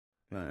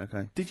Right,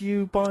 okay. Did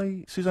you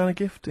buy Suzanne a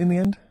gift in the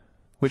end?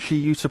 Which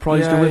you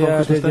surprised her with on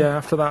Christmas Day? Yeah,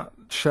 after that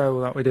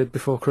show that we did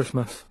before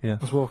Christmas. Yeah. I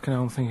was walking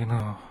home thinking,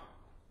 oh,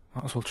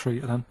 might as well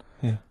treat her then.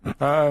 Yeah.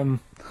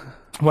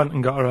 Went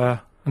and got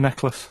her a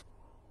necklace.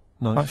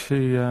 Nice.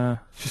 Actually,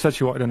 she said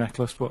she wanted a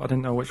necklace, but I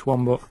didn't know which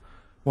one, but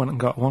went and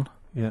got one.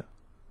 Yeah.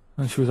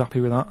 And she was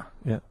happy with that.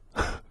 Yeah.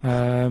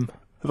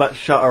 That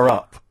shut her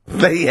up.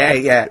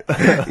 yeah.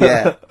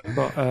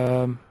 But,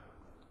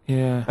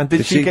 yeah. And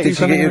did she get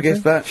you a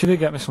gift back? She did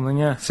get me something,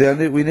 yeah. See,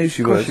 we knew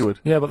she Of course would. she would.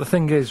 Yeah, but the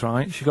thing is,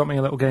 right, she got me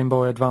a little Game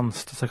Boy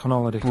Advance to take on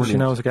holiday, because she Brilliant.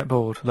 knows I get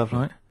bored. Lovely.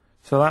 Right?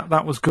 So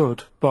that was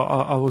good, but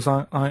I was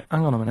like, hang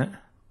on a minute.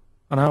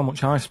 I know how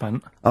much I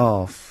spent,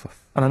 Oh,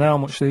 and I know how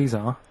much these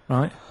are,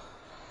 right?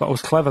 But I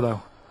was clever,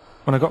 though.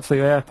 When I got to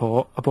the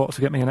airport, I bought her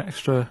to get me an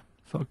extra,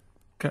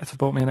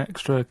 bought me an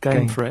extra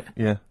game for it.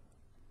 Yeah.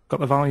 Got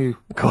the value.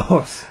 Of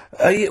course.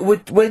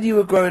 when you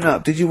were growing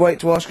up, did you wait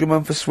to ask your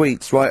mum for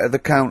sweets right at the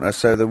counter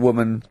so the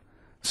woman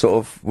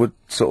would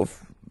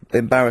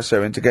embarrass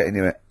her into getting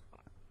you it?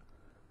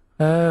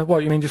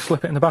 What, you mean just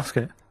slip it in the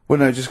basket? Well,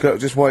 no, just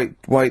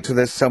wait till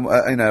there's some,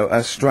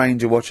 a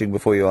stranger watching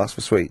before you ask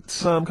for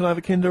sweets. Mum, can I have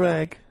a Kinder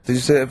Egg? Did you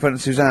sit in front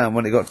of Suzanne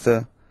when it got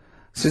to,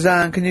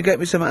 Suzanne, can you get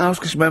me something else?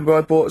 Because remember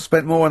I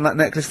spent more on that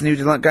necklace than you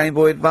did on that Game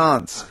Boy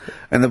Advance.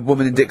 And the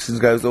woman in Dixon's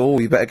goes, oh,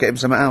 you better get him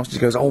something else. She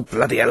goes, oh,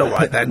 bloody hell, all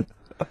right then.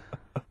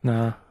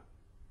 Nah.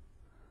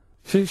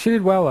 She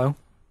did well, though.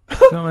 You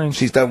know what I mean?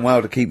 She's done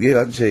well to keep you,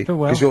 hasn't she? Done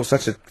well. Because you're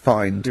such a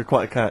find. You're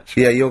quite a catch.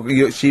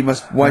 Yeah, she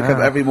must wake up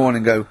every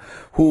morning and go,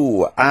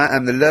 ooh, I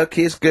am the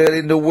luckiest girl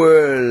in the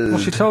world. Well,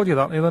 she told you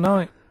that the other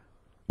night.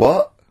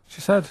 What? She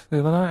said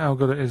the other night how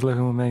good it is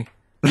living with me.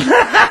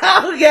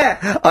 Oh,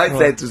 yeah! I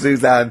said to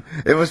Suzanne,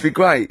 it must be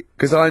great,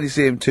 because I only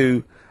see him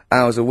 2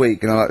 hours a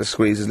week, and I like to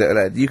squeeze his little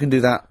head. You can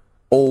do that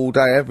all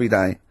day, every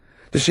day.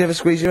 Does she ever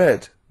squeeze your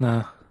head?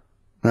 No.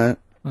 No?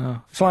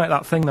 No. It's like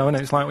that thing, though, isn't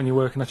it? It's like when you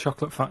work in a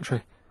chocolate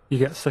factory. You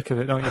get sick of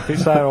it, don't you? If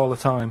it's there all the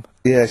time.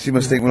 Yeah, she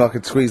must think, well, I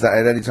could squeeze that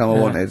head any time I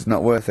wanted. It's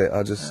not worth it.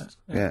 I just,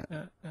 yeah.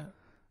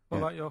 What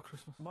about your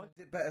Christmas? Is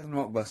it better than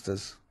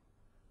Rockbusters?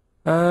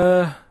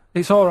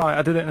 It's alright.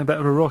 I did it in a bit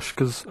of a rush,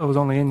 because I was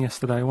only in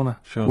yesterday, wasn't I?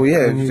 Sure. Well,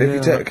 yeah, And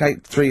if you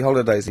take 3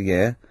 holidays a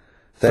year,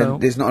 then So-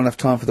 there's not enough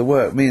time for the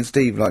work. Me and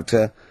Steve like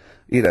to,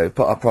 put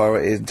our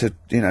priority into,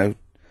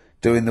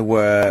 doing the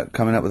work,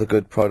 coming up with a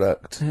good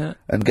product,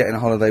 and getting a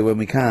holiday when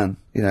we can.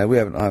 We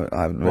haven't,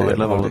 I haven't really. Well,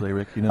 had I a love holiday,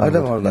 Rick. You know. I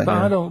love a holiday. But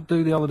I don't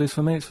do the holidays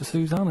for me, it's for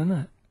Suzanne, isn't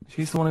it?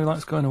 She's the one who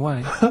likes going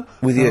away.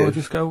 With So you. I'll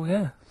just go,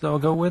 so I'll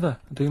go with her,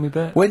 do me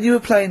bit. When you were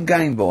playing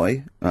Game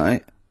Boy,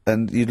 right,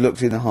 and you'd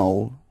looked in the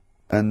hole,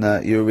 and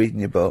you were reading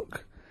your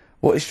book,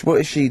 what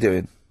is she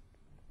doing?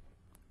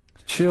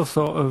 She'll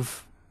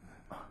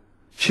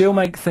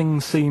make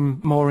things seem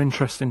more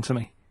interesting to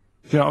me.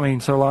 Do you know what I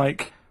mean? So,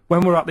 like,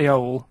 when we're at the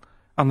hole,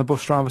 and the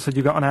bus driver said,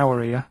 you've got an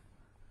hour here,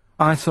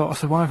 I said,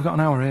 why have I got an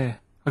hour here?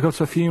 I go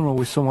to a funeral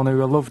with someone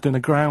who I loved in the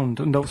ground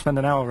and don't spend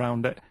an hour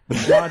around it.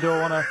 I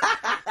don't want to...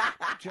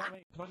 Do you know what I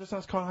mean? Can I just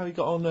ask Karl how he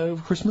got on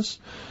over Christmas?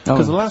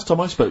 Because the last time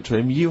I spoke to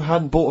him, you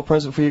hadn't bought a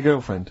present for your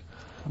girlfriend.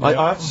 I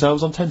have to say, I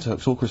was on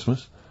tenterhooks all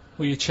Christmas.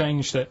 Well, you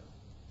changed it.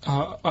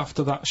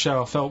 After that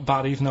show, I felt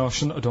bad, even though I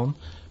shouldn't have done,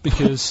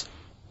 because...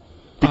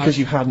 Because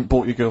you hadn't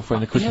bought your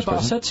girlfriend a Christmas Yeah, but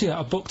present. I said to you,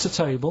 I booked a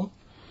table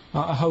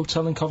at a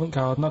hotel in Covent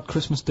Garden, had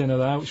Christmas dinner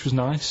there, which was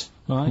nice,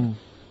 right?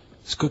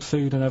 It's good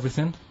food and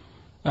everything.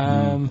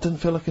 Didn't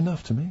feel like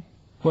enough to me.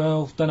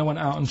 Well, then I went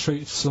out and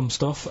treated some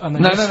stuff, and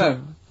then...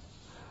 No.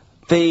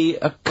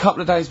 A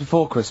couple of days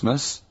before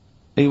Christmas,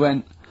 he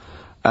went,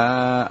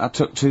 I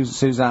took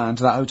Suzanne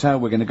to that hotel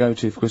we're going to go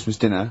to for Christmas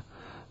dinner.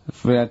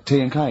 We had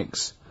tea and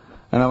cakes.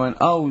 And I went,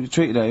 oh, you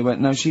treated her? He went,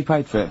 no, she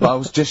paid for it, but I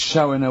was just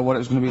showing her what it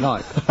was going to be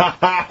like.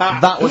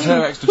 That was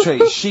her extra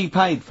treat. She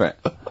paid for it.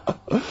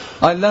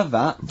 I love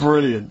that.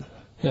 Brilliant.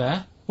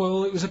 Yeah,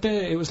 well, it was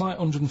like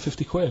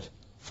 150 quid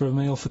for a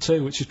meal for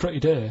 2, which is pretty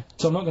dear,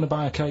 so I'm not going to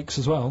buy her cakes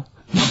as well.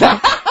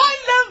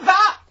 I love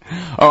that!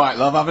 Alright,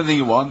 love, have anything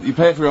you want. You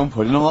pay for your own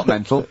pudding, I'm not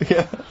mental.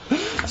 Yeah.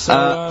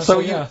 So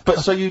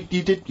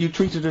you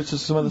treated her to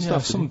some other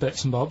stuff? Some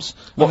bits and bobs.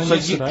 What, And so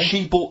then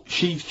yesterday-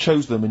 she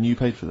chose them and you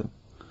paid for them?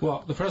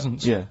 What, the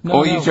presents? Yeah.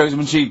 Or you chose them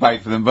and she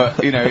paid for them,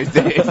 but, it's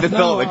the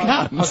thought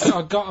that counts.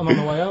 I got them on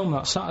the way home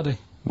that Saturday.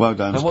 Well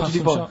done. And what did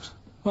you buy? Shops.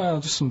 Well,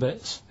 just some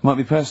bits. Might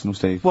be personal,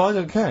 Steve. Well, I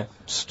don't care.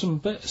 Just some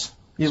bits.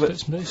 Yeah, Just but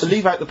bits and pieces.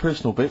 leave out the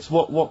personal bits.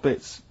 What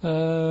bits?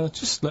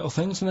 Just little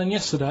things. And then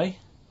yesterday,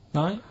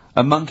 right?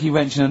 A monkey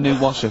wrench and a new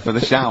washer for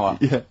the shower.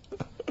 Yeah.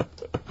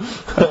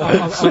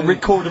 Some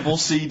recordable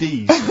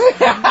CDs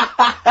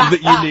that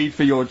you need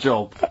for your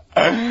job.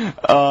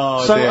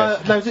 Oh,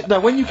 So, now,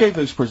 when you gave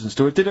those presents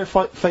to her, did her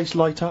face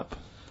light up?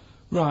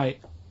 Right.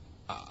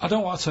 I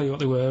don't want to tell you what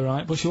they were,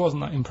 right? But she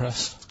wasn't that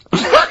impressed.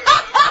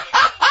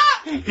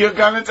 You're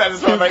going to tell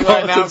us what they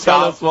are now,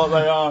 tell us what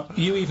they are.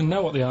 You even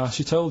know what they are,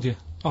 she told you,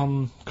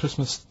 on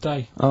Christmas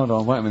Day. Hold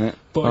on, wait a minute.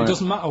 But it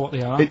doesn't matter what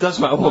they are. It does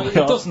matter what No, they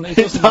are. it doesn't It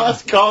does,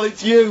 matter. Karl,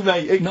 it's you,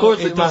 mate. Of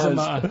course it doesn't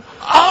matters. matter.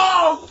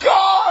 Oh,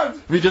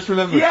 God! Have you just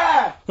remembered?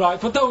 Yeah! Right,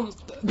 but there's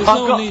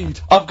no need.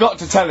 I've got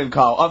to tell him,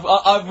 Carl.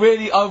 I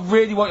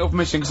really want your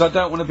permission, because I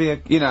don't want to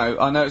be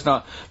I know it's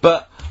not,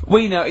 but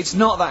we know it's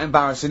not that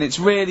embarrassing, it's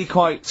really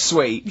quite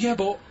sweet. Yeah,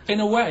 but in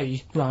a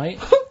way, right,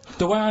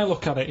 the way I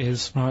look at it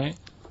is, right,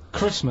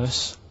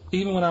 Christmas,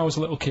 even when I was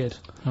a little kid,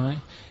 right,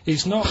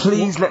 it's not...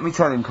 Please let me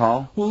tell him,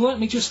 Carl. Well, let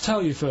me just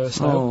tell you first,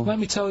 though. Oh. Let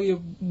me tell you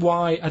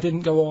why I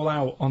didn't go all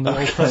out on the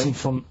old present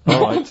front.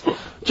 Alright.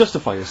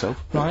 Justify yourself.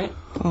 Right?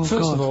 Oh,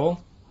 First God. of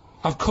all,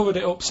 I've covered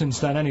it up since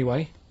then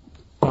anyway,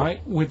 right,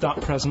 with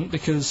that present,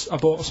 because I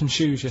bought her some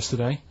shoes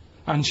yesterday,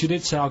 and she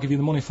did say, I'll give you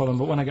the money for them,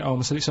 but when I get home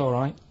I said, it's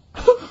alright.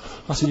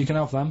 I said, you can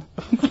have them.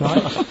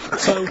 Right?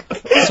 So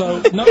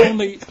not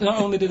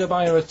only did I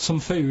buy her some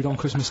food on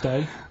Christmas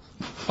Day,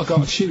 I got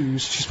her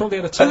shoes. She's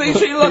probably had a And you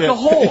treat you like a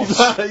horse.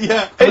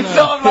 Yeah. It's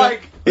not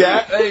like,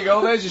 there you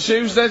go, there's your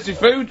shoes, there's your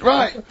food,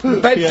 right,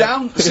 bed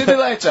down, see you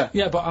later.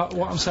 Yeah, but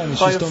what I'm saying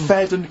is I she's have done...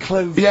 fed and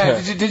clothed Yeah,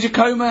 her. did you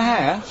comb her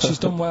hair? She's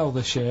done well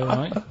this year,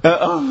 right?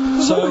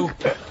 So,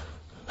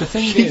 the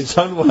thing She's is...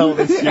 done well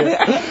this year.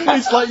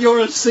 It's like you're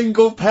a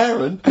single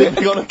parent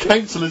living on a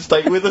council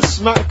estate with a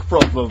smack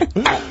problem,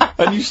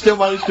 and you still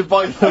managed to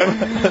buy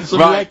them some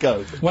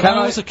Lego. When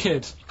I was a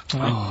kid,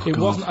 right, it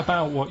wasn't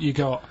about what you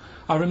got.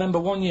 I remember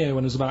one year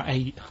when I was about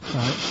 8,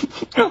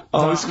 right?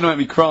 Oh, this is going to make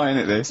me cry,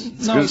 isn't it,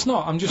 this? No, it's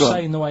not. I'm just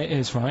saying the way it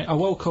is, right? I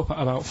woke up at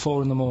about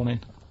 4 in the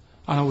morning,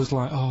 and I was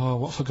like, oh,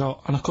 what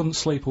forgot? And I couldn't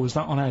sleep, I was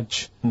that on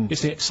edge.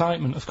 It's the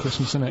excitement of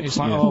Christmas, isn't it? It's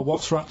like, oh,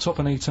 what's wrapped up,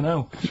 I need to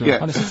know. Yeah.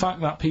 And it's the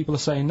fact that people are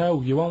saying,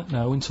 no, you won't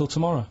know until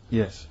tomorrow.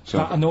 Yes.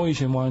 That annoys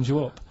you and winds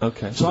you up.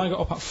 Okay. So I got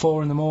up at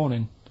 4 in the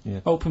morning, Yeah.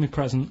 opened my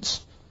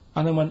presents,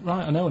 and then went,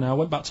 right, I know now,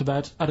 went back to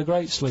bed, had a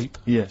great sleep.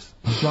 Yes.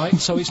 Right?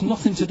 So it's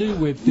nothing to do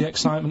with the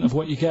excitement of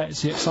what you get,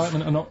 it's the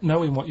excitement of not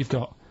knowing what you've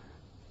got.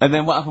 And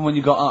then what happened when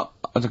you got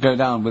up to go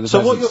down with the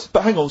So presents?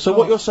 but hang on, so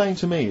what you're saying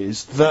to me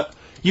is that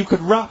you could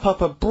wrap up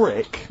a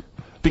brick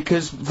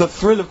because the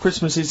thrill of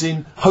Christmas is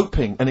in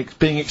hoping and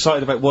being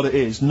excited about what it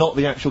is, not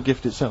the actual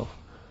gift itself.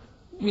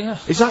 Yeah.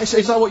 Is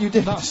that what you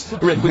did? That's-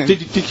 Rick,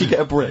 did you get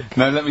a brick?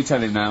 No, let me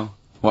tell him now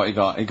what he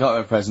got. He got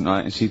her a present,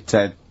 right, and she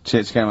said,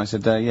 she came and I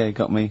said, yeah, he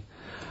got me.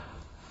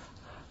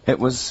 It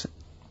was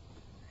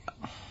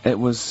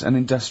an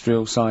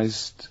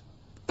industrial-sized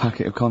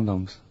packet of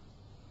condoms.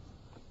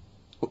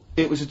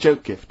 It was a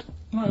joke gift.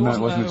 No, No, it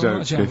wasn't a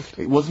joke. gift.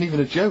 It wasn't even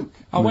a joke.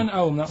 I went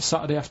home that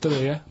Saturday after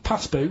here,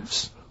 past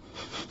Boots,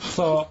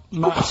 thought,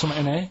 might have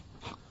something in here.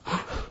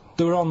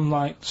 They were on,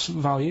 like,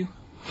 value.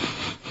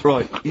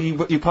 Right,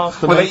 you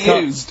passed the Were they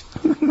makeup. used?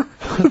 Right,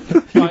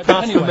 but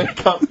Passed the anyway,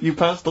 makeup, you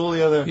passed all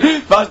the other...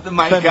 Past the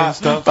makeup, Feminine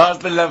stuff.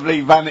 past the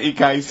lovely vanity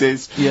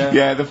cases,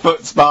 Yeah. the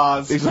foot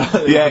spas,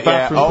 Exactly, yeah, the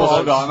bathroom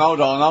Oh, products.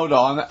 hold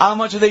on. How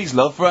much are these,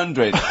 love, for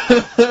 100? Yeah.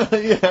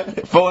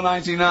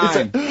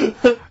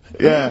 $4.99.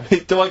 Yeah.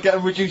 Do I get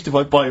them reduced if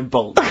I buy in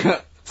bulk?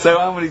 So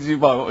how many did you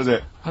buy? What was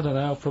it? I don't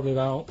know, probably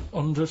about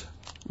 100.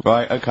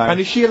 Right, okay. And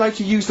is she allowed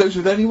to use those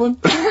with anyone?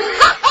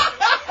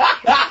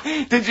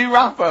 Did you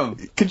wrap them?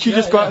 Can she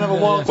just go out and have a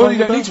wild Well, time you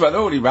don't with need to wrap,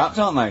 they're already wrapped,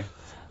 aren't they?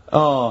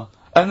 Oh.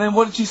 And then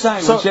what did she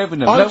say So, when she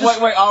opened them? I'm No,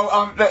 just- wait,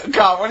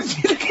 Carl, what did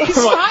she say?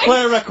 Right,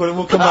 play a record and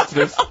we'll come back to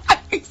this.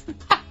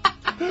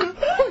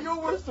 You're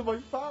worse than my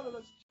father.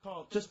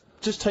 Carl,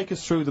 just take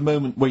us through the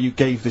moment where you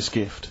gave this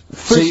gift.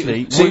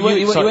 Firstly, So you were went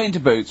excited- into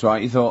Boots,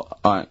 right? You thought,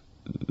 alright,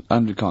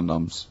 100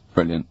 condoms.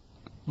 Brilliant.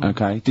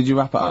 Okay. Did you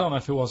wrap it I up? don't know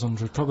if it was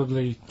 100,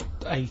 probably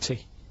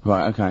 80.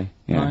 Right, okay.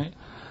 Yeah. Right?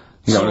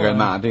 You don't So, want to go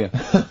mad, do you?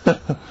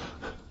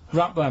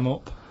 Wrap them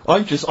up.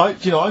 I'm just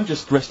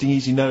resting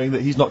easy knowing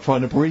that he's not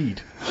trying to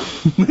breed.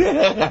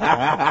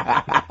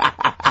 Right?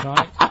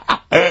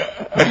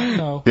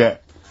 No. Yeah.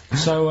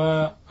 So,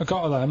 I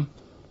got her them.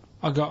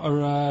 I got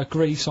her,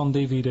 Grease on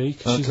DVD,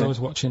 because she's Okay. always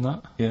watching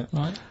that. Yeah.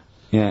 Right?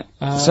 Yeah.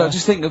 So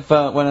just think of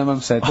when her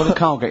mum said, what did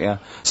Carl get you?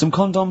 Some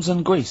condoms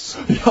and grease.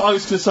 I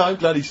was going to say, I'm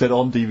glad he said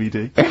on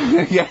DVD.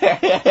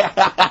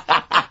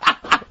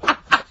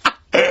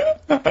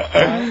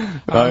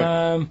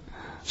 And,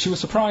 she was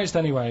surprised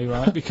anyway,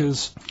 right?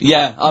 Because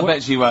Yeah, I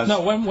bet she was.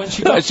 no, when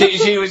she got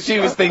she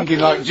was thinking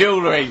like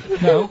jewellery.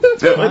 no,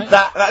 right?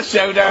 That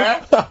showed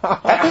her.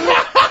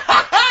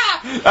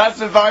 That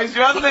surprised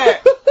you, hasn't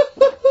it?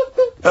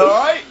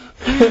 Alright?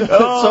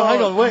 So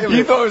hang on, wait a You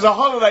minute. thought it was a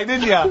holiday,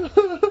 didn't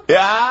you?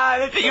 Yeah,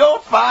 look at your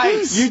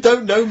face. You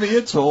don't know me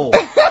at all.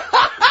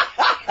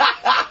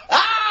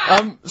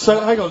 So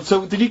hang on,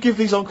 so did you give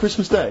these on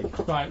Christmas Day?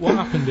 Right, what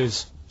happened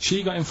is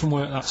she got in from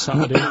work that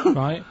Saturday,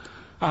 right?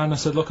 And I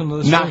said, look under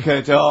the tree.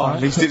 Knackered. Oh, Right.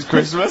 at least it's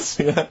Christmas.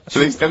 Yeah. At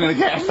least I'm going to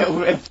get a little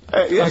bit.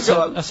 Yeah,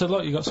 go on. I said,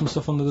 look, you got some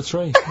stuff under the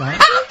tree,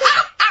 right?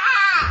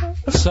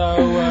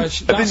 So,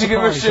 that Did you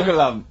give her a surprised sugar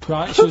lump?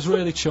 Right, she was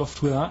really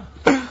chuffed with that.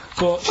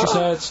 But she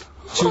said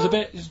she was a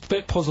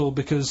bit puzzled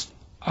because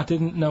I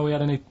didn't know we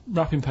had any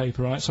wrapping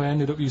paper, right? So I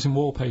ended up using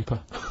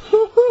wallpaper.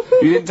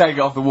 You didn't take it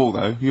off the wall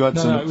though. You had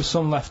No, some. no, it was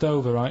some left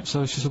over, right?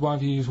 So she said, why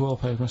have you used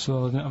wallpaper? I said,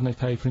 well, I didn't have any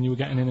paper and you were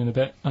getting in a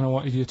bit and I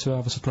wanted you to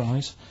have a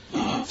surprise.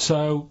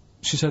 So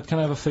she said, can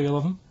I have a feel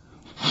of them?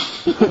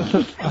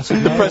 I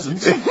said, no.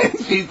 Presents.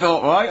 He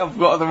thought, right, I've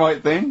got the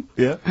right thing.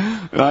 Yeah.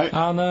 Right.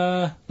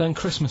 And then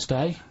Christmas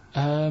Day,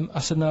 I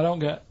said, no, don't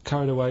get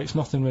carried away. It's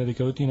nothing really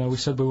good. You know, we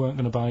said we weren't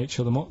going to buy each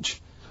other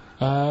much.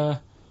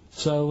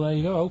 So there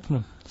you go, open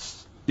them.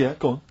 Yeah,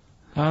 go on.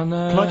 And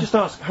Can I just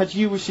ask, had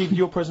you received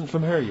your present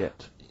from her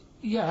yet?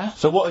 yeah.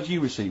 So what had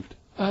you received?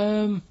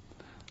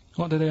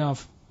 What did he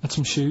have? Had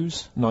some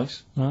shoes,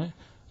 Nice. right?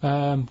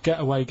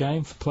 Getaway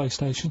game for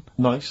PlayStation.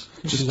 Nice.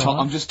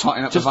 I'm just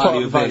totting up Just the tot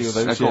value up the value of of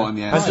this. those, Go on,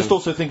 yeah. And just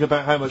also think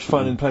about how much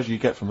fun and pleasure you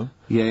get from them.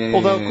 Yeah.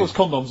 Although, of course,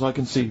 condoms, I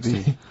can see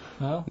the,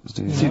 Well,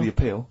 see the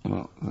appeal.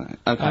 Well, right.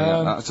 Okay,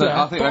 yeah. So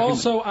yeah, I think but I can...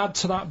 also add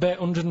to that bit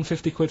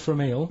 150 quid for a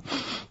meal.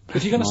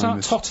 If you're going to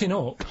start totting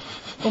up,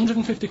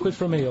 150 quid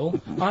for a meal.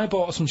 I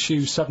bought some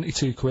shoes,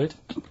 72 quid.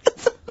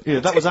 Yeah,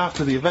 that was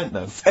after the event,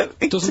 though.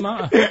 Doesn't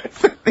matter.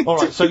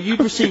 Alright, so you'd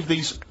received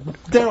these,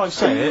 dare I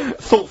say it,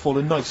 thoughtful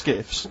and nice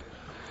gifts.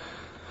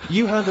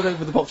 You handed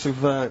over the box of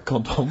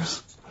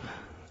condoms.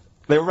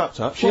 They were wrapped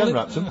up. She Well,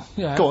 unwrapped them.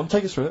 yeah. Go on,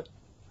 take us through it.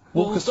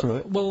 Walk us through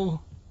it.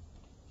 Well,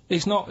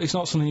 it's not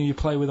something you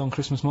play with on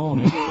Christmas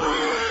morning.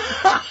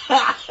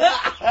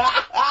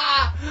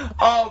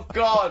 Oh,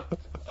 God!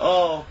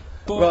 Oh,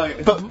 But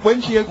right. But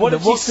when she opened What them,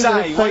 did she what did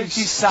her say? What did face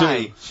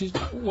she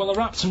say? I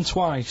wrapped them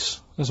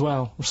twice as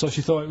well, so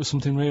she thought it was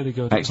something really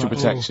good. It was Extra like,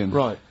 protection. do?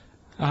 Right.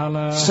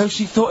 And So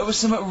she thought it was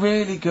something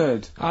really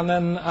good. and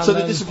then So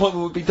the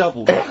disappointment would be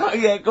doubled.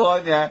 Yeah, go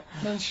on, yeah.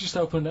 then she just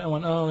opened it and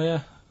went, oh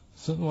yeah,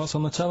 so what's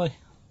on the telly?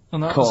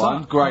 And that was Cool, that.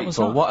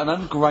 ungrateful. That was What an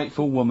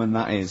ungrateful woman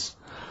that is.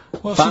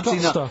 that. Well, she got Fancy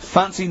stuff.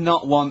 fancy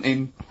not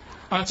wanting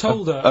I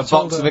told her. a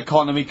box of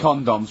economy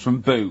condoms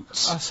from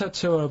Boots. I said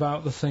to her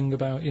about the thing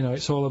about, you know,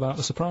 it's all about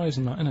the surprise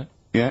and that, innit?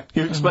 Yeah.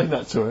 You explained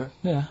that to her?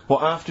 Yeah,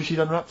 What, after she'd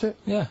unwrapped it?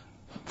 yeah.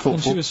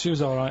 Thoughtful. And she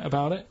was alright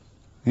about it.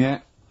 Yeah.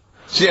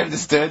 She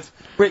understood.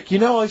 Rick, you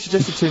know I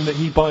suggested to him that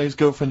he buy his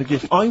girlfriend a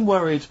gift. I'm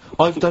worried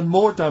I've done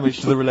more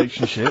damage to the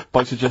relationship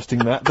by suggesting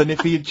that than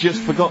if he had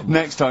just forgotten.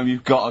 Next time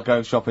you've got to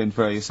go shopping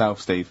for her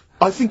yourself, Steve.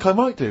 I think I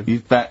might do.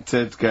 You've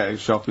better go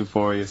shopping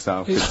for her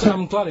yourself.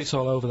 I'm glad it's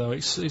all over though.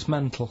 It's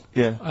mental.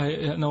 Yeah,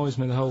 It annoys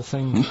me. The whole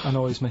thing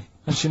annoys me,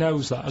 and she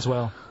knows that as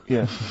well.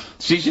 yeah.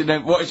 She should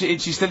know. What? She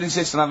still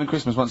insists on having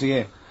Christmas once a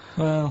year.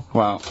 Well,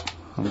 Wow.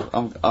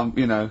 I'm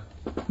you know.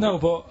 no,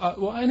 but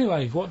well,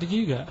 anyway, what did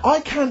you get?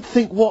 I can't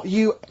think what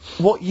you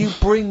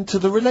bring to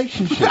the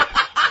relationship,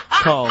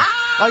 Carl.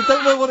 I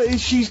don't know what it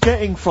is she's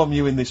getting from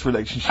you in this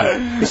relationship.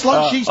 It's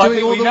like she's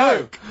doing all the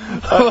work.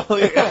 Well,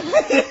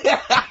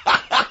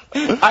 yeah.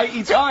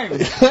 80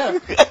 times.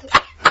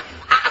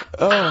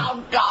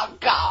 Oh God,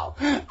 Carl!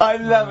 I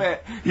love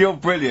it. You're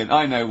brilliant.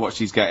 I know what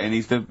she's getting.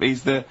 He's the.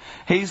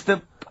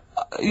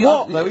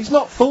 What though? He's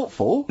not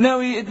thoughtful.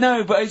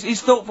 No, but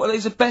he's thoughtful.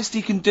 It's the best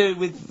he can do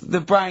with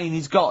the brain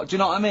he's got. Do you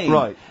know what I mean?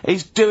 Right.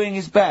 He's doing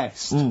his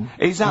best. Mm.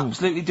 He's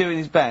absolutely doing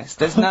his best.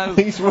 There's no.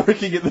 He's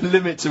working at the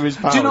limits of his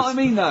powers. Do you know what I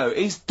mean? Though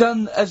he's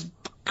done as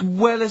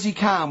well as he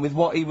can with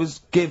what he was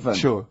given.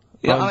 Sure.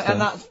 Yeah, I and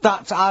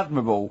that's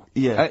admirable.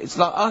 Yeah. It's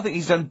like I think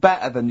he's done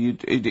better than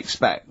you'd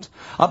expect.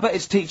 I bet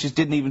his teachers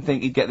didn't even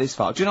think he'd get this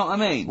far. Do you know what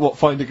I mean? What?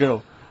 Find a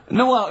girl.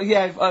 No, well,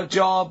 yeah, a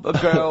job, a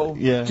girl.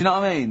 Yeah. Do you know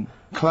what I mean?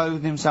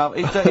 Clothe himself.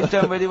 He's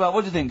done really well.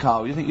 What do you think,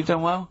 Karl? Do you think you've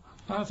done well?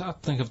 I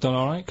think I've done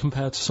alright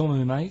compared to some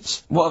of my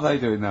mates. What are they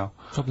doing now?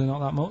 Probably not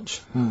that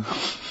much. Do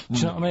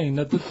you know what I mean?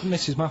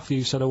 Mrs.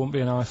 Matthews said I wouldn't be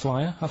an high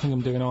flyer. I think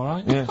I'm doing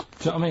alright. Yeah. Do you know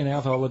what I mean? I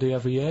have a holiday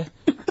every year.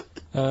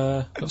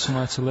 Got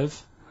somewhere to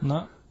live and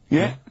that.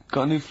 Yeah.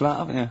 Got a new flat,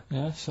 haven't you?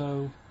 Yeah,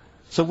 so...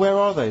 So where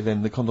are they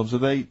then? The condoms? Are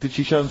they? Did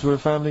she show them to her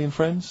family and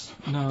friends?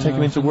 No, Take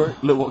them into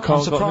work. Look what I'm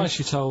Carl's got. surprised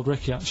she told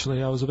Ricky,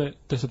 actually. I was a bit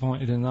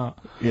disappointed in that.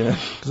 Yeah.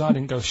 Because I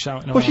didn't go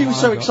shouting around. Well, she was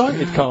so I got.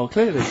 excited, Carl.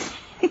 Clearly,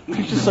 she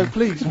was just so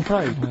pleased and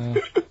proud.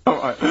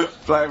 Alright,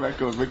 play a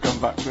record, we'll come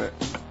back to it.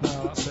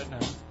 No, that's it now.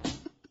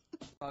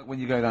 Like when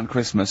you go down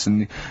Christmas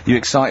and you're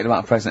excited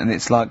about a present and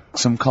it's like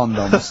some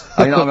condoms.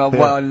 You know what I mean?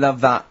 Well, I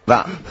love that.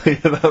 Yeah,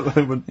 that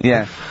moment.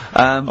 Yeah.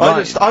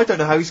 I don't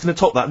know how he's going to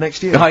top that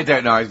next year. I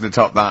don't know how he's going to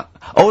top that.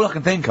 All I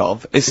can think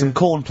of is some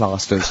corn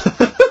plasters.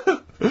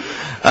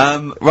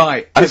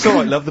 Right. It's all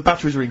right, love. The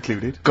batteries are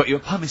included. Got you a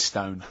pumice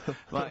stone.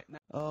 Right.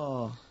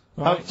 Oh.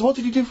 Right. So what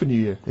did you do for New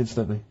Year,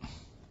 incidentally?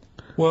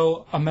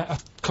 Well, I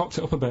cocked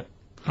it up a bit.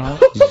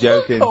 Right? You're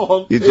joking. Go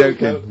on. You're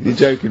joking. You're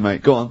joking,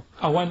 mate. Go on.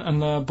 I went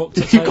and booked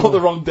a You table. got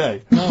the wrong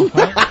day. No,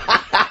 right?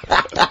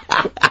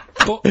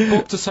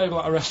 Booked a table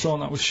at a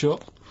restaurant that was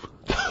shut.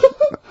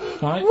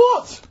 Right?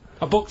 What?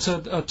 I booked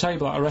a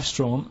table at a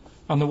restaurant,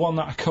 and the one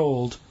that I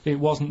called, it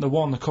wasn't the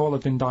one. The call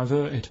had been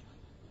diverted.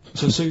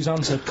 So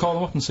Suzanne said, call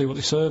them up and see what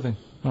they're serving,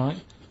 right?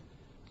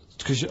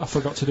 Because I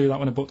forgot to do that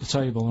when I booked the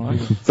table, right?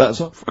 That's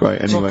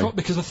great, So anyway.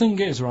 because the thing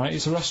is, right,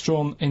 it's a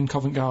restaurant in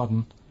Covent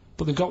Garden,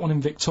 but they've got one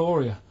in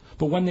Victoria.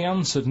 But when they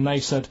answered and they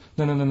said,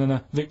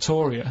 no,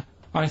 Victoria,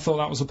 I thought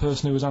that was the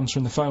person who was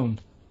answering the phone.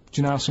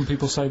 Do you know how some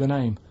people say the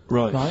name?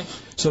 Right. Right?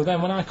 So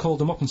then when I called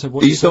them up and said,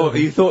 what You thought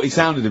he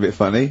sounded a bit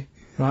funny.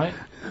 Right?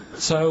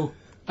 So,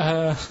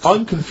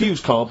 I'm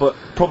confused, Carl, but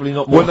probably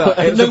not more. Well,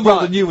 it was no a more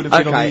bran- than you would have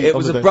been on Okay, the it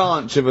was on the a day.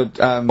 branch of a, All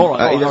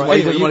right, he doesn't, anyway,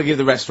 he doesn't want to give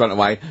the restaurant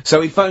away,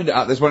 so he phoned it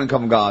up, there's one in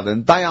Covent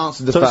Garden, they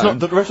answered the So it's phone.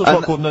 not, the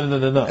restaurant's not called No.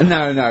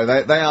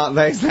 No,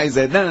 they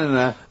said,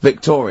 no,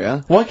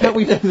 Victoria. Why can't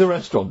we name the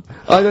restaurant?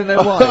 I don't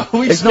know why. Are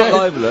we It's not scared-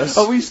 libelous.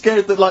 Are we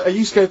scared that, like, are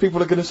you scared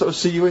people are going to sort of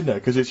see you in there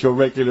because it's your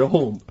regular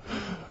haunt?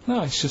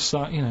 No, it's just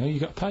that, you know, you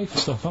got to pay for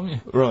stuff, haven't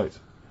you? Right.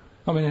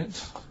 I mean,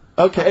 it's...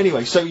 Okay,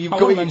 anyway, so you've I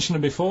got... won't mention it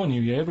before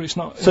New Year, but it's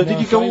not... So in did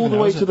our you go favour all the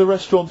now, way is to it? the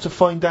restaurant to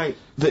find out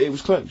that it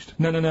was closed?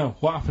 No.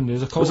 What happened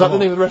is I called Was that the them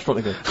name up. of the restaurant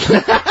again?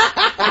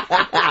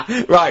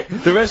 Right,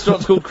 the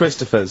restaurant's called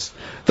Christopher's.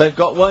 They've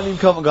got one in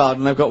Covent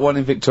Garden, they've got one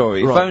in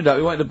Victoria. He Right. phoned up,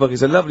 he went to book,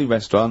 it's a lovely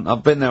restaurant,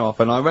 I've been there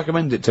often, I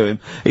recommend it to him.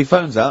 He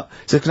phones up,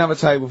 says, can I have a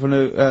table for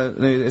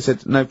new, he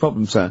said, no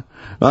problem, sir.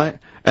 Right?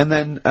 And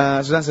then,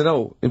 Suzanne said,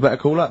 oh, you better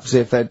call up, see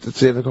if they've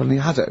got any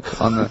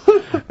haddock on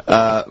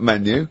the,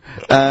 menu.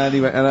 And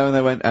he went, hello, and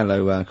they went,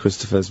 hello,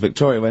 Christopher's.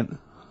 Victoria went,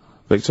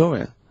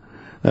 Victoria?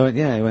 They went,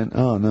 yeah, he went,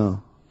 oh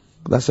no.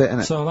 That's it,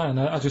 innit? So then,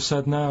 I just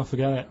said, no,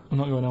 forget it. I'm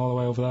not going all the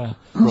way over there.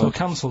 So I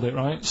cancelled it,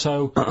 right?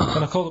 So,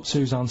 then I called up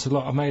Suzanne and said,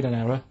 look, I've made an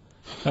error.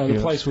 The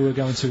place we were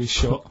going to is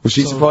shut. Was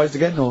she So- surprised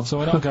again, or? So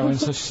we're not going.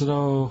 So she said,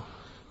 oh,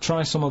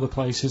 try some other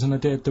places. And I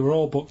did. They were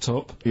all booked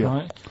up, Yeah.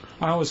 right?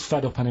 I was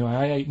fed up anyway.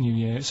 I hate New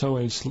Year. It's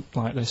always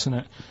like this, isn't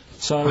it?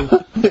 So,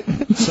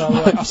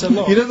 I said,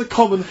 look. You know the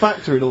common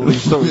factor in all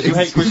these stories? You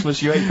hate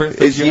Christmas, you hate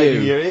birthdays, It's you hate you.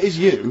 New Year. It is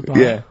you. Right.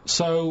 Yeah.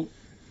 So,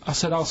 I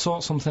said, I'll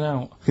sort something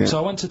out. Yeah.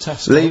 So I went to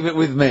Tesco. Leave it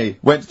with me.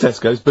 Went to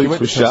Tesco's, You boots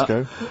went were to shut.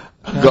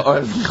 Tesco.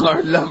 Got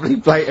a lovely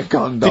plate of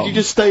condoms. Did you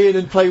just stay in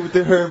and play with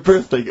her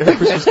birthday, her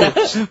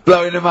Christmas gift?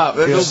 blowing them up?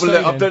 They're all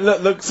Staying I've done,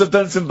 look, I've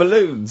done some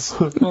balloons.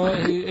 Well,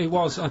 it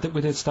was.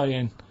 We did stay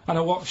in. And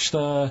I watched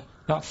that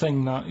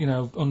thing, that,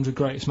 100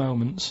 Greatest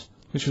Moments,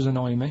 which was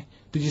annoying me.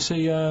 Did you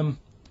see, there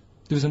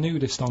was a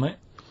nudist on it?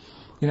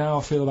 You know how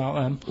I feel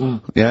about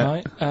them. Yeah.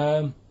 Right?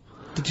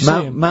 Did you see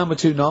him? Man with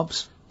two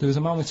knobs. There was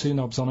a man with two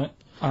knobs on it,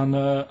 and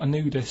a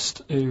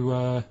nudist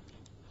who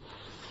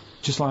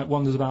just like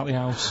wanders about the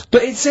house.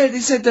 But it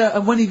said,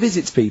 and when he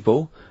visits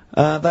people,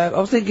 I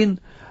was thinking,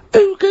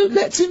 who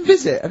lets him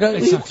visit? I go,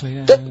 Exactly,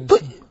 yeah,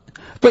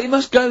 But he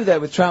must go there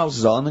with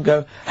trousers on and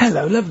go,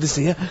 hello, lovely to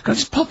see you. Can I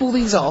just pop all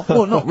these off?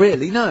 Well, not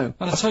really, no.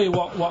 And I tell you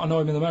what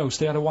annoyed me the most.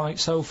 They had a white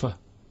sofa.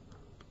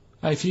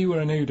 If you were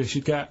a nudist,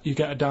 you'd get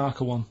a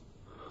darker one.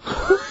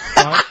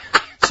 Right?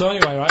 So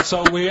anyway, right.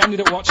 So we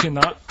ended up watching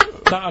that.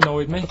 That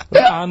annoyed me.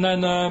 And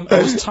then I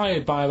was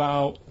tired by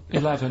about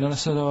 11, and I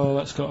said, "Oh,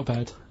 let's go to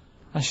bed."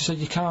 And she said,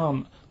 "You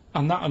can't."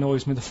 And that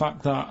annoys me. The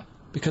fact that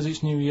because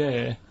it's New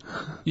Year,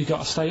 you got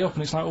to stay up,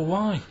 and it's like, well,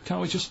 why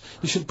can't we just?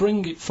 You should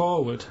bring it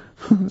forward,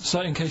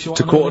 so in case you want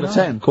To quarter to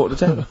 10.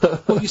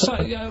 Well,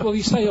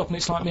 you stay up, and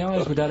it's like my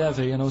eyes were dead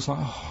heavy, and I was like,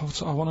 oh,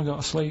 I want to go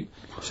to sleep.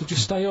 So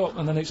just stay up,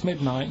 and then it's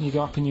midnight, and you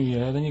go Happy New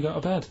Year, then you go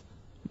to bed.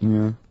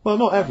 Yeah. Well,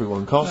 not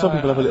everyone, Carl. Some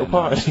people have a little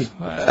party.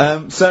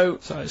 So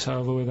it's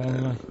over with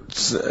anyway.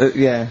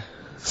 yeah.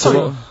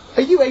 So,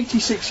 are you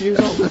 86 years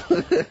old?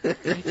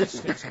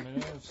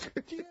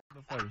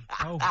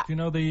 Oh, do you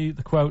know the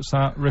quotes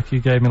that Ricky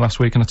gave me last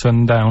week and I turned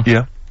them down?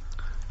 Yeah.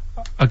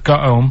 I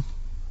got home,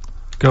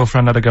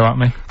 girlfriend had a go at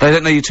me. They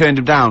don't know you turned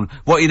him down.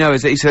 What you know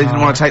is that he said he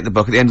didn't want to take the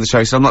book at the end of the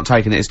show, so I'm not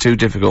taking it, it's too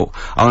difficult.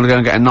 I'm gonna go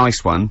and get a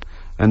nice one,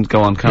 and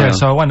go on, carry on.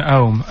 So I went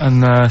home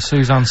and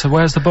Suzanne said,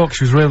 where's the book?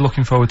 She was really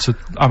looking forward to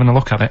having a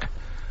look at it.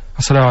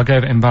 I said, oh, I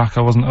gave it him back,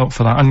 I wasn't up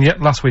for that. And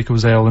yet last week I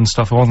was ill and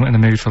stuff, I wasn't in the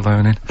mood for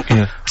learning.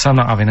 Yeah. So I'm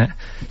not having it.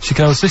 She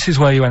goes, this is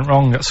where you went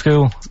wrong at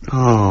school.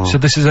 Oh. She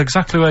said, this is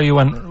exactly where you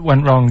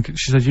went wrong.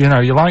 She said,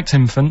 you liked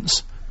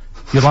infants,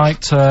 you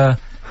liked,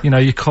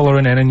 you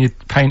colouring in and you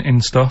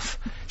painting stuff.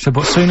 She said,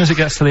 but as soon as it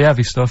gets to the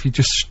heavy stuff, you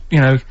just,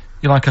 you're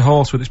like a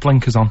horse with its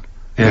blinkers on.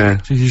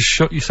 Yeah. So you just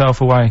shut yourself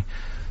away.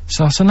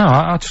 So I said, no,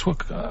 I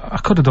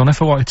could have done it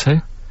if I wanted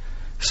to.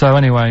 So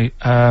anyway,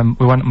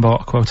 we went and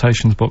bought a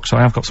quotations book, so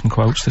I have got some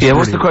quotes. Yeah,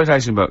 what's the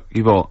quotation book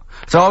you bought?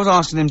 So I was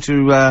asking him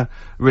to,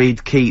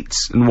 read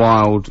Keats and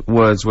Wilde,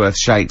 Wordsworth,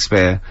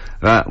 Shakespeare.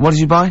 What did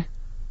you buy?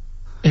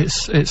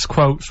 It's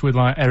quotes with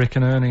like Eric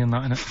and Ernie and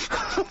that in it.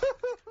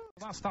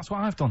 That's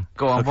what I've done.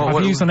 Go on,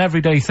 I've used an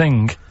everyday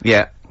thing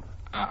Yeah.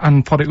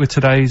 and put it with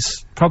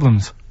today's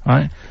problems,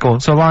 right? Go on.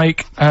 So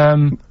like,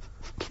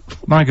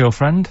 my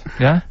girlfriend,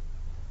 yeah?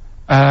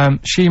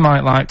 She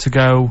might like to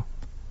go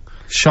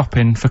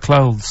shopping for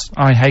clothes.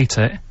 I hate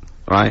it,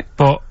 Right.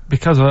 but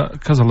because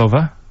I love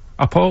her,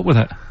 I put up with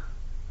it.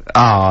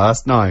 Ah,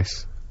 that's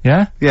nice.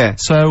 Yeah? Yeah.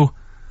 So,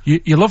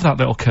 you love that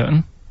little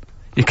kitten.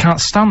 You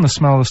can't stand the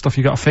smell of the stuff,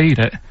 you gotta feed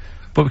it.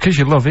 But because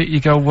you love it, you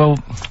go, well,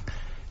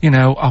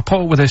 I'll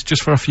put up with this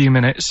just for a few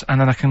minutes,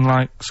 and then I can,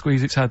 like,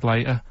 squeeze its head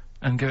later,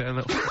 and give it a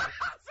little...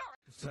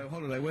 So,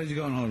 holiday, where'd you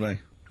go on holiday?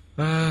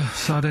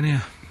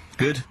 Sardinia.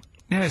 Good?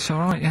 Yeah, it's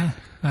alright,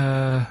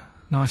 yeah.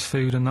 Nice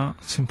food and that,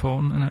 it's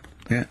important, isn't it?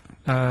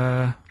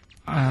 Yeah.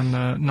 And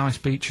nice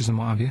beaches and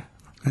what have you.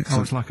 Excellent.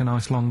 Always like a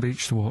nice long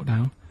beach to walk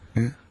down.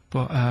 Yeah.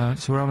 But,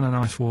 so we're having a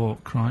nice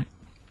walk, right?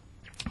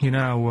 You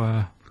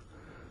know,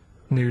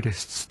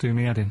 nudists do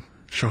me head in.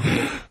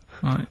 Shocking.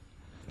 Right.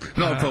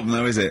 Not a problem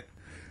though, is it?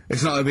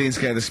 It's not like being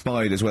scared of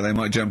spiders where they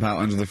might jump out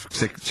under the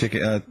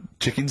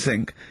kitchen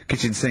sink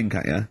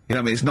at you. You know what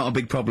I mean? It's not a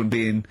big problem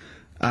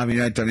having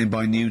your head done in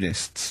by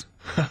nudists.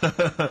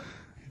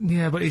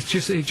 Yeah, but it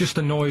just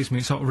annoys me.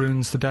 It sort of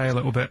ruins the day a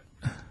little bit.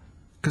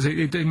 Because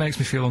it makes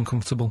me feel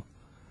uncomfortable.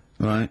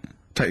 Right.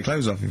 Take your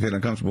clothes off if you feel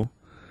uncomfortable.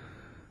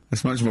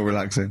 It's much more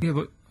relaxing. Yeah,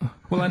 but...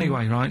 Well,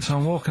 anyway, right, so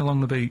I'm walking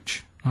along the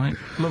beach, right?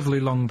 Lovely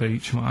long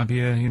beach, what have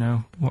you, you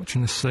know,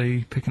 watching the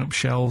sea, picking up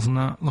shells and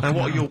that. And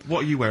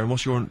what are you wearing?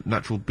 What's your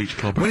natural beach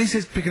club? When he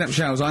says picking up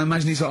shells, I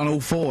imagine he's on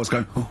all fours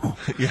going,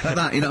 yeah. Like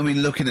that, you know what I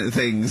mean, looking at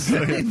things.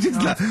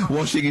 Just like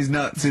washing his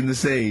nuts in the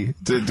sea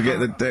to get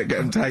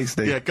them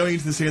tasty. Yeah, going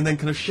into the sea and then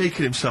kind of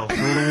shaking himself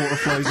and all the water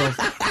flies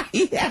off.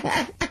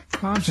 Yeah.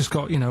 I've just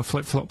got, you know,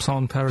 flip-flops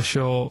on, pair of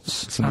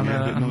shorts,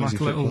 and like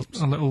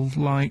a little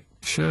light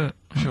shirt.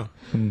 Sure.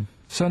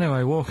 So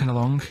anyway, walking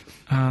along,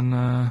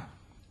 and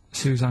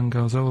Suzanne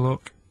goes, "Oh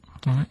look,"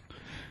 right?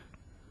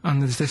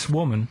 And there's this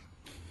woman,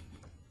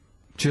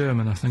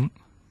 German, I think,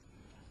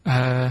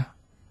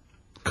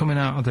 coming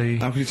out of the.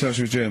 How can you tell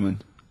she was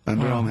German?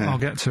 Underarm hair. I'll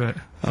get to it.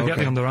 Forget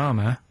the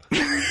underarm hair.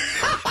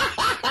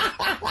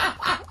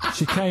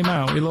 She came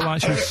out. It looked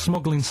like she was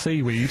smuggling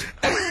seaweed.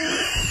 I'm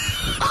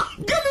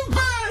gonna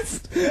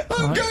burst!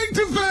 I'm going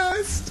to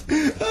burst!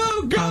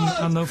 Oh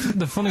God! And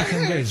the funny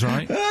thing is,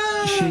 right?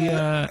 She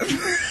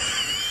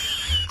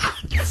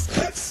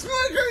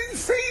smuggling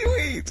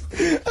seaweed!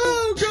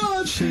 Oh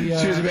God! She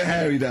was a bit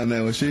hairy down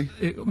there, was she?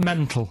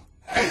 Mental.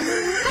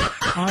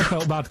 I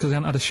felt bad because I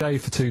hadn't had a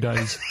shave for 2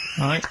 days,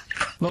 right?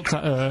 Looked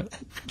at her,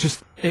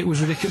 it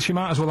was ridiculous. She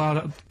might as well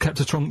have kept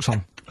her trunks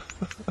on.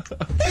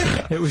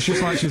 It was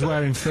just like she was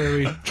wearing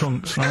furry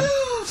trunks, right?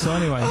 So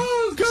anyway,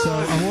 so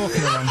I'm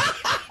walking around.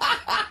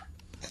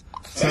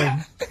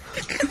 Yeah,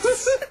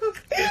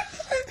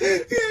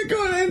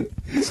 go on then.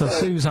 So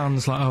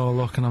Suzanne's like, "Oh,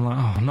 look," and I'm like,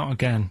 "Oh, not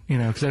again," you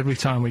know, because every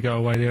time we go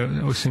away, there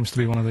always seems to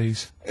be one of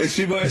these. Is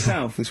she by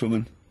herself, this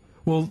woman?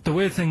 Well, the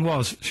weird thing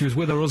was, she was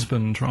with her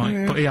husband, right,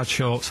 Yeah. but he had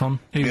shorts on,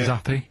 he was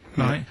happy,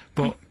 right,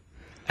 but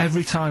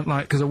every time,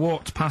 like, because I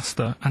walked past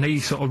her, and he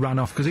sort of ran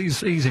off,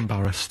 because he's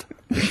embarrassed.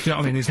 Do you know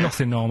what I mean? There's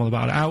nothing normal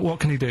about it. What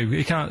can he do?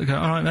 He can't go,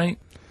 "Alright, mate,"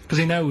 because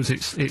he knows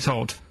it's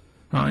odd,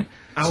 right?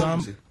 How old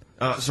was he?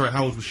 Sorry,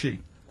 how old was she?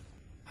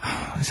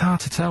 It's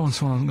hard to tell when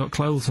someone hasn't got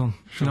clothes on.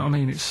 You know what I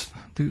mean?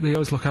 They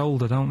always look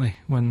older, don't they,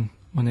 when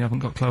they haven't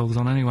got clothes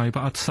on anyway,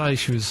 but I'd say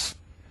she was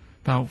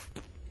about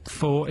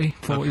 40,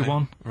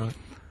 41. Okay, right.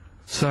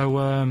 So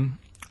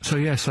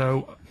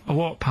I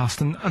walked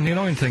past, and the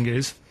annoying thing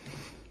is,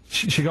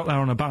 she got there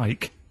on a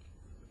bike,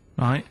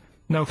 right?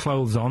 No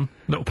clothes on,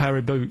 little pair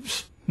of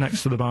boots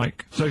next to the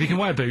bike. So if you can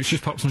wear boots,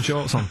 just pop some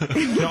shorts on. Do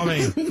you know what I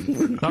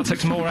mean? That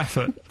takes more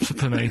effort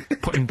for me,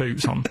 putting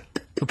boots on.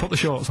 But put the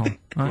shorts on,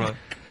 right?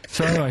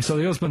 So anyway, so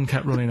the husband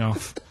kept running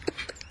off.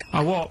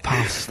 I walked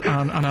past,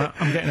 and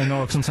I'm getting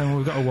annoyed because I'm saying, well,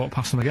 we've got to walk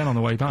past them again on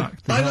the way back.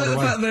 I like the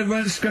fact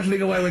they're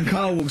scuttling away when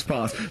Karl walks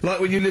past. Like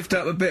when you lift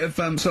up a bit of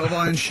sort of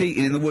iron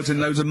sheeting in the woods and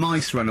loads of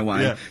mice run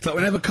away. Yeah. It's like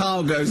whenever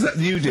Karl goes, that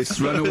nudists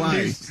run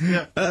away.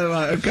 Yeah. Oh,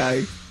 right,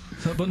 okay.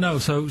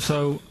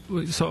 So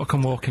we sort of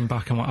come walking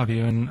back and what have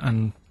you,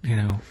 and you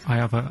know, I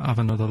have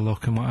another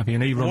look and what have you,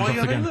 and he runs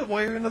off again.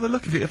 Why another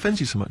look if it offends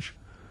you so much?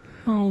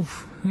 Oh,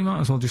 you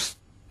might as well just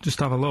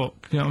have a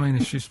look. You know what I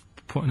mean? If she's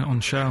putting it on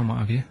show and what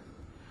have you.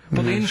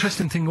 But the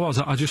interesting thing was,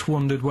 I just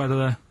wondered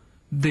whether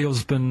the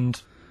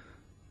husband.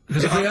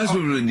 If the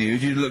husband were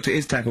nude, you'd looked at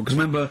his tackle. Because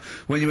remember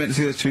when you went to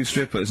see those two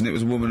strippers and it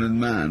was a woman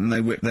and man, and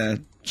they whipped their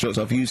shorts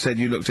off. You said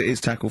you looked at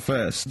his tackle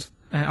first.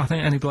 I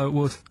think any bloke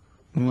would.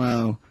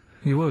 Wow.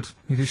 You would.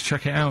 You just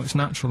check it out. It's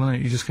natural, isn't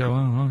it? You just go,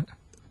 oh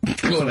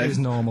right. Well, it is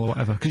normal or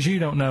whatever. Because you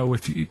don't know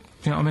if you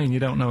know what I mean. You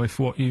don't know if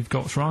what you've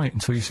got's right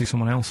until you see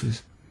someone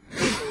else's.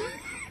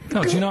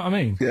 No, do you know what I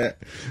mean? Yeah.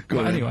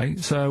 But anyway,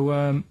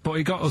 so, but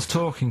he got us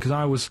talking, because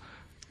I was,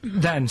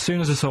 then, as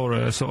soon as I saw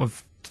her, sort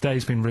of,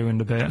 today's been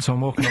ruined a bit, so I'm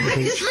walking up the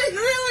beach. It's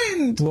been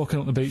ruined! Walking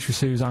up the beach with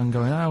Suzanne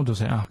going, how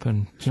does it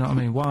happen? Do you know what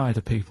I mean? Why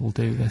do people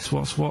do this?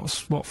 What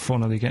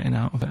fun are they getting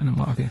out of it, and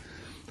what have you?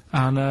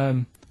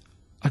 And,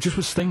 I just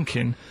was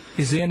thinking,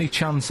 is there any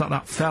chance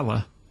that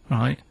fella,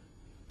 right,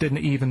 didn't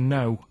even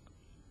know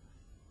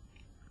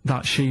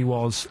that she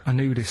was a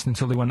nudist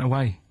until they went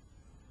away?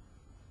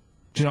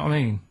 Do you know what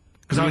I mean?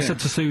 Because I said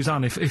to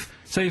Suzanne,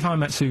 say if I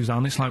met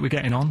Suzanne, it's like we're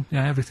getting on,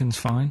 yeah, everything's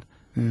fine.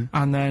 Yeah.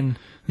 And then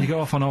you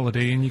go off on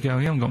holiday and you go,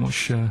 you haven't got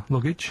much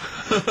luggage.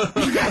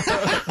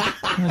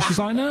 And she's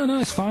like, no,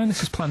 it's fine,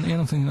 this is plenty,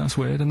 and I'm thinking that's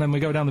weird. And then we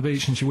go down the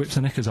beach and she whips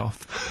her knickers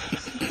off.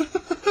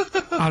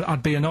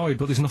 I'd be annoyed,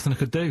 but there's nothing I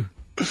could do.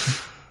 Do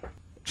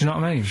you know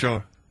what I mean?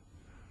 Sure.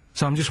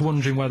 So I'm just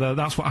wondering whether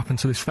that's what happened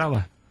to this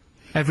fella.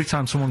 Every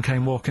time someone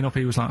came walking up,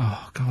 he was like,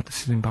 oh God,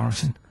 this is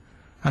embarrassing.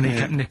 And he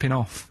kept nipping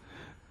off.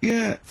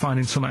 Yeah.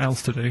 Finding something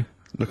else to do.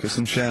 Look at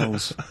some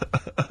shells.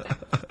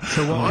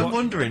 So I'm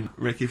wondering,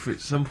 Rick, if at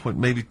some point,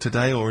 maybe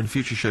today or in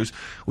future shows,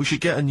 we should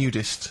get a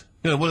nudist.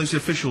 You know, one of those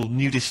official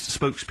nudist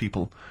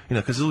spokespeople. You know,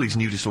 because all these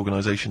nudist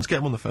organisations, get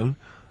them on the phone,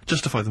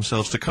 justify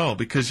themselves to Karl,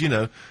 because, you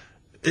know,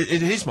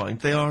 in his mind,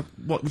 they are,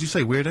 what would you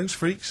say, weirdos,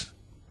 freaks?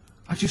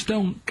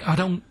 I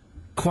don't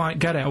quite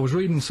get it. I was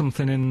reading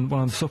something in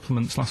one of the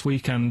supplements last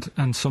weekend,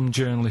 and some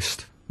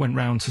journalist went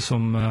round to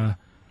some,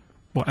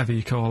 whatever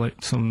you call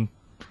it, some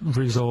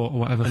resort or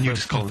whatever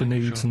for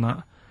nudes and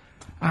that.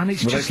 And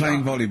it's Were just they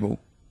playing volleyball?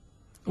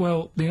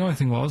 Well, the annoying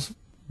thing was,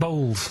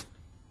 bowls.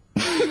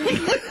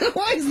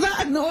 Why is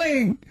that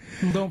annoying?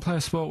 Well, don't play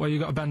a sport where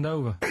you've got to bend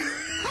over.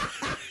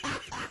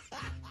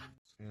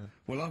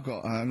 Well, I've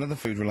got another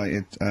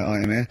food-related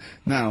item here.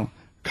 Now,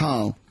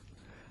 Karl,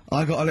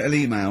 I got a little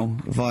email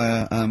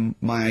via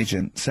my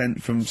agent,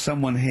 sent from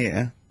someone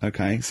here,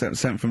 okay,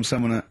 sent from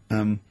someone at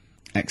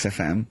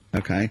XFM,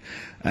 okay,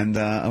 and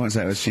I won't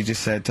say it was, she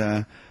just said,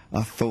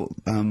 I thought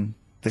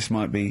this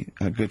might be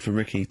good for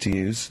Ricky to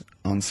use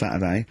on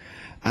Saturday,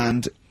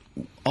 and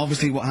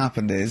obviously what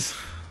happened is,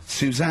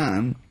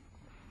 Suzanne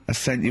has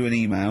sent you an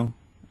email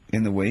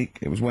in the week,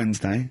 it was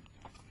Wednesday,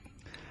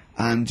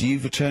 and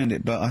you've returned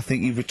it, but I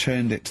think you've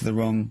returned it to the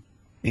wrong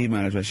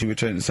email address. You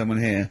returned it to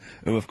someone here,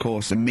 who of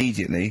course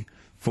immediately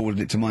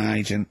forwarded it to my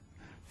agent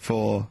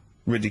for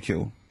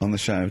ridicule on the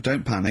show.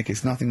 Don't panic,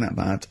 it's nothing that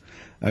bad,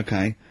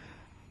 okay?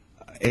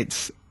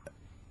 It's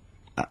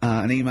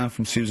an email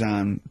from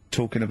Suzanne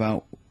talking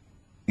about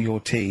your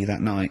tea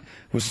that night.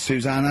 Was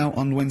Suzanne out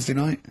on Wednesday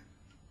night?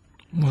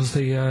 Was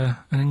the an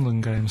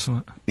England game or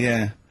something?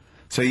 Yeah.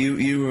 So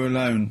you were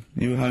alone.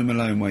 You were home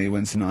alone, were you,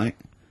 Wednesday night?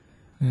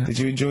 Yeah. Did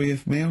you enjoy your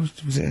meal?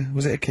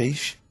 Was it a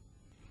quiche?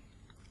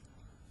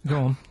 Go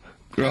on.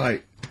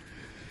 Right.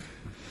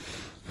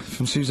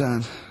 From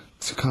Suzanne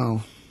to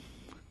Karl.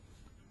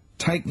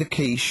 Take the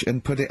quiche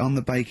and put it on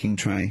the baking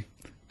tray.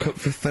 Cook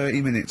for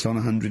 30 minutes on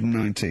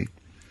 190.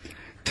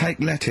 Take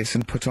lettuce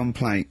and put on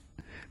plate.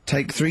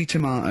 Take 3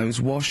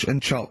 tomatoes, wash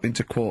and chop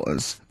into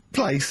quarters.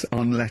 Place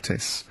on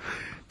lettuce.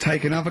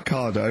 Take an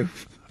avocado,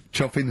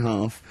 chop in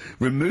half.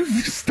 Remove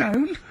the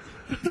stone.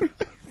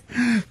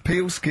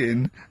 Peel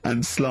skin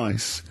and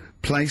slice.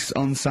 Place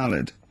on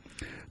salad.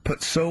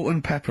 Put salt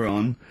and pepper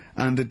on,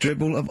 and a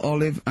dribble of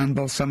olive and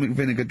balsamic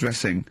vinegar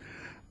dressing.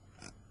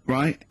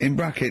 Right? In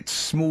brackets,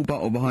 small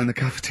bottle behind the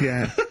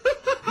cafetiere.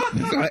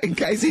 Right, in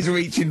case he's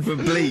reaching for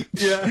bleach.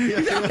 Yeah.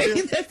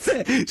 That's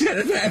it. Trying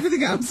to put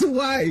everything else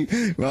away.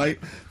 Right?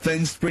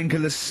 Then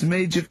sprinkle a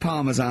smidge of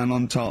parmesan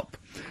on top.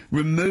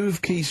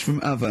 Remove quiche from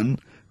oven,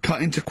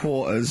 cut into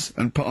quarters,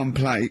 and put on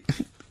plate.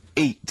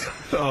 Eat.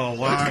 Oh,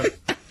 wow.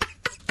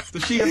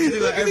 Does she have to do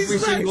that every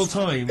single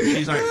time?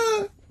 She's like...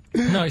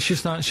 No, it's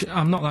just that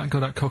I'm not that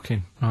good at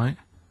cooking, right?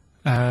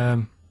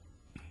 And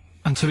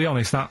to be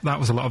honest, that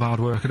was a lot of hard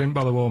work. I didn't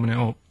bother warming it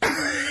up.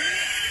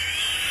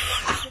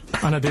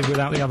 And I did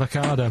without the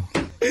avocado.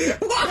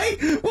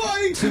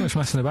 Why? Too much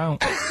messing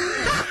about.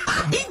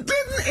 He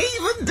didn't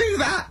even do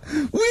that!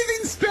 With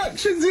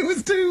instructions, it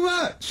was too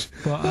much!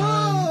 But,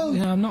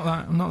 yeah, I'm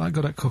not that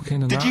good at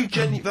cooking and Did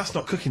that. you that's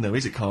not cooking though,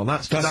 is it, Karl?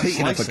 That's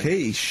Heating up a slicing.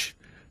 quiche.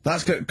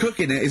 That's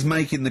cooking it is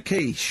making the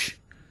quiche.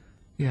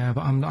 Yeah,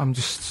 but I'm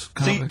just...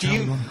 Could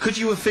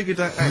you have figured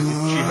that out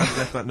if she had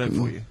left that note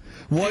for you?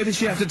 Why did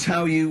she have to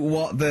tell you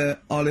what the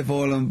olive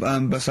oil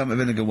and balsamic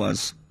vinegar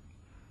was?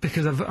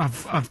 Because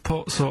I've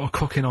put sort of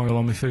cooking oil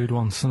on my food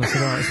once, and I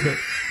said, alright, it's a bit...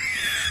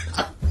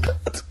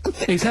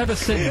 It's ever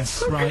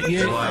since, right,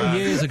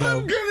 years ago...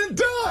 I'm gonna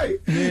die!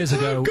 Years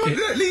ago... Oh God,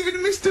 they're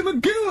leaving Mr.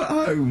 Magoo at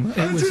home!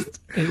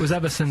 It was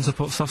ever since I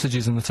put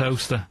sausages in the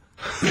toaster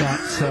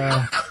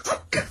that,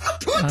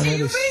 What do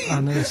you mean?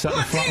 I nearly set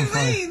the flat on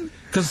fire.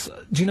 Because,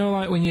 do you know,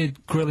 like, when you're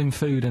grilling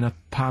food in a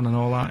pan and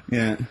all that?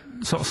 Yeah.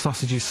 Sort of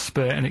sausages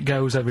spit and it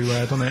goes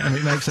everywhere, doesn't it? And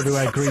it makes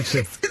everywhere greasy.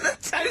 In the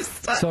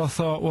toaster! So I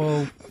thought,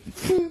 well,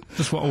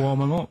 just want to warm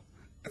them up.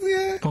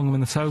 Yeah. Put them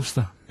in the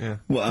toaster. Yeah.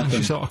 What And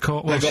happened? she sort of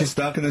caught... They got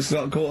stuck and they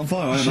sort of caught on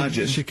fire, I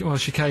imagine. She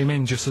came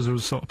in just as I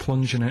was sort of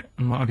plunging it,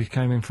 and what have you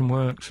came in from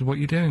work. She said, what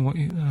are you doing?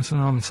 I said,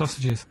 no, I'm in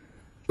sausages.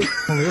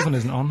 Well, the oven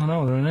isn't on, I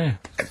know, they're in here.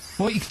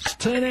 What, you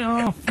turn it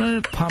off?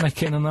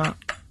 Panicking and that.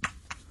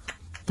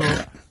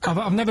 But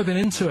I've never been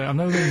into it. I've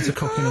never been into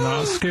cooking and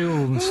that. At school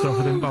and stuff,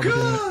 I didn't bother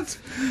doing it.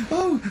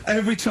 Oh,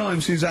 every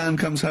time Suzanne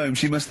comes home,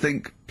 she must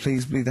think,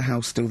 please be the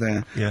house still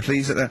there. Yeah.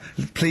 Please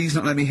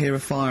not let me hear a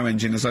fire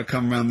engine as I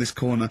come round this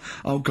corner.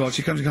 Oh God,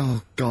 she comes and goes,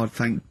 oh God,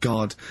 thank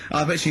God.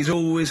 I bet she's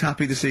always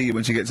happy to see you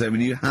when she gets home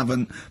and you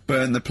haven't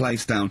burned the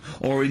place down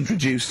or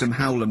introduced some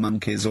howler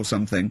monkeys or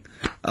something.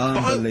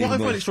 Unbelievable. What I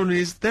find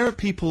extraordinary is there are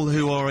people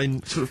who are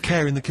in sort of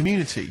care in the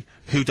community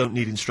who don't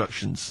need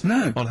instructions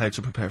No. on how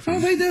to prepare food. Oh,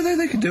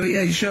 they can do it,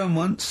 yeah, you show them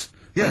once.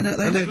 Yeah, They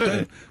and they've don't.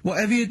 learned it.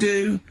 Whatever you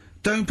do,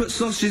 don't put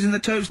sausages in the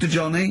toaster,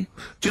 Johnny.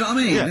 Do you know what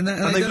I mean? Yeah, and they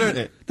they've don't- learnt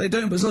it. They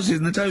don't put sausages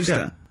in the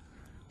toaster.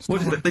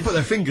 They put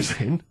their fingers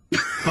in.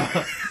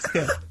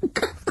 Yeah.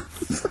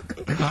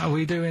 Are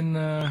we doing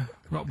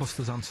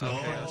Rockbusters answer?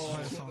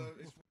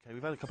 Okay,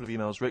 we've had a couple of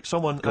emails, Rick.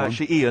 Someone,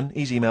 actually Ian,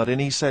 he's emailed in,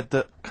 he said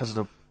that, because of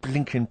the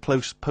blinking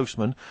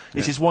postman,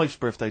 it's his wife's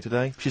birthday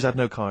today. She's had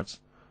no cards.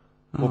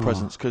 Or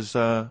presents, because,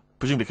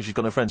 presumably because she's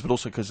got no friends, but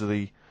also because of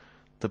the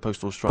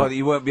postal strike. But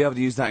you won't be able to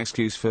use that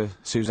excuse for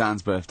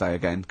Suzanne's birthday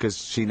again, because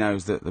she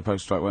knows that the postal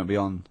strike won't be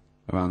on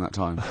around that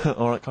time.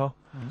 Alright, Karl?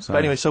 So. But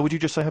anyway, so would you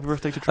just say happy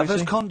birthday to Have Tracy?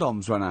 those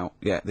condoms run out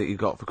yet that you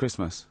got for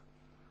Christmas?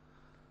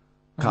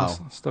 Carl.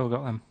 I've still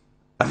got them.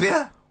 Have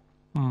you?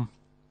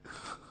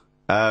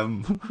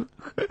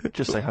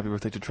 Just say happy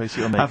birthday to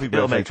Tracy. It'll make, Happy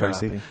it'll birthday, make her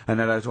Tracy. happy. And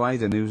hello to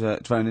Aidan, who's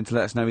phoned in to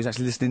let us know he's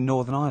actually listening in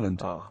Northern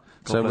Ireland. Oh,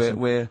 God so bless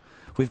him.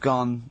 we've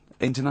gone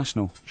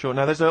international. Sure.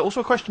 Now, there's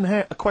also a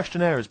questionnaire. A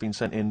questionnaire has been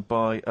sent in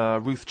by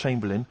Ruth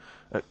Chamberlain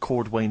at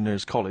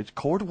Cordwainers College.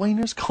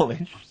 Cordwainers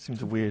College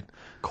seems a weird.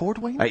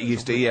 Cordwainers. It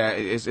used to, yeah.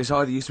 It's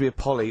either used to be a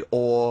poly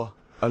or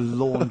a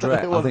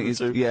laundrette. One I of think the it's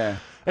two. yeah.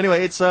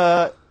 Anyway, it's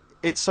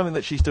something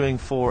that she's doing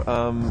for,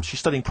 she's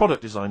studying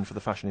product design for the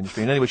fashion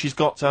industry. And anyway, she's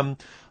got, some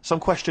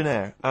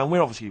questionnaire. And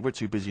we're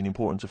too busy and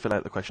important to fill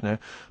out the questionnaire.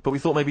 But we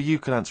thought maybe you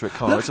could answer it,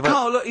 Carl. Look,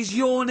 Carl, look, he's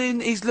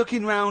yawning, he's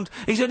looking round,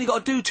 he's only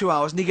got to do 2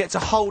 hours and he gets a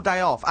whole day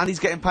off and he's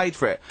getting paid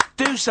for it.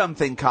 Do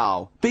something,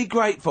 Carl. Be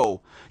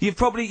grateful. You've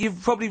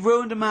probably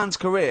ruined a man's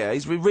career.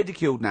 He's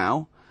ridiculed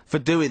now for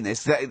doing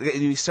this.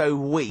 He's so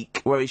weak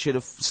where he should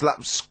have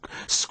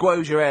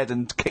squoze your head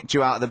and kicked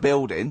you out of the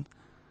building.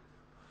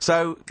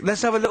 So,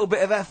 let's have a little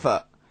bit of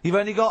effort. You've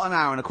only got an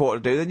hour and a quarter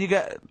to do, then you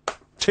get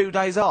 2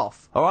 days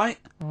off, alright?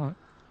 Alright.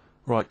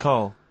 Right,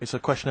 Carl, it's a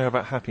questionnaire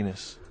about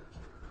happiness.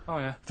 Oh,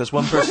 yeah. If there's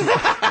one person...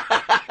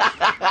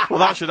 well,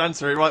 that should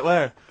answer it right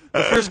where.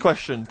 The first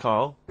question,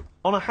 Carl,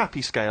 on a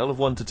happy scale of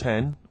 1 to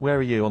 10, where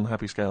are you on the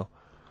happy scale?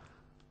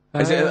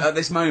 Is it at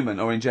this moment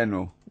or in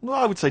general? Well,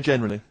 I would say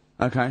generally.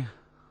 Okay.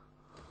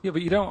 Yeah,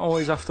 but you don't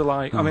always have to,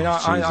 like... I mean,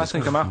 I Jesus.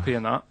 think I'm happy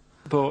in that,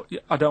 but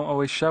I don't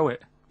always show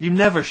it. You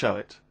never show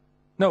it.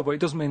 No, but it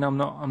doesn't mean I'm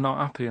not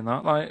happy in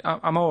that. Like,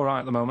 I'm all right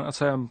at the moment. I'd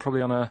say I'm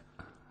probably on a...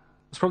 I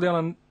was probably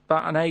on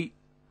about an 8.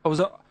 I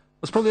was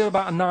probably on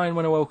about a 9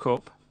 when I woke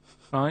up,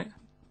 right?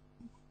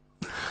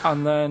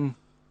 And then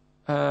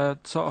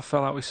sort of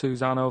fell out with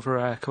Suzanne over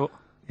her haircut.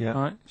 Yeah.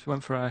 Right? She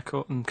went for a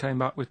haircut and came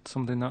back with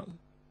something that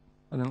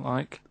I didn't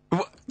like.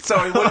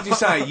 Sorry, what did you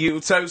say?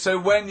 So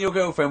when your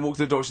girlfriend walked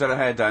to the door, she had her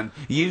hair done,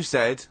 you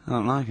said, I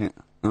don't like it,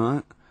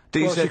 alright?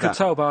 You Well, say she could that?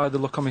 tell by the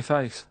look on my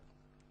face.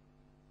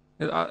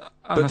 I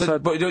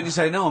said, But don't you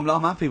say, no,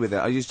 I'm happy with it,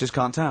 I just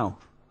can't tell.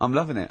 I'm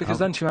loving it. because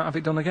then she might have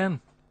it done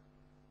again.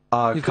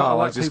 Oh, you've gotta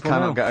Carl, I let just people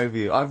cannot know. get over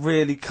you. I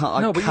really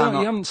can't, No, I but you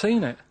cannot... haven't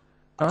seen it.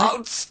 Right?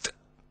 Oh,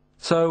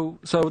 So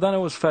then I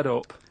was fed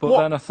up, but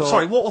then I thought...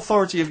 Sorry, what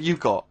authority have you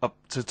got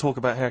to talk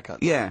about haircuts?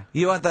 yeah,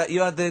 you had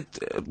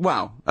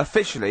well,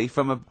 officially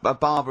from a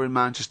barber in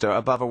Manchester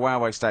above a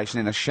railway station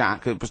in a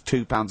shack, it was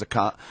 £2 a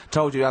cut,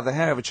 told you have the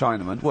hair of a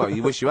Chinaman. Well,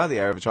 you wish you had the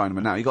hair of a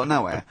Chinaman now, you got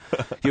no hair.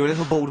 You're a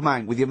little bald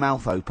man with your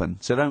mouth open,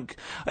 so don't...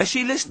 Is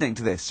she listening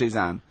to this,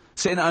 Suzanne?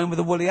 Sitting at home with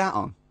a woolly hat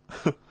on?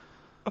 I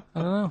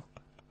don't know.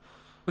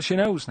 But she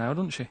knows now,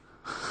 doesn't she?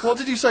 What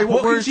did you say?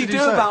 What can words she did do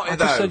you say? about I it,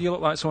 just though? said you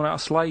look like someone out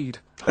of Slade.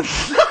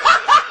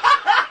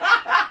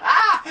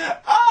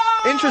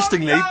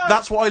 Interestingly,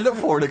 that's what I look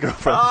for in a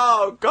girlfriend.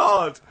 Oh,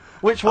 God!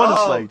 Which one is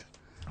Oh. Slade?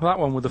 That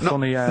one with the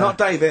funny... Not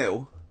Dave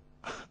Hill.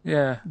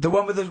 Yeah. The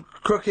one with the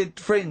crooked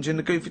fringe and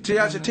the goofy... She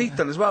had her teeth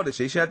done as well, did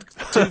she? She had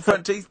 2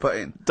 front teeth put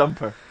in.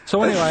 Dumper.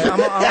 So anyway,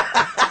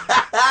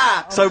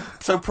 So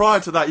prior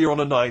to that, you're on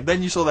a 9.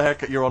 Then you saw the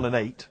haircut, you're on an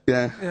 8.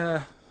 Yeah.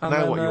 yeah. And Now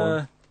then, what you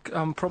on?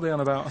 I'm probably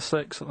on about a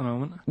 6 at the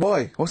moment.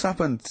 Why? What's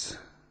happened?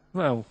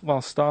 Well,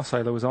 while Star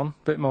Sailor was on,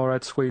 bit more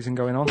head squeezing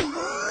going on.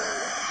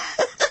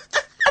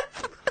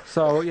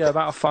 So yeah,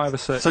 about a 5 or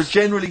 6. So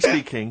generally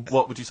speaking,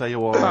 what would you say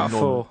you are About on? a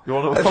 4. You're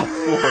on a 4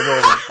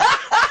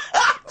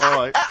 normally.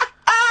 Alright.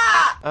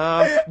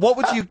 What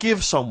would you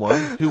give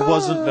someone who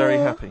wasn't very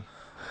happy?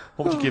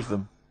 What would you give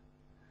them?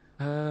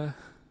 What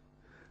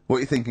are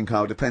you thinking,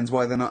 Carl? Depends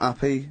why they're not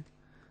happy.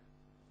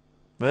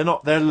 They're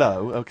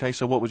low, okay,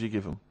 so what would you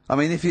give them? I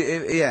mean,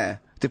 yeah,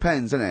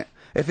 depends, doesn't it?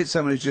 If it's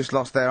someone who's just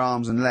lost their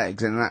arms and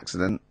legs in an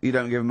accident, you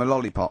don't give them a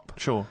lollipop.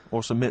 Sure,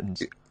 or some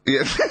mittens.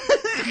 Yeah.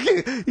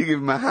 You give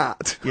them a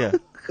hat. Yeah.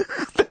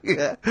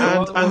 Yeah.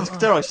 And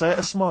dare I say it,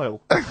 a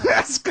smile. A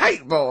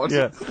skateboard.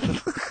 Yeah.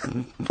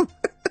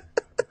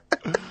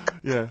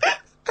 Yeah.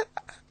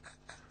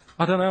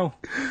 I don't know.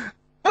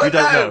 You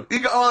don't know. You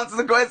got to answer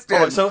the question.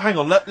 Alright, so hang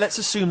on, let's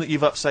assume that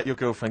you've upset your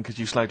girlfriend because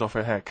you slagged off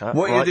her haircut.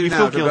 What are you right? gonna do you now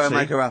feel to go guilty. and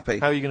make her happy?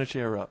 How are you going to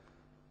cheer her up?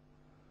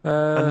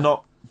 And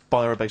not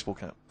buy her a baseball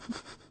cap.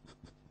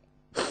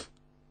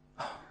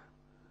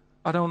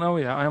 I don't know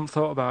yet. I haven't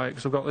thought about it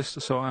because I've got this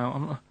to sort out,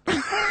 haven't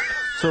I?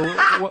 So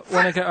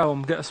when I get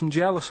home, get her some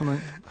gel or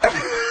something.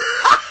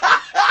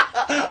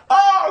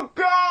 Oh,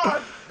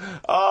 God!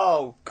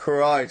 Oh,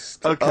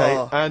 Christ. Okay,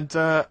 Oh. and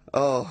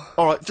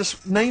alright,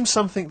 just name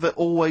something that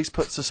always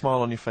puts a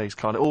smile on your face,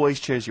 Karl. It always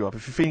cheers you up.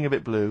 If you're feeling a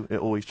bit blue, it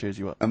always cheers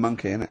you up. A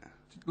monkey, innit?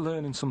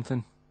 Learning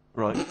something.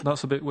 Right.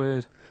 That's a bit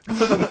weird. I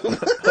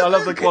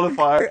love the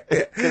qualifier.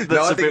 That's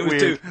No, I a think bit it was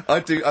weird.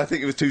 I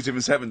think it was 2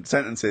 different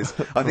sentences.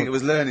 I think it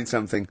was learning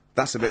something.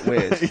 That's a bit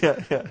weird. Yeah.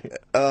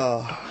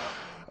 Oh.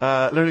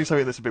 Learning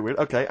something that's a bit weird.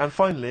 Okay, and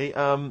finally,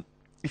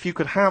 if you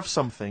could have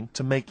something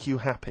to make you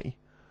happy,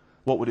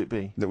 what would it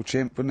be? Little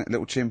chimp, wouldn't it?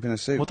 Little chimp in a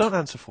suit. Well, don't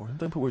answer for him.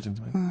 Don't put words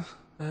into me.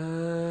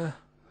 You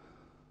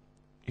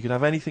can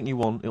have anything you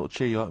want. It'll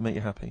cheer you up and make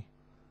you happy.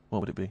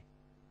 What would it be?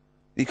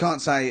 You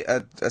can't say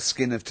a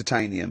skin of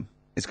titanium.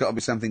 It's got to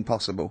be something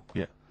possible.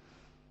 Yeah.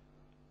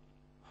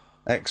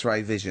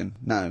 X-ray vision.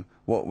 No.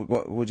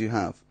 What would you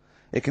have?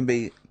 It can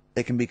be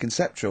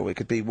conceptual. It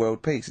could be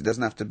world peace. It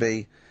doesn't have to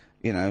be,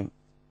 you know,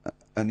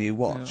 a new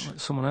watch. Let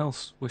someone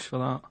else wish for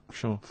that.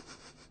 Sure.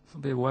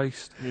 It'd be a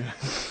waste.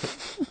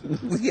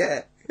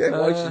 Yeah.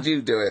 Why should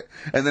you do it?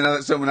 And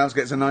then someone else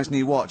gets a nice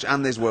new watch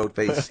and there's world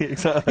peace.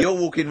 Exactly. You're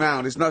walking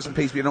round, it's nice and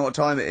peaceful, you know what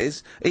time it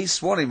is. He's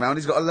swanning round,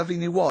 he's got a lovely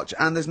new watch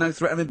and there's no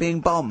threat of him being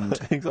bombed.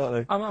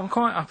 Exactly. I'm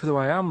quite happy the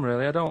way I am,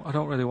 really. I don't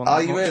really want Are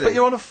that you much. really? But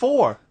you're on a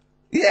 4.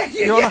 Yeah,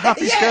 You're on a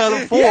happy scale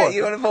of 4. Yeah,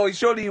 you're on a 4.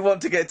 Surely you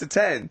want to get to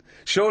 10.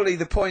 Surely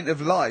the point of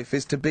life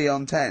is to be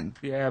on 10.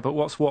 Yeah, but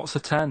what's a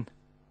 10? Do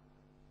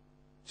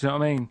you know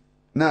what I mean?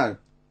 No.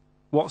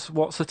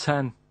 What's a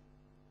 10?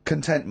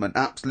 Contentment,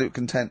 absolute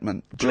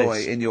contentment. Joy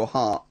Bliss. in your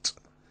heart.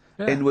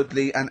 Yeah.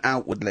 Inwardly and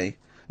outwardly.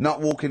 Not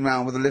walking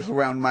around with a little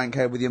round mank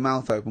head with your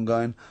mouth open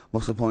going,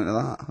 what's the point of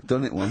that? I've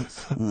done it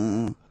once.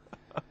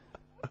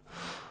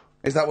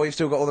 Is that why you've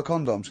still got all the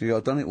condoms? You go,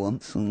 I've done it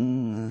once.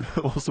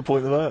 What's the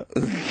point of that?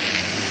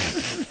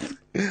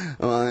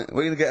 Alright,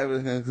 we're gonna get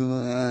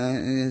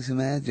over some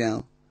hair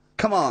gel.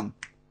 Come on.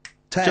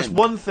 10. Just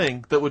one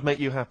thing that would make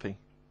you happy.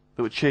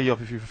 That would cheer you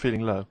up if you were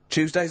feeling low.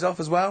 Tuesdays off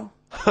as well?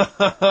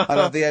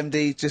 I'll have the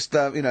MD just,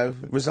 you know,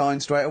 resign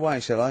straight away,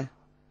 shall I?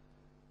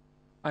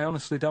 I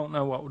honestly don't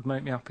know what would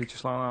make me happy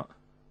just like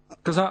that.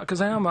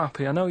 Because I am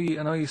happy. I know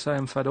you say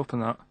I'm fed up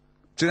and that.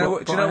 Do you know But-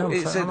 what? Do you but I know am what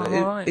it fed- said? I'm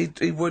alright.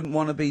 He wouldn't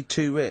want to be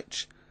too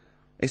rich.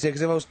 He said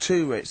because if I was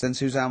too rich, then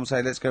Suzanne would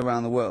say, "Let's go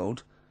around the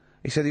world."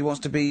 He said he wants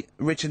to be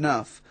rich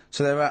enough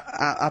so they're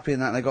happy in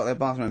that they got their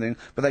bathroom and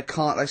everything,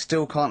 but they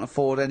still can't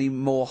afford any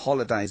more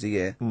holidays a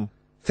year.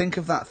 Think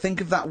of that. Think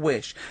of that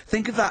wish.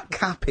 Think of that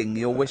capping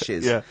your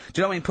wishes. Yeah.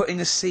 Do you know what I mean? Putting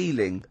a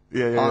ceiling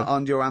Yeah.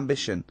 on your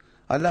ambition.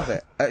 I love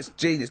it. It's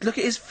genius. Look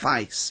at his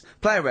face.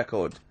 Play a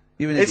record.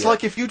 You're an It's idiot.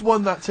 like if you'd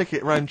won that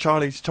ticket round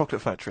Charlie's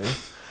Chocolate Factory,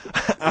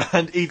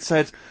 and he'd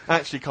said,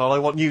 actually, Karl, I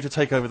want you to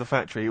take over the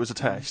factory, it was a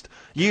test.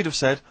 You'd have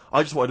said,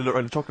 I just wanted to look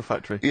around the chocolate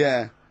factory.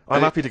 Yeah.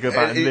 I'm happy to go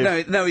back and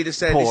live. No, he just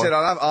said, poor.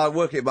 I'll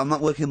work it, but I'm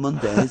not working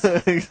Mondays.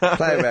 Exactly.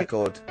 Play a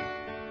record.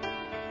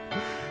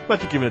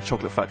 Imagine giving a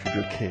chocolate factory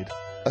to a kid.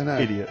 I know.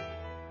 Idiot.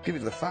 Give it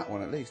to the fat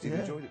one at least. He'd Yeah.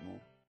 enjoyed it more.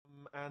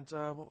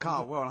 And, what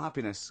Carl, we're on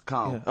happiness.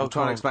 Carl, Yeah. I'm Oh, trying to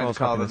Carl, explain Carl's to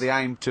Carl that happiness. the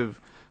aim to,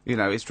 you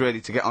know, is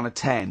really to get on a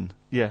 10.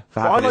 Yeah. For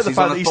Well, I like happiness. the He's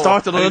fact on that he four.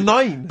 started on a And-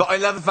 9. But I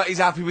love the fact he's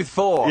happy with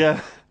 4. Yeah.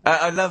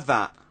 I love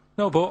that.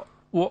 No, but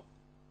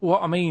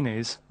what I mean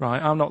is,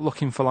 right, I'm not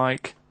looking for,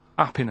 like,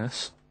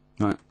 happiness.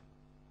 Right.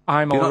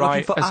 I'm You're not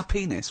alright. looking for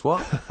happiness.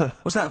 What?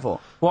 What's that for?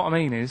 What I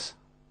mean is,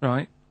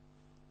 right,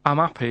 I'm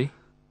happy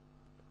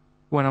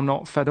when I'm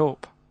not fed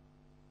up.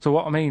 So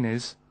what I mean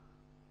is,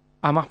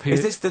 I'm happy...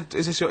 Is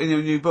this in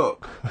your new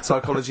book,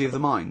 Psychology of the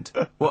Mind?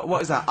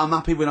 What is that? I'm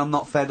happy when I'm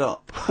not fed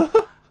up.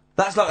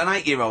 That's like an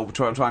 8-year-old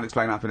trying to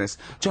explain happiness.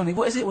 Johnny,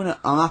 what is it when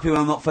I'm happy when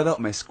I'm not fed up,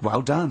 miss?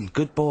 Well done,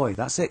 good boy.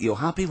 That's it. You're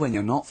happy when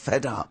you're not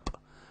fed up.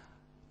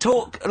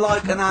 Talk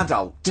like an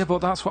adult. Yeah, but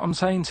that's what I'm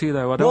saying to you,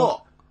 though. I don't...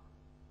 What?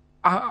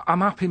 I'm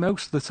happy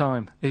most of the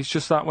time. It's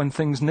just that when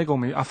things niggle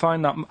me, I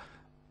find that...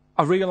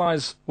 I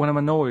realise when I'm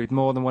annoyed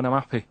more than when I'm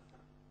happy.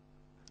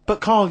 But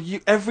Karl,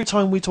 every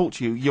time we talk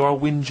to you, you are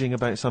whinging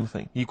about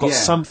something. You've got Yeah.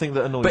 something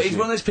that annoys But you. he's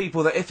one of those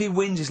people that if he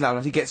whinges loud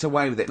enough, he gets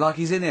away with it. Like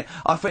he's in here.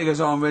 I think he goes,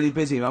 "Oh, I'm really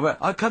busy."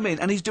 I come in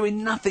and he's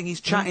doing nothing.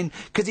 He's chatting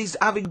because he's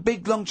having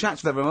big long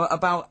chats with everyone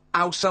about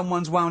how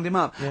someone's wound him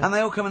up, and they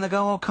all come in and they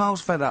go, "Oh, Carl's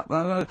fed up,"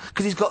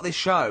 because he's got this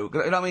show. You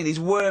know what I mean?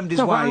 He's wormed his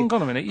No, way. but hang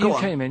on a minute. Go You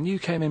on.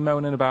 came in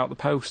moaning about the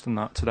post and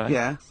that today.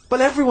 Yeah.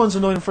 But everyone's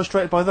annoyed and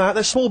frustrated by that.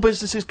 There's small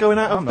businesses going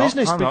out of I'm not.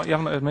 business. I'm not. You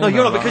haven't heard me No, you're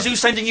moan not, about because it. who's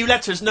sending you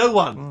letters? No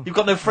one. You've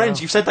got no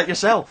friends. You've said that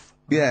yourself.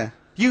 Yeah.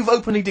 You've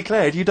openly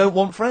declared you don't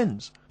want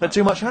friends. They're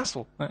too much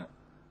hassle. Yeah.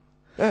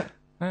 Yeah.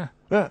 Yeah.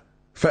 Yeah.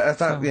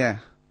 Yeah.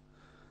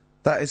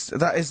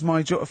 That is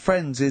my joy.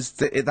 Friends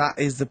that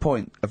is the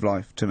point of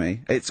life to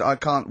me. I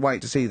can't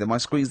wait to see them. I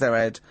squeeze their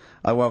head.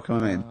 I welcome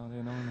them in. Oh, they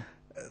annoy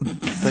me.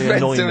 They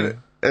Friends annoy are me.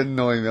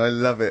 annoying me. I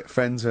love it.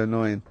 Friends are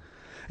annoying.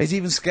 He's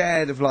even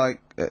scared of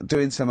like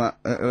doing something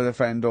with a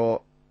friend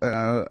or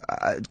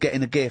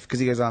getting a gift because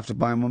he goes, "I have to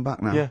buy him one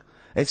back now." Yeah.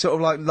 It's sort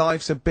of like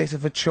life's a bit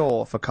of a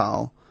chore for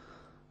Karl,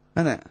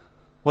 isn't it?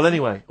 Well,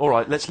 anyway, all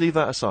right, let's leave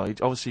that aside.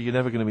 Obviously, you're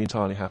never going to be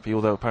entirely happy,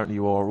 although apparently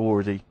you are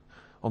already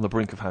on the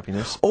brink of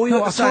happiness. All you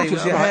No, had to I told say you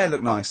was that, your right. hair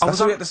looked nice. I That's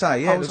was all you at- had to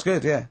say. Yeah, I it was- looks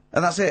good. Yeah,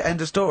 and that's it.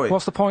 End of story.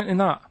 What's the point in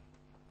that?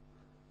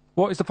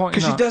 What is the point in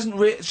Because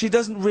that? she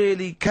doesn't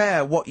really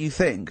care what you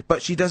think,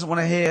 but she doesn't want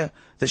to hear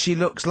that she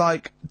looks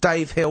like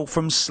Dave Hill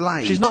from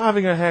Slade. She's not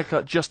having her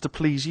haircut just to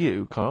please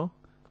you, Karl.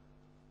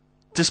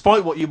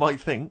 Despite what you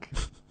might think.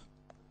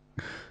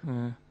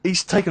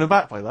 He's taken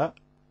aback by that.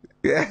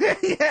 Yeah.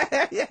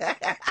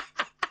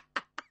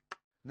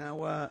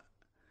 Now,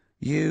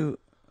 you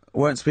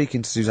weren't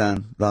speaking to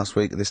Suzanne last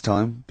week at this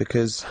time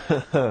because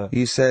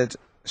you said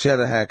she had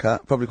a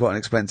haircut, probably quite an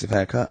expensive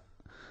haircut.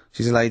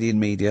 She's a lady in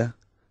media.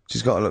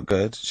 She's got to look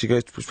good. She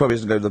probably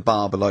doesn't go to the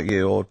barber like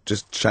you or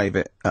just shave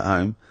it at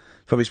home.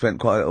 Probably spent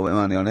quite a little bit of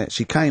money on it.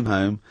 She came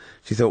home.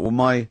 She thought, well,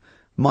 my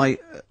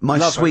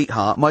Lover.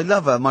 sweetheart, my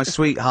lover, my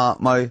sweetheart,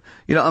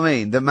 you know what I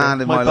mean? The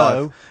man in my my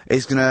beau. life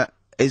is gonna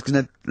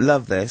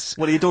love this.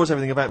 Well, he adores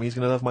everything about me. He's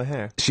going to love my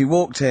hair. She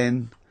walked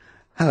in.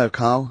 Hello,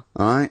 Karl.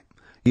 Alright?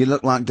 You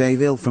look like Dave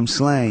Hill from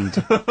Slade.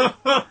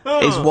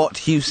 Is what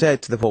Hugh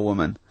said to the poor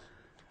woman.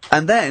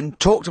 And then,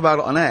 talked about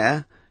it on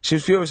air. She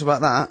was furious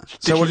about that.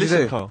 So what did you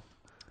do? Carl?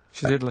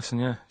 She did listen,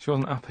 yeah. She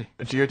wasn't happy.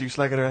 And she heard you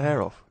slagging her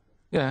hair off.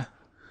 Yeah.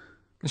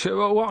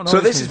 Well, what So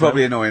annoys this me is though-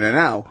 probably annoying her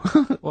now.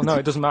 Well, no,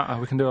 it doesn't matter.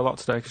 We can do a lot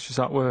today because she's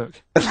at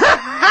work.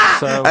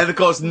 So And of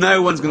course,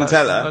 no one's gonna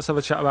tell her. let's have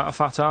a chat about a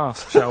fat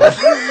arse, shall we?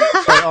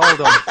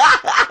 Hold on.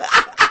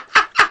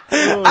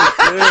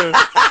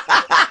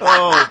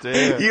 Oh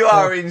dear. You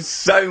are in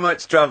so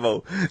much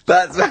trouble.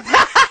 That's. Look,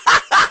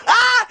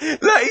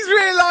 he's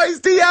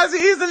realised he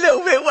is a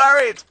little bit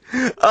worried.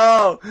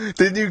 Oh,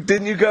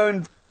 didn't you go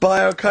and buy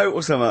her a coat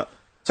or something?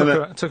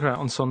 Took her out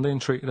on Sunday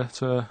and treated her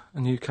to a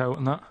new coat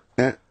and that.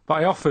 Yeah. But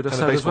I offered, I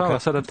said as baseball well,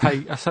 cap.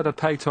 I said I'd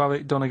pay to have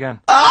it done again.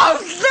 Oh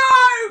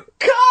no,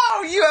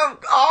 Karl, you have.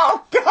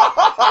 Oh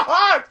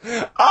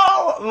God!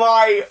 Oh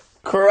my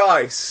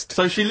Christ!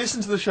 So she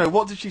listened to the show.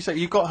 What did she say?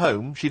 You got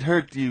home. She'd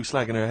heard you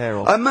slagging her hair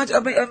off.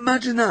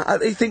 Imagine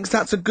that. He thinks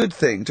that's a good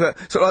thing. Sort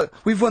of like,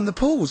 we've won the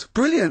pools.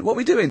 Brilliant. What are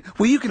we doing?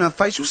 Well, you can have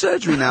facial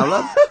surgery now,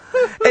 love.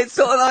 It's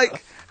sort of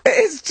like,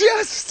 it's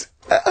just,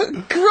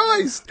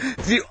 Christ.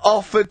 You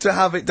offered to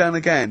have it done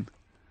again.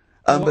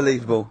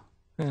 Unbelievable.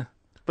 Yeah.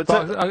 but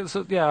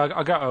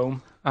I got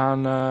home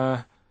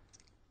and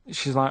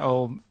she's like,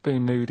 oh,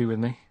 being moody with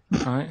me,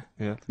 right?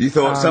 yeah. You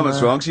thought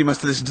something's wrong, so you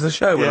must have listened to the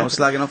show when I was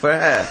slagging off her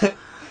hair.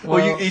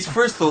 Well, his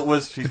first thought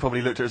was she's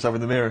probably looked at herself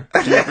in the mirror.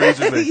 She agrees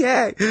with me.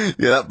 Yeah,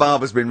 that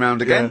barber's been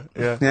round again.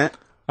 Yeah.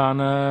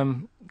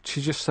 And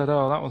she just said,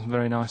 oh, that wasn't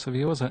very nice of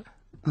you, was it?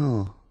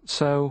 Oh.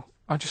 So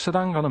I just said,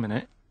 hang on a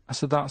minute. I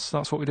said, that's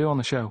what we do on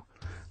the show.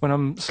 When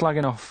I'm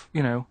slagging off,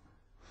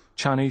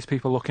 Chinese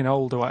people looking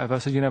old or whatever, I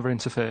said, you never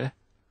interfere.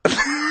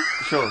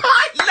 Sure.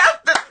 I love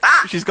the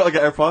fact. She's got to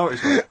get her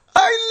priorities right.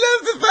 I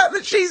love the fact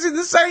that she's in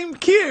the same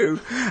queue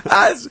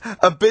as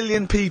a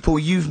billion people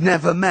you've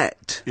never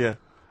met. Yeah.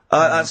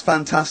 That's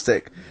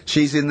fantastic.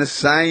 She's in the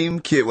same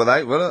queue.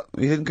 Well,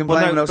 you didn't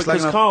complain when I was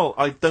because slagging off. Karl,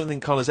 I don't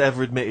think Karl has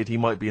ever admitted he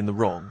might be in the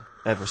wrong.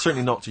 Ever.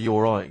 Certainly not to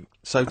your eye.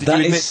 So did That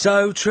you admit... is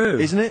so true.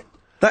 Isn't it?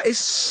 That is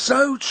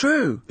so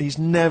true. He's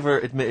never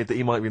admitted that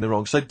he might be in the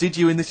wrong. So did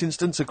you, in this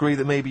instance, agree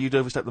that maybe you'd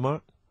overstepped the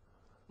mark?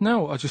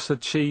 No, I just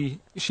said she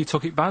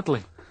took it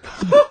badly.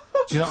 Do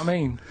you know what I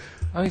mean?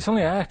 It's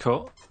only a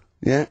haircut.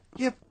 Yeah.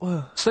 Yep.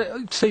 Well,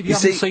 So, Steve, you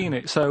haven't seen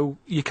it, so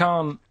you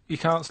can't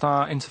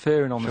start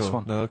interfering on this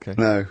one. No, okay.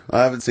 No,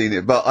 I haven't seen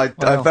it, but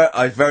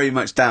I very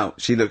much doubt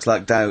she looks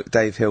like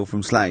Dave Hill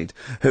from Slade,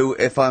 who,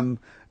 if I'm,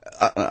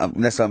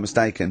 unless I'm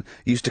mistaken,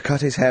 used to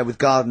cut his hair with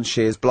garden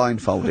shears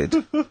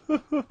blindfolded.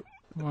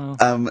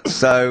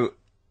 So,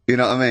 you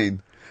know what I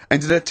mean? And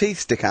did her teeth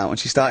stick out when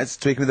she started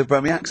speaking with a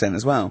Brummie accent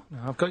as well?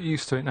 I've got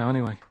used to it now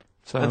anyway.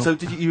 So, And so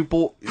did you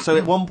bought? So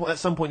at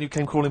some point you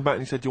came crawling back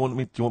and you said, "Do you want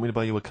me to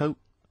buy you a coat?"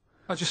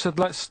 I just said,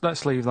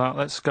 let's leave that.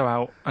 Let's go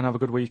out and have a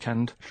good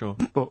weekend. Sure.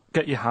 But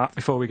get your hat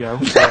before we go.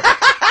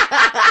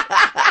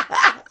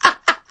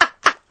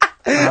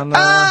 And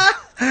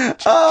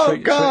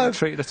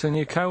treated her to a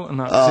new coat and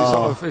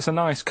that. It's a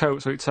nice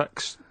coat, so it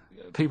takes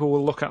people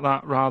will look at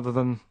that rather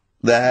than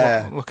The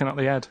hair. looking at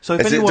the head. So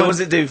if Does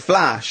it do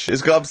flash?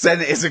 It's got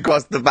obscenities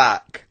across the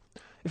back.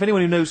 if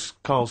anyone who knows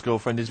Karl's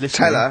girlfriend is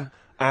listening, Tell her.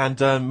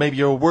 and maybe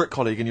you're a work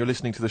colleague and you're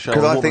listening to the show,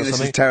 Because or I what think or this is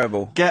something,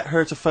 terrible. Get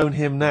her to phone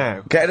him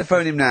now. Get her to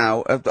phone him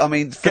now. I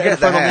mean, Get her forget to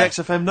phone the on the hair.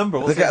 XFM number.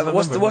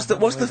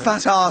 What's the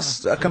fat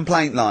ass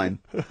complaint line?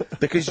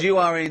 Because you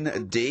are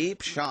in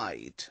deep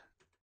shite.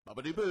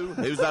 Boo.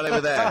 Who's that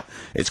over there?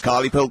 It's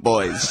Carly Pilk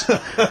Boys.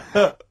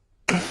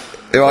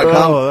 You alright,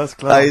 Carl? that's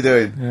clever. How you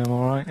doing? Yeah, I'm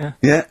alright, yeah.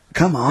 Yeah,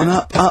 come on,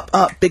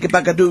 up, bigger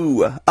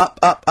bagadoo,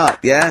 up,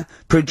 yeah?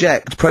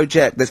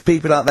 Project. There's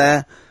people out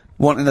there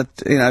wanting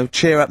to,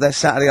 cheer up their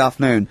Saturday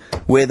afternoon.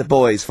 We're the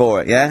boys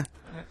for it, yeah?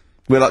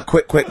 We're like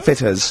quick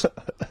fitters.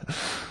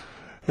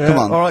 Come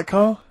on. All right,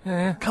 Karl.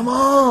 Yeah. Come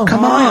on.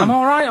 I'm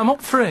alright, I'm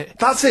up for it.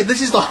 That's it.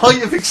 This is the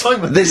height of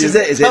excitement. This is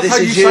it, is it? That's This how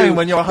is you sound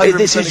when you're 100%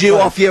 This is you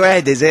excited. off your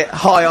head, is it?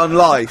 High on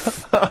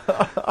life.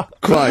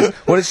 Christ.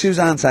 What did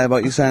Suzanne say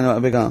about you saying about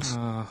a big ass?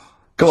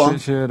 Go on.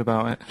 She heard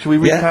about it. Should we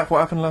recap Yeah. what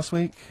happened last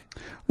week?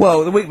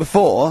 Well, the week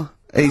before,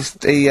 he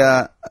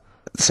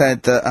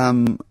said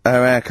that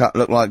her haircut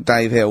looked like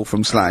Dave Hill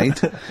from Slade.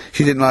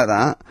 She didn't like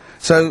that.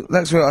 So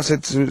next week I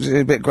said she was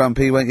a bit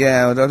grumpy. He went,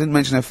 yeah, I didn't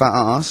mention her fat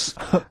ass.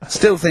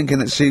 Still thinking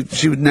that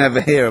she would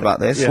never hear about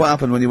this. Yeah. What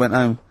happened when you went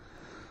home?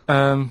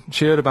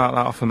 She heard about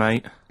that off her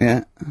mate,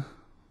 Yeah.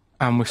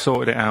 and we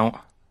sorted it out.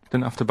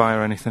 Didn't have to buy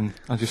her anything.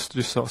 I just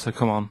sort of said,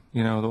 come on,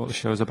 you know what the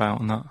show's about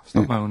and that.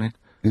 Stop moaning.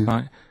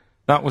 Right.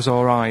 That was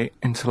alright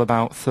until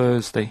about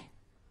Thursday,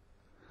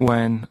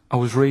 when I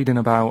was reading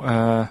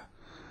about,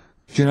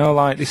 do you know,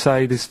 like they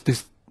say,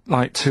 there's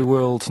like two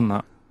worlds and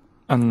that,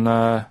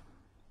 and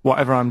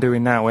whatever I'm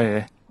doing now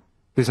here,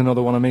 there's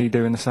another one of me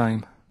doing the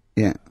same.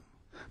 Yeah.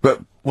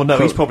 But Well, no,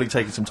 he's probably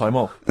taking some time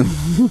off.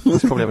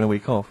 He's probably having a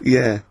week off.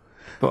 yeah,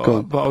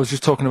 But I was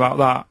just talking about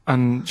that,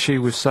 and she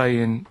was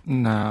saying,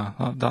 "Nah,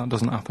 that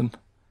doesn't happen."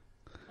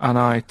 And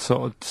I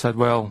sort of said,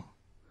 "Well,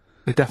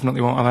 they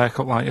definitely won't have a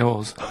haircut like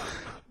yours,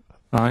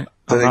 right?"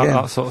 And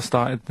that sort of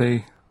started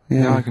the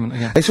argument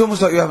again. It's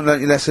almost like you haven't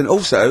learnt your lesson.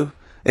 Also,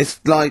 it's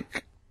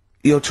like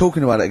you're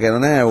talking about it again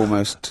on air,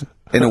 almost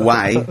in a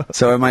way,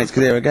 so our mates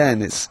could hear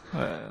again. It's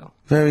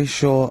very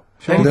short.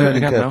 We'll do it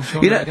learning again curve. now.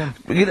 Shall we do it again?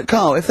 You know,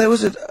 Carl, if there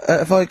was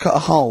if I cut a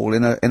hole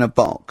in a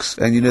box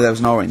and you knew there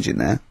was an orange in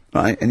there,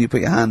 right, and you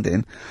put your hand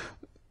in,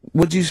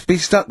 would you be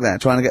stuck there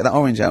trying to get that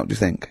orange out? Do you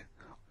think,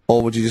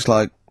 or would you just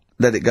like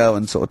let it go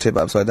and sort of tip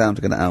it upside down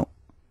to get it out?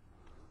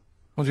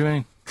 What do you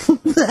mean?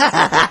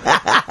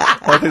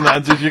 I think that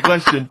answers your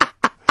question.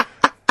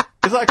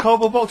 Is that a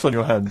cardboard box on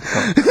your hand?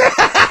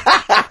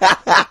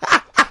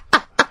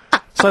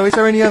 So, is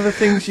there any other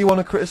things you want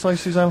to criticise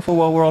Suzanne for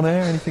while we're on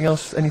air? Anything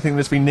else? Anything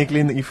that's been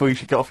niggling that you feel you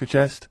should get off your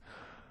chest?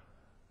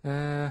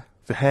 The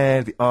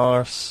hair, the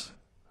arse.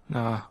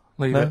 Nah,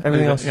 leave No, it.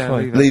 everything else is yeah,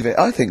 fine. Leave it.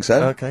 I think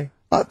so. Okay.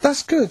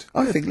 That's good.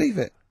 I think leave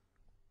it.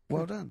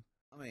 Well done.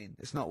 I mean,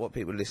 it's not what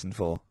people listen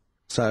for.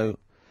 So,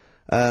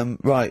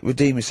 right,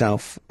 redeem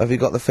yourself. Have you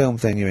got the film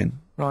thing you're in?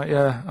 Right,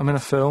 yeah, I'm in a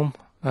film.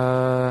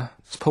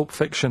 It's Pulp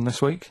Fiction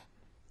this week.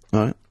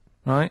 Right.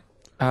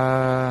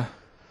 Right.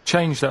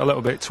 Changed it a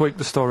little bit, tweaked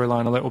the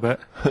storyline a little bit.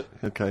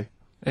 Okay.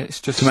 It's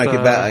just To make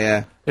it better,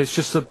 yeah. It's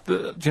just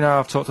do you know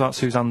I've talked about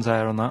Suzanne's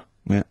hair and that?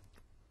 Yeah.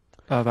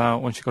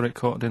 About when she got it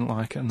cut, didn't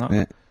like it and that.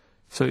 Yeah.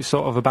 So it's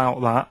sort of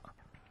about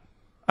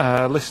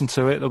that. Listen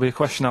to it. There'll be a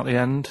question at the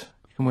end.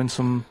 You can win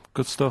some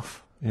good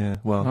stuff. Yeah.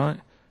 Well. Right.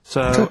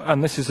 So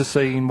and this is the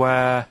scene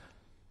where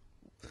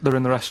they're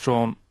in the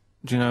restaurant.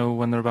 Do you know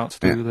when they're about to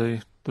do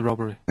the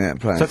robbery? Yeah,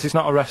 play. Except it's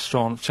not a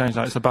restaurant. I've changed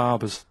that. It's a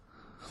barber's.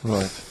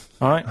 Right.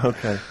 All right.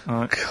 Okay. All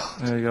right.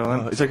 There you go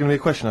then. Is there going to be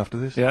a question after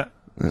this? Yeah.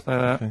 Stay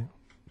there. Okay.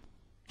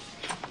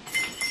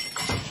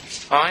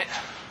 Right.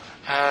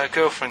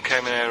 Girlfriend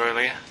came in here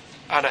earlier.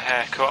 Had a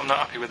haircut. I'm not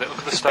happy with it. Look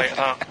at the state of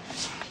that.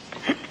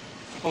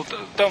 Well,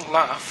 don't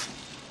laugh.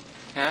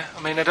 Yeah.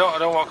 I mean, I don't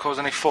want to cause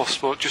any fuss,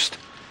 but just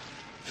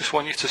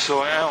want you to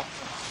sort it out.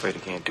 Afraid I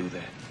can't do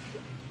that.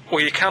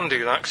 Well, you can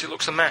do that because it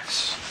looks a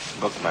mess.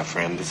 Look, my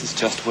friend, this is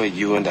just where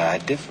you and I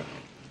differ.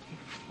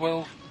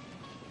 Well,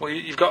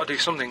 you've got to do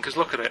something because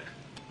look at it.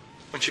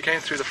 When she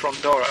came through the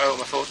front door at home,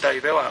 I thought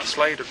Dave Hill out of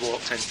Slade had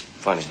walked in.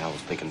 Funny, I was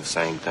thinking the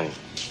same thing.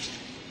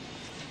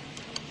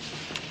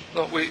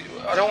 Look,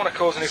 I don't want to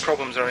cause any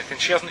problems or anything.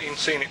 She hasn't even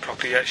seen it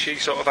properly yet. She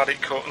sort of had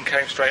it cut and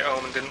came straight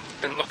home and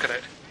didn't look at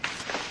it.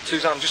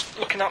 Suzanne, just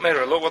look in that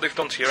mirror. Look what they've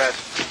done to your head.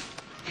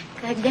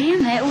 God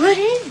damn it, what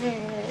is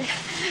it?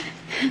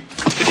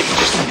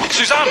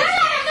 Suzanne!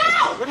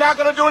 No! We're not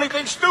gonna do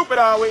anything stupid,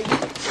 are we?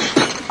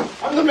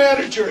 I'm the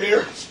manager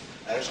here.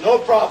 There's no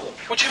problem.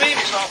 What do you mean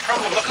it's not a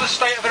problem? Look at the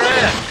state of her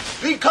hair.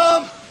 Be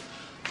calm,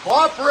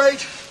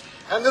 cooperate,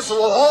 and this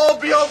will all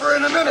be over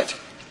in a minute.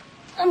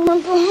 I'm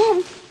gonna go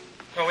home.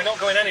 Well, we're not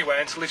going anywhere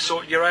until they've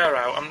sorted your hair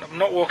out. I'm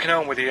not walking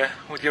home with your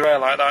hair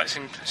like that.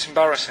 It's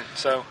embarrassing.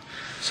 So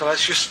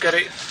let's just get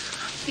it.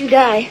 You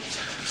die.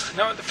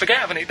 No, forget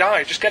having it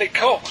dyed. Just get it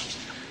cut.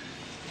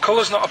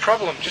 Colour's not a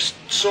problem. Just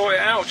sort it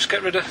out. Just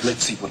get rid of.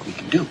 Let's see what we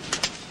can do.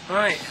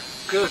 Right.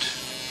 Good.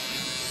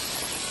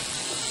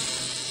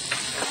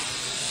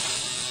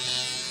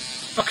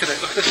 Look at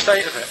it. Look at the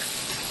state of it.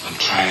 I'm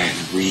trying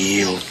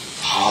real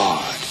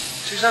hard.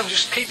 Suzanne,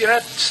 just keep your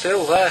head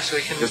still there so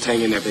we can. Just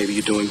hang in there, baby.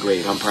 You're doing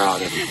great. I'm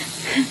proud of you.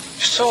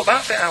 Just sort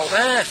that bit out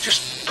there.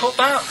 Just cut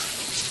that.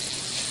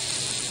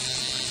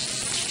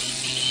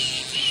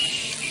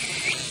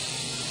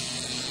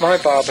 My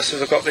barber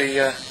says I've got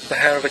the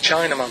hair of a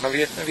Chinaman. Have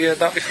you heard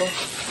that before?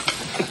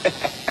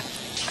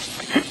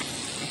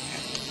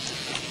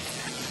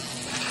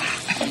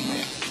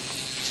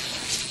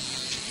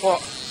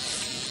 What?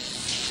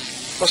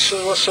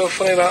 What's so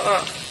funny about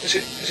that? Is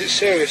it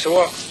serious or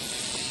what?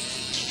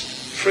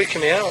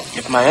 Freaking me out.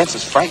 If my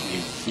answers frighten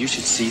you, you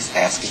should cease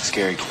asking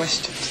scary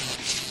questions.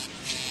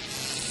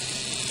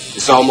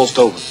 It's almost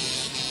over.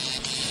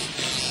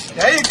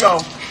 There you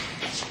go.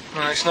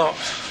 No, it's not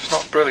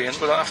brilliant,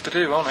 but that'll have to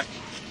do, won't it?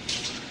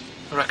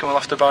 I reckon we'll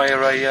have to buy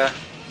her a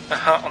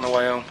hat on the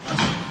way home.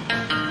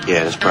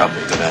 Yeah, that's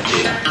probably a good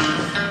idea.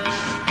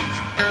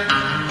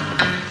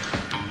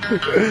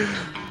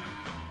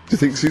 Do you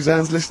think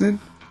Suzanne's listening?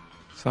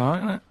 It's alright,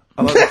 isn't it?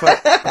 I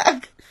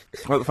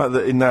like the fact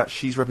that in that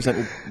she's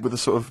represented with a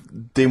sort of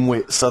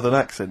dimwit southern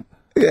accent.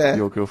 Yeah.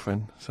 Your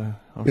girlfriend, so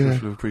I'm sure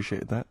she'll have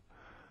appreciated that.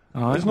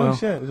 Alright, It was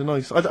nice, yeah, it was a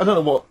nice. I don't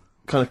know what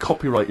kind of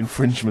copyright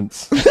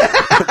infringements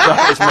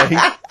that was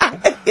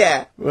made.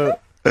 Yeah. Well,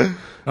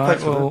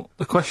 Right, well,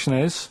 the question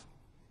is,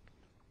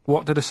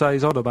 what did I say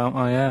is odd about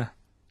my hair?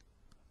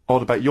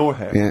 odd about your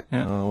hair. Yeah.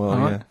 Yeah. Oh, well,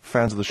 Alright. yeah.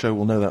 Fans of the show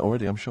will know that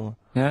already, I'm sure.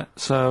 Yeah,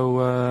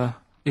 so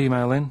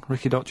email in,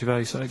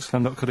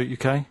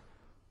 ricky.gervais@xfm.co.uk,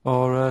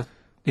 or,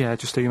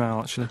 just email,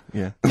 actually.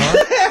 Yeah.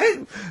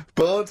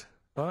 Bored?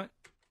 Right.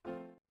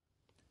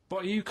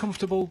 But are you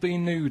comfortable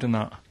being nude and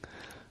that?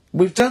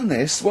 We've done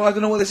this. Well, I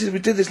don't know what this is. We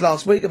did this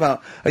last week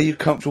about, are you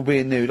comfortable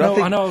being nude? No, I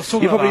think I know, I was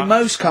talking you're about probably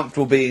that. most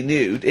comfortable being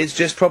nude. It's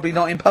just probably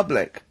not in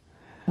public.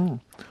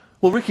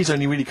 Well, Ricky's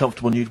only really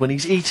comfortable nude when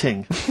he's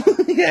eating.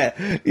 Yeah,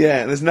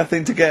 there's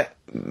nothing to get,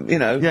 you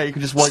know. Yeah, you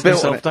can just wipe spilt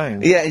yourself on it.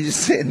 down. Yeah, you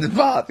just sit in the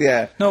bath,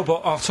 yeah. No,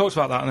 but I've talked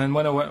about that, and then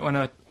when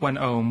I went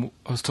home,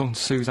 I was talking to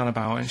Suzanne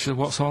about it, and she said,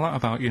 "What's all that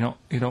about? You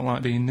don't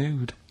like being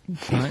nude,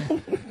 right?"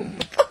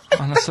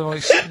 And I said, well,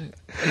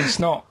 "It's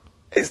not."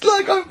 It's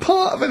like I'm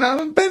part of an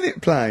Alan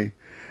Bennett play.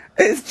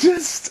 It's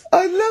just,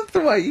 I love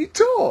the way you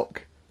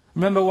talk.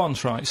 Remember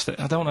once, right?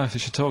 I don't know if I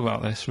should talk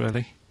about this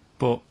really,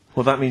 but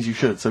Well, that means you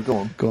should, so go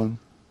on. Go on.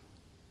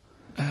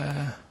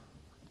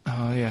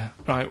 oh yeah,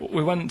 right.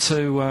 We went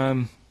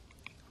to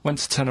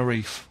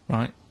Tenerife,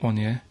 right, one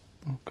year,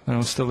 and I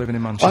was still living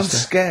in Manchester. I'm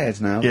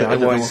scared now. Yeah, that I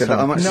don't why know you said what's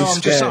that. I'm actually No,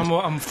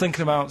 scared. I'm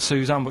thinking about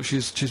Suzanne, but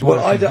she's Well,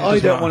 working. I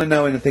don't want to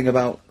know anything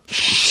about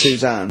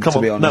Suzanne, Come to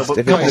on. be No, honest. but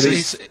If come it's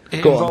on, gonna be-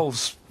 It Go on.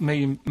 involves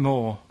me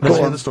more. Let's Go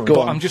hear on, the story. go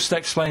But on. I'm just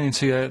explaining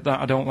to you that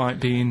I don't like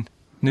being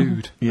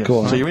nude. Yeah. Go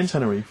on. So you're in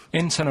Tenerife.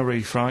 In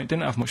Tenerife, right?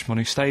 Didn't have much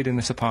money. Stayed in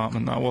this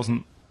apartment that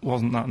wasn't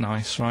that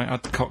nice, right?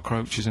 Had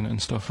cockroaches in it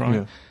and stuff,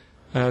 right?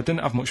 Didn't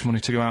have much money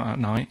to go out at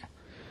night.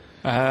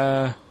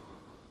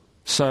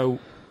 So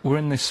we're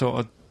in this sort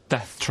of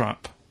death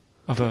trap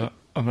of an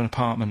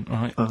apartment,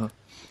 right?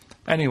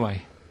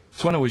 Anyway,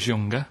 so when I was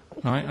younger,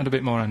 right, had a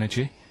bit more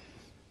energy.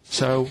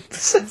 So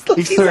Sounds like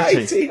He's he's 30.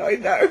 80, I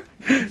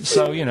know.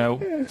 so you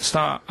know,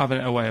 start having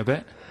it away a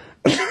bit.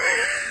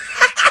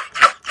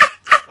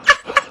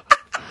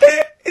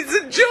 It's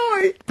a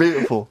joy.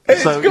 Beautiful.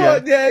 It's so,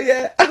 good,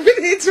 yeah. I've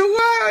been here to a while.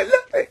 I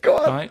love it. Go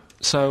on. Right,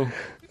 so,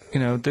 you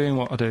know, doing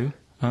what I do,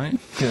 right?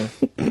 Yeah.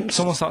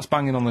 Someone starts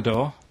banging on the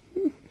door.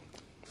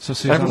 So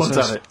Suzanne Everyone's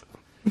says, at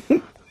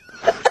it.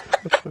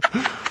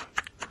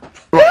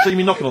 Right, so you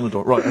mean knocking on the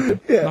door? Right,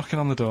 okay. knocking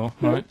on the door,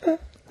 right?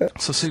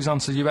 So Suzanne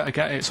said, you better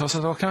get it. So I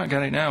said, oh, I can't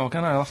get it now,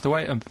 can I? I'll have to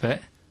wait a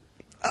bit.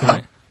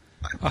 Right?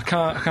 I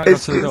can't go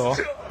to the door.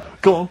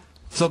 Go on.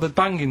 So the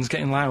banging's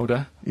getting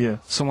louder. Yeah,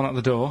 Someone at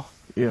the door.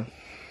 yeah.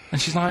 And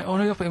she's like, oh,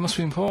 hurry up, it must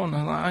be important.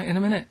 I'm like, in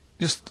a minute.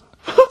 Just...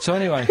 So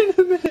anyway,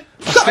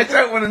 I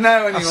don't want to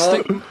know I anymore.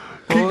 stick... Keep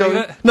Well, going.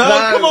 leave it. No,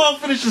 No. come on,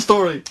 finish the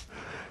story.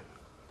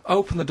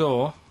 Open the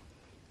door.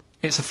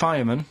 It's a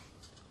fireman.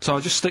 So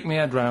I just stick my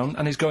head round,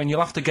 and he's going,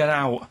 you'll have to get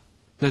out.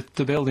 The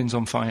building's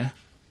on fire.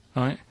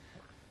 Right?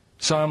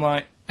 So I'm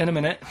like, in a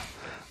minute.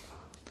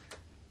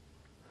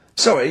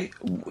 Sorry,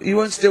 you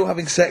weren't still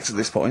having sex at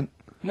this point?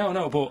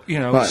 No, but, you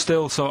know, Right.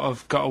 still sort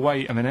of got to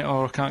wait a minute,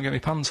 or I can't get my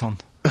pants on.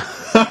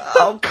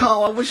 Oh,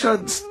 Carl, I wish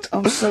I'm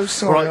so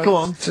sorry. Right, go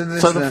on. To the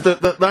So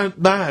listener.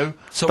 now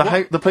So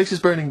the place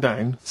is burning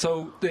down.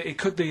 So it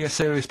could be a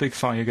serious big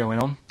fire going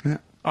on. Yeah.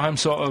 I'm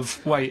sort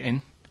of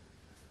waiting.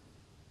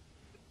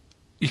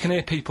 You can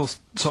hear people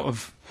sort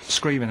of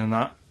screaming and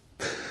that,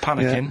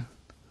 panicking.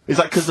 Is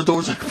that because the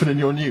door's open and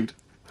you're nude?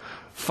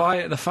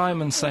 The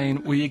fireman's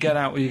saying, will you get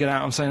out, will you get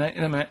out? I'm saying,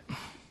 in a minute.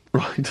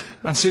 Right.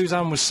 And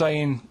Suzanne was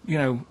saying, you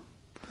know,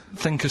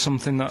 think of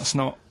something that's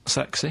not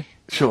sexy.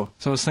 Sure.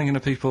 So I was thinking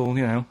of people,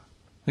 you know,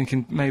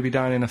 thinking maybe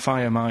down in a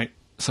fire might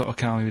sort of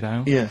calm you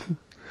down. Yeah.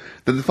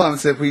 Then the fireman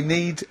said, we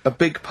need a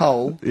big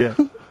pole. Yeah.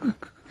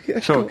 Yeah,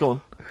 Sure, go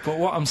on. But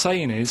what I'm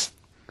saying is,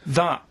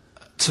 that,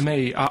 to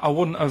me, I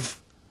wouldn't have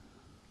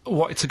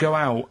wanted to go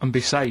out and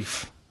be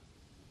safe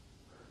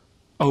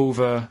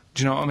over,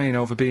 do you know what I mean,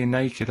 over being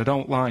naked. I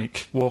don't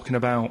like walking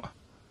about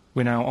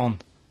without on.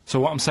 So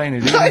what I'm saying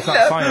is, even if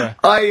that fire...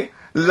 I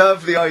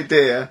love the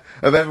idea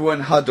of everyone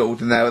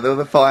huddled in there with all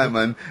the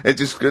firemen. It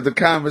just, the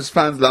camera's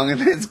pans along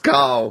and there's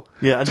Carl.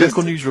 Yeah, a just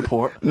local news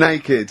report.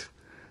 naked.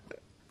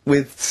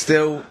 With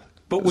still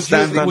But would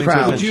standing you,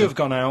 proud. would you have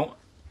gone out,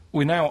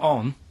 we're now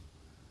on,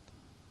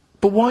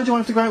 But why do I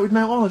have to go out with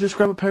now on? I just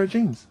grab a pair of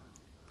jeans.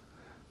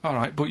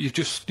 alright, but you've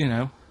just, you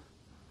know...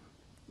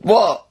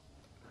 What?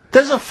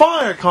 There's a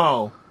fire,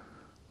 Karl!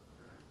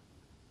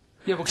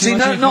 Yeah, but can See, you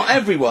no, imagine if not you-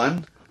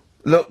 everyone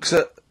looks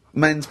at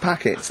men's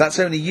packets. That's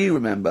only you,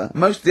 remember.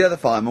 Most of the other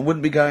firemen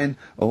wouldn't be going,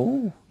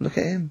 oh, look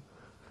at him.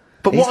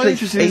 But He's what I'm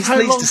pleased- interested in he's is how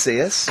pleased long... to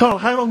see us. Karl,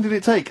 how long did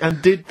it take?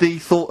 And did the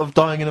thought of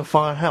dying in a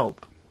fire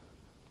help?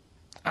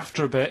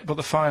 After a bit, but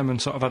the fireman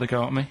sort of had a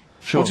go at me.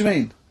 Sure. What do you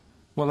mean?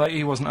 Well, like,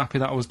 he wasn't happy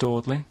that I was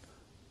dawdling.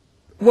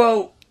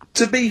 Well,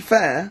 to be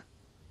fair,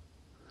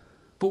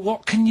 But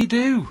what can you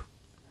do?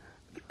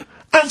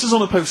 Answers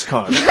on a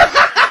postcard.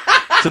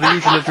 To the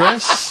usual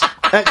address,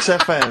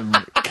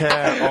 XFM,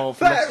 care of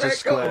Leicester Well,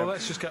 Square.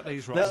 let's just get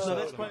these right.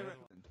 Let's play.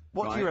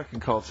 What do you reckon,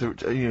 Karl,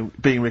 to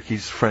being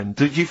Ricky's friend?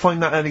 Did you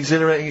find that an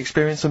exhilarating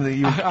experience, something that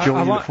you enjoy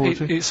and look forward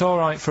to? It's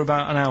alright for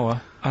about an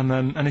hour, and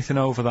then anything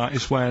over that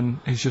is when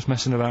he's just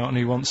messing about and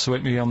he wants to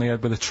hit me on the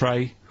head with a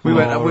tray. We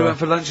went or,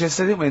 for lunch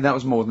yesterday, didn't we? That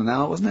was more than an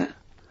hour, wasn't it?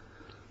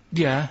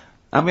 Yeah,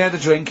 And we had a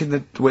drink in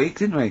the week,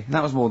 didn't we?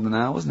 That was more than an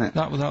hour, wasn't it?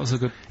 that was a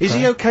good... Is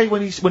he day. okay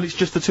when it's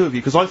just the two of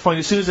you? Because I find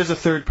as soon as there's a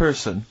third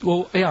person,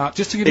 Well, yeah,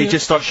 just to give he you...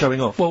 just starts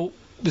showing off. Well,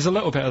 there's a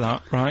little bit of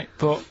that, right?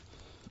 But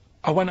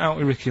I went out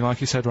with Ricky, like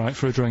you said, right,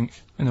 for a drink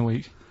in the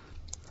week.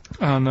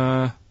 And,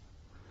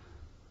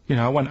 you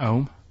know, I went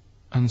home.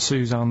 and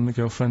Suzanne, my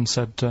girlfriend,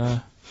 said,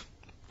 "Where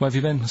have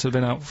you been?" I said, "I've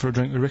been out for a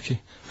drink with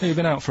Ricky." "Hey, you've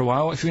been out for a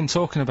while. What have you been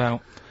talking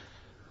about?"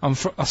 I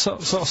sort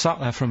of sat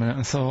there for a minute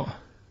and thought,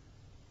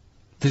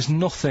 there's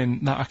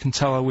nothing that I can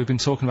tell her we've been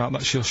talking about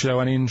that she'll show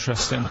any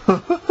interest in.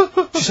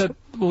 She said,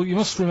 "Well, you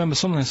must remember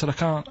something." I said, I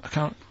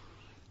can't.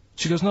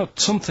 She goes, "No,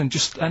 something,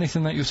 just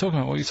anything that you were talking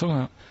about. What are you talking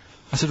about?"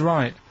 I said,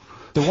 "Right,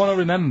 the one I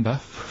remember,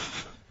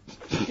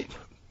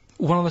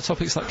 one of the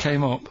topics that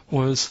came up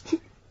was,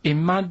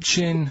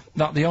 imagine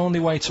that the only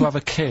way to have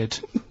a kid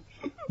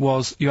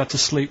was you had to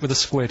sleep with a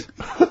squid.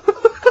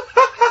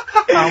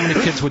 How many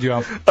kids would you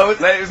have?" I would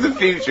say it was the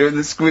future and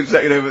the squid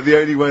taking over, but the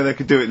only way they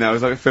could do it now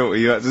was like a filter.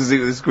 You had to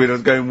sleep with a squid. I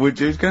was going, "Would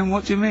you?" He was going,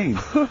 "What do you mean?"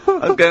 I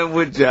was going,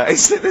 "Would you?" He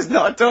said, "There's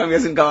not a time he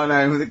hasn't gone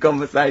home with a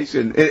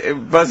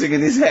conversation buzzing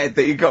in his head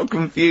that he got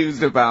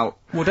confused about."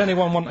 Would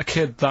anyone want a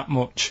kid that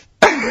much?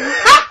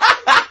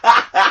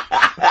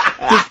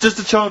 Does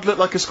the child look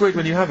like a squid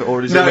when you have it,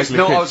 or is it No, a it's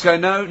regular not. kid? I was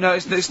going, no,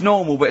 it's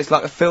normal, but it's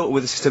like a filter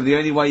with a system. The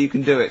only way you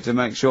can do it to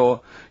make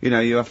sure, you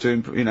have to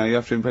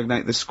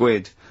impregnate the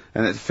squid,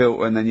 and it's a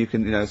filter, and then you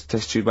can,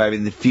 test tube baby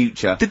in the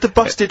future. Did the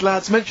busted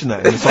lads mention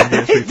that in the song?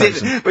 He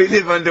did, but he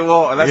live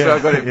underwater, that's Yeah, where I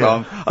got it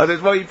yeah. from. I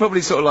said, well, you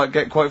probably sort of like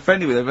get quite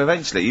friendly with them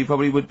eventually. You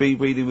probably would be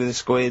breeding with the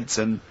squids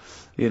and,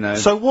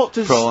 So what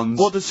does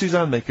prawns.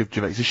 Suzanne make of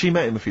Gervais? Has she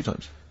met him a few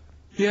times?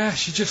 Yeah,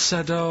 she just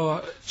said,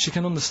 she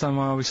can understand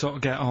why we sort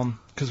of get on,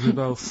 because we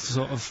both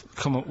sort of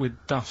come up with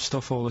daft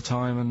stuff all the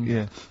time, and...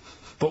 Yeah.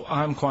 But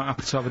I'm quite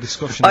happy to have a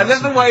discussion. I about love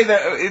the something. way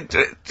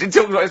that it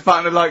talks about his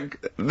partner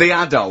like the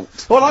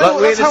adult. Well, I like know,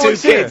 we're that's the how I two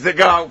see kids it. that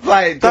go out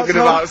playing, That's talking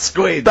how- about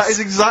squids. That is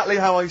exactly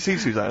how I see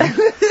Suzanne.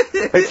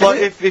 It's like,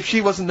 if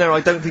she wasn't there,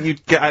 I don't think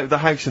you'd get out of the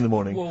house in the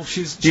morning. Well,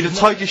 You'd have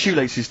tied your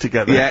shoelaces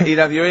together. Yeah, you'd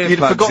have your earplugs You'd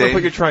have forgotten in, to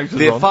put your trousers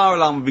the on. fire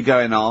alarm would be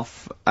going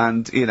off,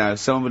 and,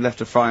 someone would have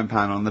left a frying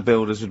pan on, the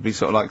builders would be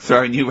sort of like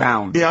throwing you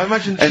round. Yeah, I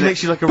imagine she And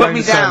makes you like a put round me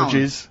of down.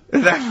 sandwiches.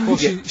 Well,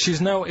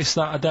 she's noticed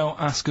that I don't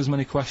ask as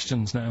many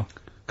questions now.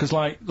 Because,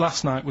 like,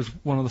 last night was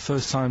one of the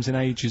first times in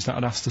ages that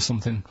I'd asked her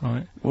something,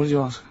 right? What did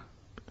you ask?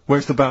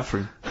 Where's the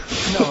bathroom?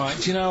 No, right,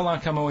 do you know,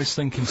 like, I'm always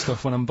thinking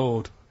stuff when I'm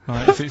bored,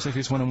 right? if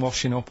it's when I'm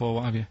washing up or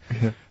what have you.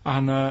 Yeah.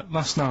 And,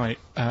 last night,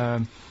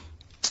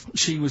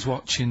 she was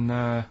watching,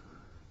 that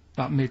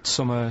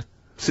Midsummer...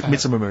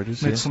 Midsummer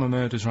Murders, Midsummer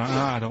Murders, right?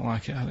 I don't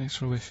like it, I think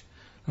it's rubbish.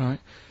 Right?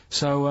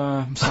 So,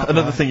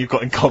 Another thing you've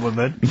got in common,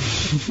 then.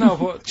 No,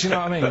 but do you know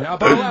what I mean?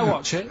 But I'll let her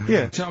watch it. Yeah. Do you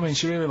know what I mean?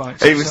 She really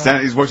likes He it. was so-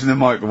 standing, he was watching the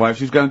microwave,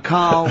 she was going,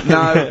 "Carl,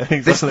 no,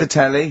 this is the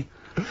telly.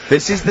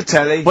 This is the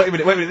telly." Wait a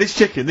minute, this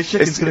chicken's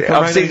gonna come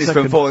I've round seen in a this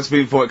second. before, it's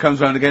been before, it comes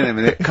round again in a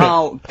minute.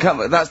 "Carl,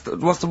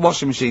 what's the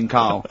washing machine,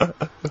 Carl?"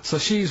 So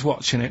she's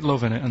watching it,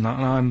 loving it and that,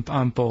 and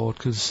I'm bored,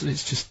 because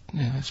it's just,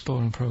 it's a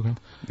boring programme.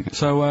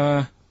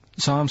 So,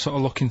 so I'm sort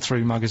of looking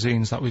through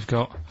magazines that we've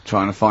got,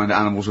 Trying to find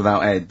animals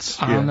without heads.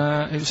 and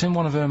it was in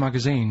one of her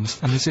magazines,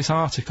 and there's this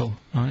article,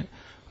 right,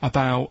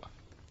 about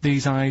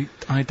these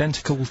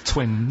identical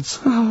twins,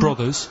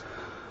 brothers,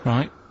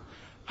 right,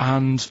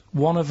 and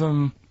one of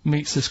them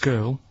meets this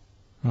girl,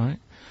 right,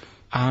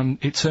 and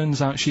it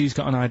turns out she's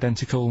got an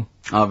identical,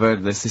 I've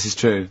heard this is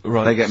true.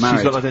 Right. They get married.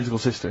 She's got an identical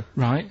sister.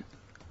 right,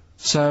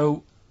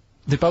 so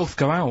they both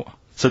go out.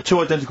 So two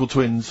identical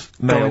twins,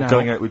 male, Going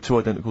going out. out with two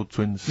identical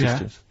twins Yeah.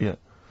 sisters. Yeah.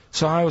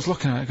 So I was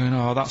looking at it going,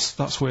 oh,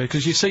 that's weird,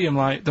 because you see them,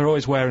 like, they're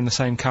always wearing the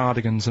same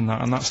cardigans and that,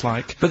 and that's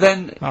like... But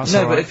then, That's no,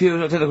 all but right. if you're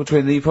an identical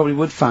twin, then you probably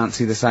would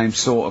fancy the same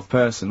sort of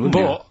person,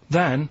 wouldn't But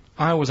then,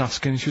 I was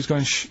asking, she was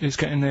going, it's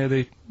getting near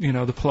the,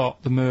 the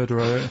plot, the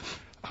murderer.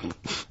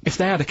 If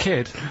they had a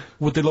kid,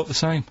 would they look the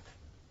same?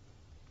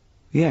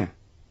 you? Yeah.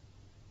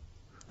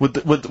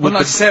 Would Well, the- not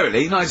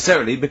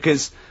necessarily,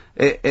 because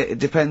it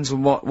depends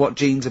on what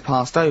genes are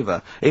passed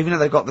over. Even though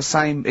they've got the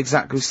same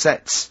exact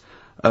sets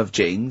of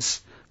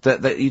genes,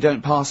 that you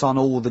don't pass on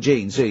all the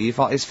genes, do you?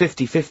 It's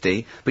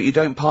 50-50, but you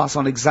don't pass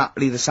on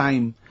exactly the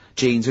same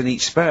genes in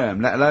each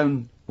sperm, let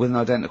alone with an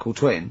identical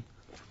twin.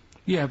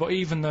 Yeah, but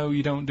even though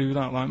you don't do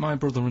that, like, my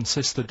brother and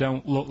sister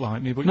don't look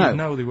like me, but No. you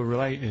know they were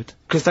related.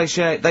 Because they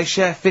share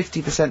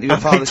 50% of your and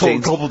they father's talk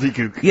genes.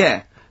 gobbledygook.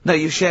 Yeah. No,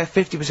 you share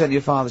 50% of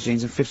your father's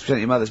genes and 50% of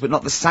your mother's, but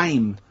not the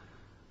same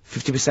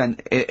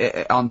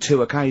 50% on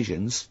two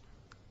occasions.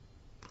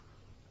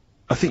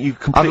 I think you I've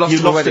completely lost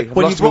them lost already. it. I've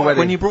lost them already.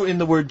 When you brought in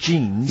the word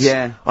genes,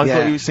 Yeah. I yeah,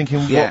 thought you was thinking,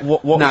 yeah.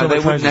 what No, was on they the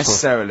wouldn't trousers for?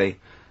 necessarily.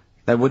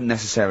 They wouldn't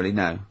necessarily,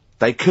 no.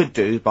 They could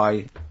do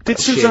by Did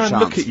sheer Suzanne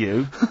look chance. at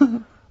you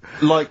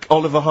like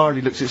Oliver Hardy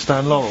looks at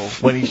Stan Laurel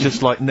when he's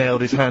just like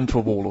nailed his hand to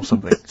a wall or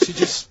something?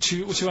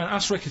 She went,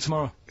 ask Ricky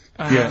tomorrow.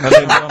 Yeah,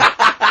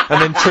 and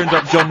and then turned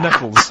up John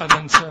Nettles.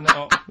 then turn it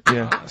up.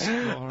 Yeah. That's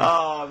boring.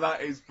 Oh,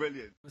 that is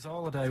brilliant. It was a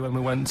holiday when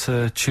we went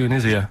to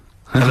Tunisia.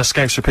 And the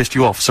Scouser pissed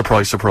you off.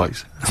 Surprise,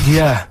 surprise.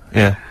 Yeah.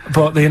 Yeah.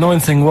 But the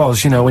annoying thing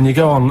was, when you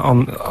go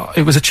on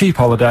it was a cheap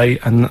holiday,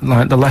 and,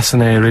 like, the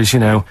lesson here is,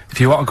 if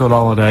you want a good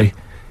holiday,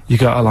 you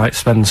gotta, like,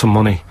 spend some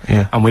money.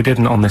 Yeah. And we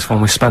didn't on this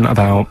one. We spent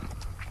about,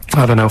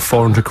 I don't know,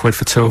 400 quid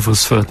for two of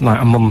us for,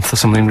 like, a month or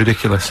something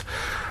ridiculous.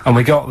 And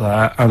we got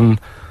there, and,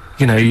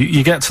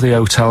 you get to the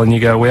hotel and you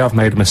go, we have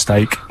made a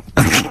mistake.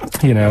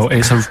 you know,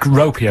 it's a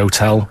ropey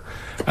hotel.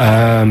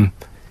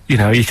 You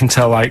know, you can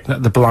tell, like,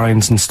 the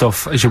blinds and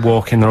stuff as you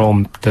walk in, they're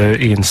all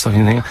dirty and stuff,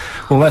 and you think,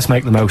 well, let's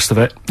make the most of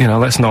it. You know,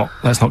 let's not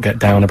get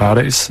down about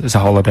it. It's a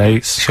holiday,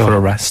 it's for a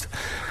rest.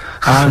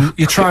 And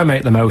you try and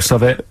make the most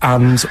of it,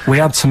 and we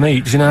had to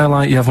meet. Do you know,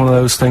 like, you have one of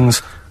those things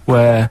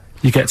where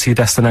you get to your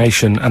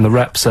destination and the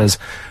rep says,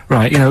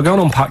 right, you know, go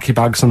and unpack your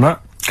bags and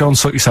that, go and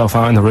sort yourself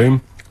out in the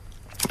room,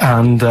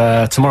 and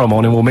tomorrow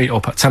morning we'll meet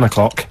up at 10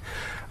 o'clock,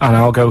 and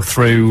I'll go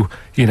through,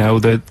 you know,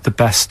 the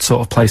best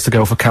sort of place to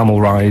go for camel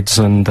rides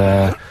and,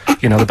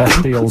 you know, the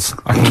best deals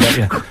I can get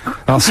you.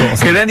 That sort of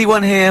thing. Can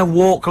anyone here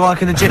walk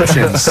like an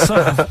Egyptian?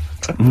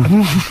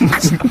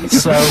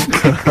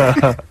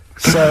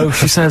 So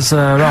she says,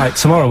 right,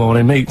 tomorrow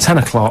morning, meet 10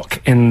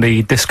 o'clock in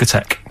the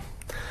discotheque.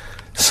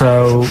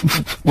 So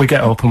we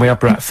get up and we have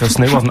breakfast,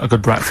 and it wasn't a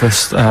good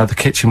breakfast. The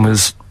kitchen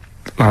was,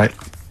 like,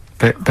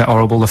 bit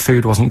horrible, the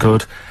food wasn't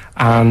good,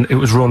 and it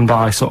was run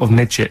by sort of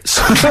midgets.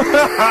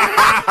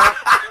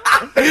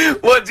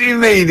 What do you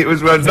mean it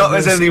was run? Not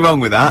there's anything wrong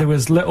with that. There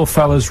was little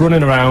fellas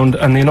running around,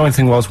 and the annoying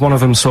thing was one of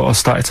them sort of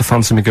started to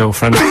fancy my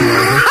girlfriend.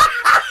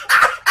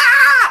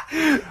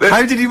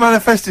 How did he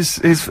manifest his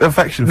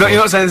affection for No, you're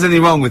not saying there's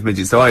anything wrong with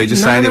midgets, though, are you?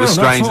 Just saying it was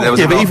strange that there was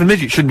Yeah, but even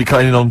midgets shouldn't be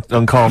cutting in on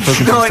Karl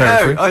Pilkington's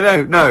territory. I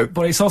know, no.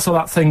 But it's also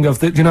that thing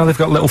of, you know, they've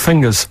got little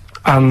fingers,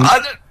 and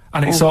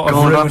it's sort of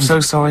ruined. I'm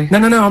so sorry. No,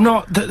 I'm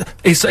not.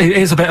 It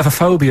is a bit of a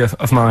phobia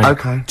of mine.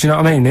 Okay. Do you know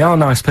what I mean? They are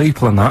nice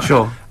people and that.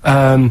 Sure.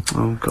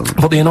 Oh, God.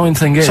 But the annoying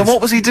thing is... So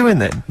what was he doing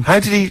then? How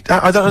did he...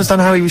 I don't understand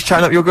how he was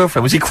chatting up your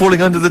girlfriend. Was he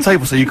crawling under the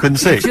table so you couldn't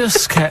see? He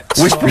just kept...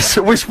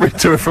 Whispering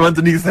to her from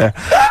underneath there.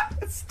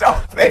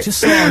 Stop it! Just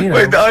sort of, you know...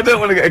 Wait, I don't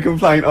want to get a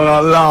complaint on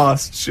our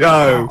last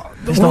show.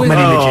 There's not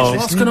many midgets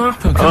What's listening. going to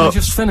happen? Can we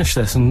just finish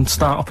this and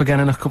start up again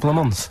in a couple of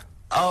months?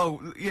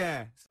 Oh,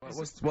 yeah.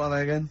 What are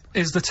they again?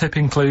 Is the tip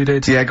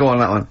included? Yeah, go on,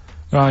 that one.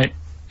 Right.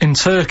 In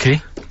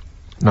Turkey...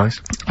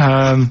 Nice.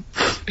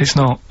 It's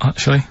not,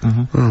 actually.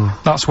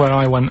 That's where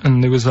I went,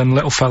 and there was them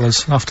little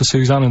fellas after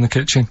Suzanne in the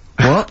kitchen.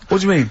 What? What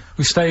do you mean?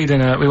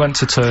 We went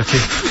to Turkey.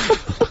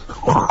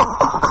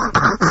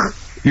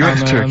 You went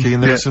to Turkey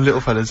and there were some little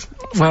fellas.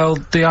 Well,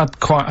 they had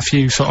quite a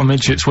few sort of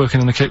midgets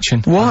working in the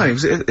kitchen. Why?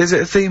 Is it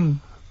a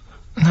theme?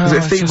 No, Was it a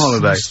it's theme just-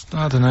 holiday?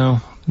 I don't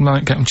know.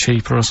 Might get them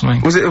cheaper or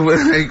something. Was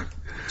it...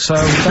 So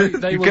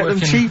they were get them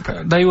working,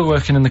 cheaper? They were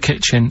working in the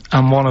kitchen,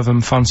 and one of them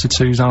fancied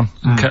Suzanne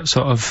and kept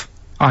sort of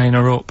eyeing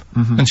her up,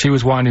 and she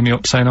was winding me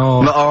up saying,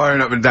 "Oh, Not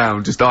eyeing up and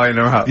down, just eyeing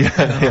her up. Yeah.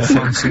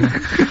 fancy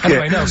her."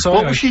 Anyway, no. So What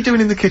anyway, was she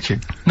doing in the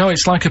kitchen? no,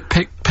 it's like a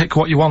pick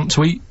what you want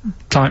to eat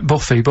type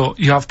buffet, but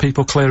you have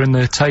people clearing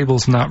the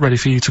tables and that ready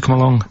for you to come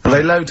along. Are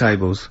they low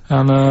tables?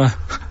 And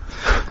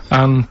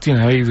you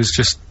know, he was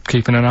just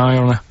keeping an eye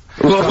on her.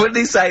 What did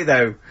he say,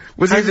 though?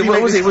 Was he...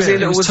 What was it? Was he a It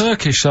little... was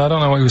Turkish, so I don't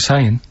know what he was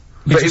saying.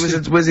 But it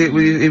was... He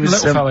was...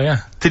 Little fella, yeah.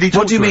 Did he talk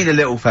What do you to mean, her? a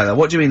little fella?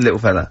 What do you mean, little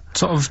fella?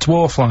 Sort of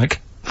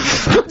dwarf-like.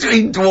 What do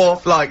you mean,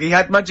 dwarf-like? He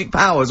had magic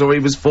powers, or he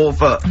was 4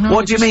 foot? No,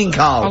 What do you just mean, A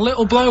Karl?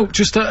 little bloke,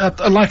 just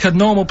like a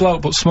normal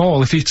bloke, but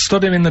small. If you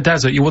stood him in the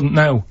desert, you wouldn't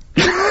know.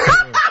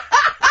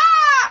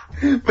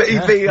 But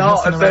he'd be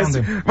hot and nothing around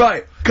thirsty. him.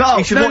 Right, Karl.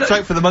 You should watch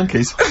out for the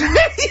monkeys.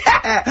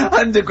 Yeah,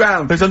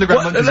 underground. Those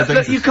underground monkeys are look,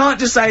 dangerous. you can't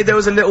just say there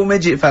was a little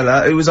midget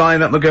fella who was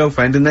eyeing up my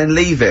girlfriend and then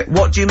leave it.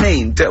 What do you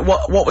mean?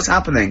 What was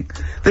happening?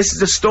 This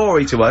is a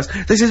story to us.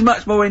 This is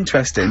much more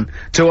interesting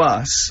to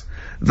us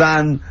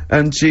than,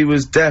 and she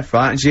was deaf,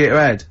 right, and she hit her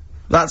head.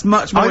 That's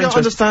much more I don't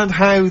interesting. understand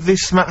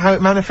how how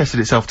it manifested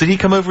itself. Did he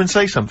come over and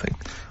say something?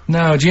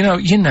 No, do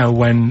you know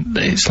when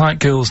it's like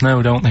girls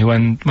know, don't they?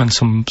 When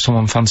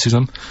someone fancies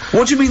them.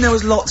 What do you mean there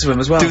was lots of them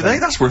as well? Do they?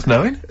 That's worth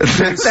knowing.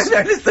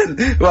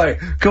 Listen, right,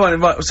 come on,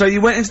 right, so you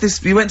went into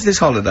this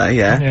holiday,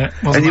 yeah? Yeah,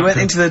 wasn't And you that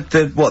went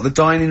good. into the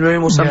dining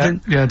room or something?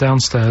 Yeah,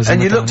 downstairs.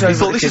 And in you the looked dining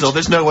over room. Thought this is all.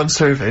 There's no one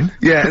serving.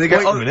 Yeah, and they go,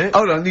 Wait a minute.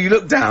 hold on, you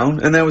looked down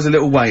and there was a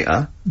little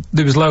waiter.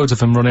 There was loads of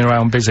them running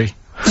around busy.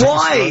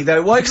 Why,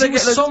 though? Why did Because they it get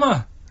was those...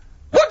 summer.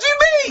 What do you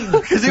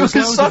mean? Because it was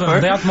There's in loads of them.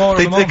 summer. They had more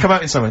of them They on. come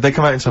out in summer. They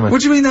come out in summer.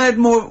 What do you mean they had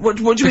more... What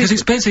do you mean? Because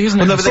it's busy, isn't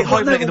it? no, but they What,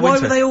 hibernate in the why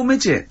winter. were they all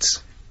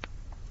midgets?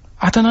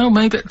 I don't know,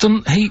 maybe it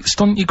doesn't heat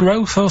stunt your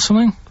growth or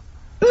something.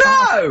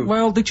 No!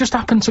 Well, they just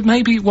happened to,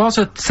 maybe it was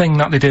a thing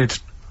that they did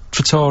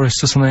for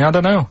tourists or something, I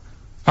don't know.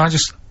 I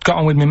just got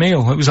on with my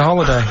meal, it was a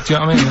holiday, do you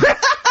know what I mean?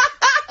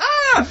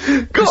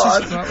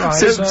 God! Right,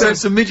 So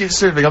it's a midget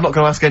serving. I'm not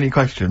going to ask any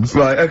questions.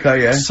 Right,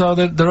 okay, yeah. So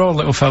they're all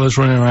little fellas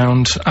running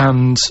around,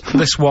 and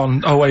this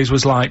one always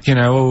was like, you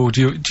know, oh,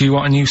 do you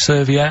want a new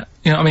serviette?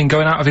 You know what I mean?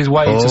 Going out of his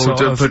way to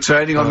sort of... for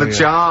turning on the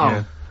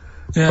charm.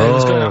 Yeah, he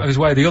was going out of his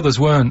way, the others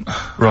weren't.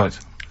 Right.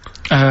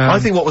 I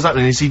think what was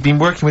happening is he'd been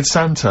working with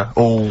Santa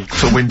all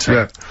till winter.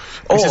 Yeah.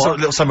 This is Or a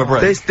little summer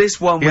break. This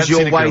one He was hadn't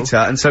seen your a girl. waiter,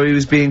 and so he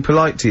was being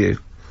polite to you.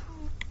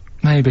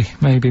 Maybe.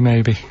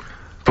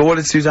 But what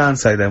did Suzanne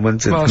say then? When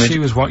Well, she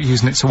was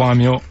using it to wind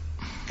me up.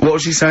 What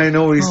was she saying?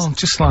 Oh, he's... Oh,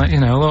 just like, you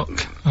know, look,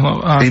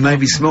 he may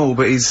be small,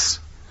 but he's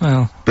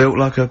well, built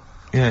like a...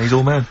 Yeah, he's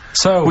all man.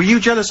 so... Were you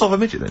jealous of a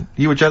midget then?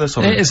 You were jealous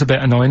of him? It is a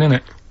bit annoying, isn't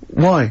it?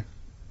 Why?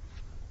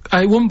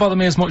 It wouldn't bother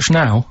me as much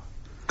now,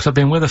 because I've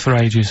been with her for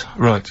ages.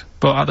 Right.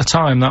 But at the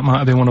time, that might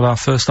have been one of our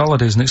first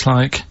holidays, and it's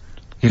like,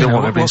 You don't know,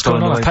 want everything what's going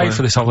stolen on? away I paid by-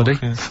 for this holiday.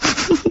 Yeah.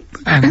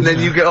 And then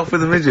you get off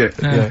with a midget.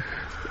 Yeah.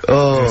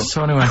 Oh.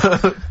 So anyway,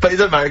 But it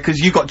doesn't matter, because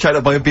you got chatted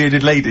up by a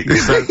bearded lady,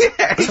 so...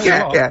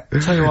 yeah.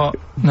 tell you what,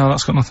 no,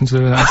 that's got nothing to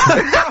do with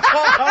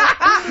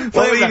that.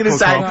 What were you going to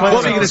say? No, What were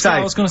you going to I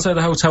say? was going to say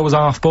the hotel was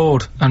half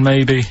board, and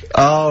maybe.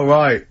 Oh,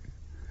 right.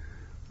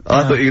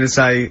 I thought you were going to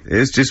say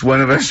it's just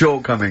one of her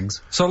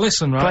shortcomings. So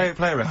listen, right?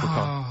 Play a record,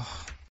 Carl.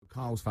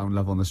 Carl's found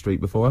love on the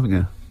street before, haven't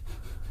you?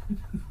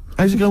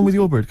 How's it going with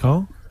your bird,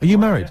 Carl? Are you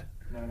married?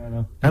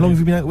 No. How long have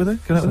you been out with her?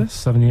 Been out with her?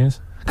 7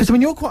 years. Because, I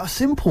mean, you're quite a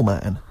simple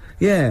man.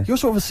 Yeah. You're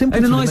sort of a simple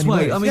In a nice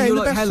way. I mean, yeah, you're in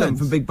the like best Helen sense.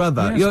 from Big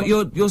Brother.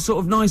 Yeah, You're sort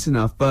of nice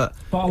enough, but...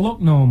 But I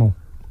look normal.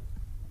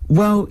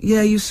 Well,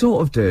 yeah, you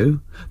sort of do.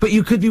 But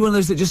you could be one of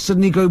those that just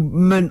suddenly go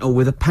mental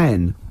with a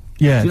pen.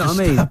 Yeah, Do you know just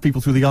what I mean? stab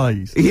people through the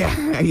eyes.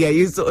 Yeah, yeah,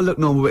 you sort of look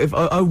normal, but if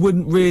I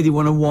wouldn't really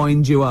want to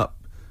wind you up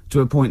to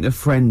a point of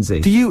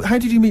frenzy. How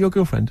did you meet your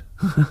girlfriend?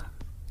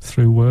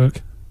 Through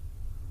work.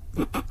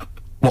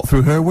 What,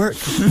 through her work?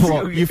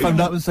 What, you found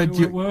out and said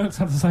We worked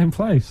at the same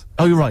place.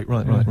 Oh, you're right.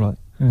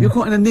 You're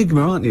quite an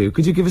enigma, aren't you?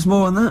 Could you give us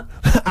more on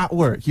that? At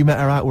work, you met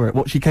her at work.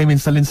 What, she came in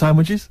selling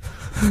sandwiches?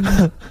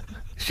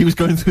 She was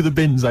going through the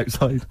bins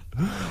outside.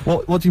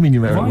 What do you mean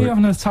you met her Why at are you work?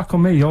 having an attack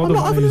on me? You're the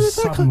not one having an who's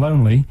attack sad and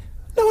lonely.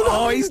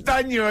 Oh, he's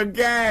done you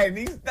again!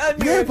 He's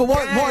done you Yeah, but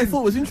what I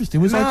thought was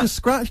interesting was I just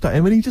scratched at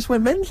him and he just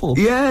went mental.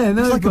 Yeah,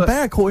 no, It's like a but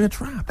bear caught in a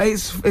trap.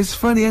 It's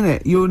funny,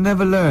 innit? You'll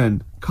never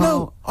learn. Carl,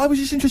 No, I was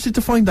just interested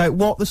to find out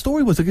what the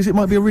story was, because it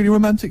might be a really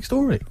romantic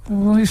story.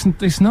 Well,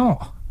 it's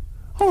not.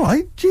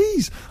 Alright,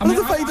 jeez. I love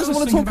the fact he doesn't was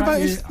want to thinking talk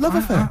about you- his love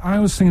affair. I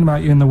was thinking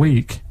about you in the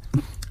week,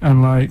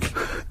 and like,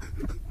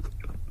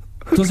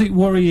 does it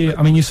worry you?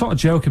 I mean, you sort of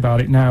joke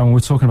about it now, and we're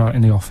talking about it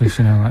in the office,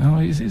 you know, like, oh,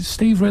 is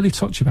Steve really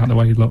touchy about the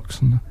way he looks?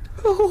 And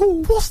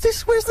Oh, what's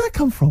this? Where's that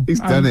come from? he's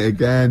done it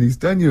again. He's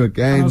done you I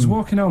again. was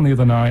walking home the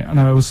other night, and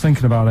I was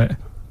thinking about it.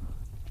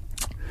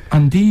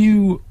 And do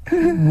you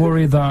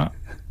worry that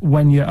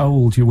when you're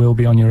old, you will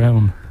be on your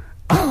own?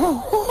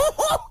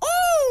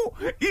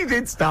 You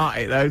did start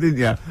it though, didn't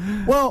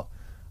you? Well,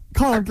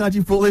 Karl, I'm glad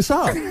you brought this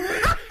up.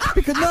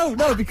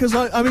 because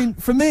I mean,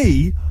 for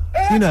me,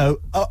 you know,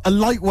 a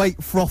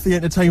lightweight, frothy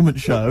entertainment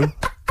show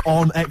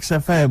on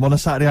XFM on a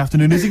Saturday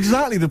afternoon is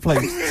exactly the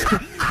place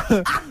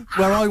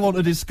where I want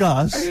to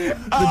discuss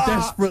the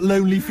desperate,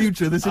 lonely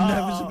future that's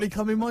inevitably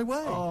coming my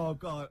way. Oh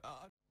God!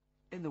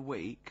 In the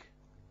week,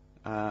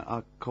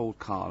 I called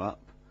Karl up.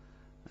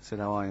 I said,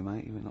 "How are you,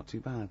 mate?" He went, "Not too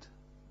bad."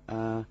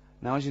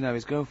 Now, as you know,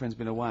 his girlfriend's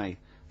been away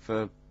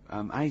for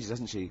ages,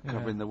 hasn't she? Yeah.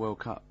 Covering the World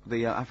Cup,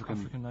 the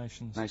African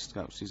nations.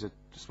 Cup. She's a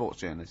sports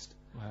journalist.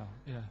 Well,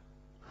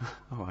 yeah.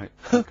 All right.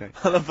 Okay.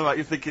 I love the fact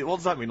you're thinking, what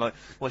does that mean? Like,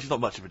 well, she's not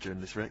much of a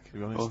journalist, Rick, to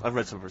be honest. Oh. I've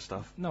read some of her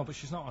stuff. No, but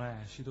she's not on air.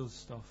 She does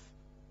stuff,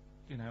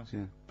 you know.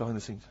 Yeah. Behind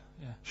the scenes.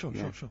 Yeah. Sure.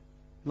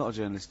 A lot of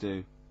journalists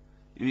do.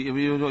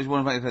 You always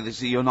want to make clear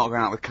that you're not going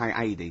out with Kate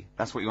Adie.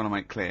 That's what you want to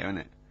make clear, isn't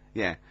it?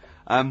 Yeah.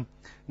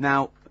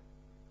 Now,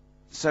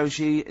 so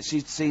she'd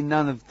seen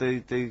none of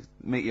the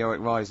meteoric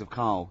rise of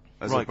Karl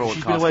as a Right, 'cause broadcaster.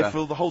 she's been away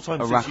for the whole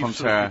time a since you've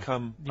sort raconteur, of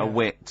become... a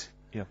wit,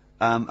 Yeah.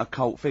 a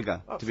cult figure,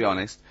 to be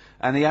honest.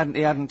 And he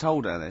hadn't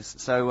told her this.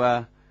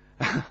 So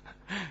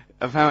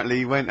apparently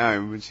he went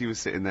home and she was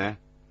sitting there,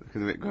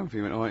 looking a bit grumpy.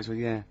 He went, "All right." She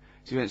went, "Yeah."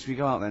 She went, "Should we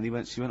go out then?"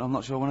 She went, "I'm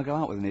not sure I want to go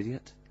out with an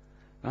idiot."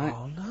 Right?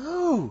 Oh,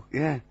 no!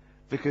 Yeah,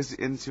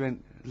 and she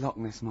went, "Loch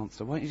Ness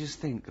Monster. Why don't you just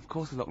think? Of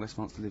course the Loch Ness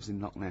Monster lives in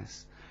Loch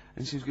Ness."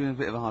 And she was giving a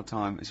bit of a hard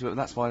time. And she went,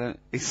 "That's why I don't..."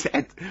 He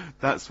said,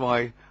 "That's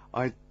why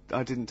I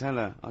didn't tell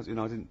her. I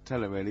didn't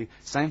tell her really."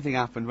 Same thing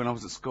happened when I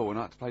was at school and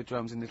I had to play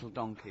drums in Little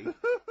Donkey.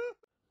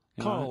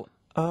 Carl,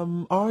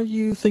 are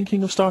you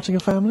thinking of starting a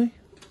family?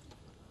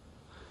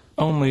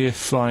 Only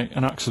if, like,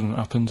 an accident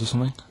happens or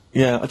something.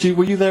 Yeah.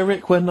 Were you there,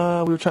 Rick, when we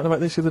were chatting about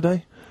this the other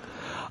day?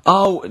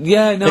 Oh,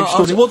 yeah, no.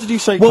 What did you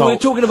say, Well, Carl? we were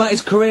talking about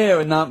his career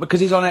and that, because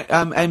he's on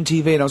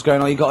MTV, and I was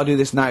going, "Oh, you got to do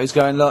this now." He's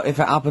going, "Look, if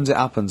it happens, it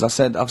happens." I've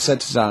said to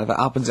Suzanne, "If it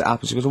happens, it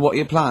happens." She goes, "Well, what are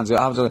your plans?"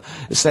 I was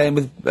staying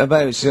with a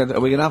baby. She said, "Are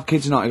we going to have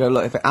kids tonight?" I go,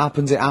 "Look, if it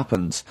happens, it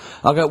happens."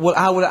 I go, "Well,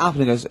 how would it happen?"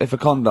 He goes, "If a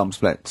condom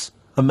splits."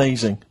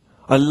 Amazing.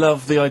 I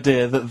love the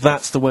idea that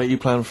that's the way you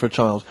plan for a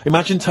child.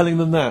 Imagine telling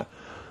them that.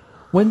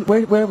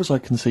 Where was I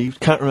conceived?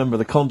 Can't remember.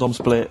 The condom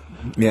split.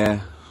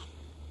 Yeah.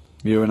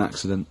 You're an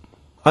accident.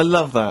 I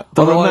love that.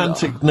 The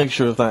romantic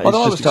nature of that is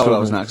Although I just was told I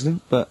was an extraordinary.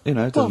 accident, but, you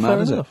know, it doesn't Well, matter, fair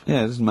does it? enough.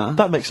 Yeah, it doesn't matter.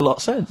 That makes a lot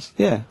of sense.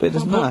 Yeah, but it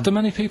doesn't But matter. do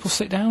many people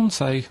sit down and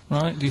say,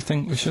 right, do you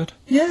think we should?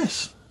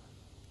 Yes.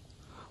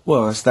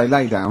 Well, as they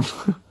lay down.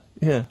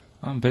 Yeah.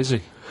 I'm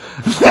busy.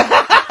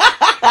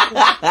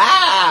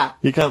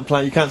 You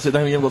can't sit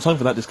down, you haven't got time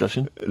for that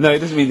discussion. No, it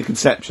doesn't mean the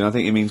conception. I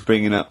think it means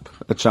bringing up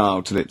a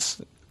child till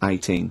it's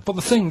 18. But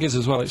the thing is,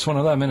 as well, it's one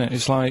of them, innit?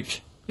 It's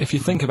like, if you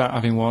think about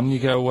having one, you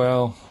go,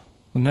 well,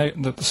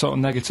 the sort of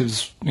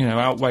negatives, you know,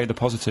 outweigh the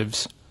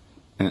positives,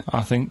 Yeah.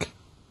 I think.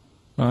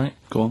 Right?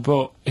 Go on.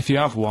 But if you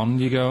have one,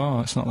 you go, oh,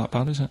 it's not that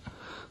bad, is it?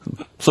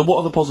 So what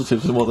are the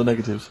positives and what are the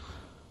negatives?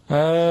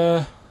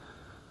 Like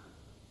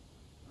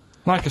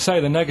I say,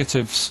 the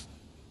negatives,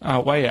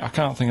 outweigh it. I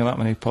can't think of that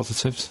many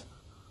positives.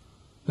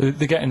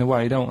 They get in the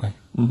way, don't they?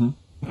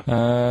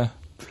 Mm-hmm.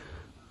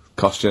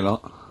 Cost you a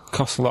lot.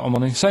 Costs a lot of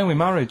money. Same with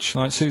marriage.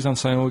 Like Suzanne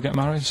saying, "We'll get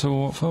married." So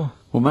what for?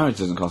 Well, marriage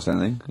doesn't cost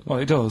anything. Well,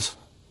 it does.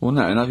 Well,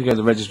 no. If you go to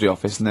the registry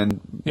office and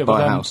then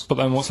buy a house. But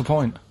then, what's the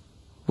point?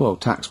 Well,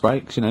 tax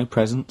breaks,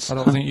 presents. I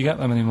don't think you get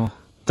them anymore.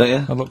 Don't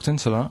you? I looked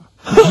into that.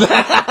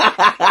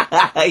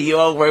 You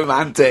old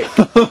romantic.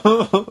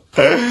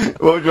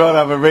 What would you rather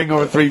have, a ring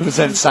or a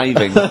 3%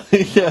 saving?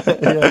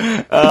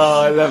 Yeah.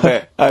 Oh, I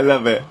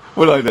love it.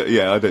 Well,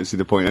 I don't see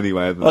the point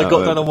anyway. I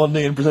got down on one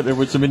knee and presented her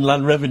with some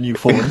inland revenue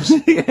forms.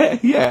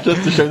 yeah.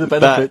 Just to show the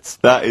benefits.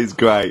 That is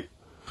great.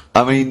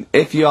 I mean,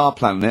 if you are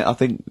planning it, I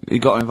think you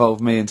got to involve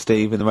me and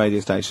Steve in the radio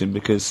station,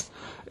 because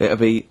it'll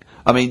be.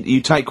 I mean, you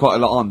take quite a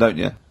lot on, don't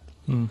you?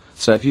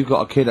 So if you've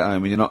got a kid at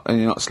home and you're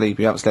not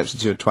sleepy, you haven't slept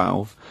since you were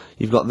 12,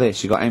 you've got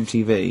this, you've got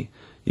MTV,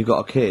 you've got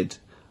a kid.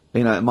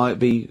 It might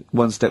be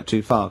one step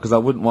too far, because I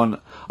wouldn't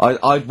want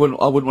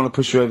to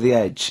push you over the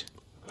edge.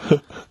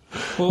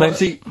 Well,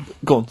 Nancy,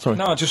 go on. Sorry.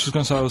 No, I just was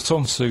going to say, I was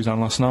talking to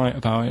Suzanne last night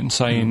about it and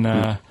saying,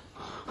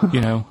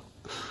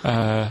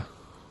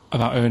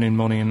 about earning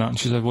money and that, and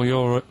she said, "Well,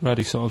 you're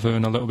already sort of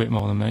earn a little bit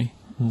more than me,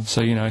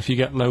 so if you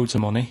get loads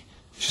of money,"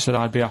 she said,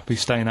 "I'd be happy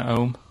staying at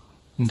home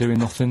and doing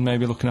nothing,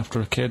 maybe looking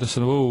after a kid." I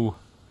said, "Oh,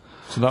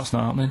 so that's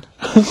not happening."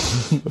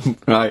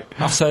 Right.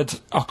 I said,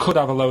 I could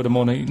have a load of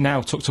money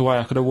now tucked away,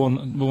 I could have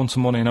won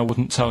some money and I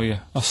wouldn't tell you.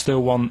 I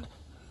still want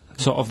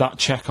sort of that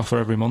check offer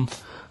every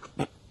month.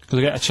 Because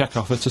I get a check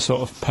offer to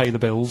sort of pay the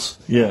bills.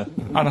 Yeah.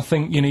 And I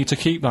think you need to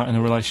keep that in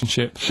a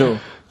relationship. Sure.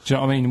 Do you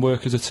know what I mean?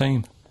 Work as a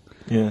team.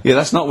 Yeah,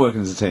 that's not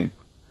working as a team.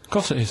 Of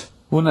course it is.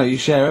 Well, no, you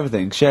share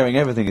everything. Sharing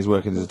everything is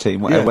working as a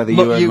team, Yeah. whether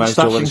Not you earn you most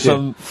or whether stashing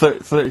some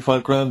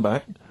 35 grand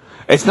back.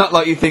 It's not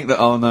like you think that,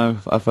 oh no,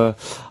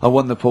 I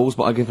won the pools,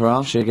 but I give her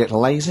half, she'll get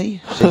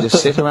lazy, she'll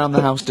just sit around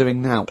the house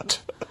doing nout.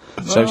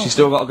 So she's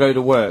still got to go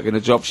to work in a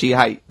job she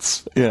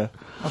hates. Yeah.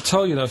 I'll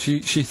tell you though, she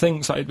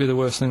thinks that it'd be the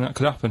worst thing that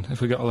could happen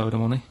if we got a load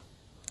of money.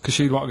 Because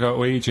she'd want to go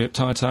to Egypt,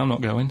 I'd say I'm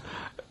not going.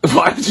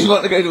 Why would she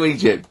want to go to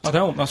Egypt? I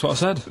don't, that's what I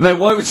said. No,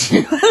 why would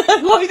she?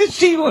 Why does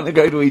she want to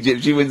go to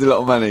Egypt? She wins a lot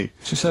of money.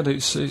 She said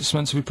it's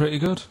meant to be pretty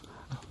good.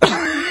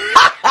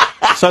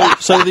 So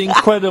the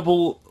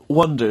incredible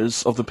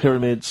wonders of the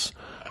pyramids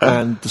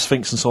and the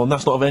Sphinx and so on,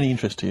 that's not of any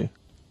interest to you?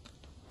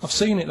 I've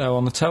seen it though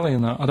on the telly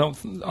and that. I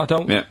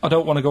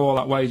don't want to go all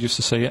that way just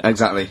to see it.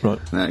 Exactly. Right.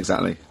 No,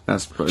 exactly.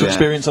 That's To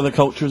experience other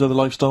cultures, other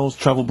lifestyles,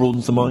 travel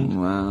broadens the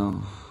mind.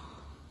 Well,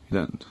 you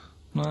don't.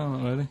 No,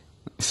 not really.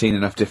 You've seen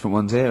enough different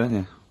ones here, haven't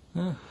you?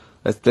 Yeah.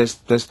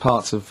 There's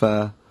parts of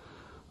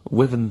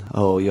Wiven.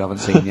 Oh, you haven't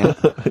seen yet.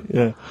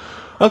 Yeah.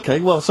 Okay.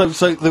 Well, so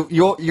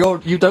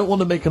you don't want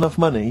to make enough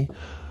money.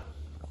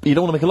 You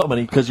don't want to make a lot of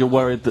money because you're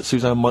worried that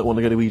Suzanne might want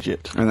to go to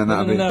Egypt. And then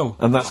that'll be. No.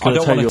 And that's I going to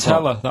don't tear want you to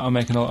tell apart. her that I'm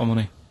making a lot of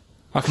money.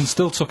 I can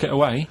still tuck it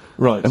away.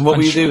 Right. And what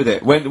will you do with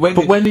it? When are you going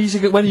to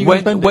spend it?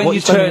 What When are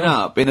you spending turn it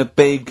on? up in a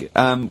big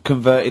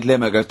converted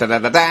limo, it goes da da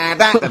da da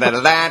da da da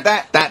da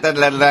da da da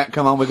da da.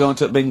 Come on, we're going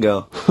to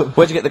bingo.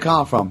 Where'd you get the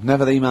car from?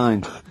 Never thee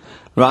mind.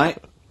 Right?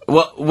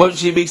 What?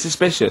 Won't you be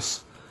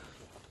suspicious?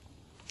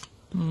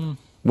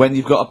 When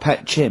you've got a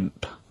pet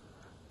chimp.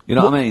 You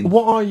know what I mean?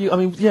 What are you? I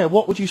mean, yeah.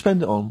 What would you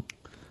spend it on?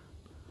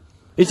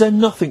 Is there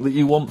nothing that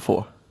you want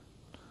for?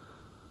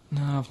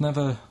 No, I've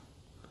never.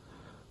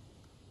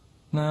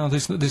 No,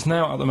 there's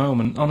now at the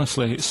moment.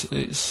 Honestly,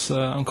 it's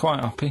I'm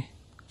quite happy. Do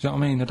you know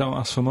what I mean? I don't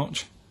ask for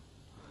much.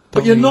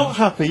 But you're not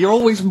happy. You're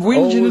always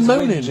whinging and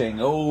moaning.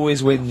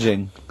 Always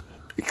whinging.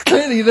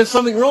 Clearly, there's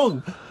something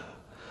wrong.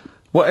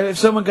 What if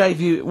someone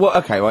gave you? Well,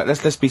 okay, right.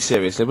 Let's be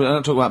serious. We're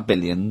not talking about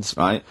billions,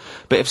 right?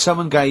 But if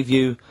someone gave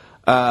you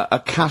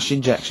a cash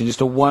injection,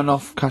 just a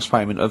one-off cash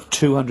payment of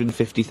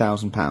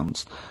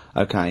 £250,000,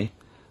 okay,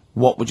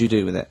 what would you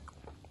do with it?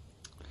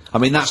 I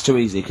mean, that's too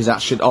easy, because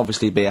that should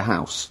obviously be a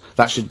house.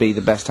 That should be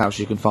the best house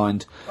you can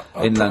find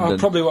in London. I'd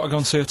probably want to go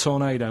and see a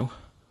tornado.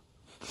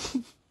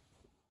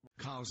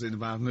 Carl's in a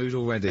bad mood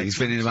already. He's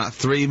been in about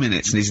 3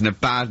 minutes and he's in a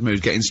bad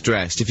mood, getting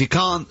stressed. If you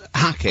can't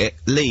hack it,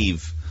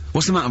 leave.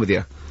 What's the matter with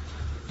you?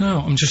 No,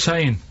 I'm just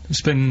saying.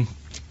 It's been...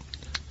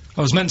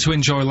 I was meant to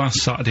enjoy last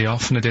Saturday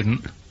off and I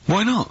didn't.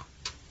 Why not?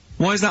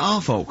 Why is that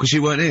our fault? Because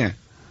you weren't here?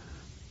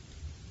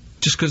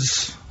 Just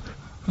because...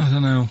 I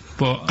don't know,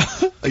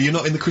 but... Are you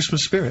not in the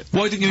Christmas spirit?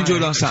 Why didn't you enjoy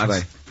last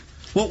Saturday?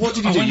 What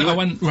did you do? I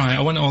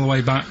went all the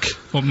way back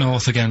up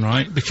north again,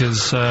 right?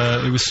 Because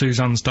it was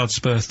Suzanne's dad's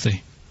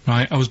birthday,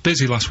 right? I was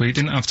busy last week,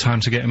 didn't have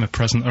time to get him a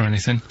present or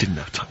anything. Didn't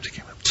have time to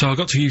get him. So I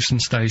got to Euston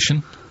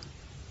Station,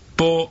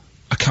 bought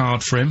a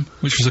card for him,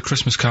 which was a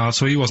Christmas card,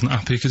 so he wasn't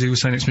happy because he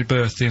was saying it's my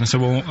birthday, and I said,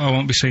 well, I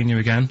won't be seeing you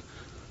again.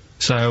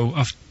 So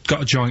I've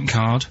got a joint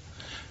card,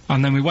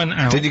 and then we went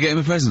out... Did you get him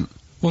a present?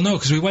 Well, no,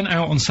 because we went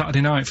out on Saturday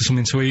night for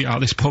something to eat at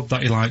this pub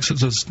that he likes that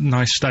does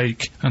nice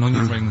steak and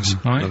onion rings,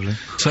 right? Lovely.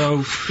 So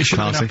he should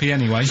have been happy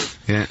anyway.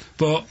 Yeah.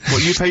 But...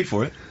 What, you paid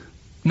for it?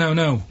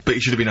 No. But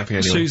you should have been happy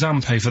anyway.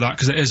 Suzanne paid for that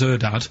because it is her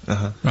dad,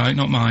 right,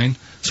 not mine.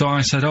 So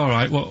I said, all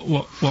right,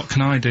 what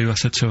can I do? I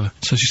said to her.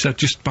 So she said,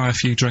 just buy a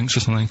few drinks or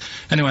something.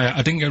 Anyway,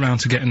 I didn't get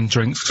around to getting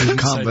drinks. I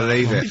can't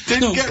believe it.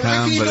 Didn't get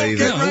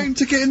round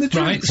to getting the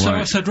drinks. Right, so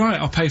I said, right,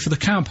 I'll pay for the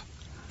cab.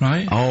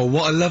 Right. Oh,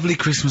 what a lovely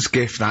Christmas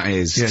gift that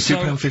is. Yeah,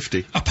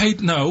 £2.50. I paid,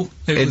 it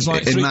was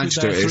like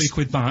 £3 there,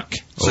 £3 back.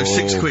 So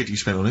 £6 you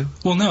spent on him?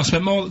 Well, no, I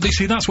spent more. You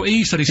see, that's what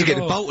he said. He said, get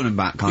the Bolton and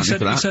back, can't you,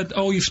 for that? He said,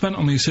 oh, you've spent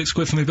on me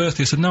 £6 for my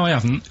birthday. I said, no, I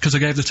haven't, because I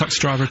gave the taxi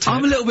driver a tip.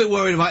 I'm a little bit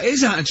worried about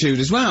his attitude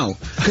as well.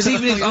 Because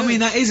even if, I mean,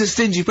 that is a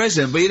stingy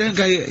present, but you don't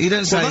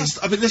say... Well,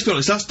 I mean, let's be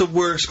honest, that's the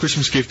worst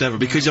Christmas gift ever,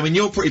 because, I mean,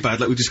 you're pretty bad,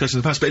 like we discussed in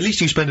the past, but at least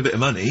you spend a bit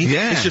of money.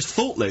 Yeah. It's just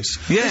thoughtless.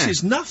 Yeah. This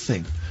is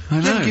nothing. I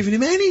know. You haven't given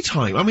him any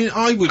time. I mean,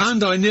 I would...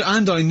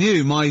 And I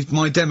knew my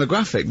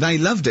demographic. They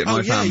loved it,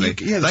 my family.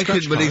 They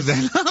couldn't believe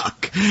their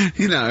luck.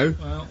 You know.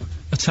 Well,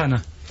 a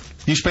tenner.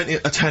 You spent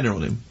a tenner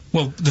on him?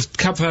 Well, the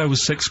cab fare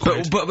was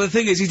 £6. But the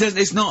thing is, he doesn't.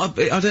 It's not.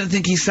 I don't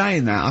think he's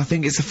saying that. I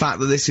think it's the fact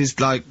that this is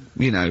like,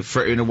 you know,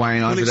 frittering away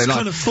in everyday life.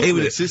 Kind of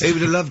thoughtless, he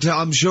would have loved to.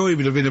 I'm sure he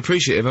would have been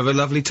appreciative of a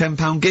lovely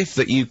 £10 gift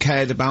that you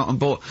cared about and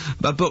bought.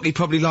 A book he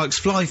probably likes,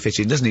 Fly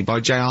Fishing, doesn't he,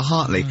 by J.R.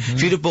 Hartley?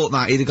 If you'd have bought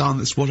that, he'd have gone,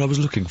 "That's what I was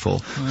looking for."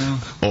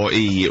 Or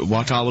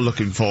what I was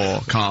looking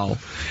for, Karl.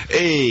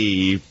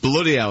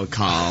 Bloody hell,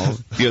 Karl,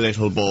 you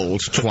little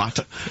bald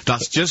twat.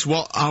 That's just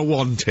what I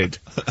wanted.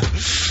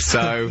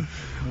 So.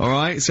 All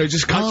right, so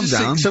just calm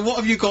down. So what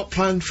have you got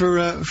planned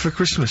for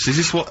Christmas? Is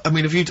this what I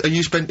mean? Are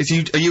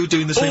you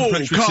doing the same?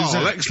 Oh,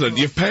 Karl, excellent!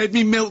 You've paid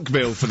me milk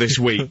bill for this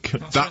week.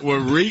 That were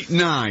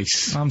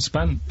nice. I'm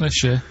spent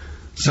this year.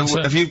 So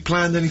have you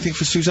planned anything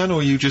for Suzanne,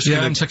 or are you just?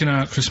 Yeah, I'm taking her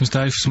out Christmas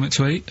Day for something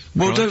to eat.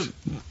 Well, does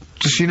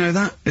she know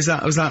that?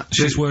 Was that?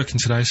 She's working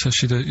today, so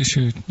she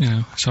you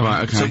know. So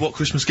right, okay. So what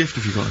Christmas gift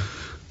have you got?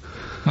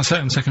 That's it.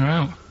 I'm taking her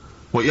out.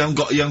 What, you haven't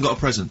got a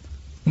present?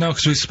 No,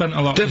 because we spent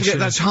a lot. Don't forget,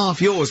 that's half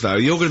yours, though.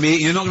 You're going to be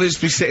eating. You're not going to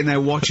just be sitting there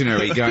watching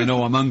her eat, going,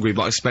 "Oh, I'm hungry,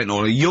 but I spent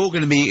all." You're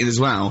going to be eating as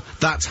well.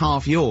 That's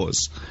half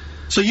yours.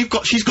 So she's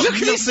got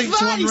nothing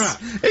to unwrap.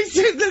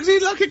 It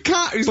looks like a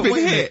cat who's been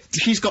hit.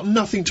 She's got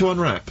nothing to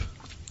unwrap.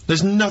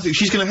 There's nothing.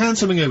 She's going to hand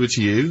something over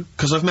to you,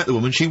 because I've met the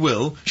woman. She'll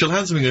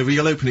hand something over,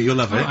 you'll open it, you'll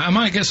love it. I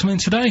might get something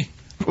today.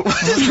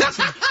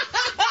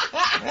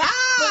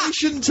 You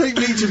shouldn't take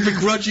me to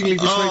begrudgingly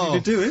persuade you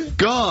to do it.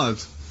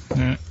 God.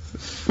 Yeah.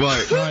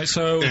 Right,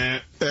 so... yeah.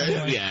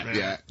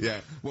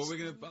 Well,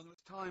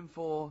 it's time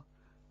for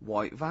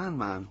White Van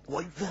Man.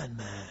 White Van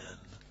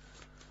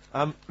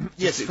Man.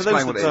 Yes, for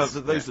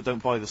those that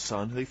don't buy The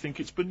Sun, they think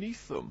it's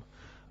beneath them.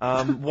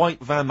 White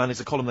Van Man is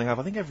a column they have,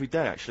 I think, every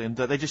day, actually, and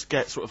they just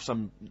get sort of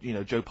some,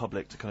 Joe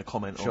Public to kind of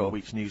comment on the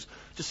week's news.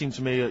 Just seemed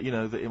to me,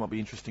 that it might be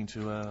interesting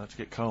to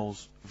get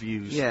Karl's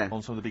views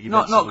on some of the big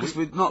events.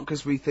 Not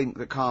because we think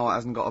that Karl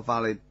hasn't got a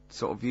valid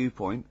sort of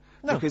viewpoint.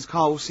 No. Because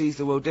Karl sees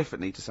the world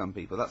differently to some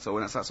people, that's all,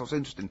 and that's what's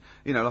interesting.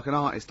 Like an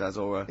artist does,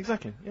 or a...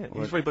 Exactly, yeah.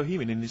 He's very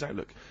bohemian in his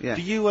outlook. Yeah.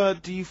 Do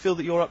you feel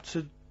that you're up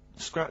to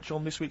scratch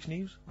on this week's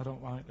news? I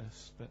don't like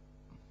this bit.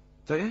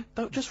 Don't you?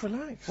 Don't, just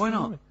relax. Why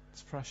not?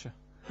 It's pressure.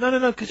 No,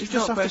 because you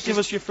just have to give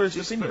us your first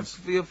opinion.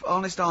 For your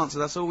honest answer,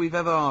 that's all we've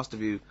ever asked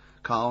of you,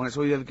 Karl, and it's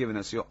all you've ever given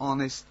us. Your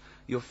honest,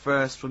 your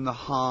first from the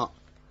heart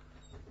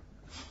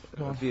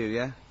view,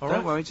 yeah?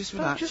 Don't worry, just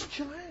relax. Just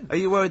chill out. Are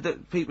you worried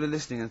that people are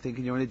listening and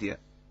thinking you're an idiot?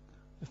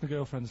 If my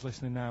girlfriend's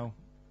listening now,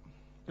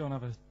 go and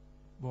have a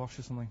wash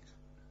or something.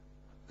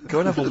 Go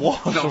and have a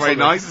wash. Not very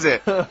nice, is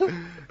it?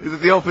 Is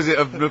it the opposite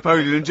of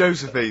Napoleon and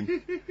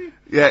Josephine?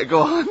 Yeah,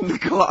 go on.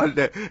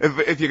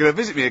 If you're going to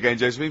visit me again,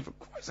 Josephine, for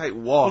Christ's sake,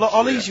 wash. Well,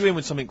 I'll ease you in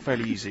with something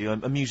fairly easy, a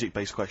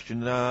music-based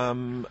question.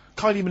 Kylie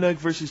Minogue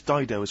versus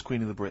Dido as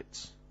Queen of the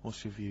Brits.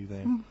 What's your view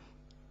there?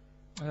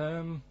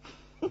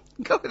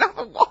 Go and have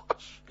a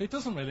wash. It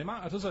doesn't really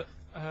matter, does it?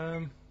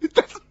 It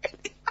doesn't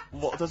really matter.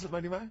 What doesn't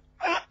really matter?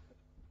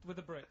 With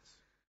the Brits.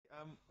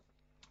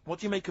 What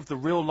do you make of the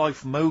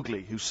real-life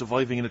Mowgli who's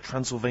surviving in a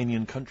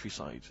Transylvanian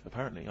countryside?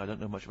 Apparently, I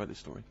don't know much about this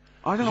story.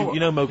 I don't know. You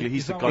know Mowgli,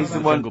 he's the guy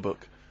from the Jungle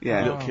Book.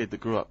 Yeah. The little kid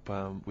that grew up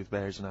with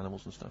bears and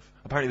animals and stuff.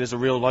 Apparently there's a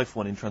real-life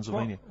one in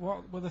Transylvania.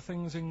 What were the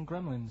things in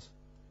Gremlins?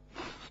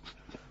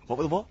 What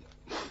were the what?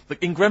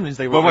 In Gremlins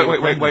they were...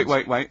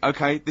 Well, wait.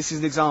 Okay, this is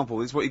an example.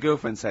 This is what your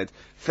girlfriend said.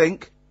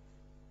 Think.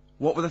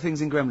 What were the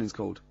things in Gremlins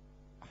called?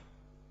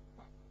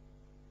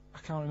 I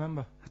can't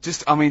remember.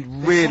 Just, I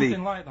mean, really... It's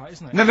something like that,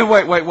 isn't it?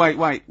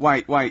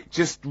 No, wait.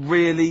 Just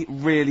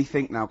really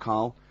think now,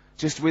 Karl.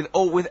 Just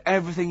with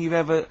everything you've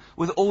ever...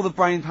 With all the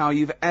brain power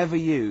you've ever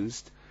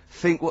used,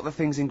 think what the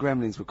things in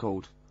Gremlins were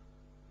called.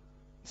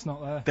 It's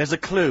not there. There's a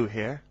clue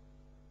here.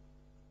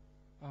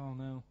 Oh,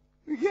 no.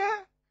 Yeah.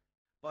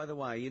 By the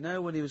way,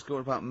 when he was talking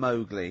about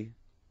Mowgli...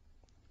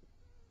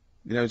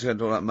 he was going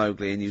to talk about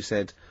Mowgli and you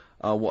said,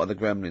 what are the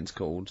Gremlins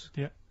called?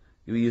 Yeah.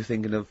 Were you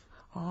thinking of...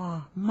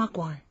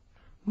 Mogwai.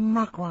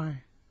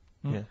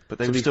 Yeah, but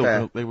they were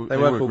still... They were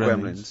called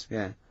Gremlins,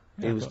 yeah.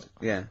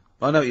 Yeah.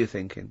 I know what you're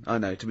thinking. I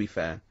know, to be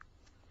fair.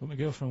 But my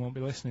girlfriend won't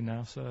be listening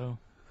now, so...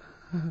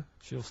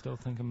 she'll still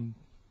think I'm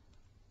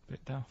a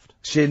bit daft.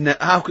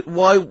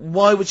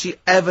 Why would she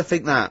ever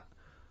think that?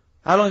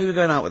 How long have you been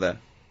going out with her?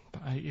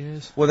 About 8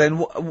 years. Well then,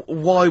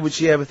 why would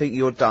she ever think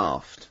you're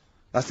daft?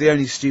 That's the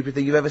only stupid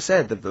thing you've ever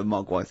said, the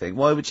Mogwai thing.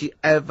 Why would she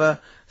ever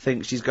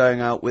think she's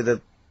going out with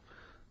a,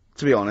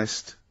 to be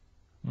honest,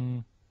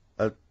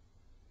 a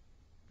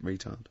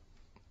retard?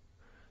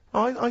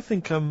 I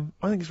think it's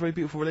a very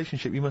beautiful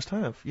relationship you must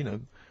have, you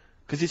know.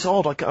 Because it's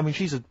odd, like, I mean,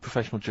 she's a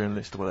professional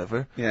journalist or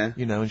whatever. Yeah.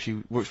 You know, and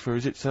she works for,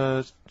 is it,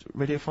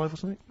 Radio 5 or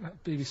something?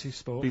 BBC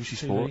Sport. BBC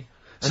Sport. TV.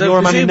 And you're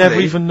a man who never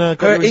even, got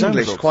her your exams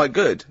English off. quite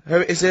good.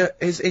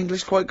 Is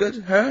English quite good?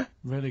 Her?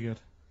 Really good.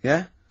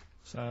 Yeah?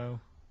 So,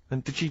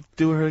 And did she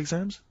do her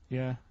exams?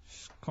 yeah,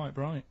 she's quite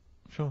bright.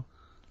 Sure.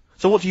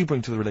 So what do you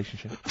bring to the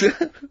relationship?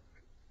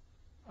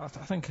 I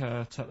think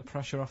take the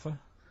pressure off her.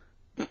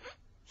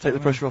 Take the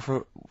pressure off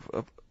her,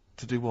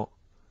 to do what?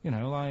 You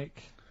know,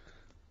 like,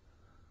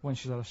 when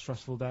she's had a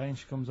stressful day and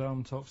she comes home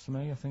and talks to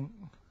me, I think...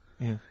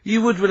 Yeah.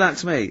 You would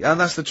relax me, and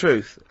that's the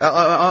truth.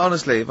 I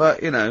honestly, if I,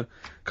 you know,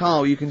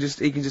 Karl, he can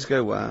just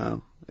go,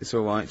 wow, it's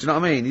alright. Do you know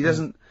what I mean?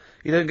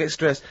 He don't get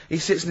stressed. He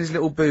sits in his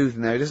little booth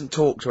now, he doesn't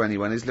talk to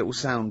anyone, his little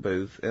sound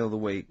booth, all the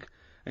week.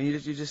 And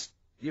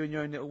you're in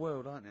your own little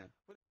world, aren't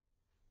you?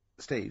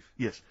 Steve?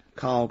 Yes.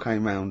 Karl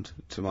came round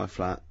to my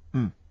flat.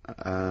 Mm.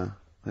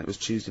 It was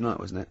Tuesday night,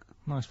 wasn't it?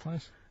 Nice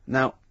place.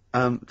 Now,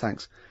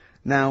 thanks.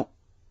 Now,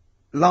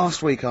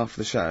 last week after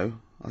the show,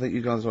 I think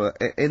you guys were,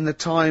 in the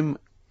time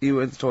you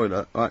were in the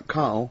toilet, like,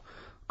 Karl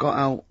got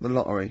out the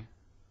lottery,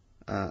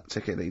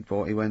 ticket that he'd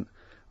bought. He went,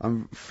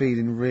 I'm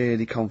feeling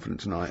really confident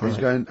tonight. He was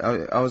going,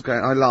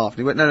 I laughed.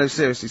 He went, no,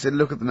 seriously. He said,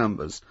 look at the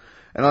numbers.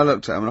 And I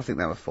looked at them, and I think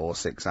they were 4,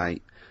 6,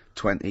 8,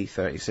 20,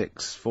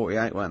 36,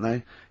 48, weren't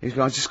they? He was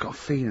going, I just got a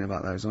feeling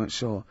about those, I went,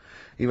 sure.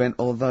 He went,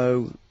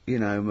 although, you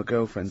know, my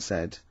girlfriend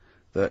said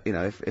that, you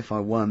know, if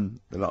I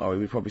won the lottery,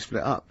 we'd probably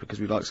split up, because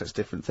we like such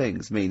different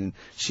things, meaning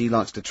she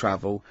likes to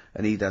travel,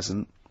 and he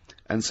doesn't.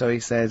 And so he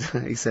said,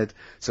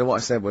 so what I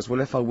said was,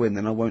 well, if I win,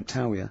 then I won't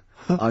tell you.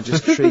 I'll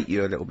just treat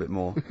you a little bit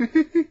more.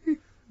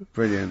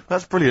 Brilliant.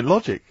 That's brilliant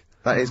logic.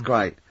 That is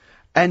great.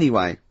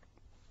 Anyway.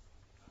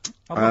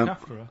 I'll look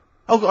after her.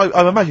 Oh,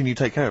 I imagine you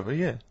take care of her,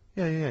 yeah.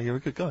 Yeah, you're a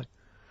good guy.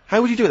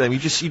 How would you do it then? You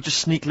just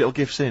sneak little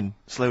gifts in,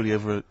 slowly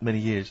over many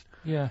years?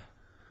 Yeah.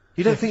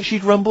 You don't think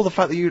she'd rumble, the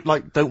fact that you,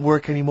 like, don't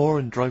work anymore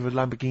and drive a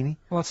Lamborghini?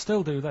 Well, I'd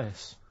still do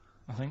this,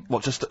 I think.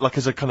 What, just, like,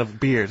 as a kind of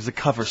beard, as a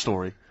cover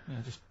story? Yeah,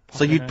 just pop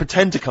So in you'd there.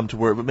 pretend to come to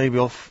work, but maybe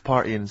off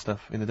partying and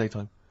stuff in the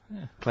daytime?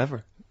 Yeah.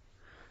 Clever.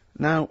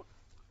 Now,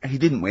 he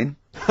didn't win.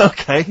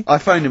 Okay. I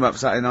phoned him up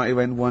Saturday night, he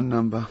went, one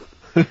number.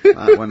 One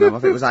number. I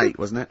think it was 8,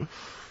 wasn't it?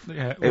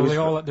 Yeah,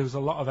 well, there was a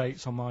lot of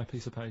 8s on my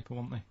piece of paper,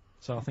 wasn't there?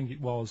 So I think it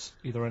was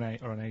either an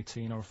 8 or an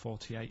 18 or a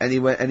 48. And he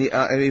went, and he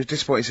was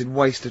disappointed. He said,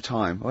 waste of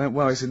time. I went,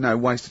 well, he said, no,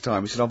 waste of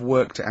time. He said, I've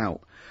worked it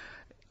out.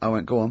 I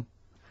went, go on.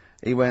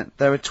 He went,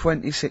 there are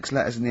 26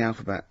 letters in the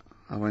alphabet.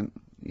 I went,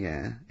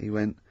 yeah. He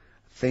went,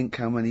 think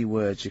how many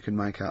words you can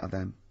make out of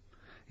them.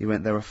 He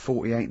went, there are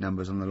 48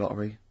 numbers on the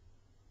lottery.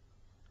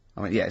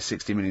 I went, yeah,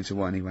 60 million to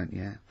 1. He went,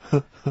 yeah.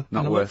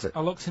 Not worth it.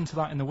 I looked into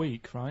that in the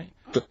week, right?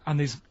 And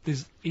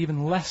there's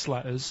even less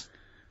letters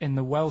in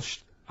the Welsh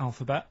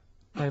alphabet.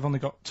 They've only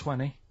got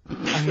 20,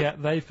 and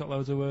yet they've got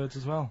loads of words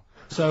as well.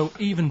 So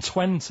even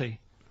 20,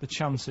 the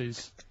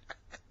chances,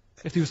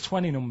 if there was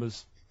 20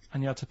 numbers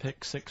and you had to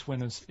pick 6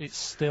 winners, it'd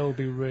still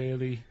be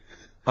really...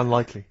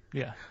 Unlikely.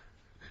 Yeah.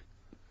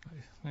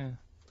 Yeah.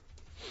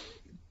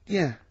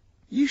 Yeah.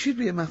 You should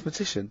be a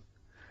mathematician.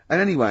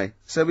 And anyway,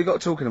 so we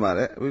got talking about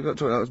it. We got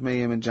talking, that was me,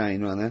 him and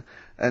Jane around there.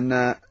 And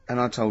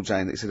I told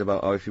Jane that he said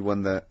about, oh, if you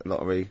won the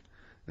lottery,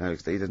 you know, he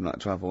doesn't like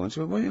travel. And she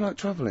went, why do you like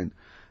travelling?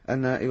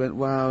 And he went,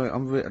 well,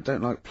 I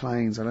don't like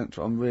planes.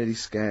 I'm really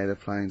scared of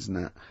planes and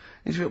that.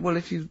 And she went, well,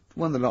 if you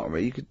won the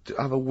lottery, you could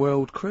have a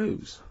world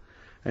cruise.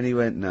 And he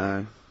went,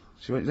 no.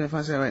 She went, don't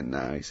fancy? I went,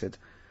 no. He said,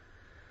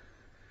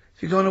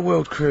 if you go on a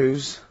world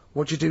cruise,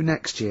 what do you do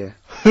next year?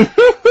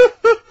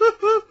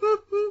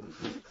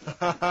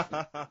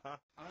 I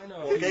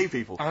know gay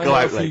people. I go know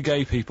out a few late.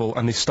 gay people,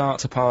 and they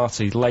start to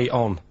party late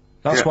on.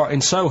 That's why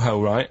in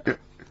Soho, right?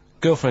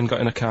 Girlfriend got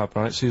in a cab,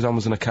 right? Suzanne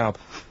was in a cab,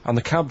 and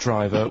the cab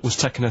driver was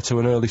taking her to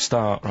an early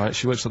start, right?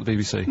 She works at the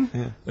BBC.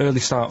 Yeah. Early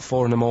start,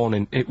 4 in the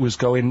morning. It was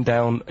going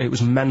down. It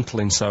was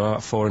mental in Soho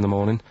at 4 in the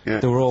morning.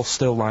 Yeah. They were all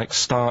still like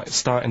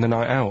starting the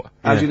night out.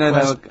 How do you know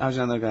Whereas- how'd you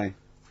know they're gay?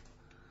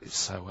 It's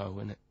Soho,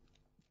 isn't it?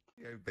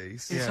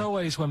 Obese. It's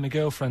always when my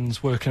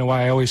girlfriend's working away.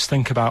 I always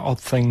think about odd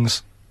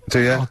things, Do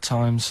you? odd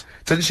times.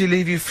 Doesn't she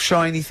leave you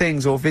shiny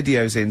things or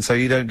videos in so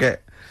you don't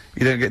get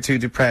too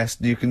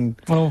depressed? You can.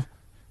 Well,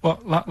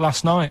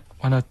 last night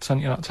when I sent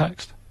you that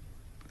text.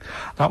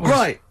 That was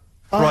Right.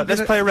 Right,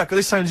 let's play a record.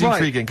 This sounds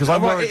intriguing, because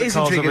I'm worried it that is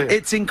Karl's a intriguing. bit-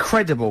 It's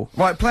incredible.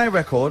 Right, play a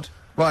record.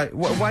 Right,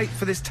 wait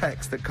for this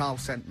text that Karl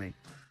sent me.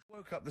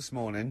 Woke up this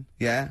morning,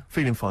 yeah.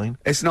 Feeling fine.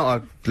 It's not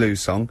a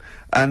blues song.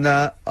 And,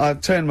 I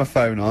turned my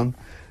phone on,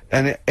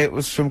 and it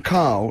was from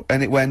Karl,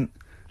 and it went,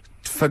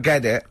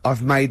 forget it,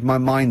 I've made my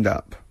mind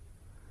up.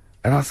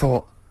 And I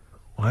thought,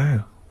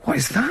 Wow. what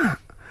is that?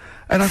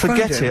 And I phoned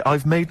Forget him. it,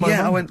 I've made my Yeah,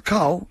 mind. I went,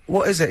 Karl,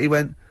 what is it? He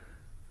went,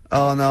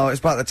 oh no, it's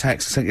about the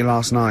text I sent you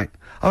last night.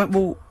 I went,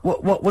 well,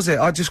 what was it?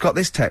 I just got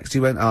this text. He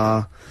went,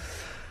 I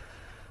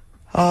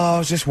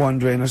was just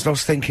wondering, I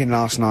was thinking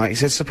last night. He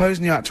said,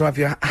 supposing you had to have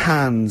your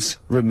hands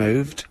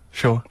removed.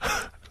 Sure.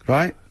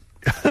 Right?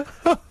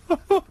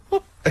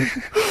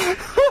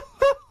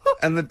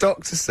 And the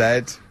doctor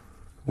said,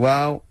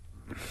 well,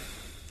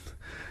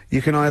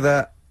 you can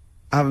either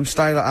have them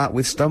stay like that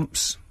with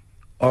stumps,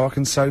 or I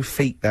can sew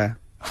feet there.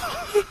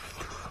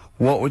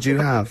 What would you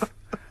have?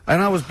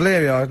 And I was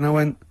bleary-eyed, and I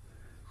went,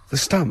 the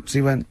stumps?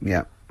 He went,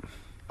 yeah.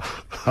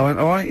 I went,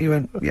 alright? He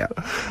went, yeah.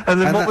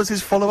 And then what was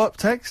his follow-up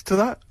text to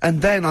that?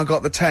 And then I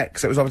got the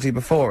text, it was obviously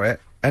before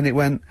it, and it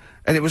went,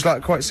 and it was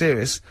like quite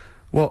serious.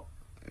 What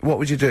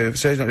would you do if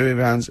surgeon's not doing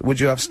your hands? Would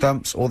you have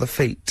stumps or the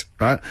feet?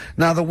 Right?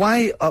 Now the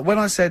way, when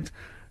I said,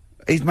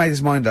 he's made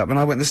his mind up, and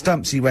I went, the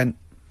stumps, he went,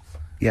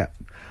 yeah.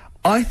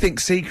 I think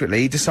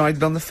secretly he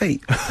decided on the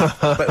feet,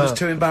 but was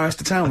too embarrassed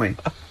to tell me.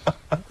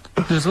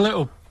 There's a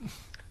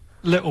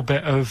little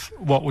bit of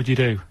what would you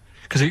do?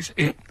 Because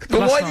But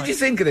why did you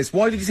think of this?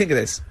 Why did you think of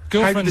this?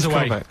 Girlfriend's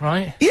away,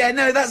 right? Yeah,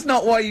 no, that's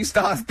not why you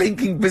start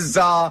thinking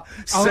bizarre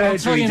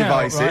surgery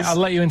devices. Right? I'll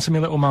let you into my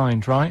little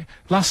mind, right?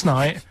 Last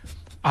night,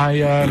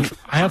 I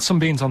had some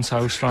beans on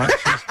toast, right?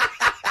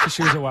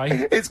 She was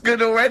away. It's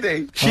good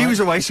already. She was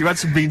away, she had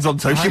some beans on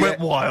toast, she went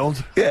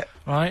wild. Yeah.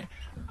 Right?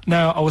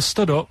 Now, I was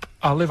stood up,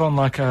 I live on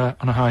like on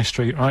a high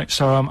street, right?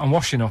 So I'm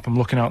washing up, I'm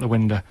looking out the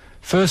window.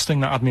 First thing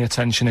that had my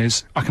attention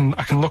is, I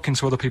can look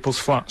into other people's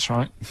flats,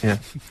 right? Yeah.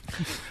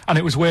 And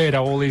it was weird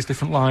how all these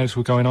different lives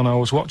were going on, I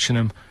was watching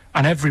them,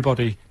 and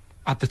everybody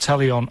had the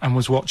telly on and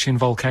was watching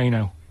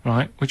Volcano,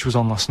 right? Which was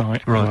on last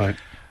night. Right.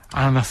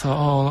 And I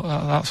thought,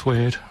 oh, that's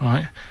weird,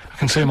 right? I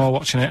can see them all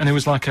watching it, and it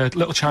was like a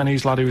little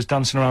Chinese lad who was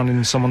dancing around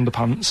in some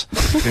underpants.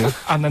 Yeah.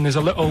 And then there's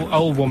a little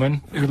old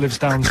woman who lives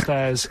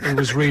downstairs who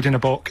was reading a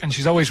book, and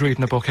she's always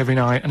reading a book every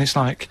night, and it's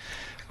like,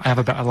 I have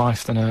a better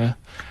life than her.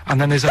 And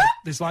then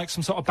there's like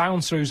some sort of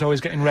bouncer who's always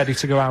getting ready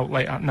to go out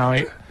late at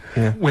night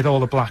with all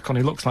the black on.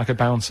 He looks like a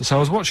bouncer. So I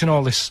was watching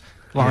all this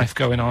life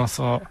going on, I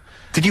thought...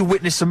 Did you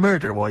witness some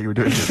murder while you were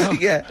doing this?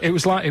 Yeah. It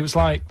was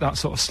like that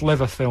sort of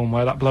Sliver film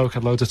where that bloke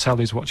had loads of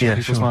tellies watching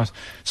people's lives.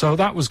 So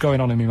that was going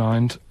on in my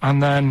mind.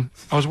 And then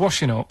I was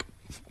washing up,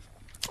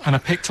 and I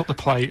picked up the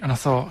plate, and I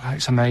thought, oh,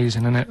 it's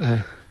amazing, isn't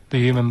it? The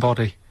human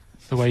body.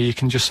 The way you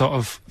can just sort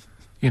of,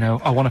 you know,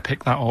 I want to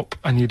pick that up,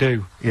 and you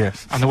do.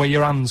 Yes. And the way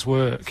your hands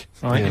work,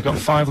 right? Yeah. You've got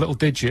 5 little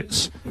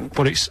digits,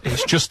 but it's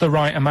just the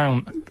right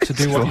amount to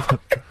do what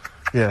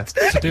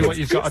to do what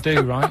you've got to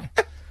do, right?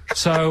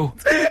 So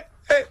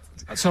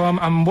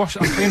I'm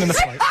cleaning the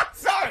plate.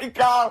 Sorry,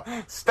 Carl,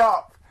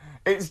 stop.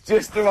 It's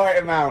just the right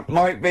amount.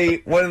 Might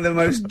be one of the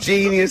most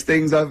genius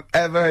things I've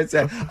ever heard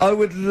said. I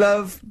would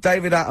love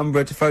David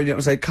Attenborough to phone you up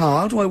and say,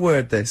 Carl, how do I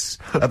word this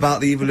about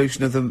the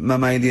evolution of the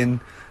mammalian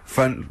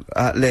front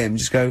limb?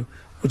 Just go,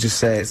 we'll just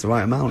say it's the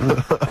right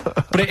amount.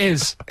 But it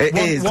is. It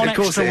is. One of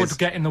course extra it is. would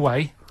get in the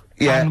way.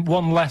 Yeah. And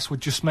one less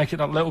would just make it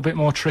that little bit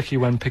more tricky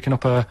when picking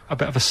up a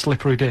bit of a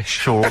slippery dish.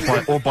 Sure,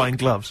 or buying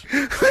gloves.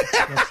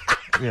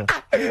 Yeah.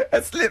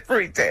 A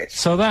slippery dish.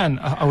 So then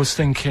I was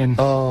thinking,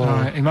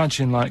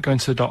 imagine like going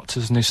to the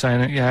doctors and he's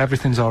saying, yeah,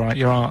 everything's alright,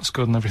 your heart's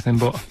good and everything,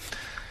 but...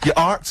 Your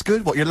heart's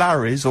good? What, your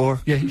Larry's,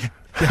 or...? Yeah,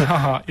 your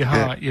heart,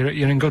 you're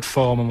in good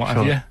form and what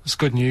have you. It's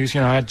good news,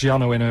 you know, I had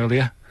Gianno in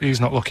earlier, he's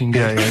not looking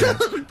good. Yeah.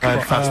 I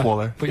had Fats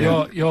Waller. But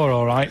you're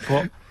alright,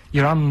 but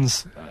your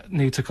hands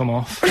need to come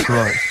off.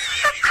 Right.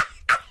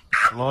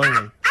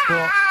 Blimey.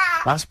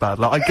 That's bad.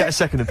 Like, I'd get a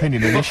second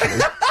opinion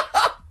initially.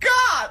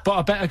 But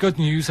I better good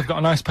news, I've got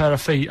a nice pair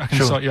of feet I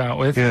can sort you out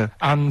with. Yeah.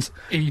 And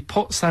he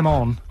puts them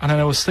on, and then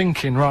I was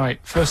thinking, right,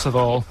 first of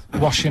all,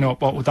 washing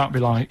up, what would that be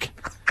like?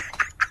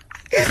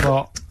 I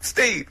thought,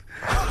 Steve!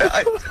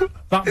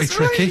 that'd be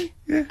tricky.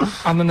 Yeah.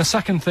 And then the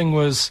second thing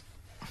was,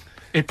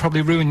 it'd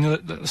probably ruin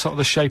the sort of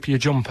the shape of your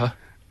jumper.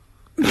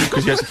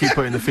 Because you have to keep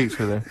putting the feet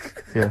through there.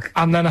 Yeah.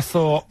 And then I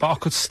thought, but I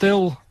could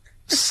still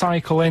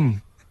cycle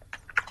in.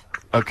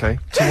 Okay.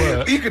 To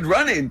work. You could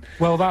run in.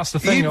 Well, that's the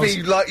thing.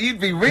 You'd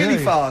be really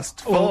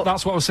fast. Well,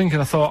 that's what I was thinking.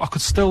 I thought I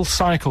could still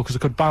cycle because I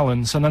could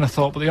balance, and then I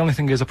thought, but the only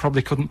thing is I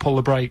probably couldn't pull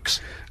the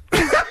brakes.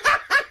 Because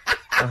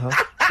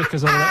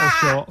of the little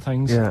short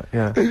things. Yeah.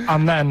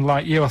 And then,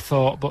 like you, I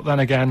thought, but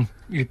then again,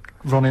 you'd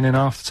run in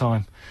half the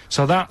time.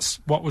 So that's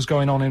what was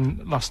going on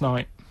in last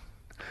night.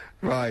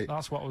 Right.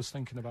 That's what I was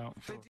thinking about.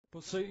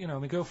 But see, you know,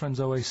 my girlfriend's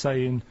always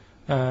saying,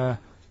 you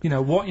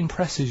know, what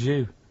impresses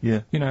you?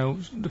 Yeah. You know,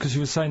 because she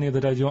was saying the other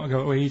day, do you want to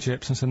go to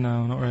Egypt? And I said,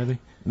 no, not really.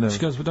 No. She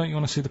goes, well, don't you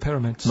want to see the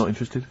pyramids? Not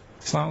interested.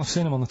 It's like, I've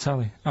seen them on the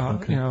telly.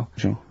 Okay. You know,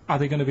 sure. Are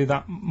they going to be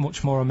that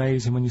much more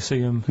amazing when you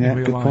see them in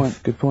real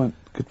life? Good point.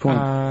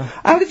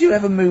 How did you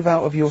ever move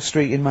out of your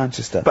street in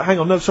Manchester? But hang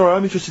on, no, sorry,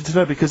 I'm interested to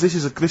know because this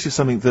is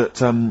something that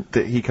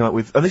that he came up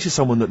with, and this is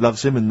someone that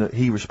loves him and that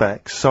he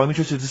respects. So I'm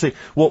interested to see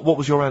what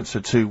was your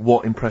answer to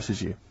what impresses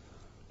you.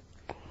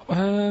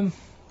 I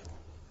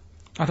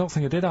don't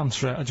think I did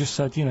answer it. I just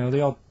said, you know,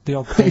 the odd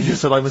You thing.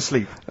 just said I'm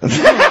asleep.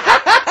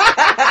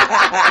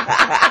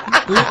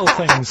 Little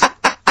things.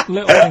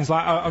 little things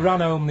like I ran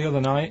home the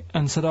other night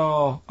and said,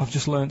 "Oh, I've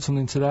just learnt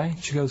something today."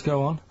 She goes,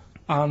 "Go on."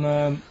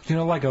 And you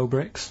know Lego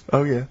bricks?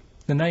 Oh yeah.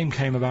 The name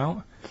came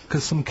about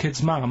because some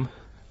kid's mum,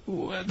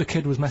 the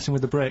kid was messing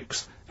with the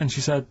bricks, and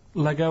she said,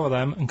 "Let go of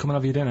them and come and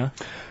have your dinner."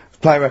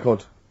 Play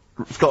record.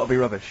 It's got to be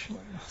rubbish.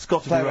 It's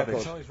got to be rubbish.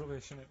 It's always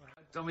rubbish, isn't it?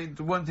 I mean,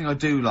 the one thing I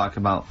do like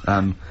about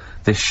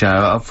this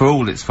show, for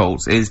all its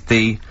faults, is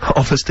the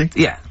honesty.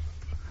 Yeah,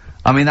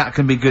 I mean that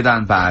can be good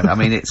and bad. I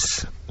mean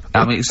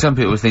some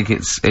people think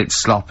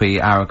it's sloppy,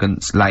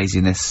 arrogance,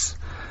 laziness,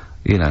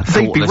 you know,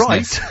 They'd be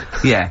thoughtlessness.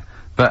 right. Yeah,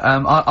 but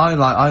I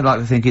like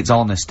to think it's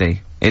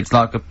honesty. It's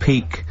like a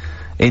peek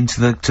into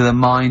the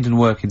mind and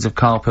workings of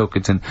Karl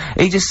Pilkington.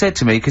 He just said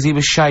to me, because he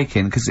was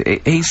shaking, because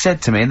he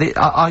said to me, and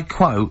I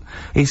quote,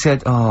 he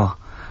said, "Oh,"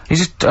 he's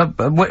just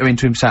wittering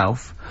to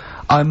himself,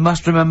 "I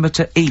must remember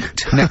to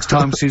eat next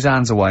time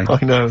Suzanne's away."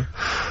 I know.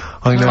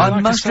 I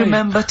must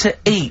remember to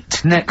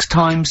eat next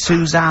time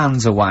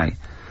Suzanne's away.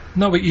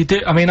 No, but you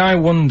did. I mean, I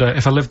wonder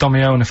if I lived on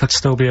my own if I'd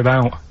still be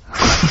about.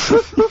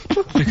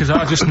 Because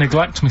I just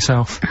neglect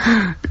myself.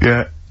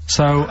 Yeah.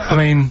 So, I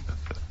mean,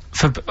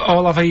 for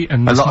all I've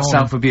eaten A this lot of morning,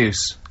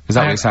 self-abuse. Is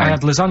that what you're saying? I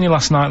had lasagna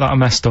last night that I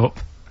messed up,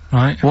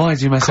 right? Why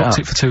did you mess it up? Cooked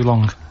it for too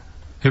long.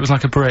 It was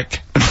like a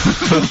brick.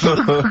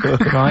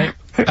 Right?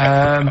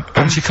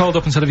 And she called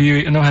up and said, "Have you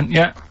eaten?" I went,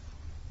 "Yeah."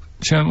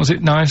 She went, "Was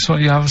it nice what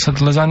you have?" I said,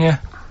 "Lasagna."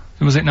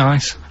 Was it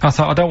nice? I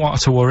thought, I don't want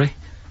her to worry,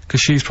 because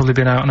she's probably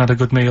been out and had a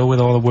good meal with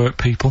all the work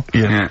people.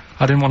 Yeah.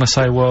 I didn't want to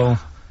say, well,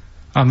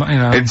 you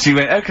know. And she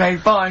went, "Okay,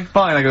 bye,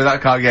 bye." And I go,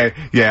 "That Karl,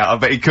 yeah, I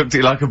bet he cooked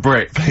it like a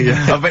brick."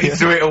 I bet he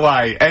threw it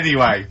away.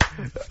 Anyway,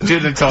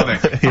 gin and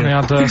tonic. And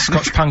I had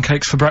Scotch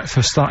pancakes for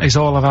breakfast. That is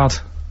all I've had.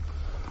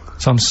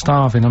 So I'm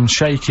starving, I'm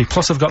shaky.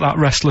 Plus I've got that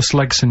restless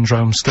leg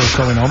syndrome still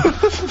going on,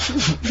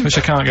 which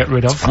I can't get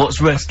rid of.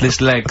 What's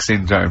restless leg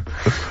syndrome?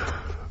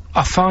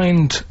 I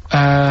find,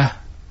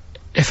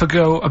 if I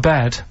go to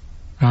bed,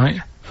 right,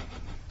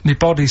 my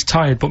body's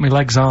tired but my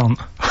legs aren't.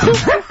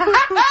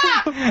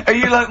 Are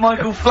you like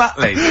Michael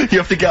Flatley? You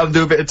have to get up and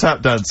do a bit of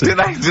tap dancing. Do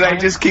they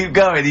just keep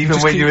going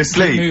even when you're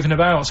asleep? Keep moving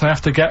about, so I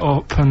have to get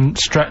up and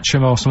stretch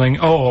them or something.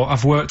 Or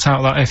I've worked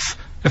out that if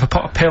I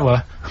put a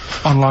pillar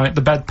on, like,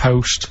 the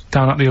bedpost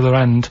down at the other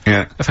end,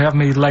 if I have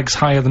my legs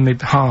higher than my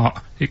heart,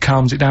 it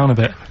calms it down a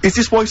bit. Is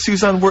this why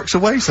Suzanne works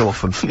away so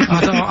often?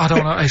 I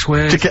don't know, it's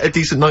weird. To get a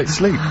decent night's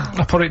sleep.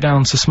 I put it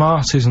down to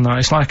Smarties and that,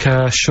 it's like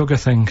a sugar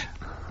thing.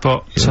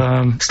 But,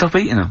 stop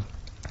eating them.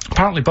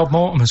 Apparently Bob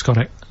Mortimer's got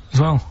it, as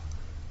well.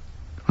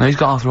 No, he's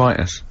got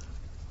arthritis.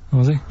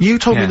 Was he? You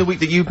told me in the week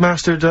that you'd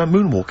mastered,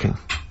 moonwalking.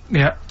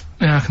 Yeah.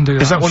 Yeah, I can do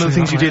that. Is that one of the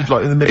things you did,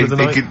 like, in the middle of the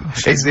night?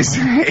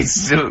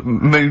 It's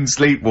moon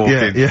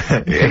sleepwalking.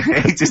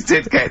 Yeah. He just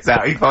gets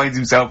out, he finds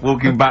himself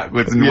walking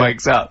backwards and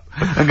wakes up.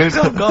 And goes,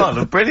 "Oh God,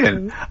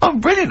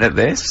 I'm brilliant at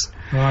this."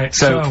 Right,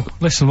 so,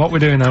 listen, what we're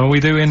doing now, we're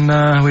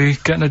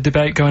getting a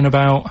debate going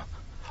about...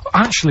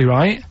 Actually,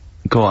 right?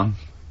 Go on.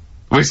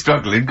 We're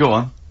struggling, go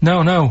on.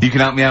 No. You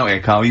can help me out here,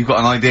 Karl, you've got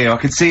an idea. I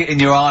can see it in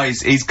your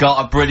eyes, he's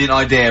got a brilliant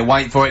idea.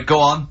 Wait for it, go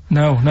on.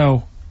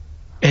 No.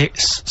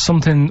 It's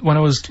something, when I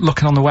was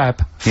looking on the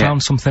web,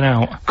 found something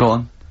out. Go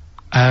on.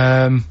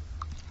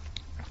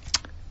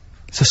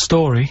 It's a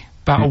story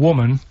about a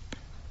woman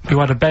who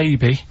had a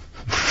baby.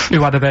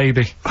 What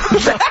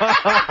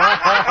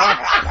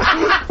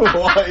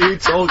are you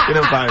talking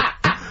about?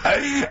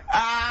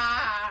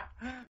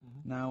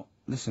 Now,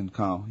 listen,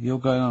 Karl, you're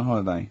going on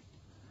holiday.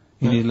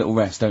 You need a little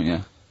rest, don't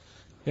you?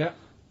 Yeah.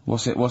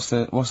 What's the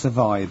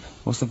vibe?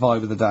 What's the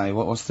vibe of the day?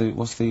 What's the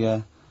what's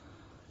the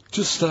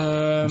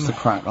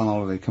crack on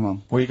holiday? Come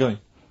on. Where are you going?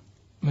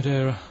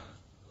 Madeira.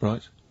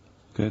 Right.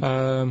 Good.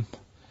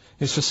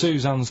 It's for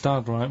Suzanne's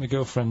dad, right? My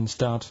girlfriend's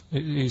dad.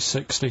 He's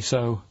 60,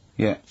 so...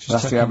 Yeah,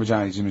 that's the average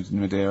age in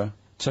Madeira.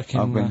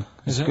 I've been...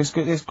 is it?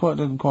 It's quite,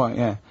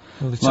 yeah.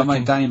 Well, my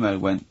mate Damo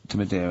went to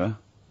Madeira,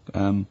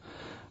 and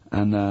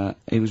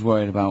he was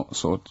worried about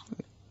sort of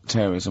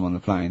terrorism on the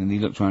plane, and he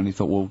looked around and he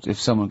thought, well, if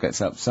someone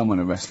gets up, someone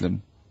will wrestle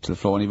him to the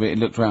floor, and he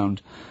looked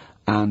round,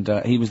 and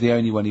he was the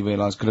only one he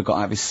realised could have got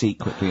out of his seat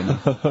quickly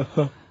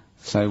enough.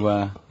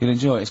 So, you'll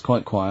enjoy it, it's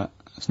quite quiet,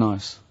 it's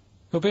nice.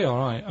 It'll be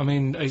alright. I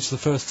mean, it's the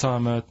first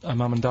time a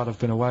mum and dad have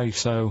been away,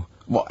 so...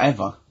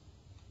 Whatever?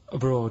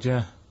 Abroad,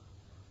 yeah.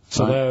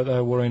 So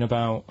they're worrying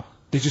about...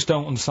 They just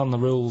don't understand the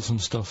rules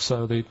and stuff,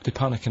 so they're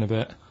panicking a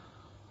bit.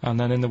 And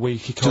then in the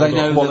week he called Do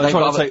they know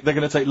that they're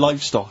gonna take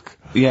livestock?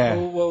 Yeah.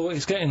 Well,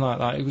 it's getting like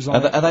that. It was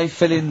like... Are they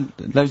filling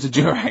loads of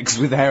Durags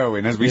with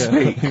heroin as we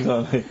speak?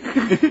 Exactly.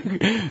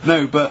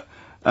 No, but,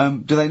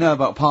 do they know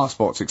about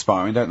passports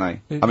expiring, don't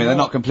they? I mean, they're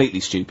not completely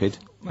stupid.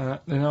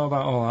 They know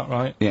about all that,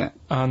 right? Yeah.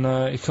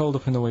 And, he called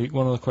up in the week,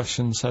 one of the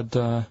questions said,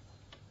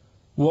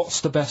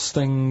 what's the best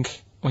thing,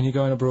 when you're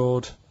going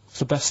abroad, what's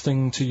the best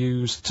thing to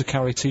use to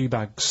carry tea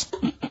bags?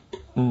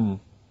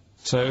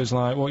 So it was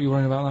like, what are you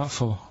worrying about that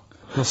for?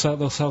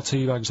 They'll sell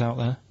tea bags out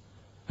there.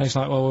 And he's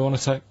like, well, we want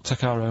to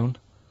take our own.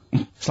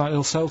 It's like,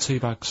 they'll sell tea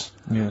bags.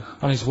 Yeah.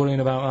 And he's worrying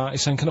about that.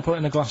 He's saying, can I put it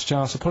in a glass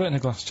jar? So put it in a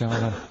glass jar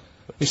then.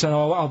 He's saying,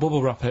 oh, I'll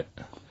bubble wrap it.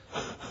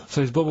 So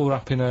he's bubble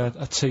wrapping a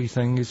tea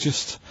thing. It's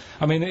just,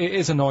 I mean, it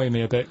is annoying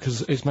me a bit,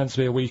 because it's meant to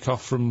be a week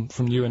off from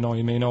you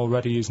annoying me, and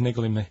already he's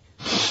niggling me.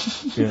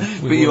 Yeah.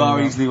 But you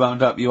are easily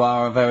wound up. You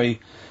are a very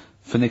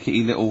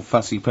finicky little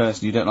fussy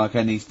person. You don't like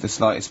the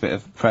slightest bit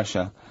of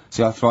pressure.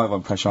 See, I thrive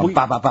on pressure. I'm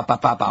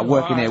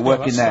working here,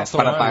 working there. That's the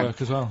way I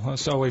work as well.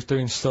 That's always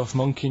doing stuff,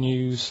 monkey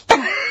news. Do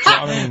you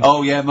know what I mean?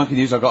 Oh yeah, monkey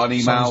news. I got an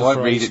email. I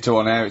won't read it to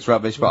on air. It's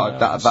rubbish, but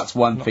that's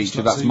one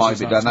feature. That's my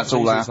bit done. That's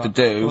all I have to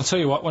do. I'll tell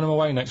you what. When I'm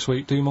away next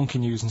week, do monkey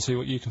news and see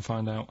what you can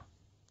find out.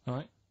 All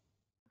right.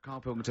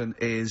 Karl Pilkington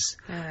is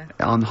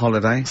on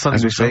holiday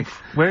as we speak.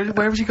 Where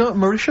has he got?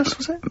 Mauritius,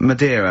 was it?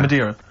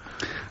 Madeira.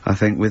 I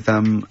think with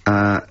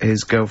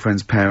his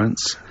girlfriend's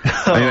parents.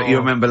 You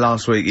remember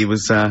last week he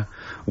was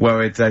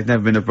worried they'd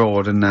never been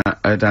abroad, and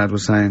her dad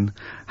was saying,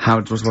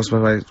 what's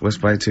the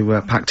way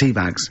to pack tea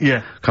bags?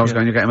 Yeah. Karl's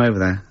going, you get him over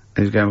there.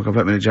 He was going, I'll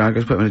put him in a jar. He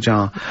goes, put him in a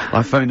jar.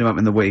 I phoned him up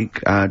in the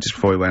week, just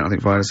before he went, I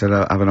think Friday, said,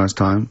 have a nice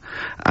time.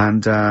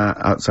 And,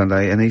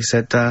 Sunday, and he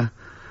said,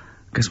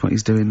 guess what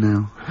he's doing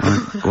now?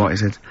 What he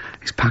said?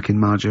 He's packing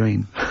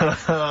margarine.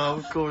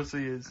 Of course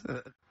he is.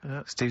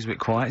 Steve's a bit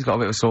quiet. He's got a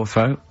bit of a sore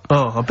throat.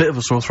 Oh, a bit of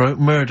a sore throat.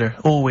 Murder.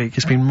 All week.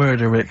 It's been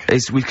murder, Rick.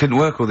 We couldn't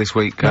work all this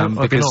week, No,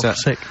 I've been because, off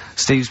sick.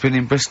 Steve's been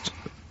in Bristol.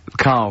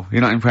 Karl, you're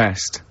not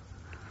impressed?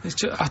 It's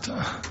just,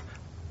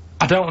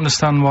 I don't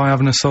understand why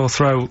having a sore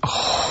throat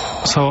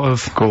sort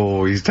of...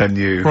 Oh, he's done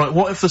you. Right,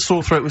 what if the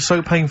sore throat was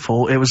so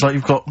painful, it was like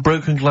you've got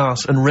broken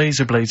glass and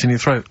razor blades in your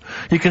throat?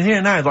 You can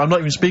hear now that I'm not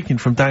even speaking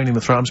from down in the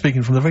throat, I'm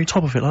speaking from the very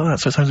top of it like that,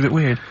 so it sounds a bit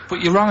weird.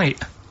 But you're right.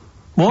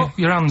 What?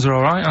 Your hands are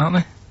alright, aren't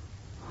they?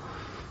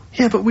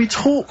 Yeah, but we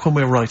talk when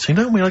we're writing,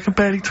 don't we? I can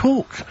barely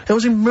talk. It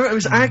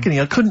was agony.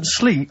 I couldn't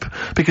sleep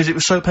because it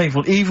was so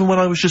painful. Even when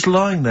I was just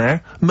lying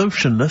there,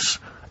 motionless,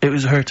 it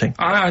was hurting.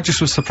 I just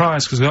was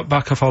surprised because I got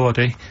back off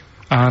holiday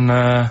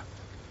and,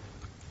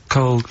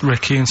 called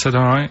Ricky and said,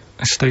 alright,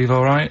 is Steve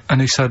alright? And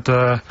he said,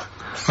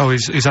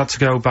 he's had to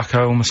go back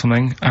home or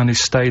something, and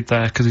he's stayed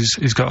there because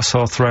he's got a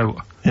sore throat.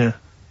 Yeah.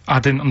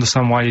 I didn't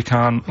understand why you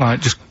can't,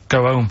 like, just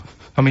go home.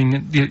 I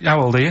mean,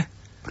 how old are you?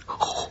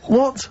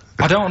 What?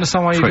 I don't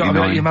understand why you got to be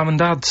at your mum and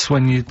dad's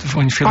when you're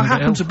feeling a bit ill. I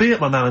happened to be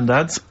at my mum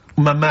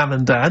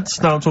and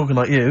dad's, now I'm talking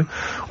like you,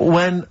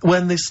 when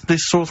this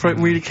sore throat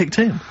really kicked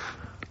in.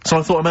 So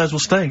I thought I may as well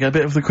stay and get a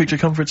bit of the creature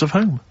comforts of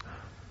home.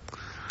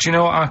 Do you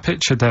know what I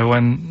pictured though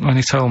when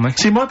he told me?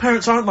 See, my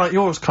parents aren't like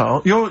yours,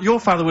 Karl. Your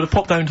father would have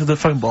popped down to the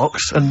phone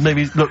box and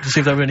maybe looked to see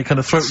if there were any kind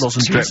of throat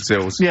lozenges.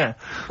 Strepsils. Yeah.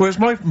 Whereas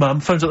my mum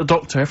phones up the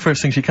doctor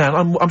first thing she can.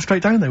 I'm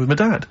straight down there with my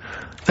dad.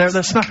 They're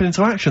snapping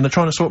into action. They're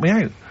trying to sort me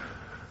out.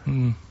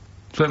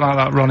 It's a bit like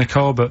that Ronnie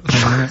Corbett thing,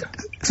 isn't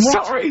it?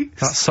 Sorry.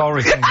 That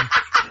sorry thing.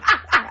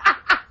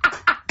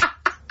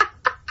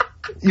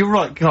 You're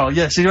right, Karl.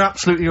 Yes, you're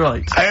absolutely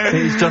right.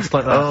 It's just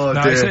like that. Oh,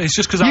 No, dear. it's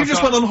just because You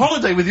just went on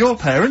holiday with your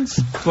parents.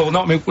 Well,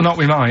 not with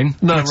mine.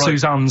 No, with right.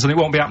 Suzanne's, and it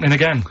won't be happening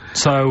again.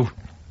 So,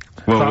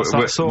 Well,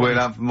 that's sort we'll of-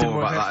 have more didn't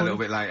work about out that a for little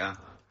you? bit later.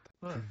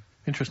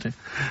 Interesting.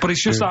 but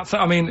it's just that.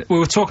 I mean, we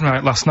were talking about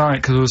it last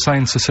night because I was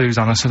saying to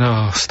Suzanne, I said,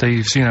 "Oh,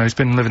 Steve's, he's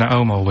been living at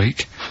home all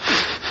week."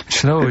 She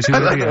said, "Oh, is he I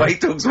really?" like the way he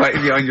talks about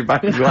you behind your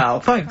back as well.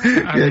 Thanks.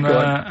 And,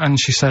 and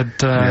she said,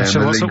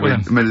 "What's up with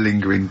him?"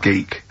 Malingering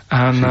geek.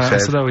 And I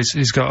said. said, "Oh,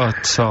 he's got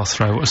a sore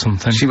throat or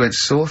something." She went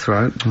sore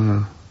throat.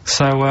 Oh.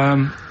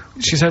 So,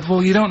 she said,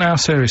 "Well, you don't know how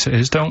serious it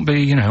is. Don't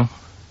be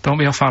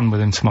offhand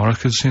with him tomorrow,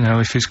 because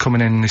if he's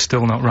coming in and he's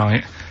still not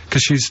right,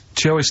 because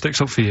she always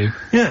sticks up for you."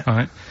 Yeah.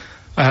 Right.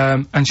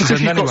 And she said,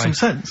 Because you've anyway, got some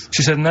sense.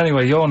 she said, and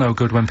anyway, you're no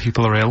good when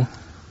people are ill.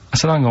 I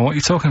said, hang on, what are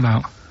you talking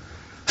about?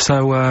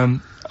 So,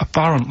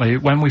 apparently,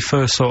 when we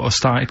first sort of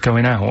started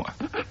going out,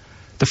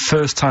 the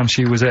first time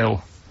she was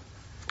ill,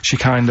 she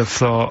kind of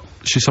thought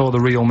she saw the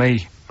real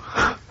me.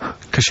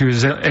 Because she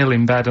was ill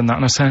in bed and that,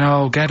 and I was saying,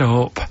 oh, get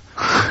up.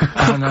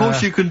 And, Of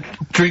course you can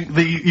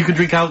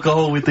drink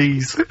alcohol with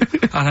these.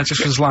 And I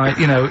just was like,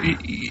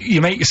 you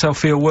make yourself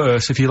feel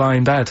worse if you lie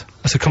in bed.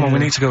 I said, come on, we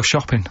need to go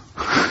shopping.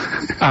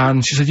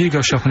 And she said, you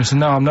go shopping. I said,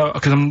 no, I'm not,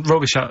 because I'm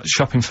rubbish at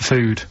shopping for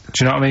food.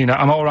 Do you know what I mean?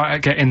 I'm alright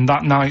at getting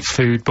that night's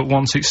food, but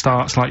once it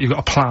starts, like, you've got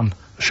a plan.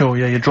 Sure,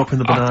 yeah, you're dropping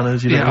the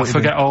bananas, you know I what you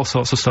forget all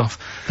sorts of stuff.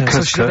 Yeah.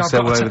 So she said, Couscous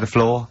all over the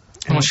floor.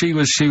 well, she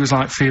was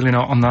like feeling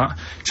hot on that.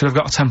 She said, I've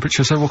got a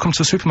temperature, so we'll come to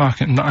the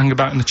supermarket and hang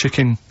about in the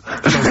chicken,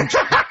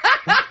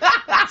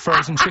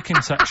 frozen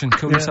chicken section,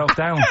 cool yourself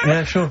down.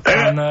 Yeah, sure.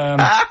 And,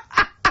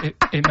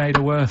 it made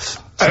her worse.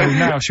 So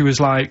now she was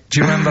like,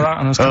 do you remember that?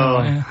 And I was kind of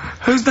like,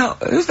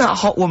 yeah. Who's that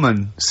hot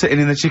woman sitting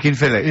in the chicken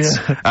fillets?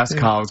 Yeah. That's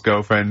Karl's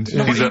girlfriend.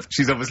 Yeah.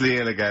 She's obviously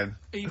ill again.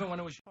 Even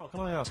when I was... Oh, Can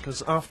I ask,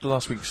 because after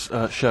last week's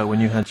show,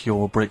 when you had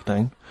your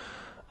breakdown,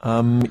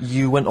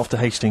 you went off to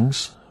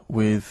Hastings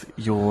with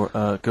your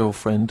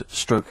girlfriend,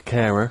 stroke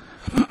carer,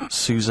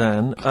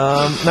 Suzanne.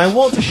 Now,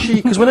 what does she...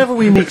 Because whenever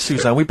we meet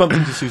Suzanne, we bumped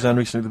into Suzanne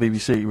recently at the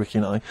BBC, Ricky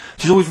and I.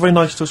 She's always very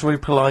nice to us, very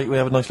polite, we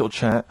have a nice little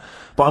chat.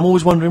 But I'm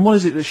always wondering, what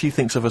is it that she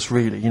thinks of us,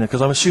 really?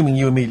 Because I'm assuming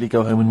you immediately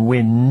go home and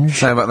whinge.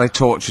 Say about they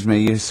tortured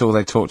me. You saw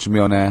they tortured me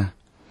on air.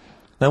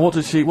 Now, what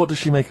does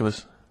she make of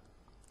us?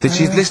 Did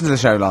she listen to the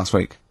show last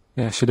week?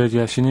 Yeah, she did,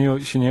 yeah. She knew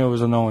I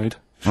was annoyed.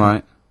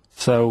 Right.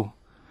 So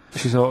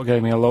she sort of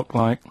gave me a look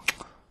like,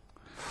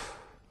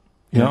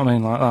 you know what I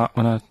mean, like that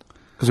when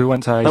because we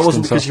went to Hastings. That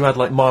wasn't because you had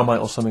like Marmite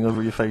or something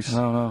over your face.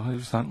 No, it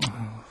was like.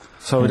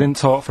 So we didn't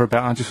talk for a bit.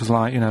 I just was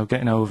like,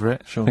 getting over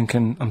it, Sure.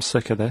 thinking I'm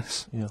sick of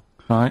this. Yeah.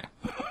 Right.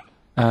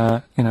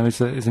 Is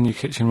the new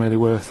kitchen really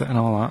worth it and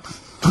all that?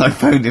 I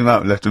phoned him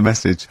up, left a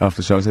message after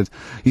the show. I said,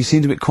 "You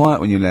seemed a bit quiet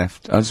when you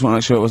left. I just want to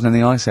make sure it wasn't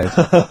anything I said."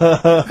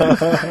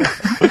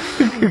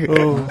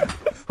 Oh.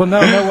 Well,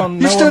 no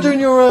one. You still doing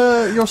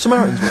your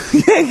Samaritans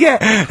work? yeah.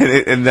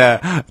 And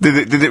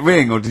did it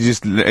ring or did you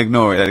just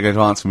ignore it? Let it go to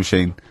answer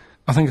machine.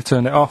 I think I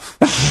turned it off.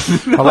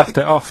 I left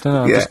it off, didn't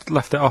I? Yeah. I just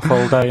left it off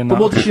all day. And But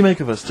what does she make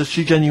of us? Does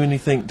she genuinely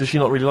think? Does she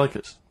not really like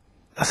us?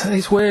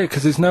 It's weird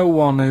because there's no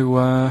one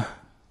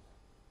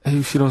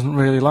who she doesn't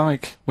really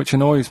like, which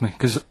annoys me.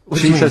 Because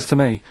she says to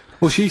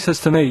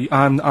me,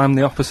 I'm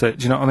the opposite.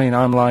 Do you know what I mean?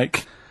 I'm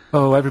like,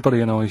 oh, everybody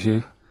annoys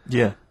you,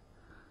 Yeah.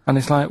 and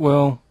it's like,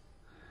 well,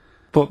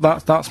 but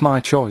that's my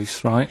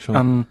choice, right? Sure.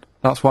 And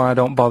that's why I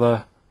don't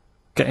bother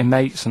getting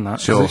mates and that.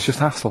 'Cause Sure. it's just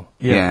hassle.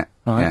 Yeah.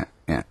 Right.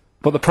 Yeah.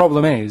 But the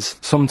problem is,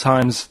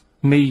 sometimes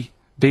me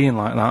being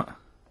like that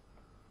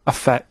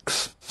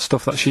affects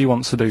stuff that she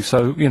wants to do.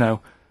 So,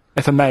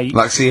 if a mate...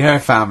 Like see her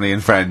family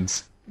and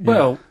friends.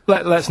 Well,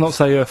 let's not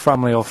say her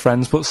family or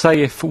friends, but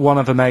say if one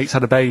of her mates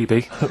had a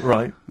baby,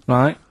 Right.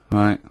 right?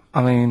 Right.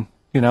 I mean,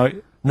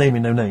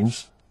 Naming no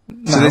names.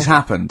 So this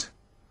happened?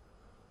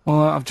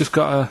 well, I've just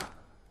got to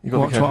You got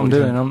to watch what I'm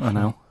doing, haven't I,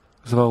 now?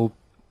 'Cause of all...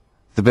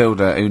 The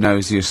builder who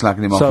knows you're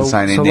slagging him off and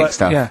saying he nicked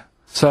stuff. Yeah.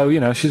 So,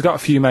 she's got a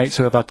few mates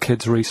who have had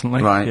kids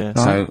recently. Right.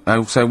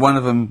 Yeah. So one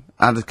of them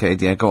had a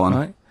kid, yeah, go on.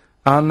 Right.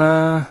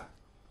 And,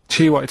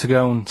 she wanted to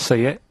go and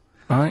see it,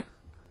 right?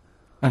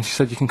 And she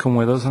said, you can come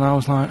with us, and I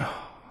was like,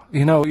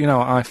 you know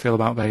what I feel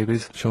about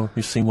babies. Sure.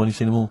 You've seen one. You've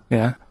seen them all.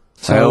 Yeah.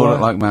 They all look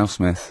like Mouse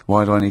Smith.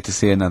 Why do I need to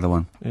see another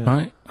one? Yeah.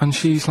 Right? And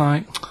she's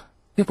like,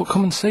 yeah, but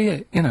come and see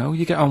it,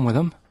 you get on with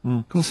them.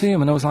 Come and see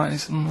them. And I was like,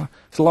 it's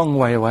a long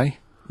way away.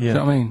 Yeah. Do you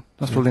know what I mean?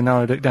 That's probably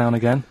narrowed it down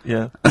again.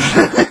 Yeah.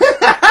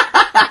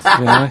 To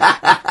be honest.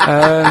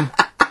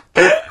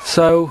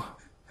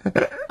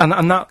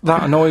 And that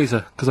annoys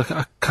her, because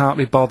I can't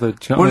be bothered.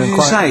 Do you know What what I did mean?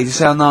 you say? Did you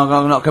say, oh, no,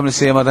 I'm not coming to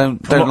see him, I don't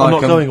I'm like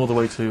not him? going all the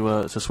way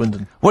to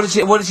Swindon. What did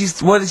she,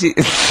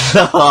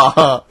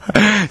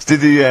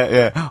 did he,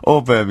 yeah,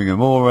 or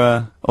Birmingham,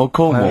 or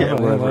Cornwall. Yeah,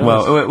 wherever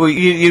well,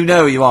 you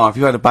know who you are, if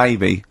you had a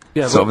baby,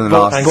 Yeah, sort of in the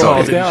but- last, but sort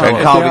of, if they are- and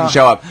if Karl they didn't are-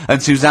 show up,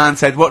 and Suzanne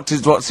said, what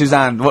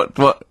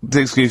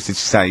excuse did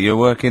she say? You're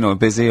working or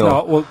busy or?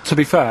 No, well, to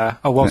be fair,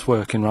 I was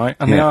working, right?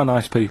 And they Yeah. are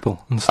nice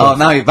people and Oh, stuff.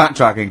 now you're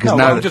backtracking, because No,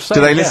 now, I'm just do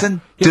saying, they yeah.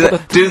 listen? Yeah,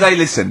 but Do they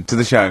listen to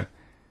the show?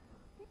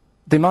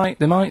 They might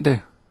do.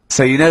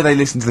 So they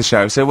listen to the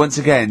show. So once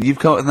again, you've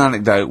got an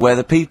anecdote where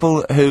the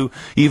people who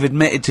you've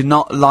admitted to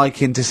not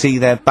liking to see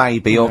their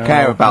baby or No,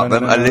 care about no,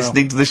 them no, are no.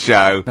 listening to the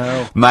show.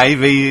 No.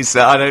 Maybe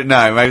I don't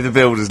know. Maybe the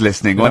builder's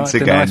listening once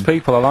They're again. nice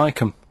people, I like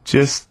them.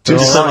 Just sound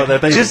like their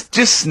baby. just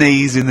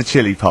sneeze in the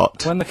chili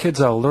pot. When the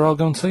kid's older, I'll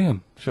go and see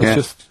him. Yeah. It's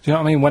just, do you know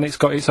what I mean? When it's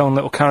got its own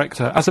little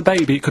character. As a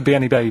baby, it could be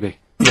any baby.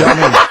 Do you know what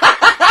I mean?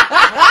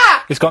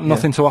 It's got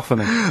nothing to offer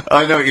me.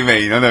 I know what you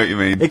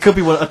mean. It could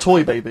be a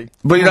toy baby.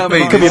 But you know what I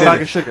mean? It could be a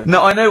bag of sugar.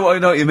 No, I know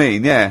what you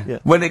mean. Yeah. Yeah.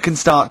 When it can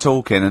start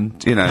talking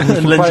and And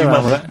lend Play you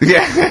around money. with it.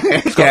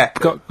 yeah, yeah.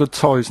 Got good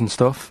toys and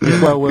stuff.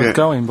 It's well worth Yeah.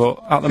 going,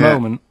 but at the Yeah.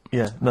 moment,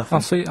 Yeah, nothing.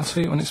 I'll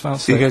see it when it's about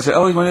So you 6. go,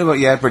 oh, you want to go?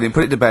 Yeah, brilliant.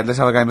 Put it to bed. Let's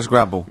have a game of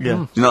Scrabble. Yeah.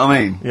 Do you know what I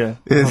mean? Yeah.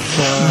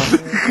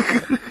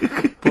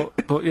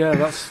 But yeah,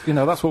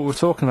 that's what we were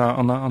talking about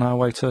on our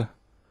way to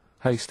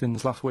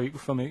Hastings last week.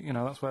 For me,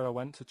 that's where I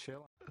went to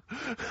chill.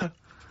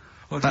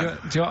 Well, do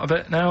you want a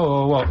bit now,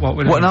 or what? What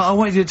we're doing? Well, no, I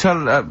wanted you to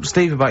tell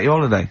Steve about your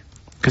holiday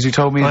because you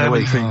told me I in the am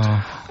week.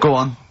 intrigued. Go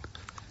on.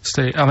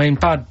 Steve, I mean,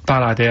 bad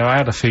idea. I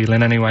had a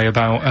feeling anyway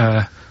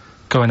about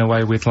going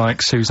away with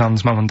like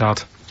Suzanne's mum and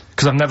dad,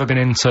 because I've never been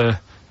into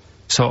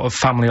sort of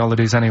family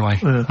holidays anyway,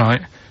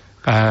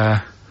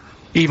 right?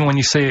 Even when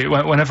you see it,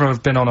 whenever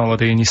I've been on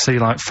holiday and you see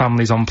like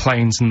families on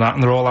planes and that,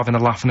 and they're all having a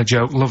laugh and a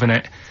joke, loving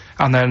it,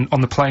 and then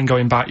on the plane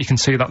going back, you can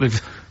see that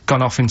they've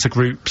gone off into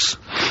groups,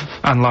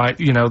 and like,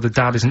 the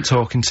dad isn't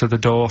talking to the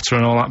daughter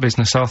and all that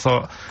business. So I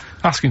thought,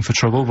 asking for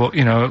trouble, but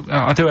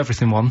I do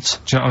everything once.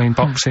 Do you know what I mean?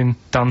 Boxing,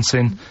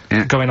 dancing,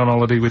 going on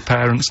holiday with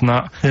parents and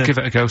that. Yeah. Give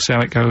it a go, see how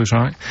it goes,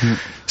 right?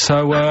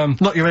 So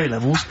Not your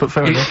A-levels, but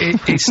fair enough.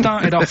 it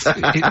started off.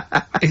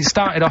 It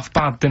started off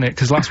bad, didn't it?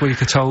 Because last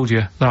week I told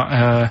you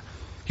that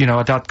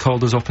our dad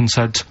called us up and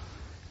said,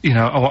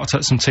 I want to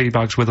take some tea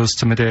bags with us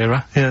to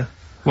Madeira. Yeah.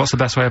 What's the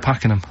best way of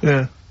packing them?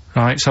 Yeah.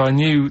 Right, so I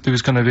knew there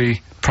was going to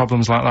be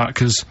problems like that,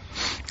 because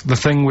the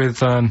thing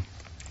with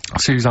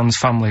Suzanne's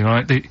family,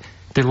 right,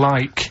 they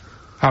like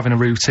having a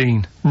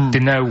routine. They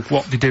know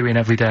what they're doing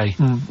every day.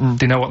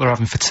 They know what they're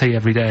having for tea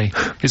every day.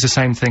 It's the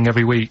same thing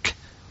every week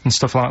and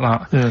stuff like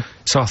that. Yeah.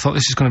 So I thought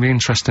this is going to be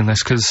interesting,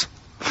 because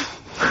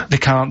they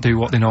can't do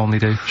what they normally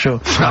do. Sure.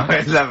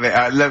 I love it.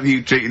 I love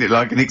you treating it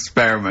like an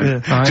experiment.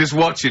 Yeah. Right. Just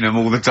watching them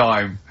all the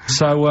time.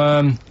 So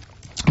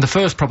the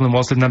first problem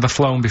was they'd never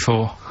flown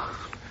before.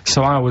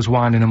 So I was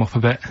winding them up a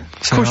bit.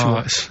 Saying,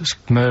 it's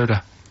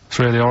murder. It's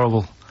really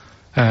horrible.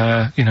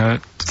 You know,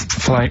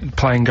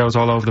 plane goes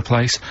all over the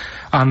place.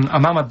 And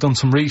Mum had done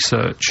some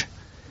research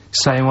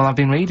saying, well, I've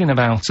been reading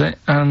about it,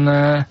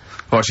 and,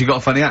 What, she got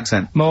a funny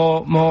accent?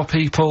 More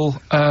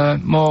people,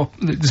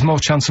 there's more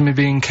chance of me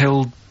being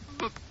killed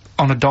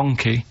on a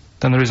donkey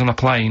than there is on a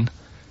plane.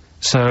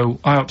 So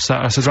I upset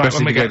her. I said, right,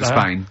 when we get there,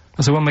 Spain.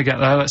 I said, when we get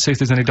there, let's see if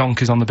there's any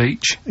donkeys on the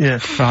beach. Yeah.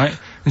 Right?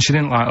 And she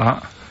didn't like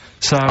that.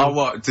 So. Oh,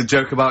 what? The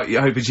joke about you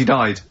hoping she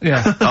died?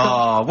 Yeah.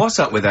 Oh, what's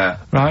up with her?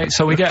 Right,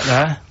 so we get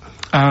there,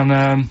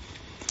 and,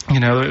 you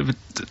know,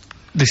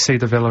 they see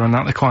the villa and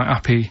that, they're quite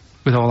happy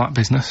with all that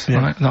business,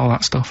 right, and all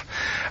that stuff.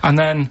 And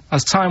then,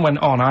 as time went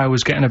on, I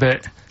was getting a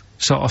bit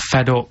sort of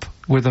fed up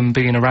with them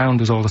being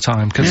around us all the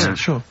time, because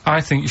I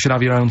think you should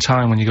have your own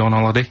time when you go on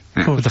holiday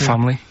with the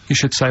family. You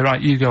should say,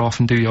 right, you go off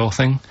and do your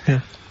thing,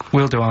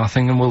 we'll do our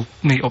thing, and we'll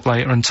meet up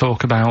later and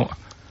talk about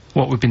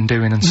what we've been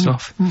doing and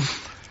stuff.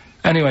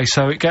 Anyway,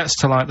 so it gets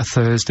to, like, the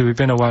Thursday, we've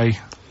been away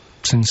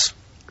since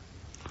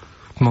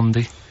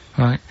Monday,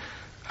 right,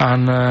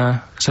 and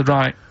I said,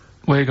 right,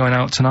 we're going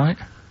out tonight.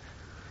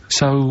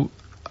 So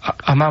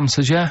her mum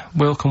says, yeah,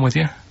 we'll come with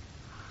you.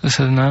 I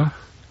said, no,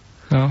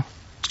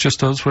 it's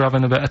just us, we're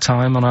having a bit of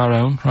time on our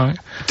own, right?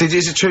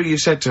 Is it true you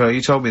said to her,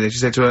 you told me this, you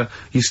said to her,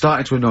 you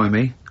started to annoy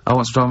me, I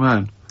want some time on my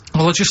own?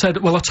 Well, I just said,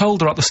 well, I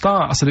told her at the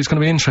start, I said, it's going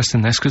to be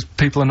interesting this, because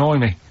people annoy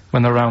me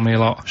when they're around me a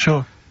lot.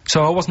 Sure.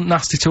 So I wasn't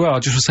nasty to her, I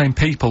just was saying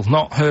people,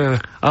 not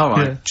her. Oh,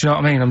 right. Do you know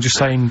what I mean? I'm just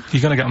saying,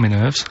 you're going to get on my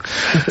nerves.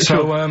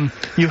 So,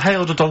 you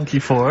hailed a donkey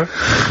for her.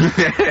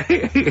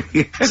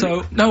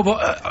 So, no,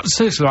 but,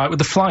 seriously, right, with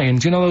the flying,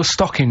 do you know those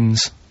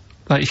stockings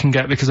that you can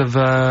get because of,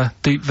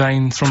 deep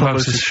vein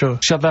thrombosis? Sure.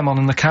 She had them on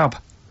in the cab.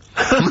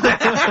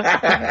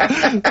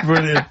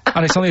 Brilliant.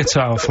 And it's only a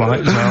 2-hour flight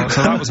as well,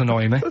 so that was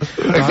annoying me.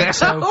 Right,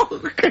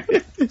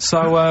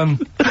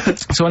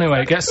 so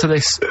anyway, it gets to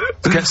this,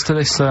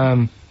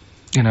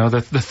 you know,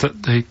 the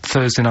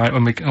Thursday night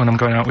when I'm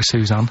going out with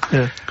Suzanne.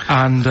 Yeah.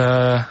 And,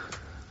 her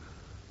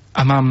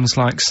mum's,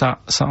 like, sat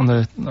on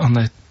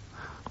the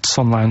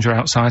sun lounger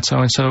outside,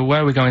 so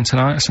where are we going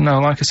tonight? I said, no,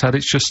 like I said,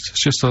 it's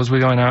just us, we're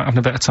going out having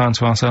a bit of time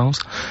to ourselves.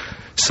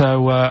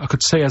 So, I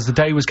could see as the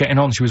day was getting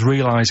on, she was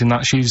realising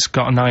that she's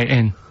got a night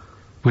in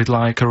with,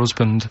 like, her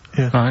husband,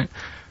 right?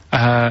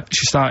 Her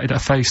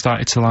face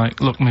started to,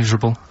 like, look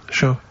miserable.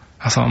 Sure.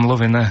 I thought, I'm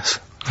loving this.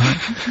 Right.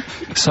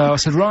 So I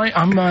said, right,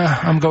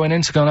 I'm going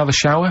in to go and have a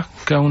shower,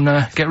 go and,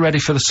 get ready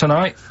for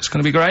tonight, it's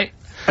gonna be great.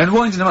 And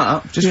winding them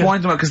up,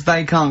 wind them up because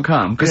they can't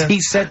come, because he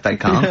said they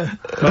can't.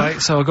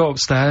 Right, so I go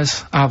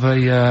upstairs, have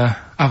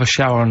a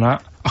shower and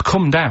that. I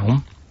come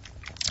down,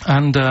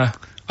 and, a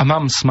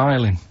mum's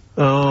smiling.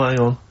 Oh, hang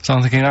on. So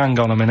I'm thinking, hang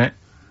on a minute,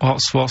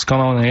 what's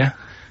gone on here?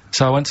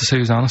 So I went to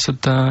Suzanne, I said,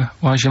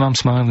 why's your mum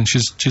smiling?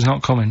 She's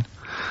not coming.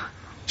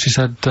 She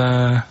said,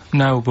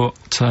 no,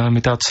 but, my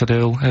dad said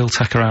he'll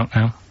take her out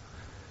now.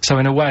 So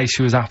in a way,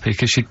 she was happy,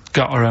 because she'd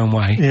got her own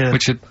way,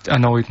 which had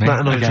annoyed me. That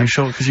annoyed you,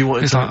 sure, because you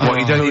wanted to... Like,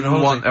 you don't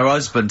even want her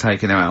husband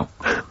taking her out?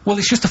 Well,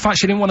 it's just the fact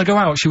she didn't want to go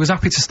out. She was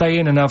happy to stay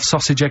in and have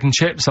sausage, egg and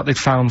chips that they'd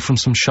found from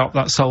some shop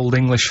that sold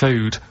English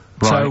food.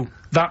 Right. So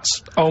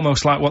that's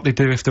almost like what they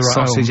do if they're at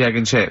home. Sausage, egg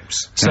and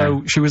chips.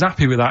 So she was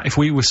happy with that if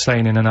we were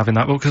staying in and having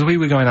that, but because we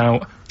were going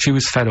out, she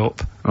was fed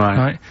up.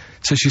 Right.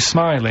 So she's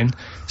smiling,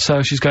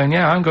 so she's going,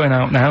 yeah, I'm going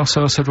out now.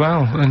 So I said,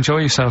 well, enjoy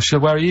yourself. She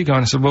said, where are you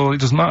going? I said, well,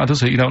 it doesn't matter,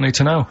 does it? You don't need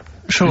to know.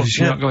 Sure,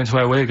 you're not going to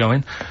where we're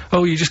going.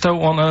 Oh, you just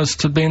don't want us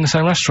to be in the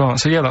same restaurant.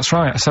 So yeah, that's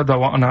right. I said I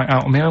want a night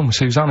out on my own with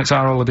Suzanne. It's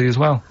our holiday as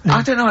well.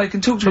 I don't know, I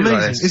can talk to you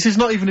about this. This is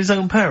not even his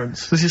own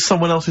parents. This is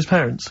someone else's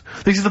parents.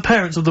 These are the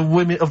parents of the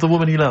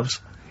woman he loves.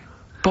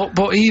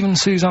 But even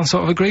Suzanne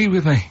sort of agreed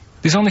with me.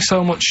 There's only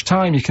so much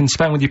time you can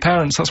spend with your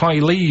parents. That's why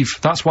you leave.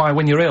 That's why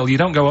when you're ill, you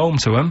don't go home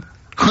to them.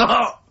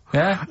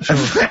 Yeah? Sure.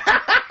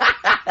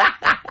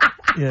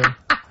 Yeah.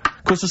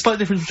 Of course, the slight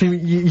difference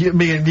between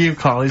me and you,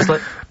 Karl, is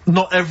that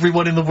not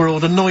everyone in the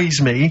world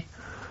annoys me.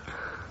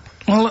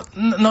 Well,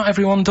 not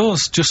everyone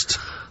does, just...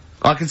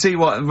 I can see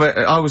what...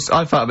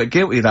 I felt a bit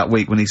guilty that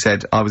week when he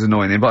said I was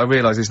annoying him, but I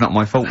realise it's not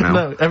my fault now.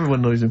 No, everyone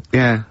annoys him.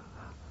 Yeah.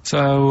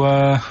 So,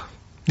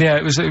 yeah,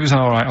 it was an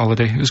alright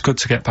holiday. It was good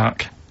to get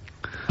back.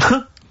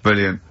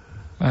 Brilliant.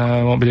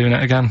 Won't be doing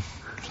it again.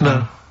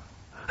 No.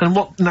 And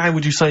what now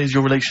would you say is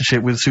your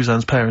relationship with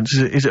Suzanne's parents?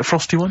 Is it a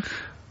frosty one?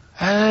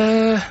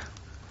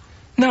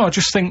 No, I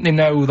just think they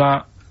know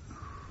that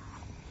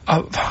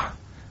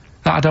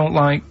I don't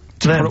like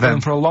to put up with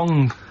them for a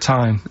long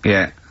time.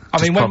 Yeah.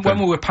 I mean, when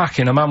we were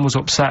packing, her mum was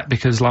upset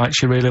because, like,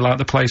 she really liked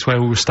the place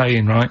where we were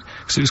staying, right?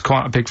 Because it was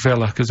quite a big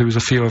villa, because there was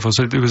a few of us.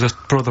 There was a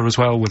brother as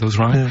well with us,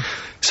 right? Yeah.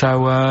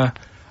 So, her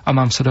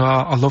mum said, oh,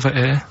 I love it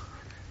here.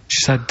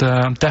 She said,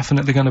 I'm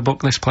definitely going to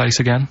book this place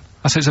again.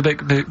 I said, it's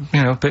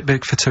a bit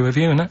big for two of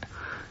you, isn't it?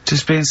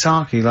 Just being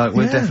sarky, like,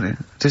 we're definitely...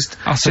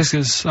 I said,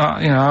 because,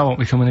 I won't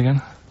be coming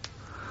again.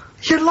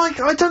 You're like,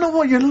 I don't know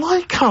what you're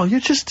like, Karl.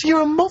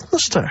 You're a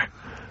monster.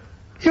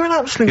 You're an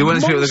absolute monster. You're one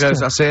of the people that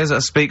goes, I say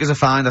as speakers are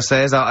fine, I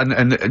say as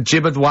and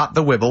gibbered what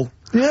the wibble.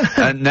 Yeah.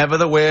 And never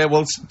the way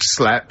will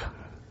slap.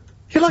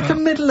 You're like a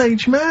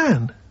middle-aged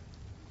man.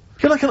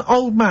 You're like an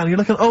old man. You're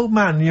like an old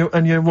man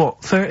and you're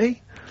what,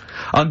 30?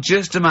 I'm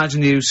just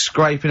imagining you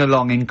scraping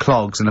along in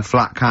clogs and a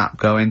flat cap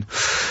going,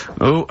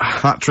 oh,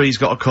 that tree's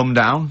got to come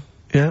down.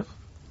 Yeah.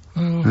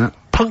 Yeah.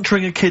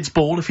 Puncturing a kid's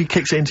ball if he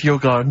kicks it into your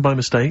garden by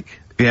mistake.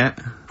 Yeah.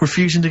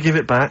 Refusing to give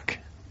it back.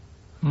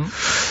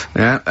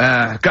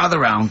 Yeah, gather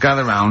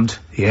round.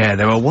 Yeah,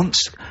 there were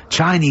once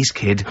Chinese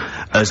kid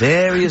as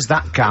hairy as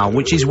that cow,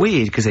 which is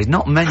weird, because there's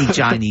not many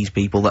Chinese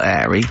people that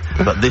hairy,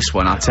 but this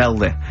one, I tell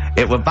you,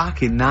 it were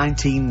back in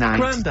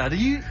 1990. Grandad, are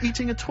you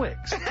eating a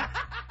Twix?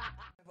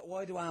 But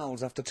why do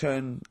owls have to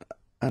turn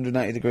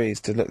 180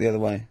 degrees to look the other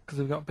way? Because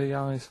they've got big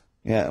eyes.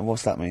 Yeah, and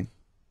what's that mean?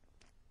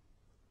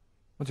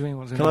 What do you mean?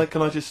 What's it Can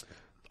mean? I just...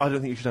 I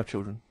don't think you should have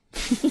children.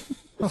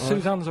 Well,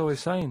 Suzanne's always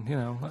saying, you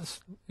know,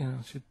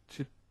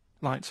 she'd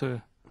like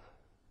to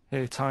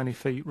hear tiny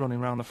feet running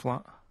around the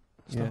flat.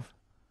 Stuff.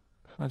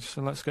 I just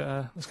said, let's get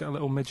a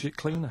little midget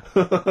cleaner.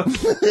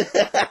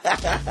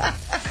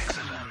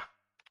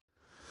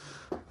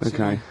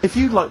 Okay. If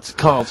you'd like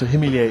Carl to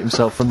humiliate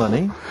himself for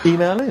money,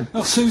 email in.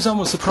 Well, Suzanne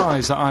was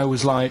surprised that I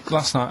was like,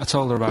 last night I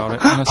told her about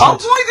it, and I said... Oh,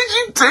 why did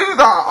you do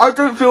that?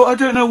 I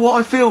don't know what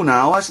I feel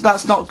now.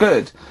 That's not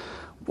good.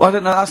 I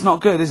don't know, that's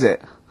not good, is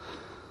it?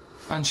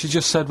 And she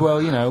just said,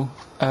 well, you know,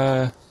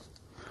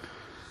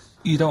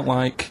 you don't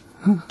like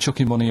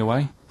chucking money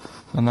away,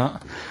 and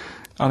that.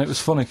 And it was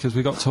funny, because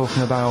we got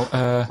talking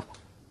about,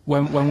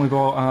 when we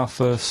bought our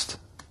first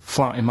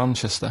flat in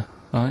Manchester,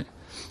 right?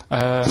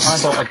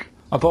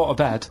 I bought a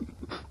bed,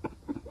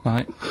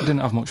 right? I didn't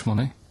have much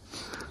money.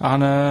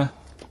 And,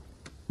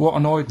 what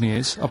annoyed me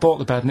is, I bought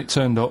the bed and it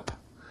turned up,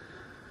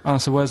 and I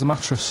said, where's the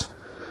mattress?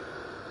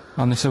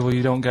 And they said, well,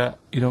 you don't get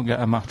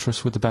a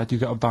mattress with the bed,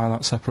 you've got to buy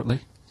that separately.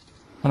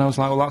 And I was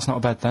like, well, that's not a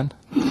bed then,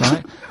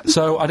 right?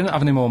 So I didn't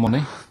have any more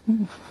money.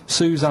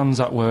 Suzanne's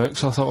at work,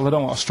 so I thought, well, I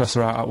don't want to stress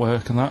her out at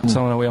work and that,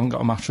 so no, we haven't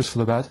got a mattress for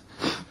the bed.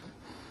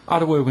 I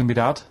had a word with my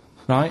dad,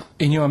 right?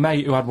 He knew a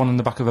mate who had one in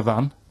the back of a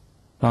van,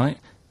 right?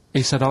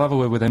 He said, I'll have a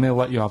word with him, he'll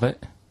let you have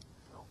it.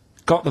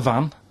 Got the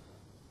van,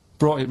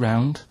 brought it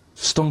round,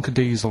 stunk of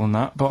diesel and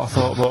that, but I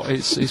thought, well,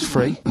 it's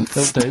free,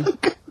 it'll do.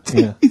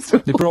 Yeah.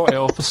 They brought it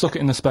up, I stuck it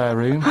in the spare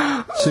room.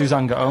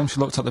 Suzanne got home, she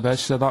looked at the bed,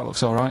 she said, that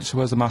looks alright. She,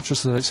 where's the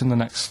mattress? I said, it's in the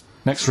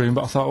next room,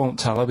 but I thought I won't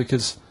tell her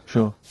because she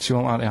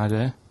won't like the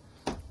idea.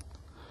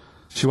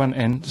 She went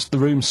in, just the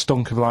room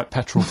stunk of like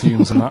petrol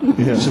fumes and that.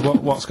 She said,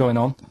 what's going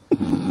on?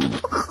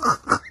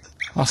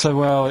 I said,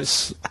 well,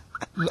 it's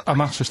a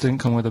mattress didn't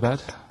come with the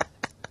bed,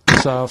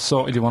 so I've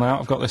sorted you one out.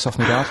 I've got this off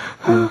my dad,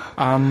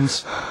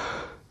 and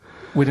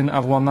we didn't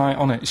have one night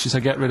on it. She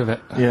said, get rid of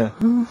it. Yeah.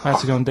 I had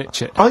to go and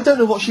ditch it. I don't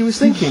know what she was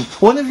thinking.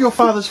 One of your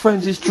father's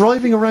friends is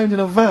driving around in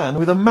a van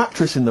with a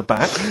mattress in the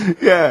back.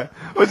 Yeah.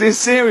 Was he a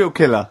serial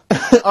killer?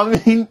 I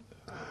mean...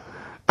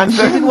 And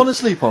she didn't want to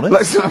sleep on it?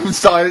 Like some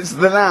Silence of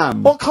the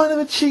Lamb. What kind of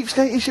a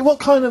cheapskate is she? What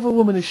kind of a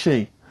woman is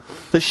she?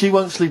 That she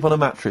won't sleep on a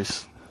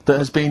mattress that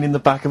has been in the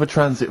back of a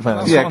transit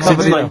van? Yeah,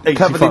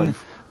 covered in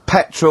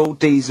petrol,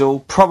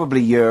 diesel,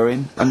 probably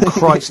urine, and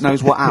Christ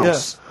knows what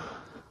else. Yeah.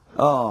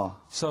 Oh.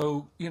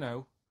 So, you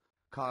know...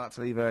 Karl had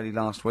to leave early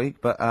last week,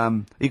 but,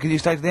 you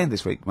stay to the end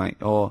this week, mate,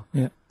 or...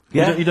 Yeah.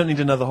 Yeah? You don't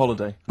need another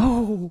holiday.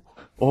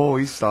 Oh,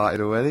 he's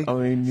started already. I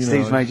mean, you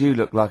Steve's know... made you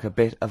look like a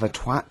bit of a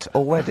twat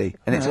already,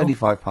 and it's only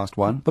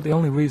 1:05. But the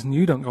only reason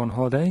you don't go on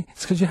holiday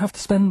is because you have to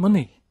spend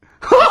money.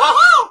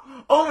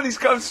 Oh, and he's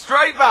gone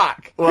straight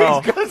back!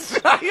 Well, he's gone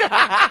straight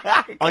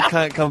back! I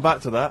can't come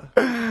back to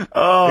that.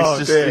 Oh,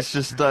 it's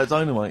just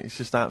dynamite. It's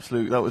just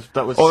absolute. That was.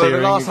 Although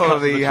searing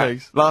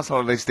the last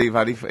holiday Steve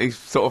had, he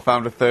sort of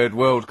found a third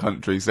world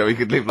country so he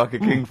could live like a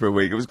king for a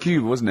week. It was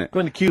Cuba, wasn't it?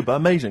 Going to Cuba,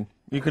 amazing.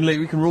 You can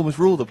almost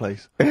rule the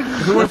place.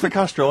 If it weren't for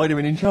Castro, I'd have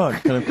been in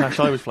charge. Kind of cash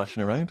I was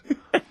flashing around.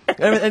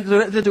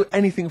 They do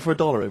anything for $1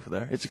 over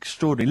there. It's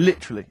extraordinary,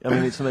 literally. I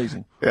mean, it's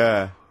amazing.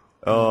 Yeah.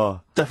 Oh.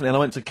 Definitely, and I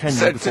went to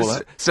Kenya before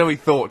that. So he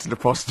thought to the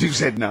prostitute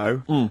said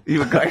no. You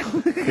were going...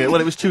 Yeah,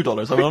 well, it was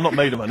 $2. I mean, I'm not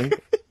made of money.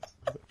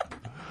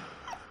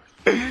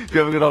 Did you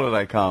have a good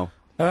holiday, Karl?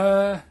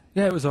 Yeah,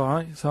 it was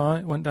alright. It's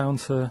alright. Went down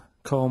to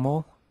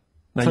Cornwall.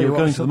 Now, you were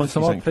going to the monkey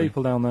some odd sanctuary.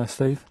 people down there,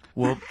 Steve.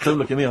 Well, don't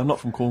look at me, I'm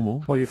not from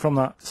Cornwall. Well, you're from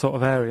that sort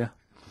of area.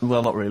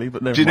 Well, not really,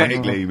 but never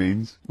Genetically, he mind.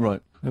 means.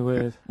 Right. They're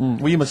weird.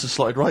 Well, you must have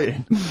slotted right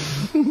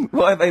in.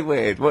 Why are they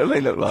weird? What do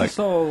they look like? It's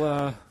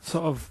all,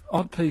 sort of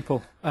odd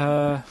people.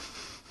 A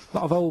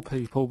lot of old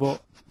people,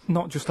 but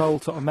not just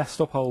old, sort of messed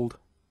up old.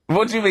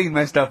 What do you mean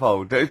messed up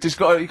old? You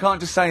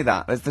can't just say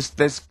that.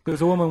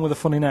 There's a woman with a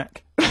funny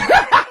neck.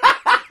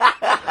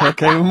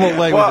 Okay, in what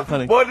way was it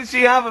funny? Why did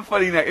she have a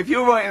funny neck? If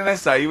you were writing an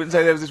essay, you wouldn't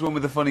say there was this one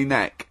with a funny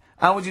neck.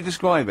 How would you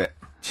describe it?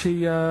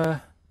 She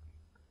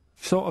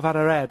sort of had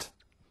her head,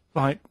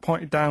 like,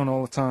 pointed down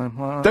all the time.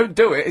 Like that. Don't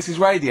do it, it's his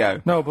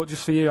radio. No, but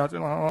just for you, I did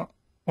like that.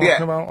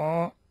 Yeah.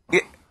 About Yeah,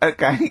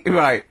 okay,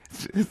 right.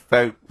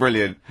 So,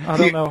 brilliant. I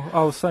don't know,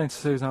 I was saying to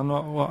Suzanne,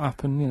 what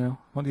happened, you know,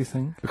 what do you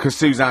think? Because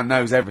Suzanne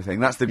knows everything.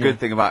 That's the good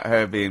thing about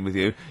her being with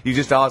you. You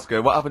just ask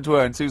her, what happened to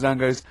her? And Suzanne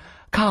goes,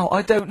 Karl,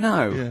 I don't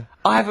know. Yeah.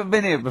 I haven't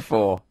been here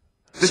before.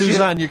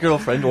 Suzanne, your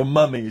girlfriend, or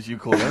mummy as you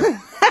call her.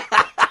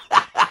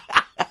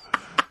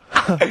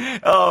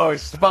 Oh,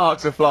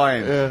 sparks are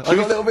flying. Yeah. I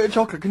got a little bit of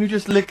chocolate. Can you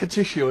just lick a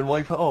tissue and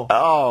wipe it off?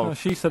 Oh. No,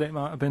 she said it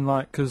might have been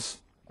like, because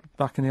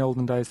back in the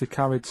olden days they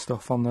carried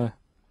stuff on the...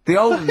 The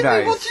olden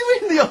days? What do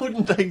you mean the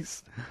olden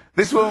days?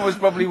 This woman was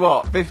probably,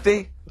 what,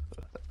 50?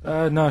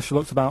 No, she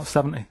looked about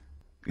 70.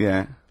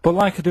 Yeah. But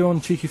like I do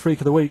on Cheeky Freak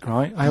of the Week,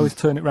 right, I always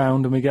turn it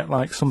round and we get,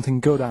 like, something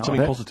good out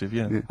Something of it. positive,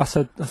 yeah. I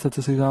said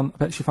to Suzanne, I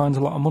bet she finds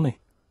a lot of money.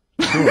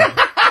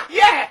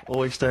 Yeah!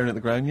 Always staring at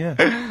the ground, yeah.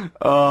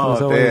 Oh,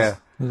 There's always- dear.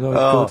 there's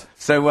always good.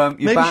 So, you're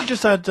Maybe back... she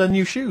just had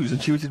new shoes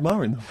and she was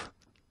admiring them.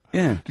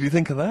 Yeah. Did you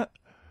think of that?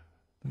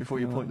 Before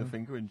you point the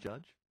finger and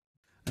judge?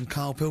 And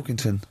Karl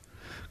Pilkington.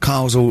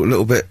 Karl's all a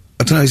little bit...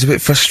 I don't know, he's a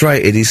bit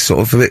frustrated. He's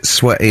sort of a bit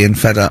sweaty and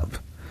fed up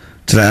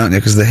today, aren't you,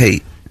 because of the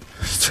heat.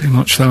 It's too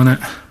much, though, isn't it?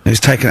 He was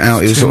taken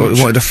out, he was sort of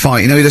wanted to fight.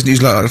 You know, he doesn't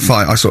usually like to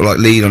fight. I sort of like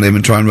lead on him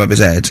and try and rub his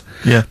head.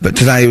 Yeah. But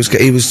today he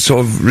was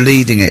sort of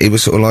leading it. He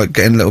was sort of like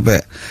getting a little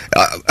bit...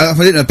 if I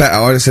didn't know better,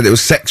 I'd have said it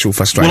was sexual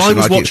frustration. Well, I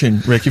was like watching,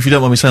 Rick, if you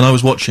don't mind me saying, I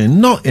was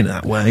watching, not in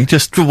that way,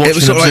 just for watching. It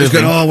was sort of like he was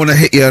going, oh, I want to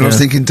hit you, and I was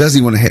thinking, does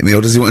he want to hit me,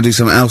 or does he want to do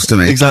something else to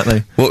me?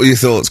 Exactly. What were your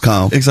thoughts,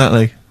 Karl?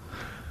 Exactly.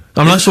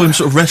 I mean, I saw him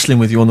sort of wrestling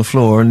with you on the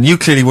floor, and you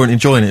clearly weren't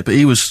enjoying it, but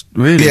he was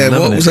really Yeah, loving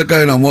what was it. that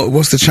going on?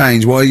 What's the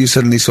change? Why are you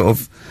suddenly sort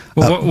of...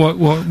 Well,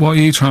 what are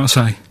you trying to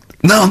say?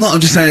 No, I'm not.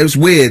 I'm just saying it was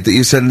weird that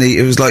you suddenly...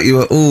 It was like you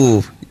were...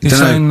 Ooh... You're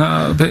saying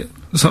a bit,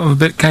 sort of a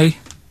bit gay?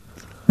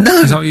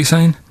 No. Is that what you're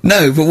saying?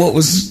 No, but what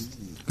was...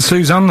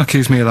 Suzanne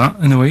accused me of that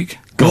in the week.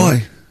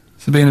 Why?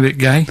 For being a bit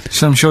gay. She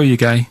said, I'm sure you're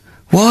gay.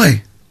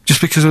 Why?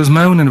 Just because I was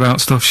moaning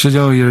about stuff. She said,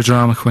 oh, you're a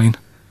drama queen.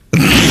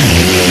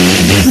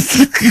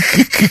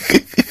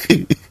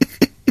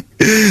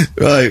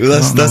 Right, well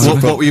that's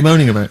What were you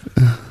moaning about?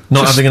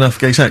 Not having enough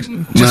gay sex?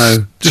 No,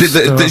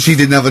 that she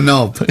didn't have a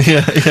knob.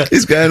 Yeah.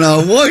 It's going,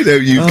 oh, why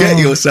don't you get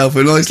yourself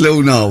a nice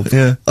little knob?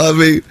 Yeah. I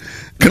mean,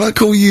 can I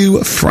call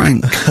you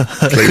Frank,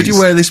 please? Could you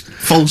wear this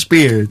false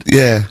beard?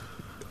 Yeah.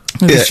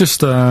 It's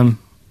just, well,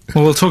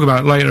 we'll talk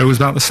about it later. It was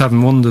about the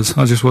Seven Wonders.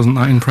 I just wasn't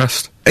that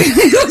impressed. He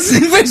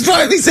wasn't impressed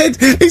by it.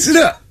 He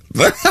said,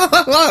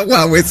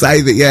 well, we'd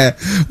say that, yeah.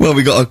 Well,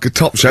 we got a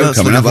top show That's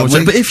coming up, haven't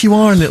we? But if you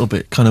are a little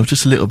bit,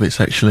 just a little bit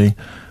sexually,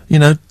 you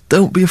know,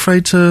 don't be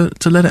afraid to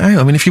let it out.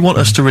 I mean, if you want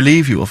us to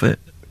relieve you of it.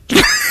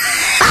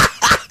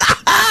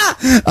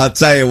 I'll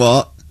tell you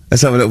what.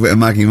 Let's have a little bit of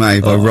Maggie May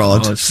by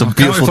Rod. Oh, it's a Can't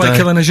beautiful we play day.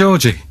 Killing a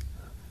Georgie?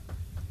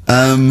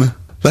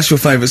 That's your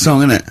favourite song,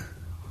 isn't it?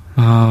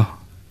 Oh.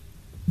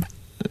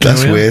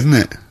 That's we are. weird, isn't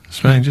it?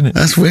 Strange, isn't it?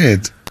 That's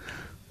weird.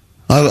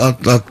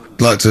 I'd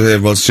like to hear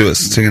Rod Stewart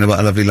singing about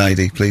a lovely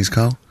lady, please,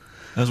 Karl.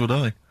 As would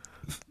I.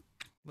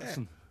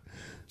 Listen.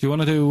 Do you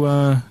want to do you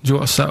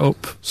want to set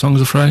up Songs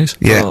of Phrase?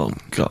 Yeah. Oh,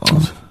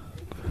 God.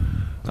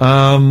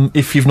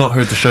 If you've not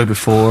heard the show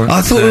before...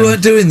 I thought we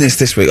weren't doing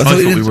this week. I thought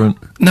we weren't.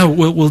 No,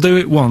 we'll do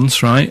it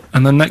once, right?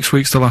 And then next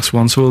week's the last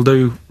one, so we'll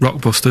do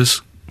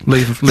Rockbusters.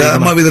 Leave That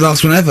them might out. be the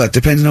last one ever,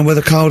 depending on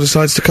whether Karl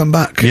decides to come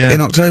back Yeah. in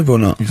October or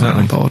not.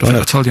 Exactly. I'm bored of it.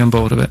 I told you I'm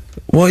bored of it.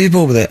 Why are you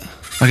bored with it?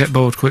 I get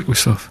bored quick with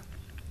stuff.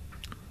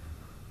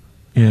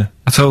 Yeah.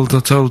 I told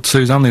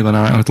Suzanne the other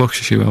night how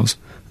lucky she was.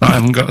 That I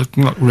haven't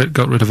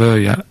got rid of her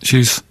yet.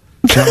 She's...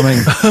 Do you know what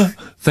I mean?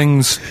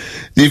 Things...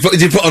 You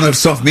put on a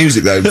soft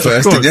music though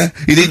first, didn't you?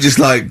 You didn't just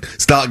like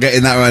start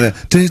getting that right.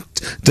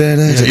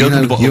 you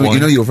opened a bottle of wine. You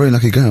know you're a very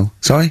lucky girl.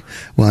 Sorry?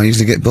 Well, I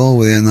usually get bored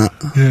with you and that.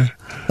 Yeah.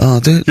 Oh,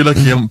 dude. You're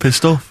lucky you haven't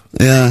pissed off.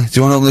 Yeah. Do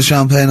you want to open the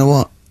champagne or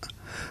what?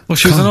 Well,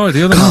 she was annoyed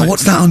the other Karl, night.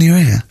 what's that on your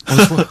ear?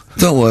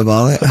 Don't worry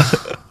about it.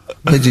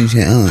 Pigeon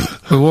shit, aren't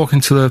it? We're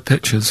walking to the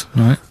pictures,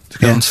 right? To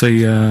go and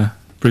see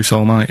Bruce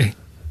Almighty.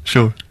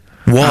 Sure.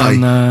 Why?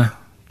 And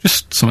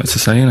just something to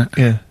say, innit?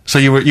 Yeah. So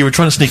you were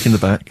trying to sneak in the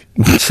back.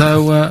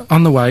 So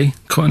on the way,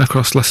 cutting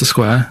across Leicester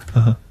Square,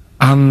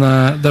 and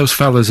those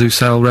fellas who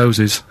sell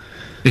roses,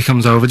 he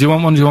comes over. Do you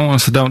want one? Do you want one? I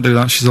said, don't do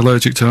that. She's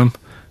allergic to them.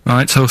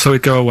 Right. So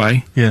he'd go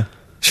away. Yeah.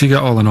 She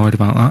got all annoyed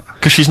about that.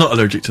 Because she's not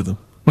allergic to them.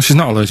 Well, she's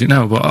not allergic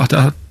now, but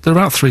they're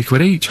about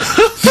 £3 each. But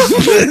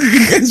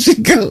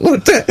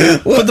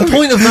the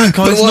point of that,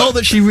 Karl, is not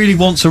that she really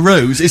wants a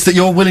rose, it's that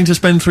you're willing to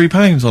spend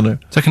 £3 on her.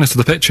 Taking us to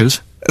the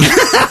pictures.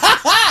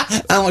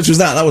 How much was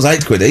that? That was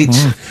 £8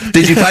 each.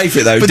 Did you pay for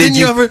it though? But didn't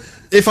you ever...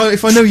 If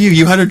I know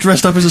you had her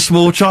dressed up as a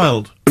small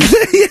child.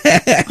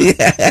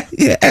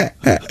 Yeah.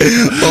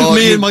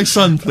 Me and my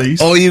son,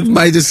 please. Or you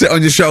made her sit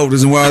on your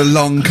shoulders and wear a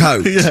long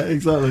coat. Yeah,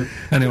 exactly.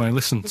 Anyway,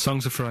 listen,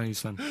 Songs of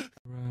Phrase then.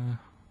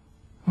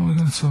 What are we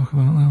going to talk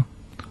about now?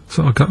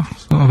 Sort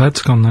of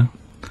head's gone now.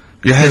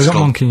 Your head's We've got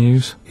gone. Monkey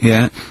News.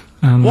 Yeah.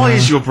 And, Why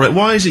is your breath?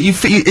 Why is it?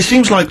 It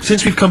seems like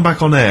since we've come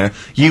back on air,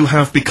 you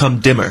have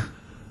become dimmer.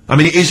 I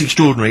mean, it is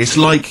extraordinary. It's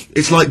like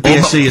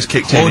BSC has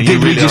kicked in. Or and did you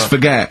we really just are.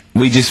 forget?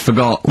 We just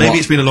forgot. Maybe what?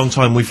 it's been a long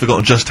time. We've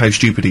forgotten just how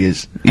stupid he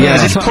is.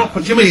 Yeah. It's proper.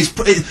 Do you mean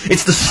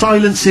it's the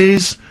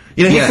silences?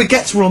 You know, Yeah. he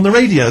forgets we're on the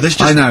radio. There's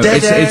just I know,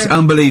 dead air. it's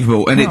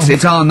unbelievable, and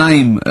it's our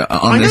name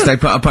on this. know. They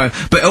put up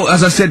but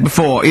as I said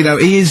before, you know,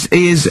 he is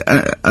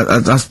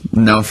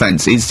no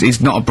offence,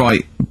 he's not a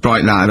bright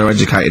bright lad or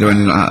educated or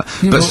anything like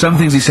that. But some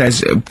things he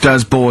says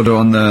does border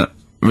on the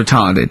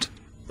retarded.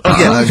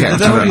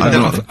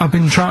 I've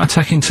been trying to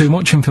take in too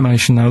much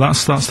information though.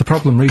 That's the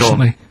problem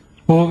recently.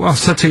 Well, I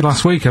said to you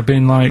last week, I've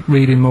been like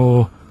reading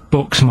more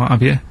books and what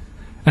have you,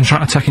 and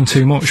trying to take in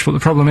too much. But the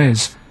problem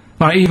is,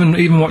 like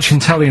even watching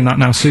telly and that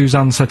now.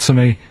 Suzanne said to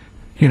me,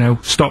 you know,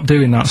 stop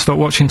doing that. Stop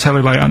watching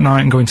telly late at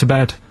night and going to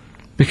bed,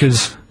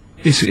 because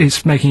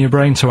it's making your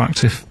brain too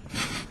active.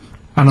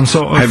 And I'm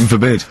sort of heaven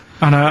forbid.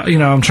 And you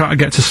know, I'm trying to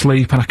get to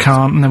sleep and I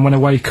can't. And then when I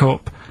wake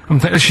up,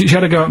 she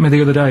had a go at me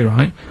the other day,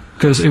 right?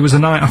 Because it was the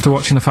night after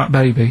watching The Fat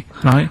Baby,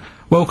 right?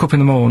 Woke up in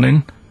the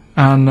morning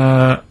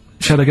and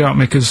she had a go at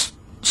me because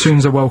as soon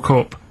as I woke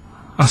up,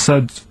 I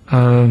said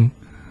something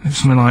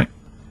like,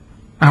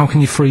 "How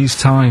can you freeze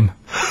time?"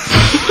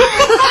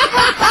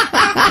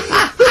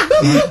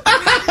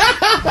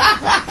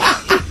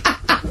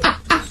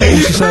 And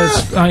she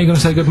says, "Are you going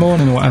to say good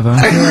morning or whatever?"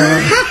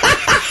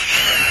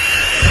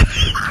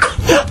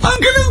 I'm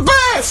gonna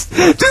burst!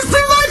 Just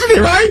imagine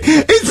it, right?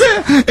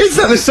 It's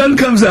like the sun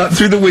comes out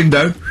through the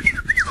window.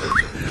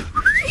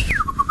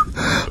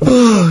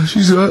 Oh,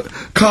 she's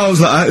Karl's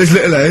like that, his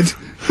little head.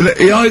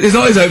 His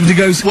eyes open, he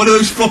goes, one of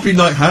those floppy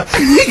night hats.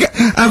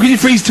 How can you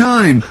freeze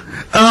time?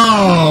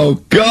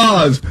 Oh,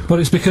 God! But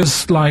it's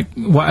because, like,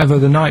 whatever,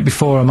 the night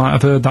before I might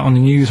have heard that on the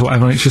news or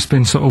whatever, and it's just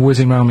been sort of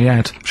whizzing round my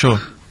head. Sure.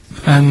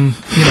 And,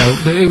 you know,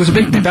 it was a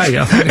big debate.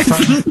 I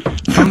think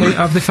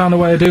have they found a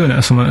way of doing it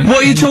or something?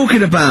 What are you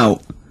talking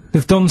about?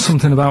 They've done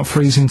something about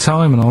freezing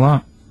time and all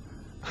that.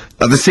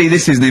 See,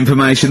 this isn't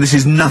information, this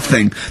is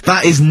nothing.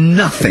 That is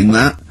nothing,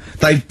 that.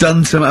 They've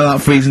done something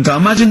about freezing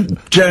time. Imagine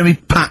Jeremy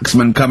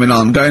Paxman coming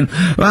on, going,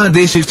 well, the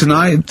issues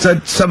tonight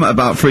said something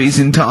about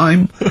freezing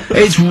time.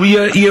 It's,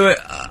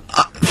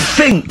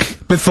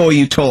 think before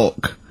you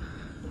talk.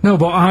 No,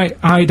 but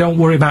I don't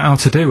worry about how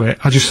to do it.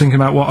 I just think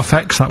about what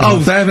effects that will. Oh,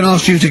 they haven't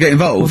asked you to get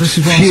involved? Well, this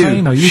is what I'm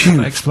saying, though. You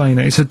can't explain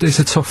it. It's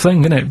a tough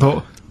thing, isn't it?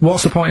 But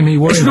what's the point in me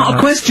worrying It's not a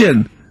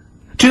question.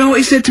 Do you know what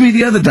he said to me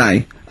the other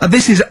day?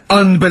 This is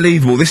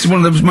unbelievable. This is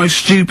one of the most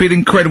stupid,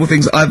 incredible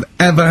things I've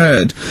ever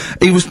heard.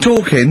 He was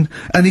talking,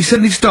 and he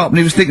suddenly stopped, and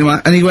he was thinking about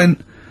it, and he went,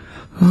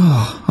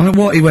 oh, I don't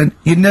know what, he went,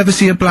 you'd never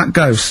see a black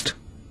ghost.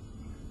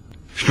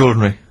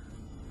 Extraordinary.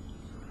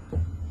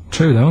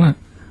 True, though, isn't it?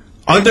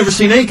 I've never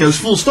seen a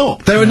ghost, full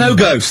stop. There are no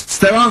ghosts.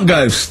 There aren't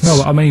ghosts. No,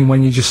 but I mean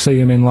when you just see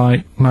them in,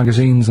 like,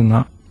 magazines and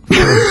that. Play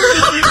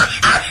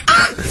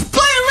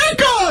a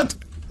record!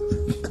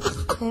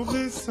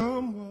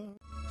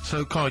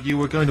 So, Karl, you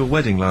were going to a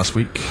wedding last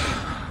week.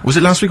 Was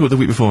it last week or the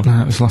week before?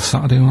 No, it was last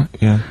Saturday, wasn't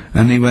it? Yeah.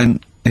 And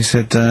he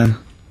said,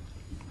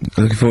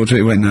 looking forward to it.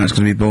 He went, no, it's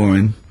going to be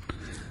boring.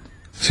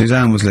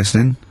 Suzanne was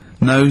listening,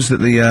 knows that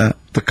the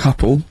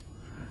couple,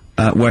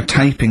 were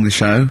taping the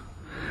show,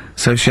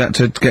 so she had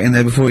to get in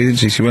there before you, didn't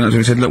she? She went up to him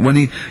and said, look,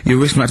 when you're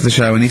whisked back to the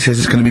show and he says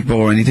it's going to be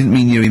boring, he didn't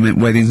mean you, he meant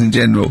weddings in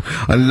general.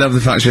 I love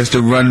the fact she has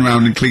to run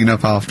round and clean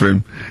up after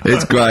him.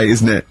 It's great,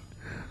 isn't it?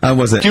 How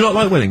was it? Do you not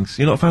like weddings?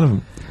 You're not a fan of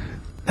them?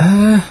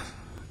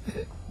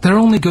 They're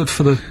only good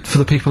for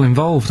the people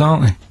involved,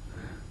 aren't they?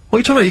 What are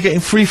you talking about? You're getting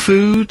free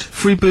food,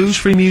 free booze,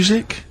 free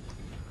music?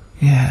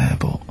 Yeah,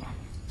 but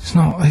it's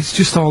not. It's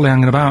just all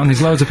hanging about, and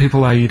there's loads of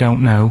people there you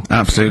don't know.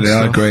 Absolutely,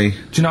 I agree. Do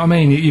you know what I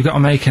mean? You've got to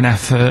make an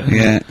effort. And,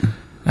 yeah.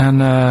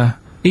 And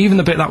even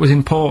the bit that was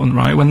important,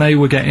 right? When they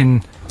were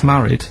getting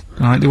married,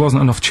 right? There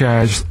wasn't enough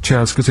chairs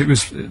because it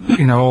was,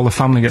 you know, all the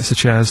family gets the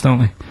chairs, don't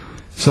they?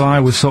 So I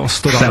was sort of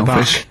stood at the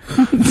back.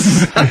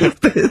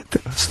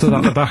 Stood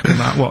at the back of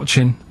that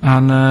watching,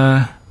 and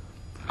I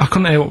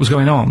couldn't hear what was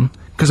going on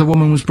because a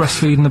woman was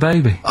breastfeeding the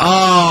baby.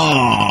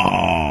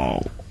 Oh!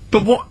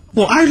 But what?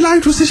 How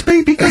loud was this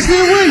baby? Because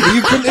no way,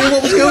 you couldn't hear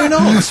what was going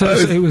on. So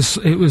it was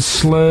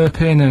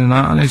slurping and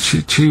that, and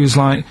she was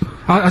like,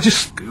 I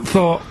just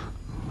thought,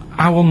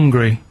 how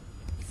hungry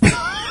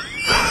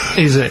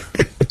is it?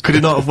 Could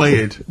it not have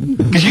waited?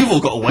 Because you've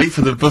all got to wait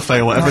for the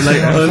buffet or whatever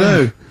later. I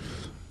know.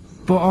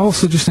 But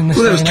also just in this.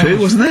 Well, there was two,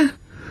 wasn't there?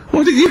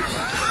 Why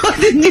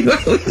didn't you?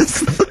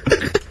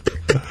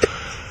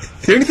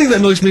 The only thing that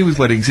annoys me with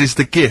weddings is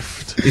the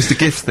gift.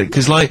 Thing.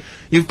 Because, like,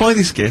 you buy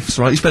these gifts,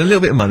 right? You spend a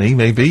little bit of money,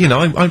 maybe. You know,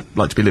 I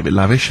like to be a little bit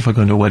lavish if I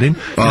go into a wedding.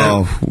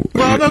 Oh.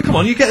 Well, no, come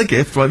on. You get a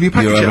gift, right? You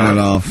package it up. You're having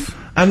a laugh.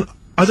 And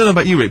I don't know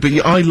about you, Rick, but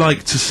I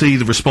like to see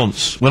the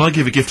response. When I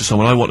give a gift to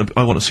someone, I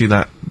want to see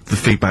the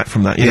feedback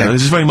from that. You know,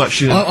 this is very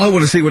much, you know... I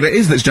want to see what it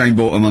is that's Jane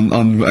bought them on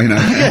you know,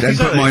 and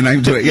exactly. put my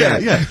name to it,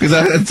 yeah.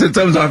 Because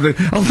sometimes I have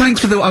to, oh,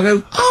 thanks for the... I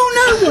go,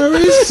 oh, no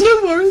worries.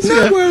 No worries.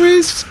 No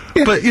worries.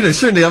 Yeah. But, you know,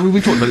 certainly, I mean,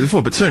 we've talked about it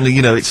before, but certainly,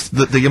 you know, it's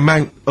the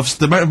amount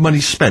of money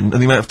spent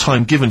and the amount of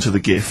time given to the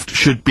gift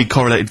should be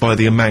correlated by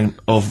the amount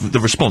of the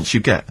response you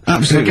get.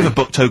 Absolutely. If I give a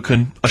book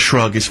token, a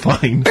shrug is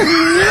fine.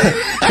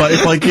 But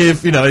if I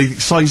give, you know, a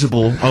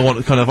sizable, I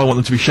want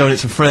them to be showing it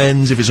to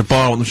friends. If it's a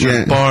bar, I want them to show it to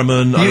the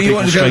barman. You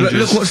want to go,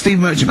 look what Steve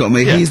Merchant got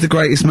me. He's the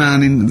greatest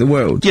man in the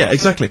world. Yeah,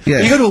 exactly. Yeah.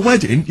 You go to a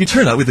wedding, you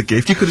turn up with a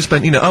gift, you could have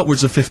spent, you know,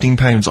 upwards of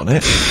 £15 on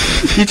it.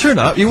 You turn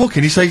up, you walk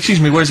in, you say,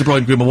 excuse me, where's the bride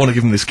and groom? I want to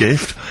give them this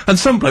gift. And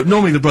some bloke envelope,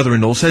 normally the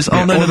brother-in-law says,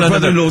 "Oh no, or no, the no, no, no,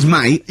 brother-in-law's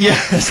mate. yeah,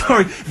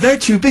 sorry, they're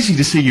too busy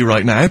to see you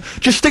right now.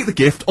 Just stick the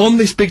gift on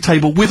this big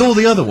table with all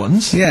the other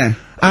ones. Yeah.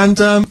 And,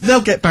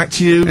 they'll get back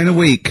to you In a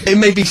week. It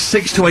may be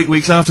 6 to 8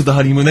 weeks after the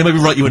honeymoon. They maybe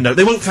write you a note.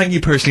 They won't thank you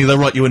personally. They'll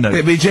write you a note.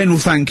 It'll be a general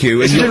thank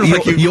you, It's and a general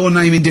thank you. your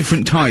name in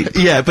different type.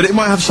 Yeah, but it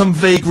might have some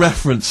vague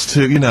reference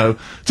to, you know,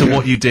 to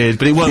what you did,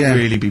 but it won't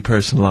really be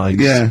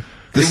personalised. Yeah.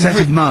 The set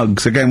of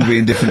mugs, again, will be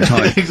in different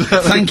type.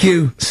 Exactly. Thank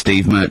you,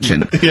 Steve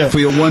Merchant, Yeah. for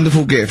your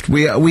wonderful gift.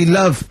 We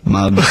love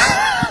mugs.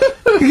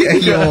 Yeah,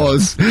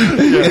 yours.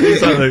 Yeah,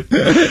 exactly.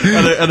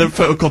 and a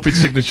photocopied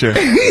signature.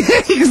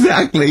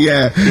 Exactly,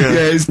 yeah.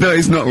 Yeah, it's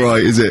not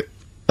right, is it?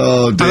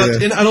 Oh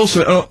dear. And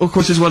also, of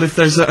course, as well, if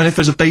there's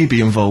a baby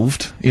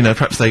involved, you know,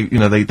 perhaps they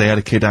had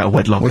a kid out of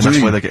wedlock, and do you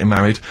that's why mean? they're getting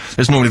married.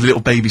 There's normally the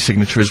little baby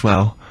signature as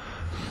well.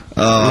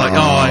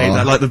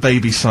 Like the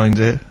baby signed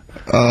it.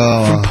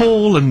 From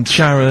Paul and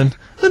Sharon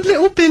and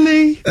little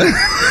Billy.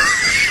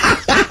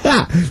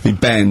 Be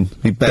Ben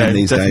these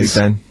definitely days.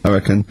 Ben. I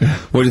reckon.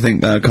 What do you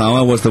think, Karl?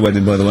 How was the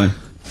wedding, by the way?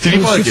 Did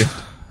you buy a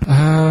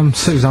gift?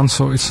 Suzanne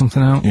sorted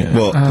something out. Yeah.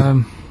 What?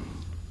 I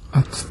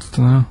don't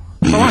know.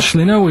 Oh,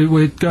 actually, no,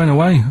 we're going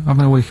away,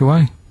 having a week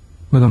away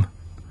with them.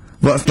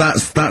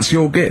 That's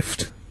your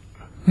gift.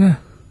 Yeah.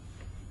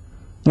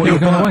 What Yeah, you're we're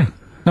going away.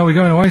 No, we're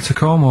going away to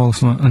Cornwall or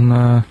something,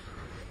 and,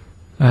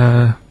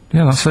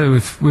 yeah, that's it.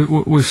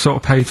 We've sort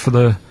of paid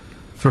for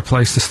a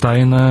place to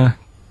stay, and,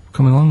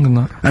 coming along and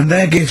that. And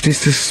their gift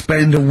is to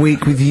spend a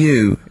week with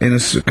you in a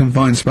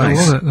confined They'll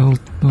space. love it.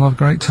 They'll have a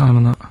great time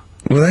and that.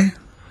 Will they?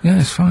 Yeah,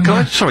 it's fine. Can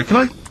yeah.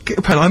 I get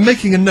a pen? I'm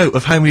making a note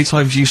of how many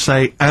times you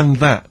say "and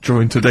that"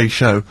 during today's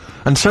show,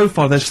 and so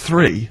far there's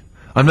 3.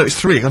 I've noticed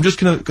 3. I'm just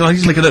can I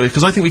just make a note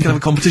because I think we can have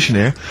a competition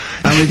here.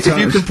 If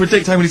you can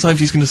predict how many times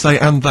he's going to say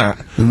 "and that,"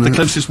 the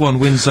closest one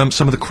wins some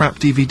of the crap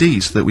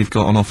DVDs that we've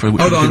got on offer.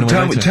 Hold on,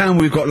 tell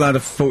me we've got Lad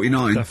of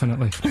 49.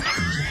 Definitely.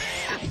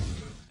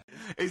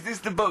 Is this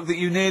the book that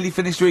you nearly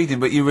finished reading,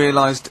 but you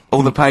realised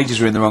all the pages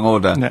were in the wrong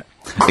order? Yeah.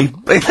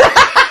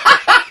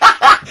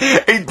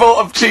 He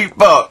bought a cheap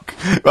book,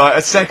 right, at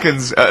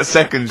a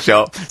second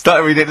shop,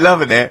 started reading it,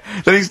 loving it,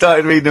 then he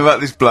started reading about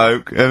this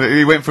bloke, and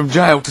he went from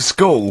jail to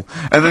school,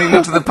 and then he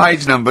looked at the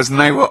page numbers and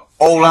they were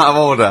all out of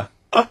order.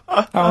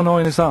 How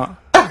annoying is that?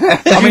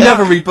 I mean,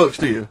 never read books,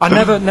 do you? I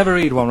never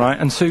read one, right?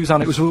 And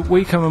Suzanne, it was a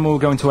weekend when we were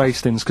going to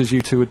Hastings because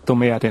you two had done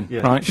me head in,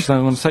 right? She said,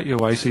 I'm going to take you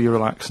away so you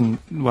relax and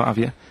what have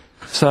you.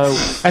 So,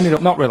 ended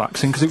up not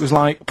relaxing because it was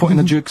like putting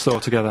a jigsaw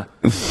together.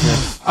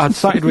 I'd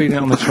started reading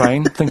it on the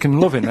train, thinking,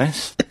 loving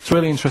this. It's a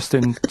really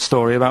interesting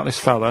story about this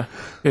fella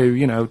who,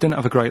 you know, didn't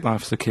have a great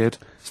life as a kid,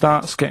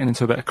 starts getting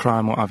into a bit of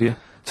crime, what have you,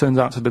 turns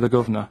out to be the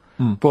governor.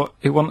 But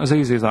it wasn't as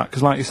easy as that,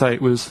 because like you say,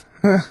 it was,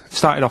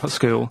 started off at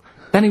school,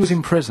 then he was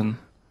in prison,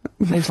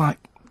 and he was like,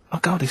 oh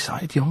God, he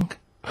started young.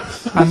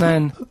 And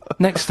then,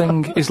 next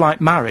thing, he's like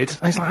married,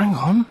 and he's like, hang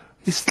on.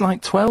 He's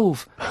like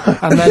 12.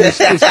 And then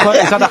he's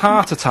had a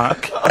heart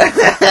attack.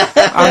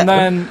 And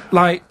then,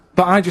 like,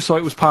 but I just thought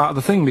it was part of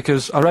the thing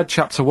because I read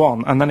chapter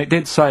 1 and then it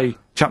did say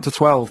chapter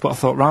 12, but I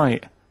thought,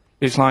 right,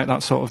 it's like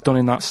that sort of done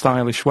in that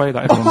stylish way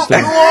that everyone's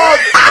doing.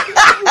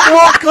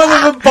 What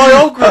kind of a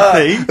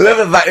biography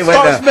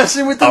starts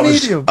messing with the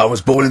medium? I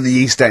was born in the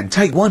East End.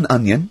 Take one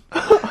onion,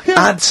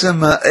 add some,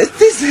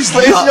 this is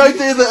But it's the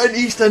idea that an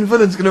East End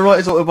villain's going to write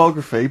his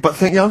autobiography, but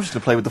think, yeah, I'm just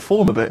going to play with the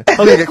form a bit. I'm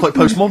going to get quite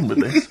postmodern with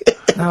this.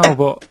 No,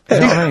 but you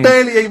know He's what I mean?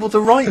 barely able to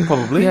write,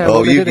 probably. Yeah, Oh,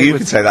 well, they you did it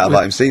could say that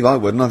about him, Steve. I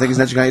wouldn't. I think he's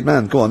an educated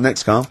man. Go on,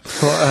 next, Karl.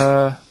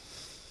 But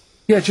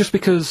yeah, just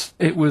because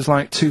it was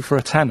like 2 for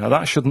a tenner,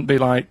 that shouldn't be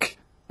like,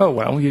 oh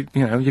well, you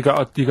know, you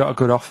got a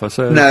good offer.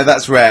 So No,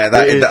 that's rare.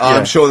 I'm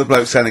yeah. sure the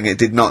bloke selling it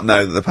did not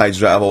know that the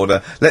pages were out of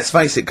order. Let's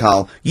face it,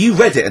 Karl. You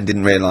read it and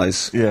didn't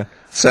realise. Yeah.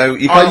 So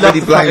you I can't love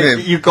really the fact blame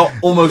that him. you got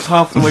almost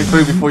half the way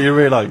through before you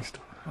realised.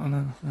 I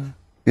know.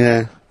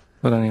 Yeah.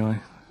 But anyway,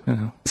 you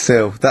know.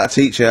 Still, that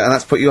teacher, and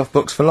that's put you off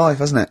books for life,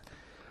 hasn't it?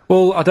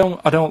 Well, I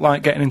don't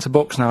like getting into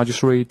books now. I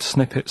just read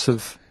snippets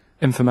of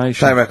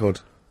information. Play record.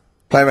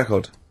 Play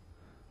record.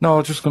 No, I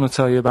was just going to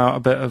tell you about a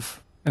bit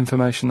of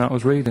information that I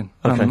was reading.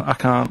 Okay. And I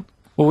can't.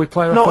 Will we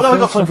play a No, record I've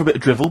got first? time for a bit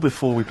of drivel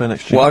before we play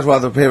next tune. Well, I'd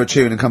rather hear a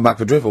tune and come back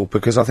for drivel,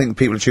 because I think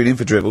people are tuning in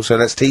for drivel, so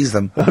let's tease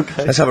them.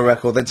 Okay. Let's have a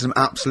record, then some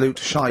absolute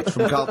shite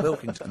from Karl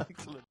Pilkington.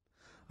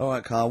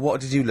 Alright, Karl, what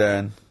did you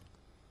learn?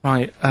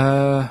 Right,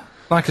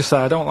 like I say,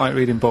 I don't like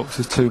reading books.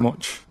 There's too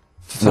much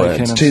to take Words.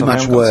 in. And Too so I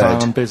much haven't got time,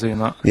 word. I'm busy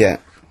and that. Yeah.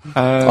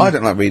 I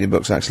don't like reading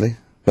books, actually,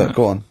 but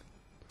go on.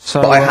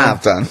 So, But I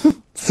have done,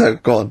 so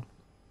go on.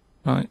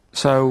 Right,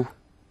 so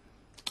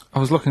I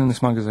was looking in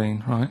this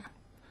magazine, right,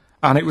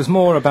 and it was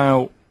more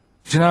about.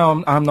 Do you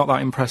know I'm not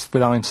that impressed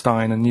with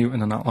Einstein and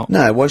Newton and that lot.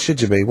 No, why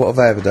should you be? What have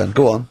they ever done?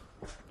 Go on.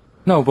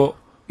 No, but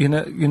you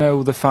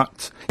know the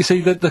fact. You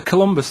see the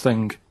Columbus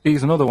thing.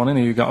 He's another one, isn't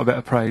he? Who got a bit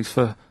of praise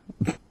for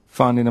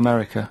finding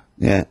America.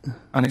 Yeah.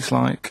 And it's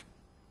like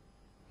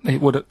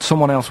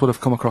someone else would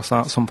have come across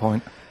that at some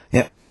point.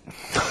 Yep.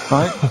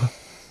 Right?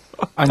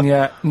 And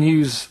yet,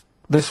 news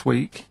this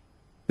week,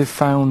 they've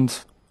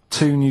found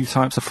 2 new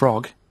types of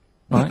frog,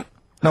 right?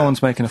 No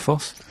one's making a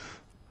fuss.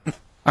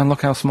 And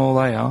look how small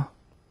they are.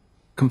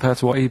 compared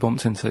to what he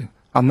bumped into.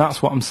 And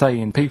that's what I'm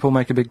saying. People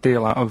make a big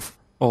deal out of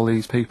all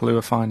these people who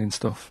are finding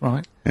stuff,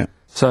 right? Yeah.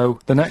 So,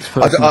 the next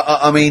person...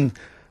 I mean,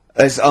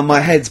 my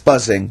head's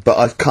buzzing, but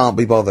I can't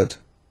be bothered.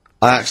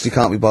 I actually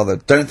can't be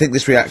bothered. Don't think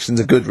this reaction's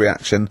a good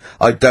reaction.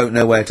 I don't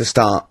know where to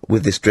start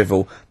with this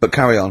drivel, but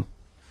carry on.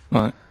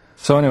 Right.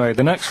 So anyway,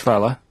 the next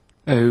fella,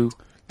 who...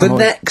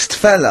 Next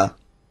fella?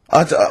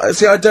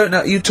 See, I don't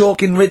know. You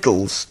talk in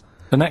riddles.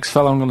 The next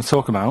fella I'm going to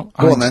talk about,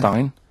 Go on,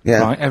 Einstein. then. Yeah.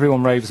 Right,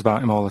 everyone raves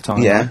about him all the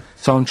time. Yeah. Right?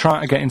 So I'm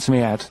trying to get into my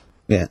head.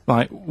 Yeah.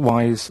 Like,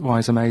 why he's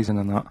amazing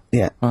and that.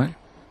 Yeah. Right?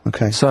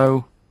 Okay.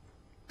 So,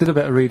 did a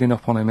bit of reading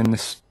up on him in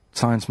this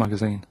science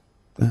magazine.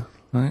 Yeah.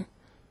 Right?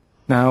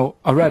 Now,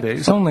 I read it.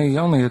 It's only, you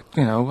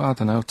know, I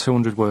don't know,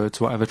 200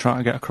 words, whatever, trying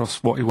to get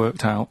across what he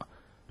worked out.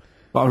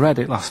 But I read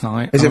it last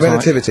night. Is it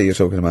relativity you're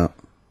talking about?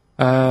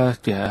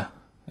 Yeah.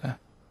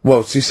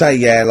 Well, to say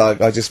yeah,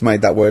 like I just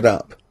made that word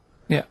up.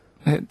 Yeah.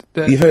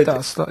 You heard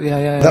that's,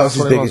 yeah, that was that's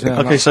what his it was, big... yeah,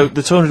 Okay, so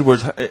the 200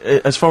 words,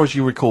 as far as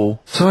you recall...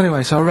 So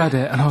anyway, so I read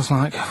it, and I was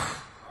like,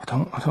 I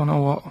don't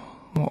know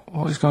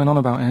what is going on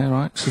about here,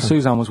 right? So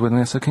Suzanne was with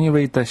me. I said, can you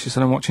read this? She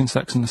said, I'm watching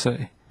Sex and the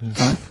City.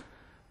 Right?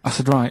 I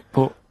said, right,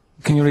 but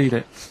can you read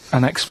it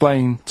and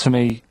explain to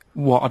me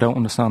what I don't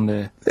understand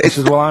here? She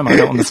said, well, I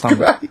don't understand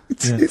it.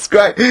 Yeah. It's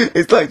great.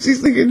 It's like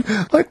she's thinking,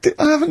 I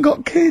haven't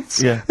got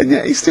kids. Yeah. And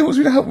yet he still wants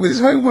me to help with his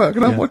homework,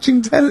 and I'm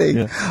watching telly.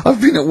 Yeah. I've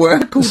been at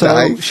work all day.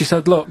 So she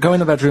said, look, go in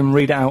the bedroom and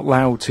read it out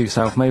loud to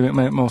yourself. Maybe it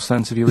make more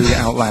sense if you read it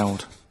out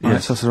loud.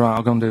 Right? So I said, right,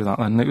 I'll go and do that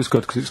then. And it was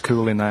good because it's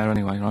cool in there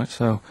anyway, right?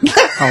 So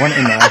I went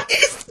in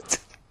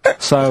there.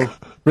 So,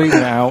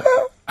 reading it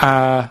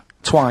out,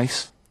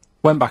 twice,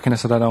 went back and I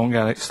said, I don't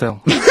get it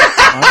still.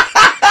 Right?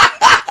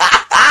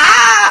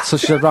 So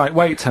she said, right,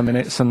 wait 10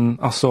 minutes and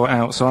I'll sort it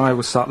out. So I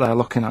was sat there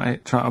looking at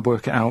it, trying to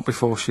work it out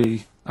before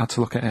she had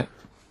to look at it.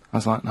 I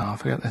was like, no,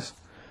 forget this.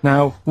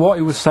 Now, what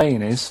he was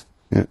saying is,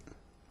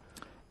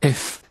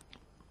 if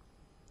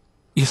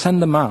you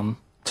send a man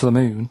to the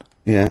moon,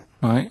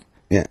 right,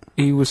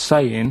 he was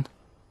saying,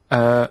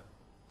 to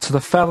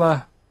the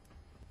fella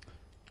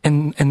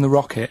in the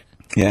rocket,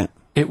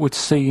 it would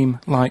seem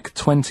like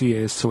 20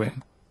 years to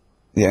him.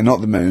 Yeah,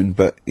 not the moon,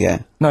 but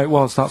yeah. No, it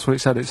was, that's what it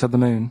said the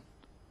moon.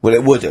 Well,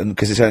 it wouldn't,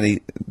 because it's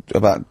only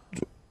about...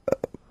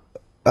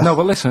 No,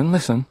 but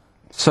listen.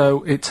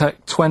 So, it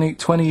took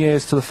 20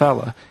 years to the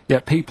fella,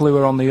 yet people who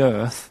are on the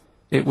Earth,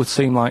 it would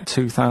seem like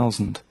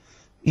 2,000.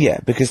 Yeah,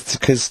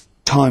 because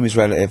time is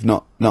relative,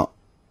 not...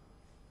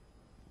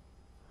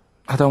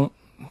 I don't...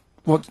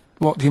 What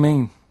do you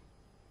mean?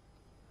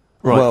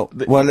 Right.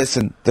 Well,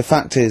 listen, the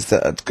fact is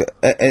that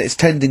it's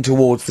tending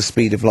towards the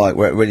speed of light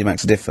where it really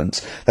makes a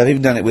difference. They've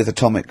even done it with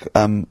atomic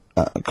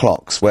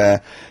clocks,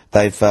 where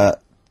they've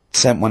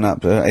sent one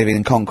up, even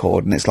in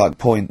Concorde, and it's like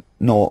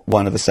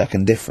 0.01 of a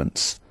second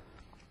difference.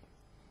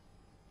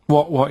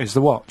 What is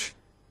the watch?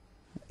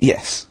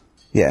 Yes.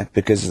 Yeah,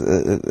 because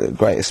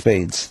greater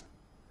speeds.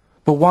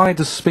 But why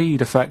does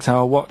speed affect how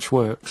a watch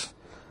works?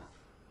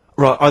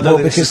 Right, I don't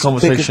think this is a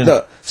conversation...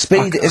 Look,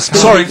 speed is...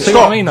 Sorry, see stop!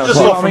 What I mean, Just see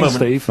stop what for I mean, a moment.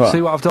 Steve? Right.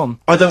 See what I've done?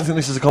 I don't think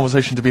this is a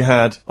conversation to be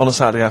had on a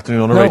Saturday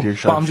afternoon on a radio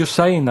show. But I'm just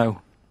saying, though.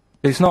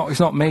 It's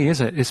not me, is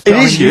it? It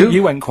is you.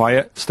 You went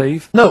quiet,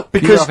 Steve. No,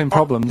 because... You're having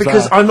problems.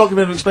 Because I'm not going to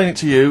be able to explain it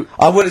to you.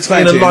 I will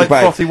explain in to you a light,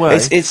 frothy way.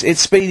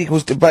 It's speed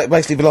equals...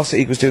 basically,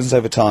 velocity equals distance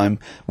over time.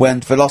 When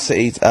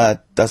velocity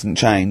doesn't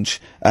change,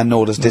 and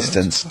nor does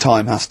distance,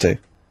 time has to.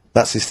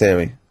 That's his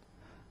theory.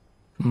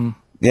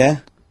 Yeah?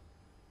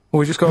 Well,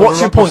 we just got What's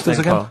your point then,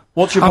 again? Karl?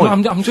 What's your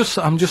point?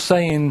 I'm just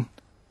saying...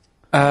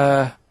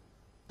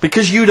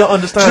 Because you don't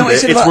understand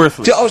it's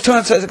worthless. I was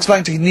trying to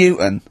explain to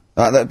Newton,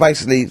 that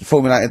basically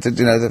formulated,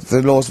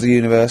 the laws of the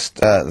universe,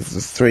 the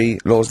 3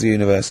 laws of the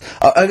universe.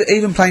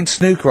 Even playing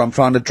snooker, I'm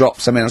trying to drop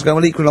something. I was going,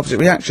 well, equal and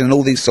opposite reaction and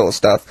all these sort of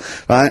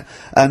stuff, right?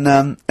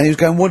 And he was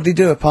going, what did he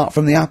do apart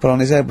from the apple on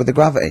his head with the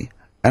gravity?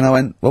 And I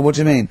went, well, what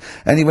do you mean?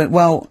 And he went,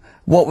 well...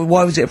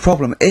 why was it a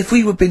problem? If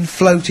we had been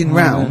floating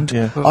round,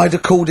 I'd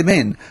have called him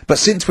in. But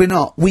since we're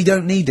not, we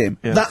don't need him.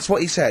 Yeah. That's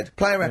what he said.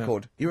 Play a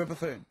record. You're a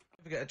buffoon.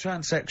 If you get a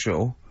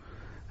transsexual,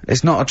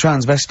 it's not a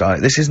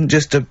transvestite. This isn't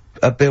just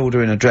a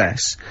builder in a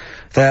dress.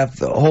 They have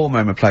the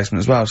hormone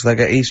replacement as well, so they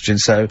get estrogen,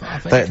 so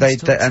they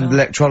and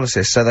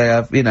electrolysis, so they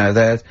have,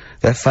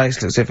 their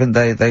face looks different,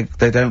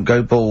 they don't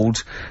go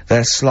bald,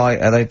 they're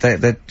slighter,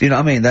 they you know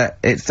what I mean?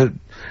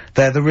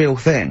 They're the real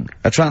thing.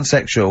 A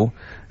transsexual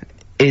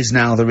is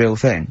now the real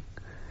thing.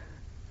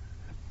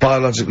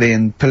 Biologically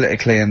and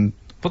politically and...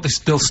 But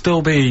they'll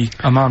still be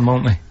a man,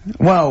 won't they?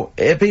 Well,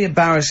 it'd be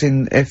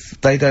embarrassing if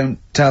they don't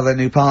tell their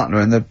new partner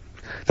and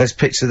there's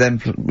pictures of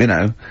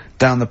them,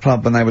 down the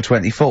pub when they were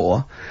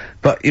 24,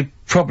 but you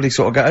probably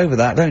sort of get over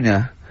that, don't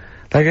you?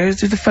 They go,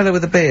 who's the fella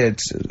with the beard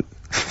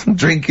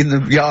drinking the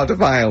yard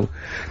of ale?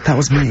 That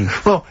was me.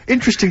 Well,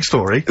 interesting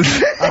story.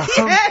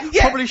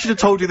 Probably should have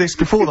told you this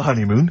before the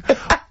honeymoon. Do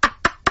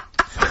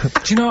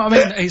you know what I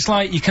mean? It's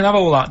like, you can have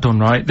all that done,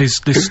 right? There's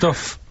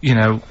stuff,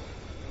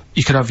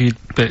 you could have your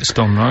bits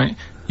done, right?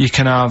 You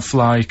can have,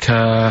 like,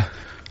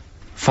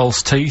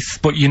 false teeth,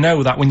 but you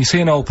know that when you see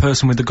an old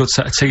person with a good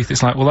set of teeth,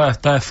 it's like, well,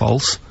 they're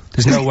false.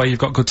 There's no way you've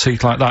got good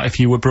teeth like that if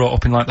you were brought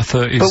up in like the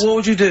 30s. But what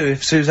would you do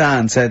if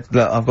Suzanne said,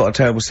 look, I've got a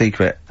terrible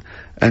secret,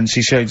 and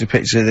she showed you a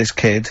picture of this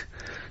kid,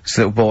 this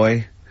little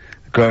boy,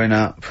 growing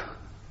up,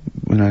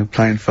 you know,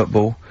 playing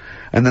football,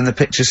 and then the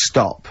pictures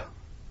stop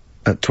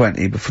at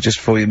 20, just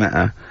before you met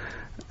her,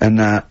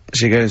 and,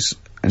 she goes,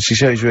 and she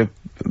shows you a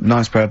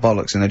nice pair of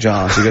bollocks in a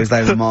jar, she goes,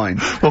 they were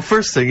mine. Well,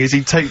 first thing is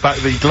he'd take back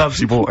the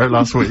gloves you bought her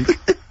last week.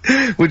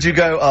 Would you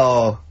go,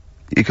 oh,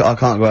 I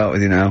can't go out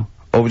with you now?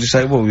 Or would you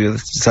say, well, you're the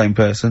same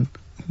person?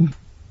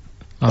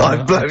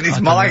 I've blown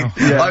his mind.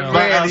 Yeah,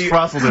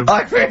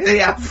 I really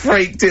have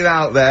freaked him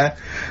out there.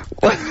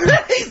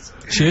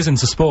 She is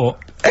into sport.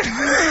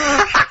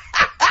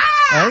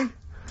 Eh?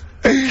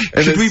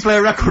 Should we play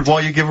a record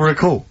while you give her a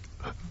call?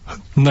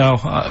 No,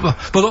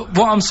 but look,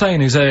 what I'm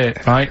saying is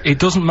right, it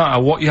doesn't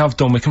matter what you have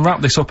done, we can wrap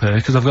this up here,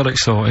 because I've got it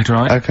sorted,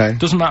 right? Okay.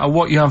 Doesn't matter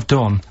what you have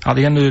done, at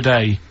the end of the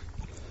day,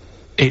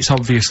 it's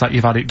obvious that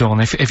you've had it done.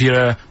 If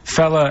you're a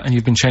fella and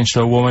you've been changed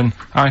to a woman,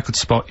 I could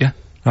spot you,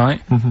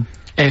 right?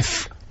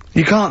 If...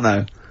 You can't,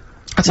 though.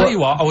 I tell you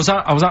what, I was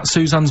at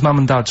Suzanne's mum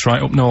and dad's,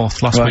 right, up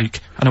north last week,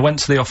 and I went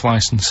to the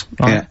off-licence,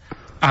 right? Yeah.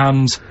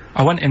 And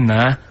I went in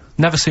there,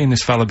 never seen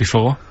this fella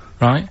before,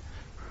 right?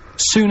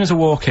 Soon as I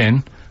walk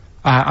in,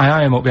 I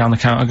eye him up behind the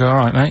counter, go,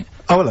 alright, mate.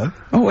 Oh, hello.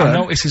 Oh, hello. I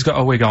notice he's got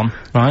a wig on,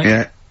 right?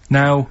 Yeah.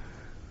 Now,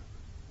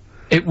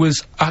 it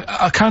was,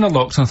 I kinda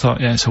looked and I thought,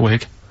 yeah, it's a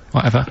wig,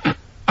 whatever.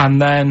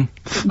 And then,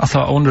 I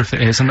thought, I wonder if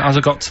it is, and as I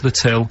got to the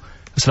till,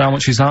 I said, how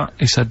much is that?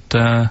 He said,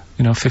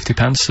 you know, 50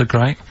 pence, I said,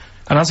 great.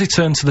 And as he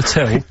turned to the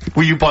till...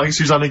 Were you buying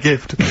Suzanne a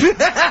gift?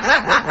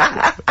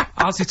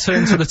 As he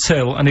turned to the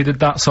till and he did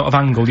that sort of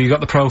angle, you got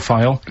the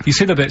profile, you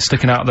see the bit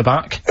sticking out of the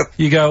back,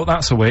 you go,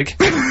 that's a wig.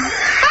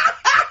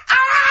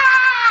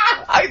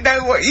 I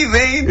know what you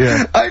mean.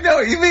 Yeah. I know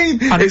what you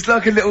mean. And it's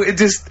like a little, it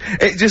just,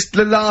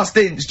 the last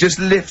inch just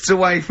lifts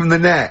away from the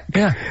neck.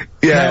 Yeah.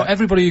 Yeah. Now,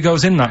 everybody who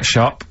goes in that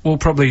shop will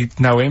probably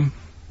know him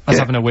as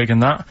having a wig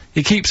and that.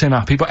 It keeps him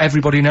happy, but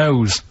everybody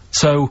knows.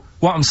 So,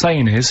 what I'm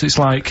saying is, it's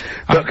like...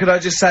 But could I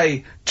just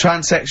say,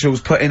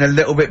 transsexuals put in a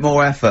little bit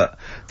more effort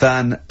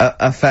than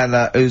a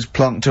fella who's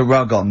plonked a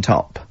rug on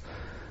top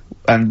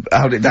and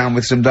held it down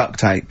with some duct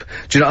tape.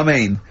 Do you know what I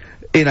mean?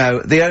 You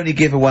know, the only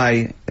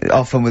giveaway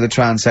often with a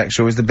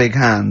transsexual is the big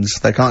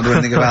hands. They can't do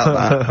anything about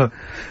that.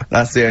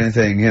 That's the only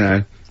thing, you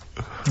know.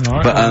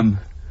 Right,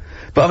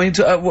 But I mean,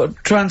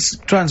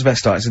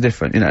 transvestites are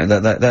different, you know,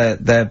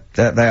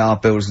 they are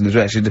builders in the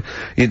dress.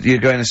 You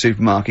go in a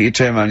supermarket, you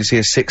turn around, you see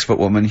a 6-foot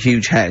woman,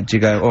 huge head, you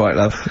go, alright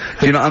love.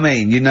 Do you know what I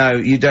mean? You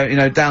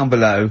know, down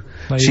below,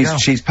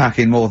 she's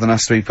packing more than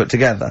us 3 put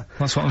together.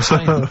 That's what I'm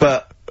saying.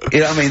 But,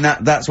 you know what I mean,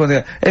 that's one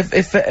thing.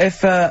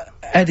 If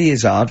Eddie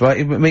Izzard, right,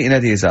 you're meeting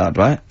Eddie Izzard,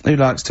 right, who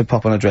likes to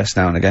pop on a dress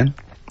now and again,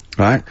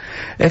 right?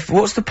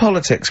 What's the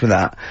politics with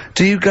that?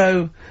 Do you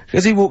go,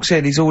 as he walks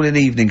in, he's all in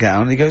evening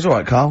gown, and he goes,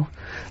 alright Karl,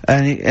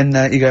 and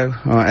you go,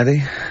 alright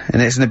Eddie,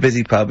 and it's in a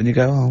busy pub, and you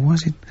go, oh, why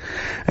is he,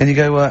 and you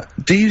go,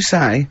 do you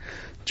say,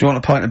 do you want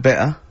a pint of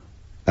bitter,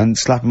 and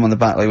slap him on the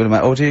back like you would a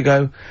mate, or do you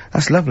go,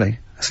 that's lovely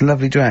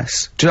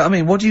dress? Do you know what I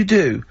mean? What do you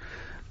do?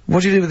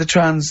 What do you do with a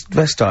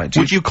transvestite?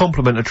 Would you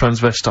compliment a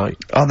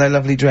transvestite? On their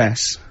lovely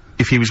dress?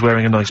 If he was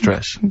wearing a nice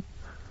dress?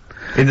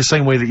 In the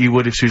same way that you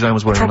would if Suzanne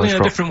was wearing a nice Probably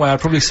in a different way, I'd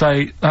probably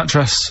say, that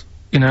dress,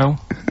 you know,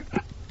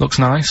 looks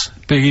nice.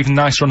 Be even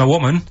nicer on a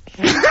woman.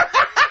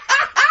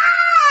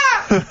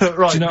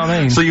 Right. Do you know what I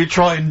mean? So you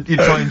try and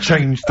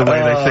change the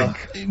way they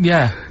think?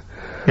 Yeah.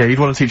 Yeah, you'd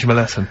want to teach them a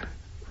lesson.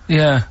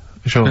 Yeah.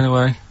 Sure. In a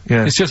way.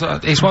 Yeah. It's just,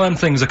 it's one of them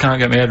things I can't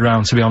get my head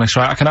around, to be honest,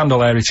 right? I can handle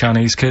hairy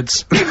Chinese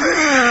kids.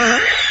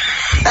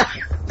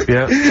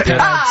 Yeah.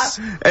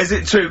 Is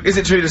it true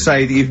to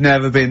say that you've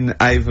never been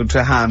able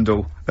to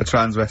handle a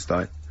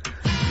transvestite?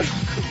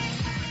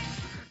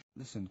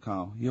 Listen,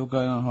 Karl, you're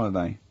going on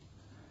holiday.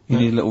 You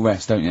need a little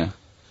rest, don't you?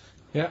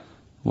 Yeah.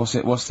 What's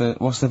the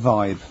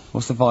vibe?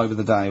 What's the vibe of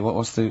the day?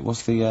 What's the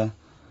what's the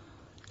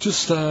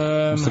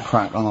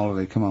crack on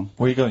holiday? Come on.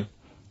 Where are you going?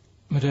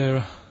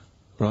 Madeira.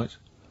 Right.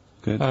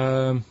 Good.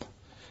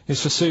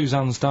 It's for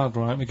Suzanne's dad,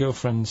 right? My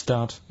girlfriend's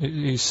dad.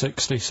 He's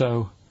 60,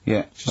 so...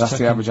 Yeah, that's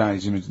the average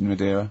age in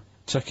Madeira.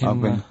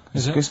 Checking,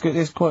 is it? It's good,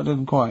 it's quite,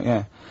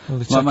 yeah.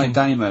 Well, my mate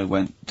Damo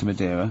went to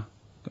Madeira,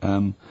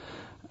 and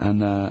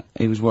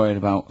he was worried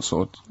about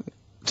sort of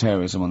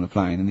terrorism on the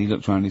plane, and he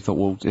looked around and he thought,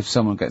 well, if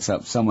someone gets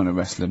up, someone will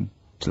wrestle him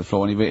to the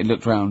floor, and he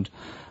looked round,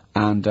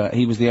 and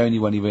he was the only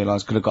one he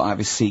realised could have got out of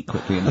his seat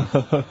quickly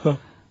enough.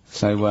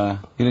 So,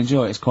 you'll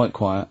enjoy it, it's quite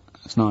quiet,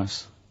 it's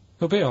nice.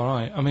 It'll be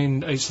alright. I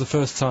mean, it's the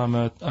first time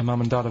a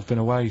mum and dad have been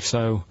away,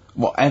 so...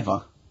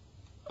 Whatever?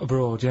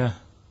 Abroad, yeah.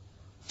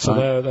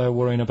 So they're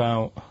worrying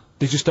about...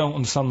 They just don't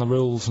understand the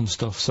rules and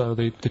stuff, so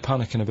they're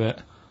panicking a bit.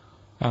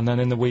 And then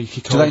in the week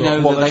he called Do they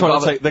know well,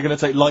 that they're going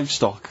to take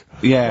livestock?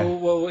 Yeah.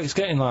 Well, it's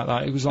getting like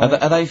that. It was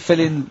like... Are they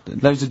filling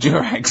loads of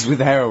Durags with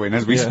heroin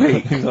as we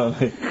speak?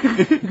 Exactly.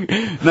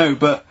 No,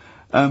 but,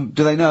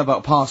 do they know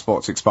about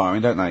passports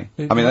expiring, don't they?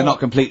 I mean, they're not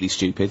completely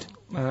stupid.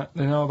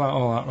 They know about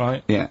all that,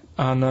 right? Yeah.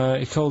 And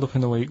he called up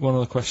in the week. One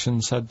of the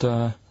questions said,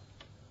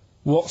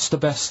 "What's the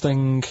best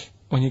thing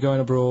when you're going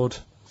abroad?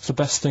 What's the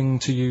best thing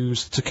to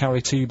use to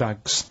carry tea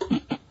bags?"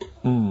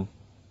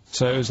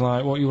 So it was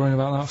like, "What are you worrying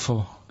about that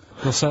for?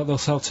 They'll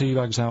sell tea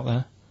bags out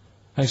there."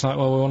 And he's like,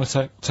 "Well, we want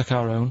to take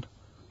our own."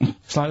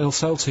 It's like they'll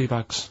sell tea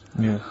bags.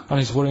 Yeah. And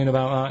he's worrying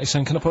about that. He's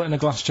saying, "Can I put it in a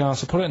glass jar?"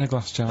 So put it in a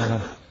glass jar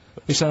then.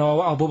 He's saying, "Oh,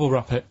 I'll bubble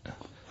wrap it."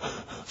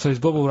 So he's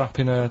bubble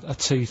wrapping a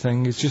tea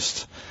thing. It's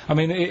just, I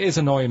mean, it is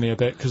annoying me a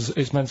bit because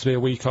it's meant to be a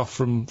week off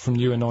from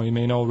you annoying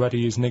me, and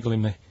already he's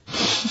niggling me.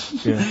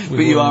 Yeah. But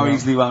you are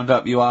easily wound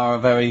up. You are a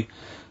very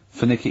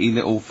finicky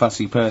little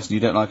fussy person.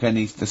 You don't like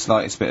the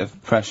slightest bit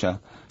of pressure.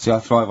 See, I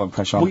thrive on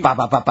pressure. I'm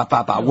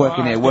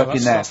working here,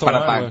 working there. That's the way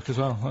I work as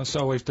well. That's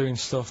always doing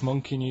stuff.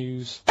 Monkey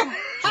news. Do you know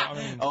what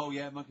I mean? Oh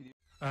yeah, monkey news.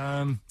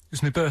 It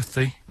was my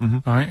birthday,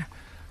 right?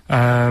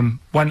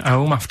 Went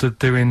home after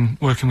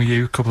working with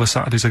you a couple of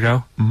Saturdays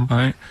ago,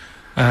 right?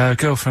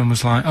 Girlfriend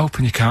was like,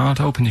 open your card,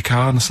 and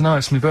I said, no,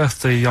 it's my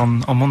birthday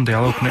on Monday,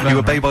 I'll open it then. You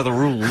obey by the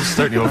rules,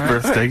 don't you, of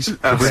birthdays?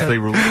 Birthday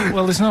rules.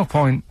 Well, there's no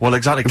point. Well,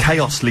 exactly,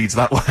 chaos leads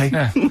that way.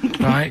 Yeah,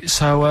 right,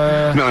 so,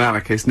 Not an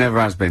anarchist, never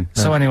has been.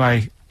 So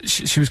anyway,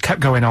 she was kept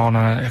going on,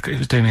 and it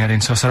was doing me head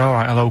in, so I said,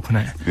 alright, I'll open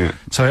it. Yeah.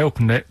 So I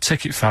opened it,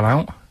 ticket fell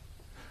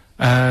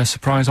out,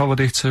 surprise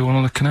holiday to one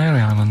of the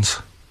Canary Islands.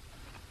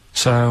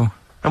 So...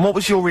 And what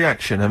was your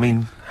reaction? I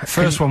mean...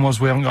 First one was,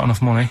 we haven't got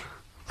enough money.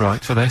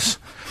 Right. For this.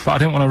 But I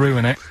didn't want to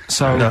ruin it,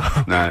 so...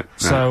 No.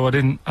 So I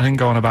didn't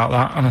go on about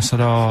that, and I said,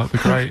 oh, it'd be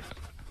great.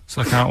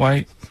 So I can't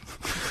wait.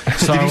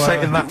 So, did you say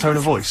it in that tone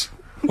of voice?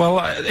 Well,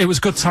 it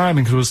was good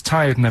timing, because I was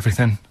tired and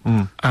everything.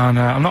 And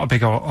I'm not a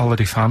big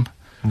holiday fan,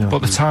 but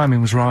the timing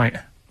was right.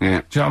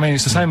 Yeah. Do you know what I mean?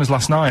 It's the same as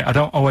last night. I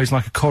don't always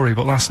like a curry,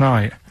 but last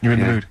night... You're in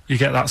the mood. You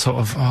get that sort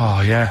of,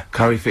 oh, yeah.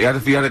 Curry, you had a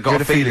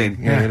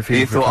feeling. Yeah, you had a feeling.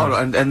 You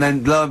thought, and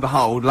then, lo and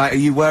behold, later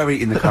you were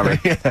eating the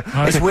curry. Yeah.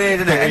 It's weird,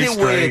 isn't it? Isn't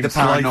it weird, the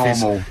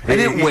paranormal?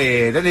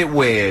 Isn't it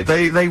weird?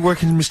 They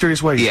work in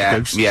mysterious ways, yeah,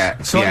 ghosts.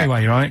 Yeah, So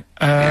anyway, right,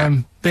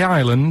 the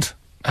island,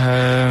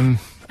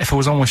 if I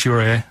was on with you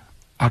here,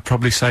 I'd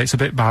probably say it's a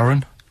bit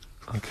barren.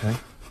 Okay.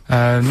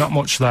 Not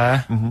much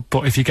there,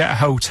 but if you get a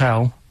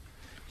hotel,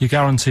 you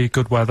guarantee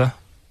good weather.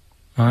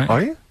 Right.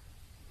 Are you?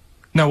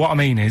 No, what I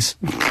mean is,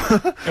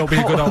 it'll be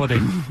a good holiday.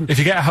 If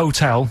you get a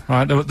hotel,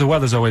 right, the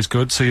weather's always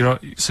good, so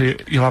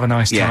you'll have a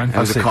nice time. Yeah, it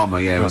was a comma,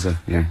 yeah, it was a,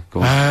 yeah,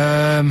 go on.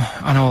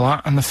 And all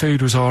that, and the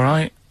food was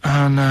alright,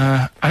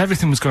 and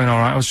everything was going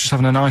alright. I was just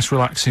having a nice,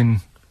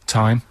 relaxing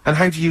time. And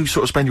how do you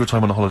sort of spend your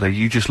time on a holiday?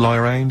 You just lie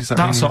around? Is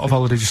that sort of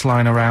holiday, just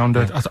lying around.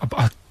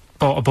 I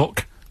bought a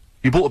book.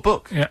 You bought a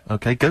book? Yeah.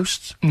 Okay,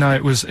 ghosts? No,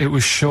 it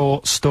was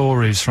short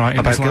stories, right?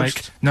 About was like,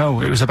 ghosts?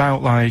 No, it was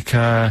about like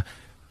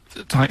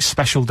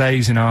special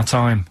days in our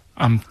time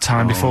and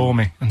time before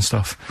me and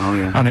stuff. Oh,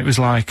 yeah. And it was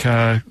like,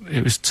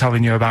 it was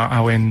telling you about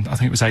how in, I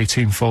think it was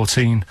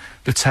 1814,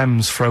 the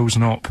Thames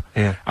frozen up.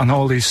 Yeah. And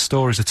all these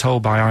stories are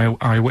told by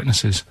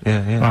eyewitnesses.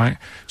 Yeah. Right?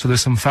 So there's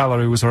some fella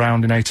who was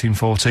around in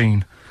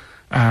 1814,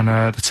 and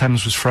the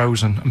Thames was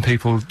frozen, and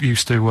people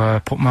used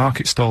to put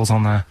market stalls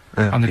on there,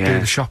 and they'd do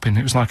the shopping.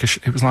 It was like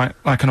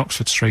like an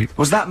Oxford Street.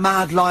 Was that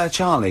Mad Liar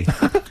Charlie?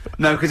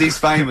 No, because he's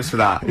famous for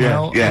that.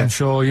 Well, I'm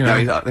sure, you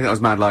know. No, I think that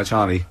was Mad Liar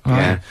Charlie. Right.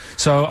 Yeah.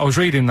 So I was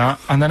reading that,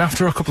 and then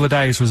after a couple of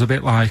days was a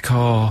bit like,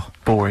 oh...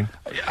 Boring.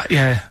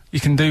 Yeah, you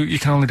can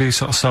only do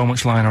sort of so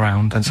much lying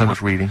around. And so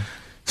much reading.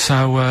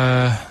 So,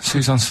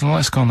 Suzanne said,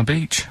 let's go on the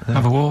beach,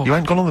 have a walk. You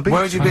ain't gone on the beach?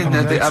 Where had you been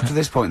up to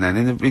this point then?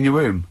 In your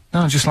room?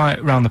 No, just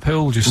like round the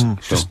pool, just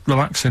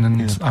relaxing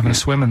and having a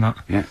swim and that.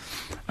 Yeah.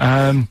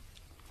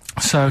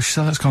 So she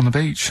said, let's go on the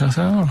beach. I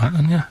said, alright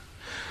then, yeah.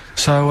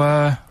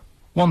 So,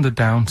 wandered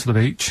down to the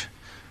beach,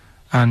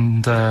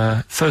 and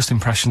first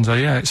impressions are,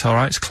 yeah, it's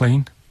alright, it's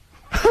clean.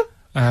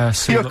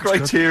 Your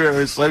criteria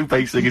is so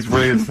basic, it's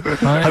brilliant.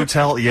 Right.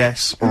 Hotel,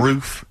 yes.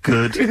 Roof,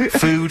 good.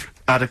 Food,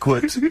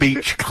 adequate.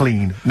 Beach,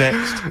 clean.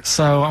 Next.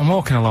 So I'm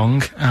walking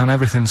along, and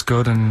everything's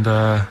good, and,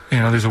 you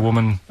know, there's a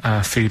woman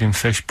feeding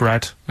fish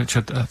bread, which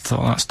I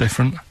thought that's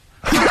different.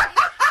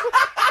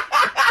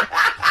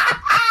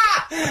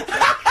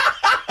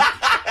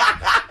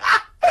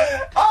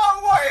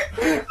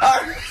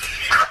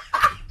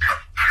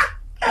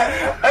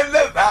 I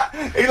love that.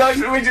 He likes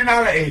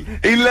originality.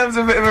 He loves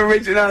a bit of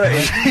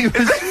originality. He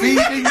was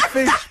feeding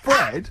fish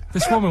bread?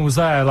 This woman was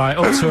there, like,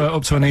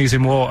 up to her knees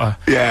in water.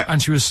 Yeah.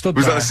 And she was stood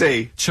Was there. that a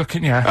sea?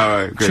 Chucking, yeah.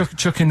 Oh, right, good.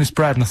 Chucking this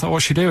bread, and I thought,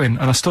 what's she doing?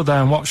 And I stood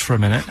there and watched for a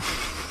minute,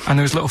 and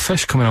there was little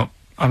fish coming up,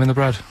 having the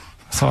bread.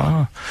 I thought,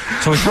 oh.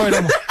 So we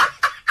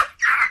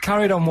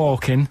carried on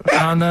walking,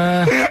 and,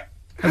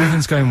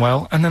 everything's going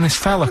well, and then this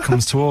fella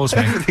comes towards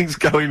me. Everything's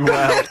going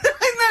well.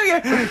 Yeah,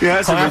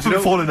 that's I haven't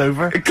original. fallen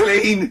over.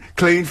 Clean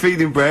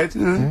feeding bread.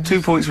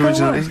 2 points for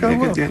originality.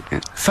 Yeah.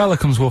 Fella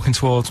comes walking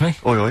towards me.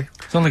 Oi, oi.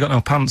 He's only got no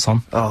pants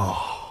on.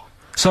 Oh.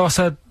 So I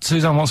said,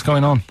 Suzanne, what's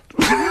going on?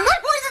 Why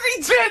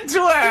did he turn to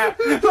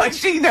her? Like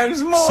she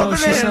knows more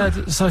than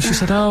him. So she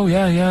said, oh,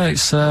 yeah,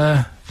 it's,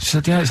 she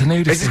said, yeah, it's a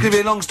nudist. Is this going to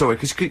be a long story?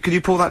 Could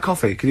you pour that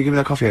coffee? Can you give me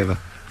that coffee over?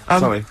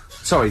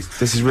 Sorry,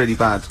 this is really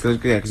bad. Yeah,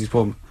 because he's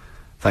pouring...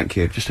 Thank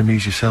you. Just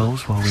amuse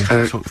yourselves while we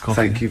sort the coffee.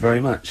 Thank you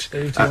very much.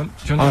 Dave, do you want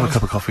I'll have a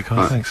cup of coffee,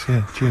 Carl. Right. Thanks.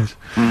 Yeah. Cheers.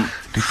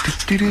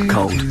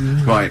 Cold.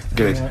 Right,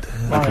 good.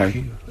 Right.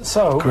 Okay.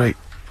 So, Great.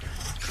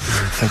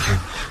 Thank you.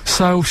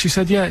 so she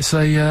said, yeah, it's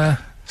a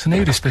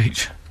nudist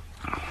beach.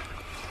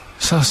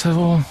 So I said,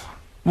 well,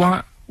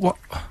 why, what?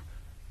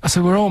 I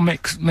said, we're all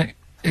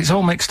it's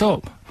all mixed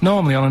up.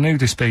 Normally on a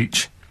nudist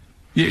beach,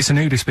 it's a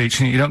nudist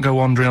beach and you don't go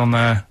wandering on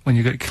there when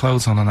you get your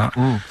clothes on and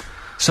that.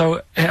 So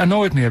it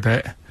annoyed me a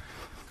bit,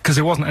 because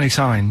there wasn't any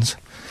signs.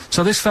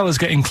 So this fella's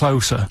getting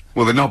closer.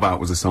 Well, the knob out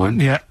was a sign.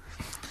 Yeah.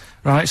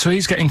 Right, so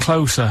he's getting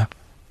closer.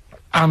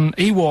 And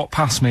he walked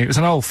past me, it was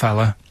an old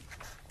fella.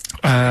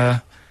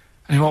 And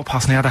he walked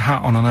past and he had a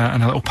hat on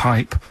and a little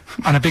pipe.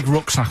 And a big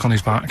rucksack on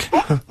his back.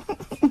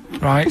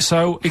 Right,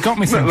 so he got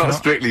me thinking. Not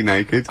strictly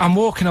naked. I'm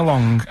walking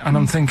along and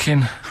I'm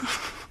thinking,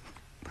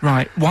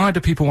 right, why do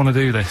people want to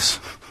do this?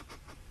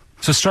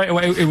 So straight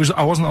away,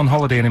 I wasn't on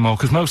holiday anymore,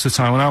 because most of the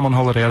time when I'm on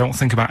holiday I don't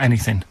think about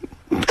anything.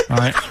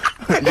 Right?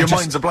 Your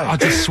mind's a blank. I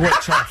just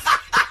switch off.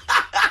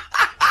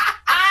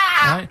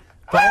 Right?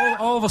 But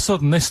all of a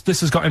sudden, this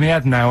has got in my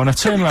head now, and I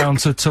turn around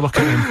to look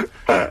at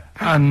him,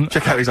 and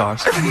check out his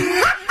arse.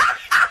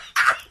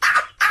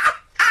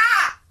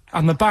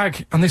 And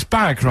this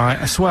bag,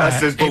 right, I swear,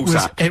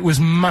 it was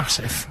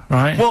massive,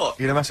 right? What?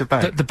 You had a massive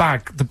bag? The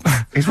bag.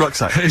 His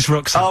rucksack? His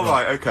rucksack. Oh,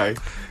 right, okay.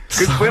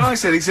 Because when he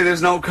said there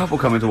was an old couple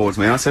coming towards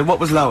me, and I said, what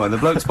was lower, the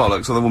bloke's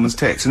bollocks or the woman's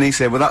tits? And he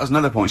said, well, that was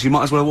another point, she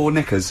might as well have worn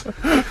knickers.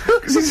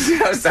 Because he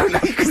said, so now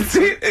you can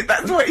see it,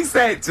 that's what he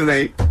said to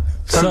me.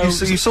 So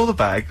you saw the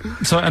bag?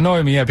 So it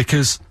annoyed me, yeah,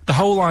 because the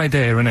whole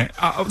idea in it,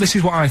 this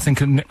is what I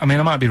think, I mean,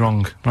 I might be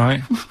wrong,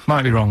 right?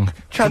 Might be wrong.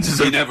 Chances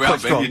are you never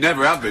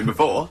have been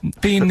before.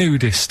 Being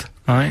nudist,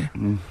 right?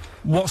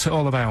 What's it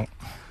all about?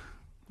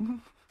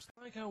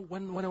 Like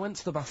when I went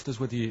to the BAFTAs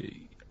with you,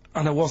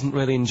 and I wasn't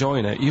really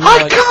enjoying it, you were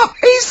like... can't...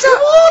 He said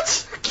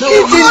what? No,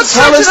 you didn't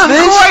tell us this.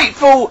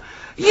 Ungrateful...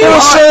 There were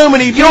so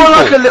many people. You're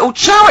like a little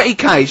charity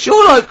case.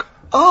 You're like...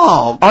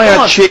 Oh, I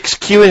had chicks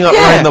queuing up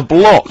around the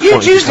block.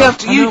 You'd usually have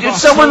to,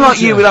 someone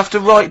like you would have to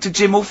write to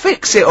Jim or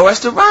Fix It or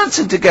Esther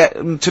Ranson to get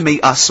to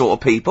meet us sort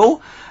of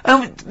people.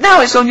 And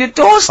now it's on your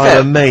doorstep.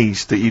 I'm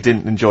amazed that you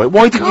didn't enjoy it.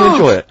 Why didn't you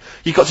enjoy it?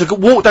 You got to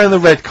walk down the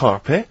red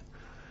carpet.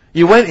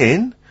 You went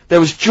in. There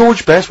was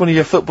George Best, one of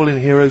your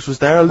footballing heroes, was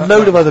there. A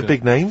load of other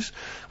big names.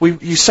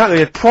 You sat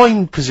there in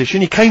prime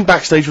position. You came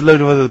backstage with a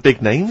load of other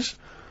big names.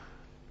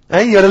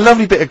 Hey, you had a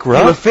lovely bit of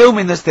grub. You were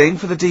filming this thing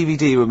for the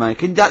DVD we're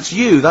making. That's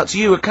you,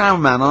 a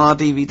cameraman on our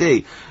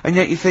DVD. And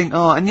yet you think,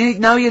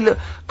 now you look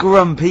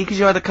grumpy because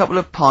you had a couple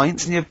of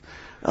pints and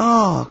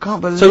I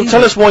can't believe So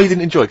tell us why you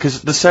didn't enjoy it,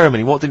 because the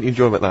ceremony, what didn't you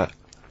enjoy about that?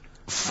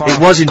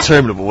 It was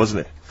interminable,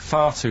 wasn't it?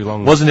 Far too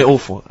long. Wasn't it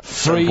awful?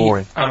 3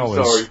 boring. hours.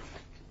 I'm sorry.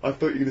 I thought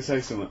you were going to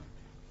say something.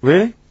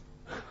 Really?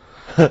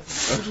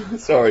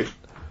 Sorry.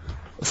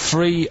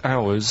 3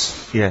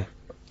 hours. Yeah.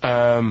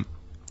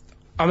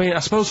 I mean, I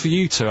suppose for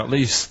you two, at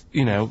least,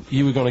 you know,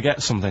 you were going to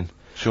get something.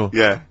 Sure.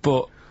 Yeah.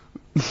 But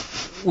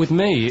with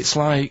me, it's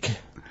like,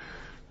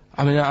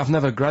 I mean, I've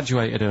never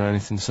graduated or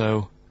anything,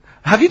 so...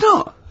 Have you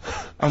not?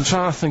 I'm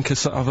trying to think of,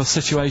 sort of a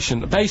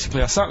situation.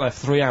 Basically, I sat there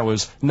 3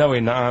 hours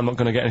knowing that I'm not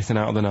going to get anything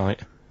out of the night.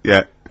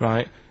 Yeah.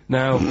 Right?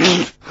 Now...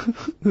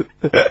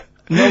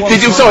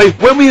 Sorry,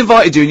 when we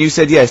invited you and you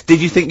said yes,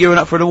 did you think you were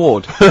up for an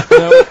award?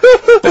 No,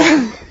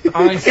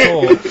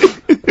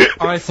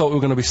 I thought we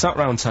were going to be sat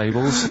round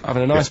tables,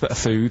 having a nice bit of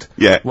food,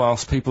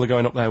 whilst people are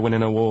going up there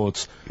winning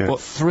awards. But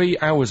 3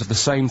 hours of the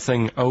same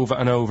thing over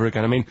and over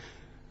again. I mean,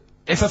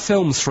 if a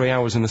film's 3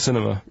 hours in the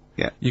cinema,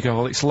 you go,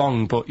 well, it's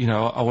long, but, you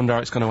know, I wonder how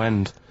it's going to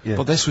end.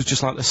 But this was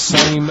just like the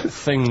same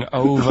thing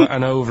over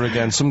and over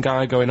again. Some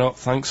guy going up,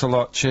 thanks a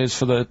lot, cheers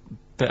for the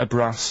bit of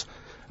brass.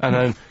 And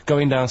then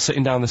going down,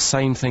 sitting down, the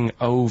same thing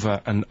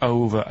over and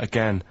over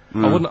again.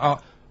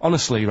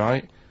 Honestly,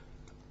 right,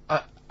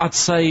 I'd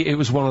say it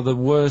was one of the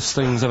worst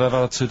things I've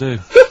ever had to do.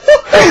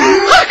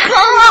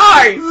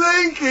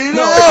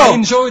 I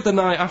enjoyed the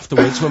night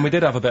afterwards when we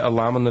did have a bit of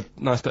lamb and a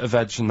nice bit of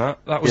veg and that.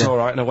 That was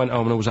alright, and I went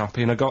home and I was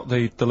happy, and I got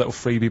the little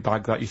freebie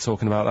bag that you're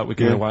talking about that we're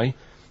giving away.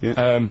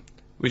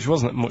 Which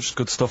wasn't much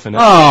good stuff in it.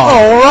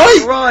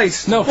 Oh,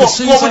 right. No, what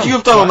would you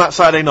have done on that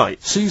Saturday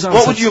night? Suzanne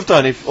what would you have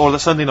done or the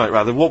Sunday night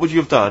rather, what would you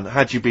have done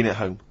had you been at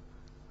home?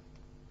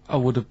 I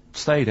would have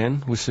stayed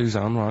in with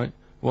Suzanne, right,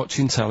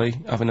 watching telly,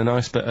 having a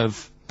nice bit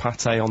of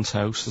pâté on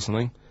toast or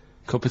something,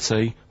 cup of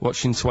tea,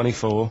 watching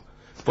 24,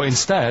 but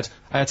instead,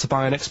 I had to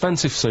buy an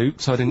expensive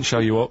suit so I didn't show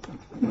you up,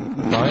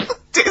 right?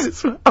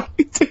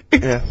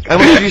 Yeah. How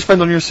much did you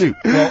spend on your suit?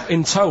 Well,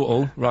 in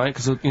total, right,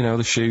 because, you know,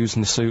 the shoes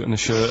and the suit and the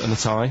shirt and the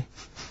tie,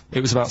 it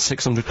was about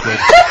 600 quid.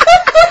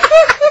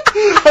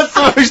 That's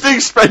the most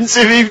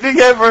expensive evening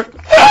ever.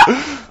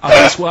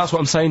 That's what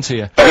I'm saying to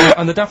you.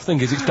 And the daft thing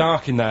is, it's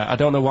dark in there. I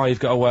don't know why you've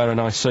got to wear a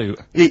nice suit.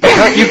 You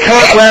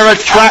can't wear a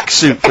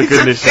tracksuit, for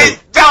goodness sake.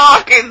 It's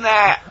dark in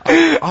there!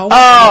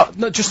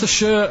 No, just the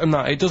shirt and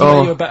that. It doesn't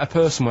make you a better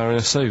person wearing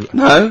a suit.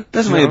 No,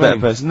 doesn't make you a better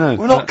person, no.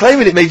 We're not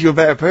claiming it made you a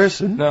better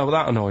person. No, but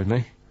that annoyed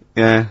me.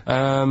 Yeah.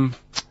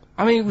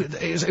 I mean,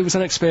 it was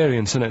an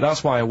experience, isn't it?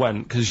 That's why I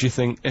went, because you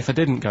think, if I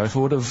didn't go, if I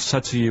would have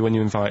said to you when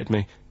you invited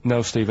me,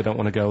 no, Steve, I don't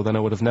want to go, then I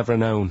would have never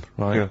known,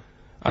 right? Yeah.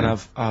 And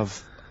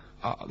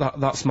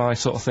that's my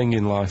sort of thing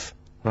in life,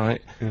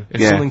 right? Yeah.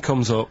 If something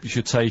comes up, you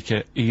should take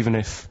it, even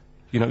if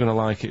you're not going to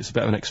like it. It's a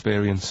bit of an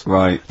experience.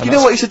 Right. You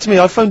know what he said to me?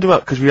 I phoned him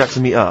up because we had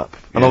to meet up,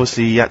 and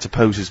obviously he had to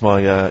pose as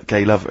my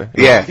gay lover.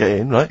 Yeah. To get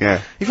in, right?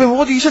 Yeah. He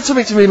phoned, he said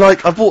something to me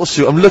like, I bought a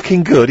suit, I'm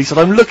looking good. He said,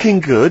 I'm looking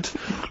good.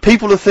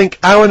 People will think,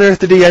 how on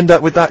earth did he end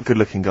up with that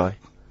good-looking guy?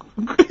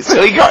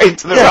 So he got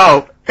into the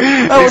role.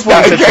 That was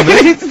what he said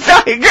to me.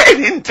 Started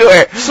getting into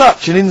it.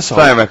 Such an insult.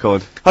 Play a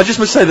record. I just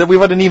must say that we've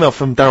had an email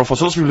from Darryl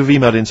Foster. Lots of people have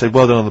emailed in and said,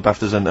 well done on the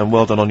BAFTAs and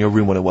well done on your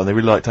Room 101. They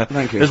really liked that.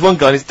 Thank you. There's one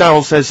guy, and it's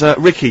Darryl says,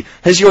 Ricky,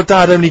 has your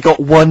dad only got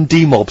one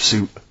D-Mob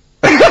suit?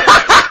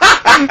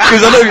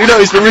 Because I know you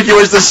noticed that Ricky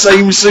wears the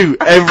same suit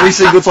every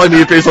single time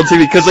he appears on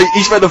TV, because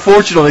he spent a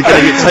fortune on it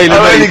getting it tailor-made.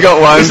 I've only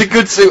got one. It's a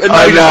good suit, and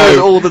I he wears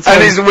it all the time.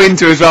 And it's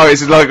winter as well,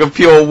 it's like a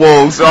pure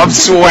wool, so I'm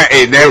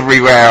sweating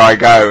everywhere I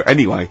go.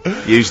 Anyway,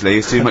 usually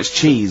it's too much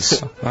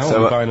cheese. I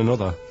won't be buying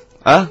another.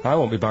 Huh? I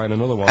won't be buying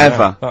another one. Ever.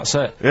 Yeah, that's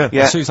it. Yeah.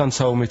 Yeah. Suzanne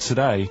told me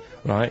today,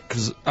 right,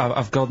 because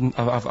I've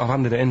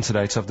handed it in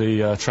today to have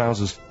the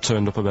trousers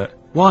turned up a bit.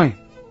 Why?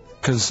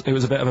 Because it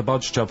was a bit of a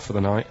bodge job for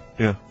the night.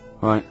 Yeah.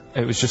 Right.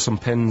 It was just some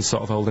pins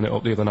sort of holding it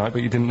up the other night,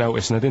 but you didn't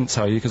notice, and I didn't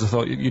tell you because I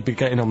thought you'd be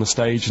getting on the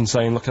stage and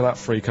saying, "Look at that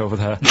freak over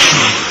there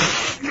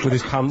with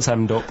his pants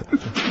hemmed up."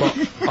 But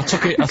I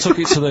took it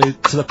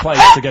to the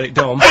place to get it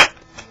done.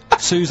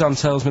 Suzanne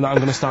tells me that I'm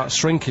going to start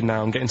shrinking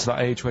now and getting to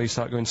that age where you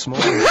start going small.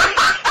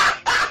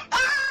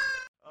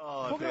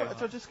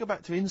 So just go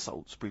back to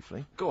insults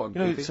briefly. Go on. You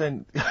know,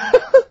 saying.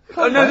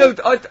 Oh no!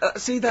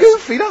 See that's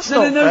Goofy. That's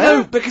not fair.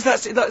 No, because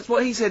that's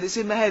what he said. It's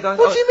in my head. What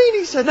do you mean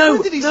he said? No,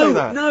 when did he say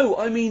that? No,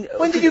 I mean.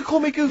 When did you call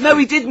me goofy? No,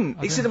 he didn't.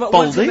 He said about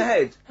once in the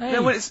head. Hey,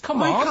 no, when it's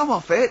come on. Come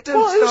off it. Don't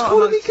What? Who's start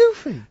calling on me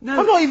goofy? No.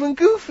 I'm not even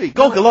goofy.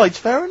 Goggle-eyed's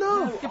fair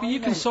enough. Yeah, but you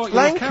can sort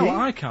your look out,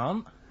 I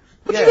can't.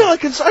 What do you mean I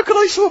can? How can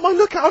I sort my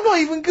look out? I'm not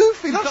even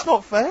goofy. That's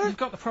not fair. You've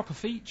got the proper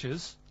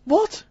features.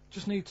 What?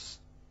 Just needs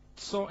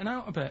sorting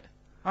out a bit.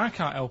 I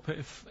can't help it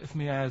if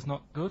my hair's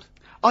not good.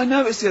 I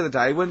noticed the other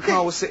day when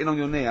Karl was sitting on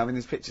your knee having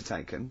his picture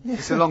taken.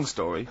 It's a long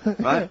story,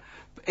 right?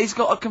 He's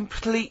got a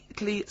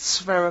completely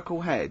spherical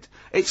head.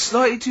 It's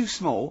slightly too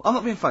small. I'm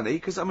not being funny,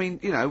 because, I mean,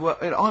 you know,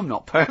 I'm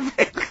not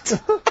perfect.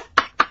 But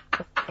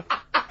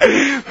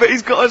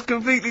he's got a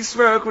completely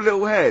spherical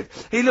little head.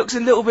 He looks a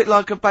little bit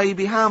like a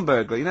baby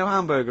hamburger. You know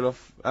Hamburger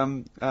off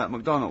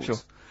McDonald's? Sure.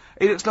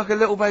 He looks like a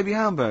little baby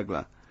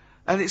hamburger.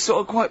 And it's sort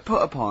of quite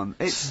put upon.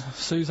 It's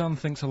Suzanne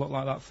thinks I look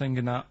like that thing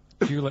in that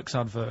Dulux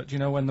advert. Do you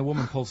know when the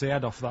woman pulls the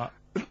head off that?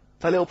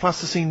 That little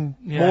plasticine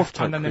Yeah, morph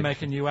type and then they thing.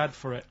 make a new head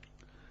for it.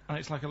 And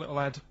it's like a little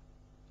head.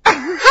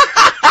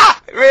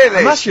 Really?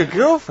 And that's your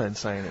girlfriend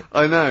saying it.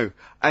 I know.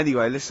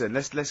 Anyway, listen,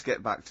 let's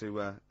get back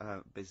to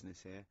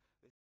business here.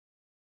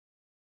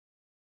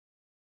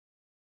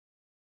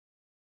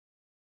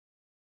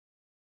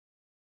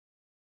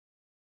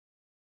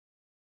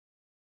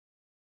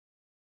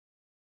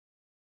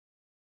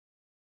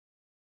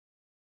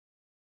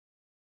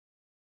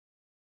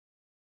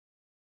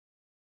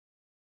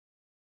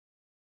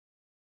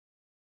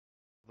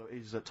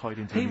 Is tied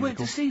into He the went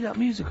musical. to see that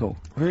musical.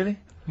 Really?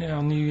 Yeah,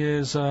 on New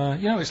Year's, you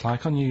know what it's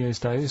like on New Year's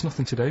Day, there's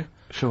nothing to do.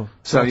 Sure.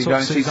 So I you're took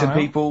going to see Suzanne some out.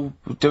 people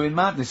doing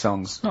madness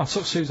songs? No, I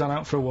took Suzanne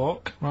out for a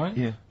walk, right?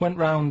 Yeah. Went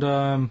round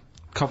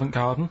Covent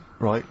Garden,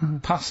 Right.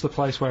 past the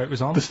place where it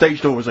was on. The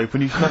stage door was open,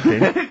 you snuck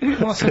in.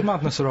 Well, I said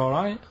Madness are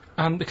alright.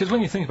 And because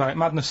when you think about it,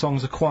 Madness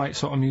songs are quite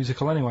sort of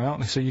musical anyway,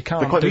 aren't they? So you can't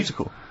They're quite do...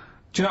 musical.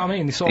 Do you know what I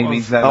mean? They sort He of...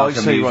 means they're Oh, like I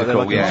a see, right, musical, they're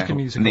like a- yeah. like a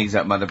musical. Knees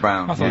up Mother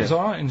Brown. I thought it was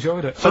alright,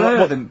 enjoyed it. So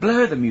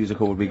Blur the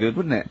musical would be good,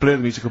 wouldn't it? Blur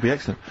the musical would be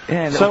excellent.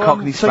 Yeah, little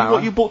Cockney so Sparrow.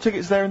 what, you bought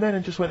tickets there and then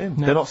and just went in?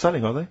 No. They're not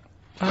selling, are they?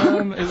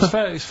 It was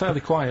fairly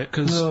quiet,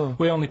 because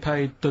we only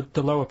paid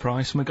the lower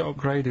price and we got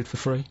upgraded for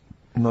free.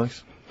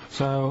 Nice.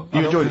 So...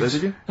 You enjoyed it though,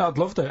 did you? No, I'd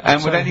loved it.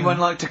 And would anyone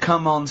like to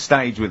come on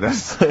stage with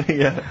us?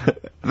 Yeah.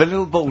 The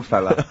little bald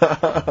fella.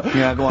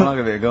 Yeah, go on, I'll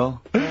give it a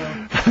go.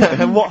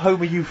 And what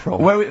home are you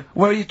from? Where are you?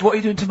 What are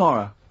you doing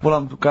tomorrow? Well,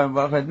 I'm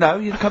going. No,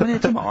 you're coming here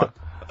tomorrow.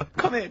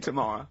 Come here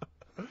tomorrow.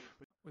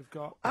 We've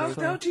got...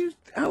 How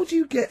do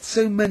you get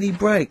so many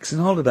breaks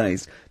and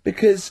holidays?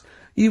 Because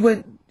you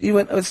went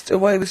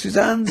away with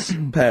Suzanne's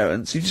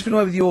parents. You've just been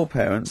away with your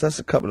parents. That's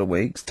a couple of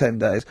weeks, 10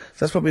 days. So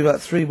that's probably about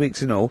 3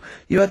 weeks in all.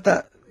 You had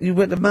that. You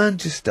went to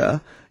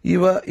Manchester.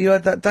 You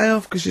had that day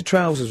off because your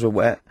trousers were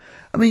wet.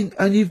 I mean,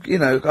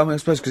 and I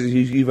suppose because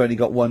you've only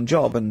got one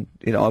job, and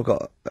I've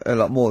got a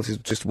lot more. This is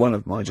just one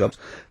of my jobs.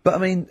 But I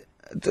mean,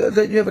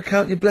 don't you ever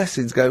count your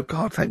blessings? Go,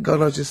 God, thank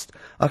God,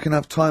 I can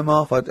have time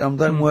off. I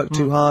don't work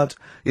too hard.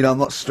 I'm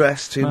not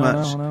stressed too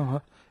much.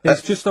 No.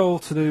 It's just all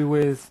to do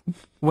with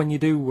when you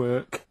do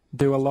work,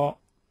 do a lot.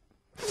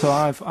 So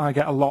I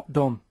get a lot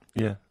done.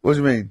 Yeah. What do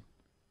you mean?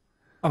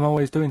 I'm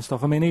always doing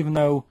stuff. I mean, even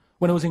though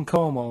when I was in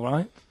Cornwall,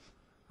 right,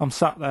 I'm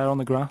sat there on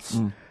the grass.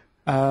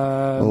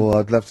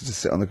 I'd love to just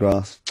sit on the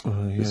grass.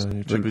 Yeah,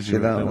 you're too busy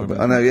chill with out a that little bit.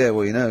 one. I know, yeah,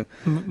 well, you know.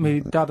 Me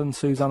dad and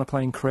Suzanne are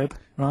playing crib,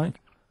 right?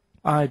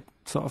 I'd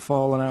sort of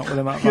fallen out with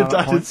him at Your that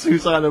dad point. and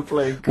Suzanne are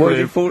playing Why crib. did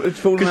you fallen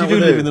Because out you do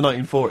with live who? in the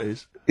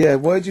 1940s. Yeah,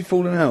 why did you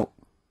fallen out?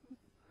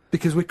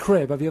 Because with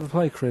crib, have you ever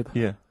played crib?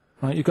 Yeah,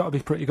 Right, you've got to be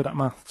pretty good at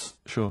maths.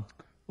 sure.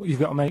 You've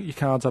got to make your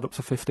cards add up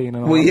to 15 and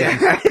all Well,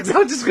 that. yeah,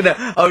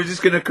 I was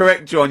just gonna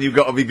correct you on you've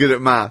got to be good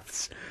at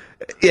maths.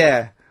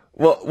 Yeah.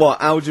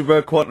 What,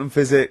 algebra, quantum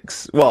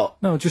physics,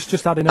 what? No, just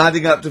adding up.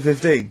 Adding up to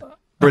 15.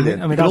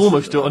 Brilliant. I mean, You can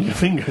almost do it on your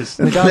fingers.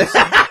 my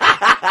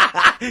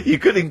dad's, You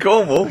could in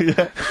Cornwall.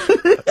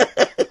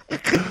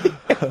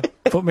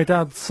 but my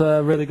dad's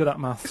really good at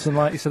maths, and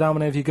like he said, how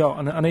many have you got?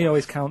 And he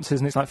always counts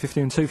his, and it's like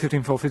 15 2,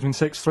 15 4, 15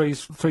 6, 3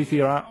 for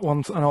your at,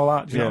 1 and all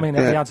that. Do you know what I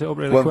mean? He adds it up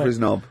really One quick. for his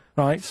knob.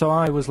 Right, so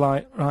I was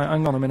like, right,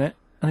 hang on a minute.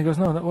 And he goes,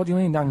 no, what do you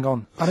mean, hang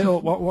on? I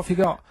don't, what have you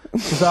got? He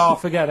said, oh,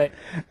 forget it.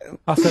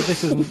 I said,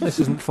 this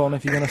isn't fun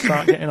if you're going to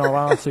start getting all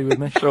arsey with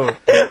me. Sure.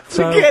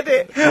 So, Forget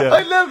it.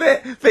 I love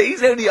it. But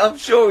he's only,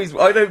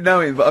 I don't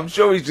know him, but I'm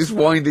sure he's just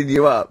winding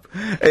you up.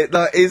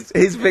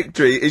 His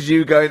victory is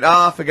you going,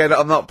 forget it,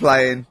 I'm not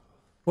playing.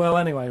 well,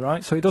 anyway,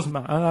 right, so it doesn't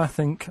matter. I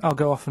think I'll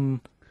go off and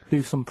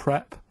do some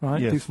prep,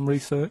 right? Yes. Do some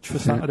research for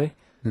Saturday.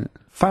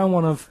 Found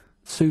one of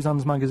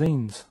Suzanne's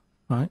magazines,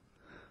 right?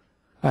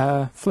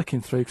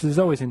 Flicking through, because there's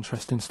always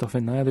interesting stuff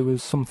in there. There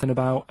was something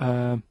about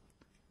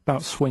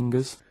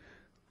swingers.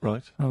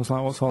 Right. I was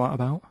like, what's all that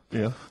about?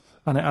 Yeah.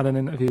 And it had an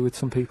interview with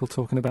some people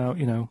talking about,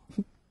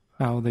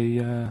 how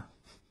they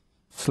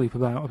sleep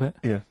about a bit.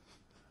 Yeah.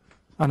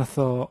 And I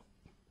thought,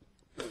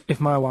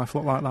 if my wife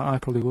looked like that, I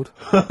probably would.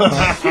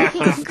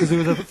 Because there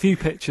was a few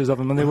pictures of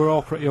them, and they were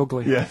all pretty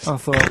ugly. Yes. I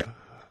thought,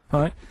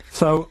 right.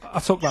 So I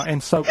took that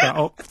in, soaked that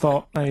up,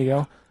 thought, there you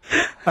go.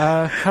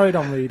 Carried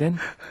on reading.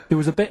 There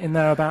was a bit in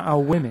there about how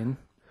women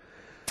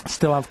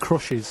still have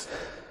crushes,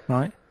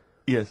 right?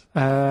 Yes.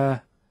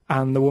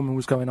 And the woman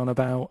was going on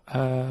about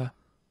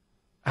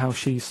how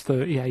she's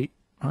 38,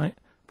 right?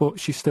 But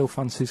she still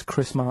fancies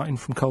Chris Martin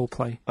from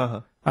Coldplay.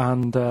 Uh-huh.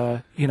 And,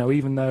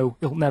 even though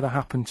it'll never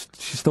happen,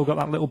 she's still got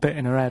that little bit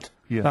in her head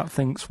that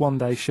thinks one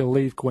day she'll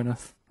leave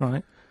Gwyneth,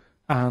 right?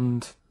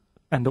 And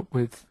end up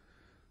with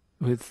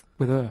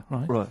her,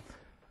 right? Right.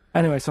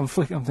 Anyway, so I'm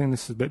thinking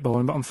this is a bit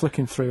boring, but I'm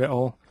flicking through it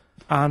all.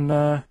 And,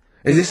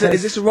 Is this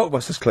a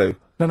Rockbusters clue?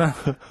 No.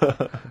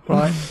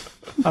 Right.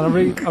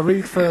 And I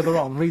read further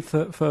on,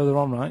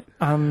 right?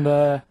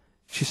 And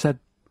she said,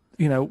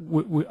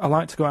 I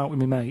like to go out with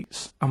my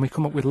mates, and we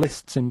come up with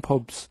lists in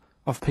pubs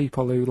of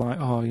people who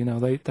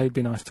they'd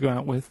be nice to go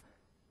out with.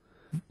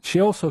 She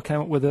also came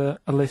up with a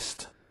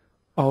list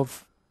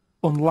of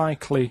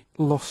unlikely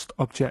lust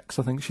objects,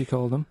 I think she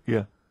called them.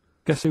 Yeah.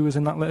 Guess who was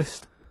in that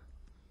list?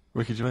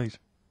 Ricky Gervais.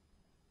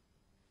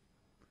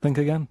 Think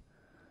again.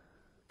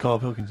 Karl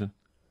Pilkington.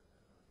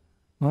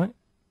 Right.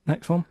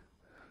 Next one.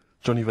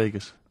 Johnny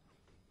Vegas.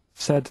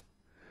 Said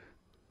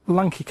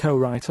lanky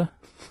co-writer.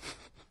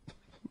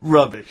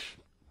 Rubbish.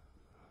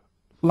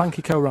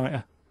 Lanky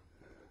co-writer.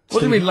 What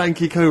do you mean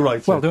lanky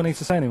co-writer? Well, do I need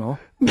to say any more?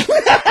 He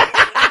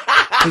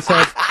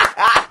said...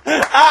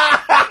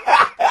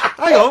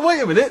 Hang on,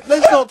 wait a minute.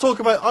 Let's not talk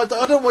about... I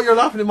don't know why you're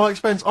laughing at my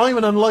expense. I'm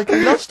an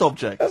unlikely lust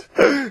object.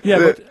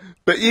 Yeah,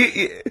 but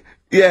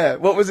yeah,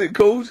 what was it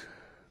called?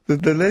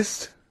 The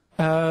list?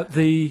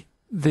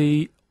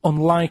 The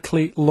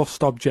unlikely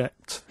lust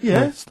object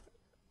list.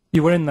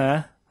 You were in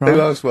there, right?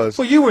 Who else was?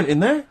 Well, you weren't in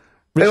there.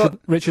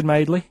 Richard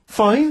Madeley.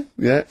 Fine.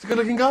 Yeah. He's a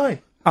good-looking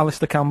guy.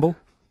 Alistair Campbell.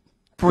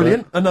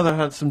 Brilliant. Another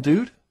handsome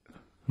dude.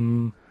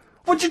 What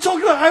are you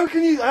talking about?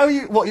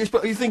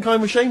 You think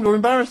I'm ashamed or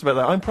embarrassed about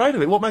that? I'm proud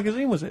of it. What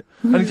magazine was it?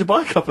 I need to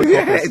buy a couple of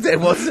copies. It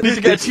was. Need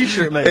to get a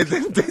t-shirt made.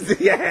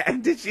 Yeah,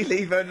 and did she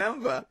leave her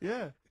number?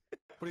 Yeah.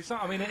 But it's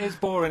not, it is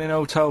boring in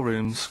hotel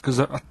rooms, because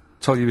I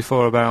told you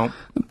before about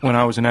when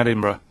I was in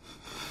Edinburgh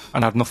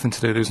and had nothing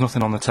to do, there was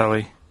nothing on the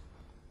telly,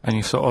 and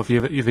you sort of,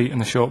 you've eaten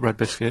the shortbread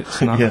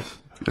biscuits and that. Yeah.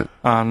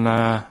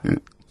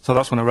 And, so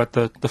that's when I read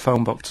the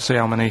phone book to see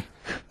how many...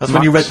 That's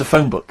when you read the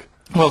phone book?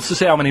 Well, to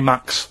see how many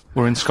Macs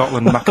were in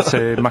Scotland,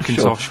 McAtee,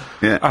 Macintosh,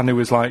 Yeah. and it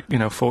was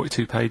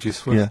 42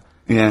 pages. Yeah.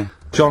 Yeah.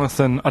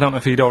 Jonathan, I don't know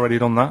if he'd already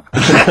done that.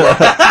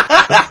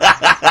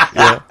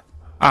 Yeah.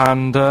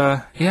 And,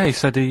 he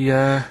said he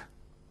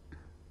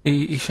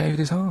shaved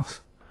his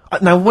arse.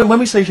 Now, when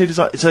we say shaved his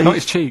arse... Not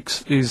his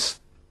cheeks,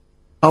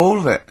 all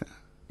of it?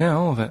 Yeah,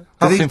 all of it.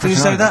 Did he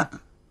say that?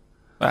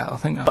 Well, I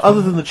think that's... But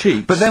other than the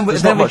cheeks,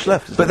 there's not much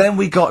left, is there? Then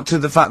we got to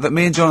the fact that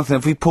me and Jonathan,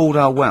 if we pooled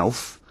our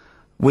wealth,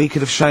 we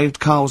could have shaved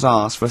Karl's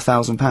arse for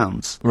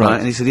 £1,000. Right.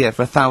 And he said, yeah,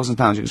 for £1,000 you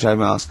can shave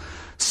my arse.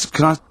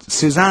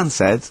 Suzanne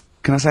said,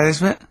 can I say this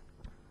bit?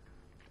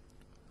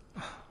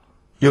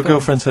 Your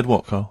girlfriend said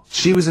what, Karl?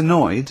 She was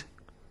annoyed.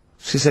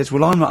 She said,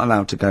 well, I'm not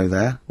allowed to go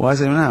there. Why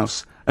is anyone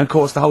else? And of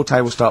course the whole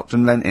table stopped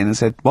and leant in and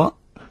said, what?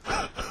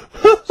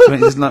 So he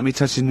doesn't like me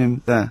touching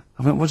him there.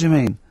 I went, what do you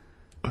mean?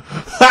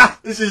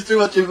 This is too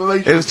much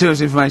information. It was too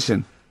much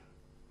information.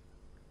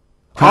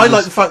 I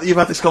like the fact that you've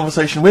had this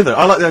conversation with her.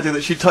 I like the idea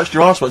that she touched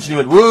your arse once and you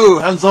went, whoa,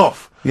 hands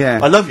off. Yeah.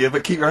 I love you,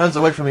 but keep your hands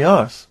away from the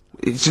arse.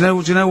 Do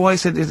you know why he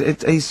said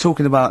he's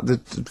talking about the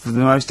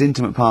most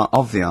intimate part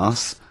of the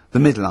arse, the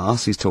middle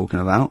arse he's talking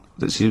about,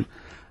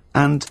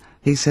 and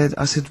he said,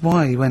 I said,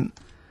 why? He went,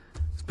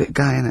 it's a bit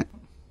gay, innit?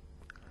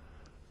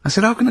 I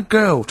said, how can a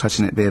girl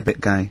touching it be a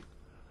bit gay?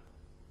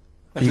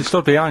 If you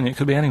stood behind you, it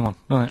could be anyone,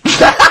 right?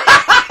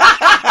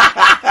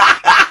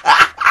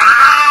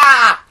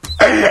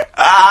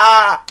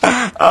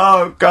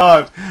 Oh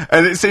God!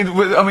 And it seemed,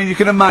 I mean, you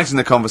can imagine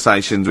the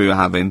conversations we were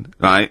having,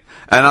 right?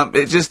 And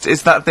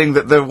it's that thing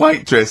that the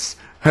waitress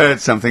heard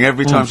something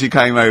every time she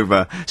came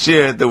over. She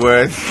heard the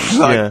word,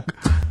 like,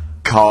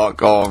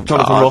 cock or...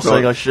 Jonathan Ross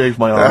saying I shaved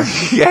my arm.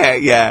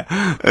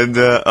 yeah. And,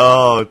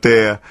 oh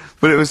dear.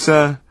 But it was,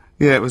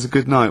 it was a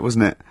good night,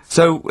 wasn't it?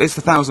 So, it's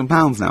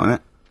 £1,000 now, isn't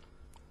it?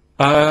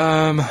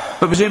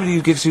 But presumably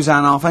you give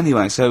Suzanne half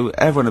anyway, so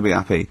everyone will be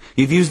happy.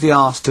 You've used the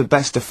arse to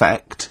best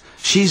effect.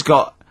 She's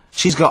got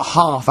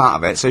half out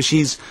of it, so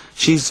she's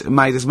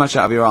made as much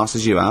out of your arse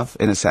as you have,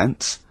 in a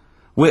sense.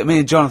 Me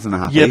and Jonathan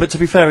are happy. Yeah, but to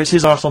be fair, it's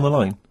his arse on the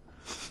line.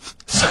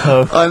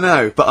 So... I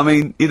know, but I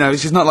mean, you know,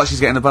 it's not like she's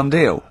getting a bum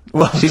deal.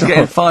 Well, she's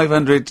getting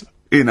 500,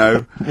 you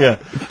know,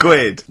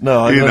 quid.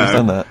 No, I can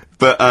understand that.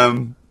 But,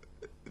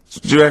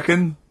 do you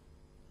reckon?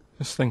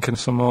 Just thinking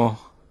some more.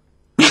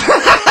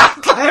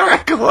 Play a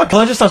record! Can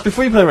I just ask,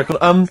 before you play a record,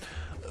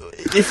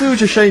 if we were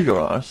to shave your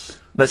arse,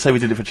 let's say we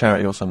did it for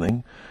charity or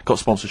something, got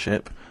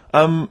sponsorship,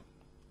 how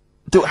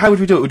would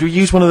we do it? Would we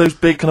use one of those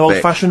big kind of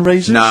old-fashioned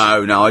razors? No,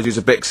 I'd use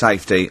a Bic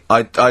Safety.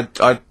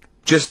 I'd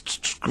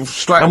just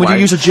straight away. And would you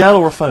use a gel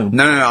or a foam?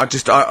 No,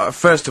 I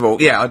first of all,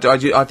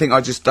 I think I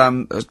just,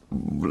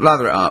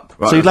 lather it up.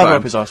 Right, so you lather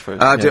up his arse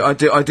first? I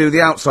do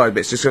the outside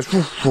bits, just goes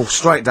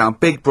straight down,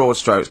 big broad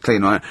strokes,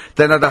 clean, right?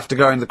 Then I'd have to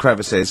go in the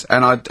crevices,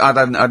 and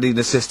I'd need an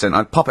assistant.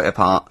 I'd pop it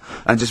apart,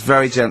 and just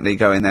very gently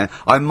go in there.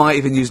 I might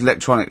even use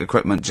electronic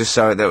equipment, just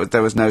so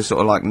there was no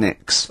sort of, like,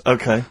 nicks.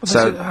 Okay.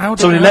 So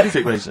an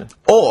electric razor?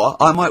 Or,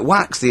 I might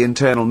wax the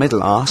internal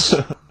middle arse.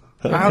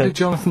 Okay. How did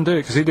Jonathan do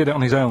it? Because he did it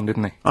on his own,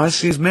 didn't he? I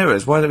just use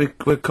mirrors. Why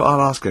don't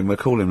I'll ask him. We'll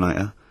call him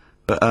later.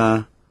 But,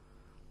 I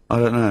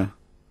don't know.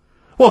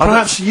 Well,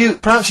 perhaps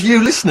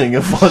you listening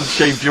have once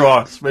shaved your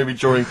arse, maybe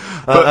during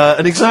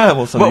an exam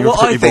or something.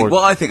 What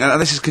I think,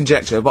 and this is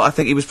conjecture, but I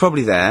think he was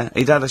probably there,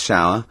 he'd had a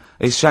shower,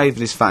 he's shaved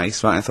his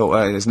face, right, and thought,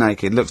 well, he was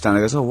naked, looks down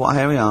and goes, oh, what a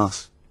hairy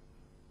arse.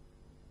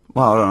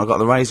 Well, hold on, I've got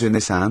the razor in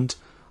this hand,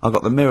 I've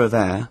got the mirror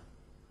there,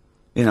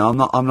 you know, I'm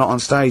not on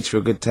stage for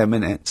a good 10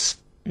 minutes.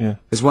 Yeah.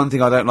 There's one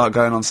thing I don't like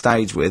going on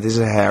stage with, is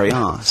a hairy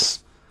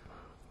arse.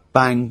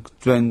 Bang,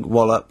 drink,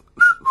 wallop,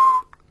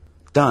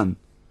 done.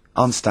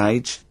 On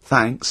stage,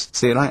 thanks,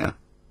 see you later.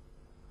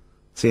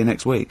 See you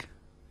next week.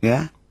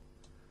 Yeah?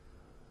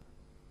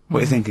 What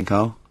are you thinking,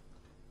 Karl?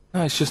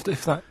 No, it's just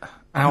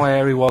how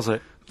hairy was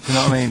it? Do you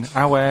know what I mean?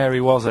 How hairy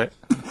was it?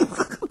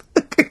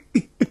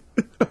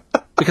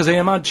 Because I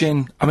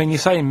imagine, I mean, you're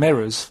saying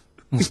mirrors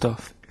and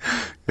stuff.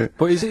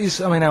 But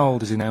he's, I mean, how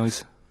old is he now?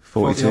 He's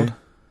 42.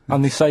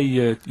 And they say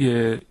your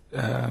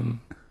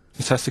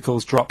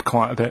testicles drop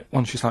quite a bit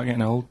once you start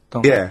getting old,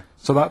 don't they?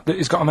 So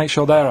he's got to make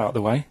sure they're out of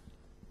the way.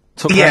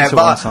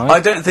 But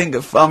I don't think,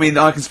 I mean,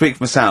 I can speak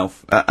for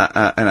myself, you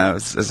know,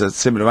 as a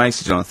similar age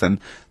to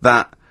Jonathan,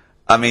 that,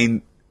 I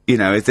mean, you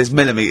know, there's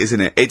millimetres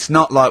in it. It's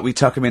not like we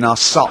tuck them in our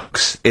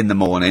socks in the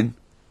morning.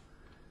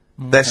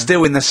 Okay. They're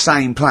still in the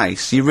same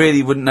place. You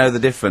really wouldn't know the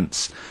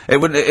difference. It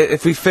wouldn't,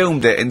 if we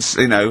filmed it in,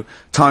 you know,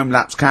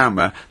 time-lapse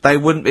camera,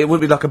 it wouldn't be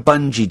like a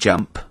bungee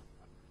jump.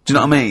 Do you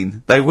know what I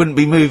mean? They wouldn't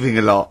be moving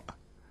a lot.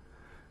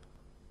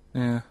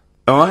 Yeah.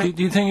 Alright?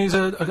 Do you think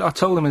I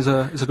told him he's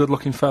a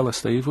good-looking fella,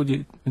 Steve. Would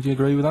you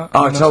agree with that?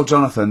 Oh, I told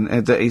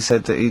Jonathan that he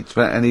said that he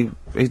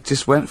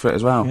just went for it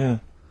as well. Yeah.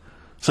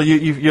 So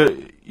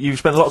you've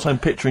spent a lot of time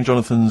picturing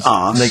Jonathan's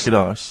naked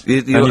arse.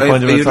 You'd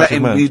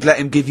let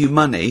him give you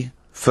money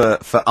for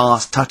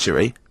arse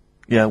touchery.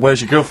 Yeah,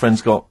 whereas your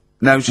girlfriend's got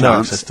no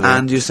chance, access to it.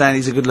 and you're saying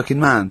he's a good-looking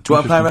man. Do you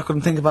want to play a record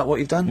and think about what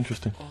you've done?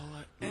 Interesting.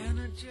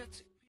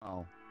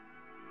 Oh.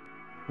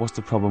 What's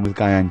the problem with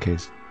gay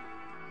Yankees?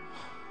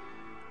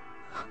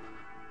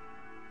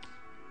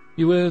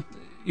 You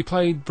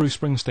played Bruce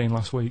Springsteen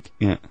last week.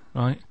 Yeah.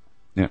 Right?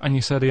 Yeah. And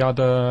you said he had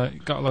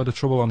got a load of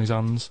trouble on his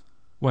hands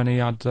when he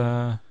had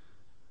a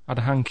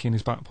hanky in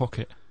his back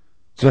pocket.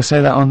 Did I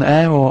say that on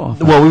air or?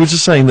 Well, we were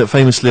just saying that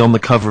famously on the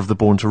cover of the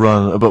Born to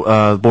Run,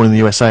 Born in the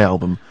USA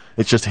album,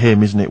 it's just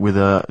him, isn't it, with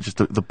just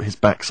his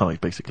backside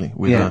basically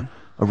with a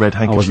red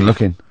handkerchief. I wasn't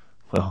looking.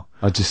 Well,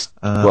 I just.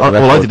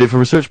 I did it for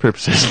research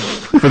purposes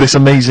for this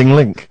amazing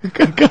link.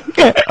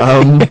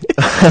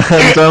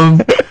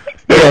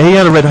 Yeah, he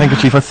had a red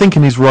handkerchief, I think,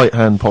 in his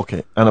right-hand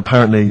pocket, and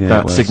apparently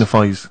that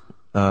signifies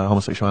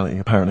homosexuality.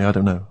 Apparently, I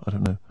don't know.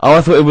 Oh,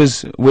 I thought it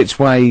was which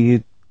way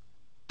you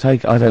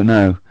take. I don't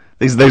know.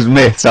 Those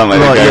myths, aren't they?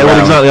 Right. Yeah.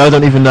 Well, exactly. I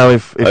don't even know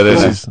if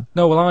this is.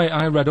 No. Well,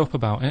 I read up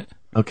about it.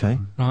 Okay.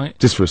 Right.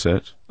 Just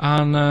research.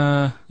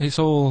 And it's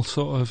all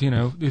sort of, you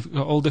know, you've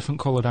got all different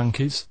coloured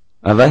hankies.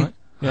 Are they? Right?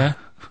 Yeah.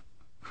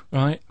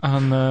 Right.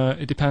 And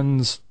it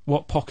depends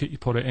what pocket you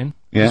put it in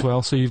as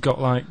well. So you've got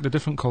like the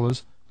different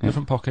colours,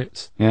 different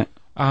pockets. Yeah.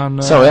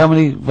 And sorry, how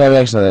many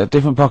variations are there?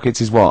 Different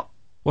pockets is what?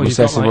 Well, you've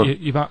got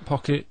like your back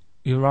pocket,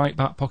 your right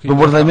back pocket. But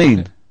what do they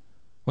mean?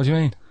 What do you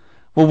mean?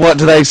 Well, what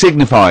do they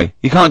signify?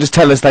 You can't just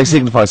tell us they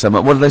signify so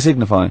much. What do they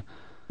signify?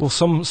 Well,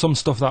 some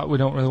stuff that we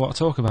don't really want to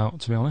talk about,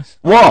 to be honest.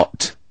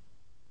 What?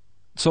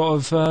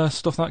 Sort of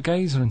stuff that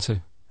gays are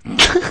into.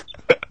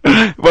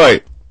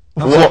 Right.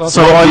 What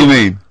do you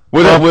mean?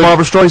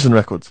 Barbara Streisand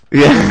records?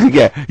 Yeah,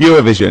 yeah,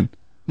 Eurovision.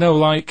 No,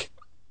 like,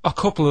 a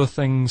couple of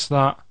things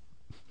that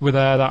were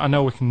there that I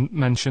know we can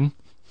mention.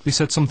 They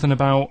said something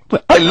about...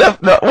 I love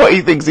that, what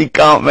he thinks he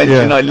can't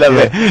mention, I love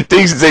it.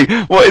 Decency,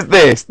 what is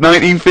this,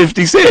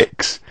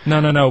 1956?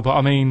 No, but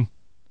I mean,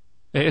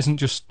 it isn't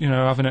just, you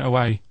know, having it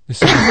away.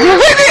 Having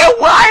it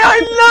away, I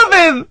love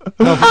him!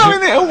 No,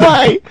 having it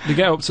away! They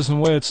get up to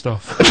some weird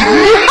stuff.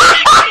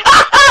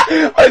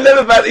 I love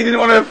the fact he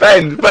didn't want to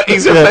offend, but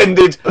he's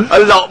offended a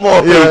lot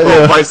more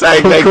people by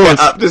saying they get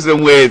up to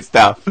some weird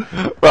stuff.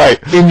 Right.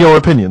 In your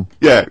opinion?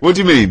 Yeah. What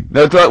do you mean?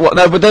 No,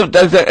 but don't.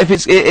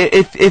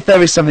 If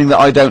there is something that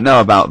I don't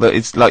know about that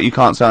it's like you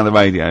can't say on the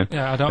radio.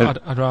 Yeah,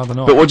 I'd rather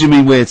not. But what do you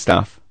mean weird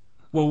stuff?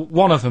 Well,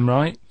 one of them,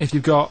 right? If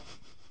you've got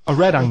a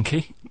red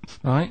hanky,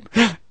 right?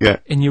 Yeah.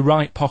 In your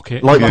right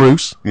pocket. Like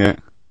Bruce. Yeah.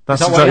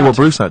 That's exactly what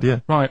Bruce had,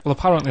 yeah. Right. Well,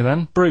 apparently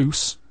then,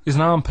 Bruce is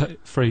an armpit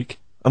freak.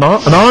 An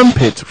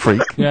armpit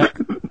freak? Yeah.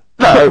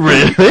 No.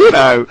 Really?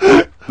 No.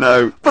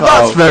 But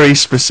that's very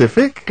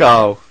specific.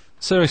 Carl.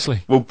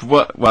 Seriously. Well,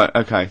 what? Right.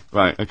 Okay.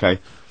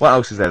 What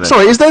else is there then?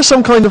 Sorry, is there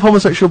some kind of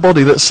homosexual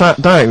body that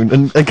sat down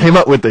and came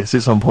up with this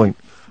at some point?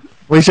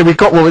 Well, you said we've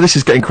got, well, this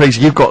is getting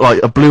crazy. You've got,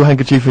 like, a blue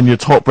handkerchief in your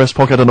top breast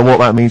pocket. I don't know what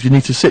that means. You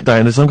need to sit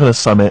down. There's some kind of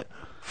summit.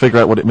 Figure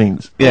out what it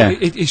means. Yeah. Well,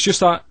 it's just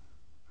that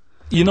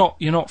you're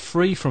not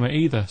free from it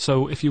either.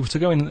 So if you were to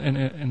go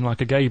in like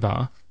a gay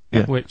bar,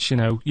 which, you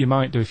know, you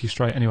might do if you're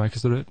straight anyway,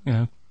 because they're, you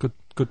know,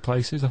 good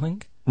places, I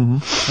think.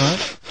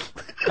 Right?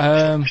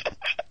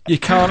 You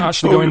can't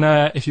actually go in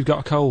there if you've got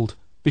a cold,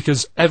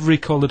 because every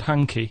coloured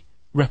hanky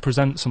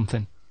represents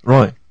something.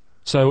 Right.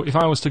 So if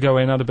I was to go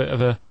in, had a bit of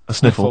a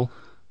sniffle,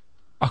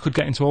 I could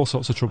get into all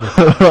sorts of trouble.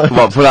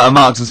 What, pull out a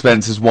Marks and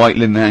Spencer's white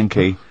linen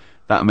hanky,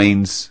 that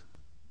means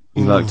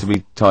you like to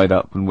be tied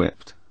up and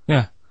whipped.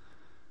 Yeah.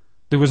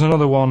 There was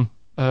another one,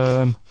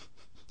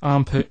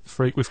 armpit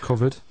freak we've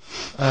covered.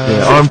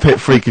 Armpit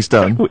freak is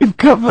done. We've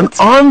covered. An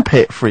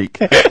armpit freak?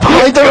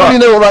 I don't really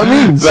know what that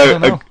means.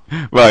 So,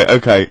 right,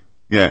 okay,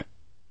 yeah.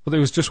 But there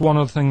was just one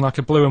other thing, like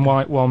a blue and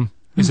white one,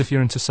 is if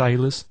you're into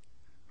sailors.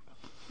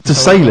 To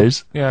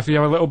sailors? Yeah, if you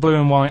have a little blue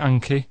and white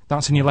hanky,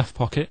 that's in your left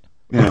pocket.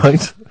 Yeah.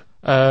 Right.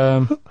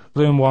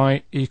 Blue and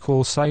white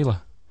equals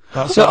sailor.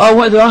 So I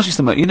wanted to ask you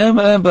something. You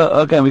know, but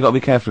again, we've got to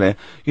be careful here.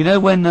 You know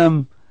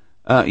when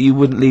you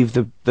wouldn't leave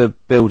the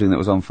building that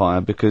was on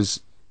fire because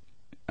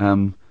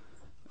you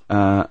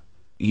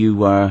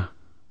were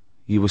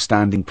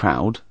standing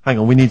proud. Hang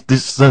on, we need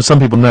this. Some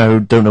people now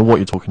don't know what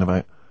you're talking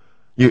about.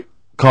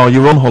 Carl,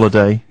 you're on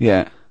holiday.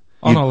 Yeah.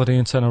 On holiday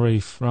in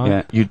Tenerife,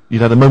 right? Yeah.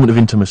 You'd had a moment of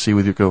intimacy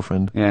with your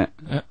girlfriend. Yeah.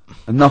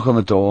 A knock on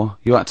the door.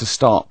 You had to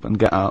stop and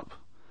get up.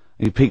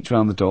 You peeked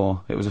around the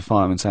door. It was a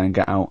fireman saying,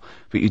 "Get out!"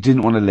 But you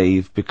didn't want to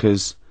leave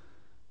because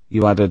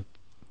you had a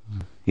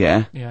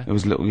It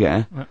was a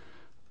little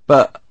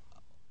But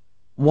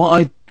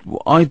what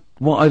I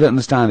don't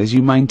understand is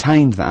you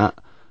maintained that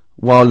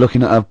while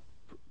looking at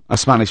a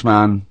Spanish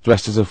man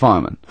dressed as a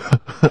fireman.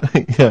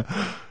 Yeah.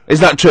 Is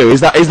that true?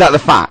 Is that the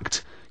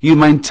fact? You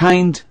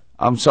maintained.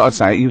 I'm sorry to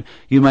say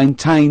you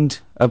maintained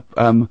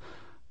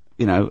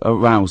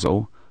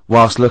arousal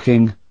whilst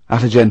looking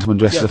at a gentleman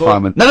dressed as a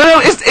fireman.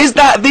 No. Is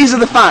that these are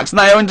the facts and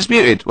they are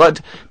undisputed?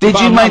 What did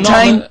you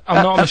maintain?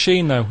 I'm not a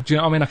machine though. Do you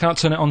know what I mean? I can't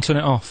turn it on, turn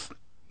it off.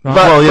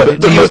 Right?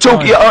 But you were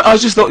talking. I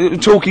just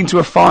thought talking to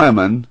a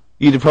fireman,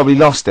 you'd have probably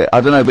lost it.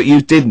 I don't know, but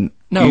you didn't.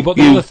 No, but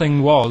the other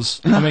thing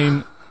was, I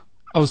mean,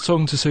 I was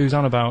talking to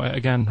Suzanne about it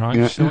again, right?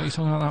 Yeah. She said, "What are you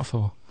talking about that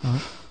for?"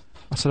 Right?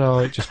 I said, "Oh,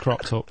 it just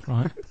cropped up,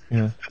 right?"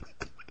 Yeah.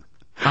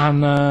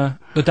 And the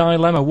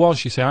dilemma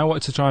was, you see, I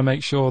wanted to try and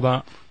make sure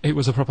that it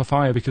was a proper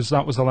fire because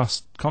that was the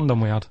last condom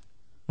we had,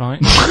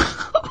 right?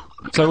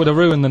 So it would have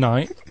ruined the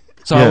night.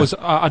 So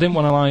I didn't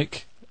want to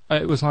like.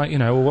 It was like, you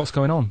know, well, what's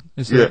going on?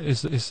 Is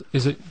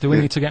it? Do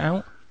we need to get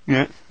out?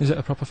 Yeah. Is it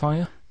a proper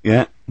fire?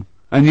 Yeah.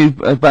 And you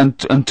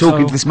and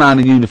talking to this man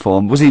in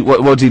uniform, was he?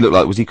 What did he look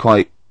like? Was he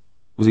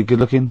good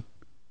looking?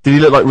 Did he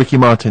look like Ricky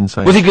Martin?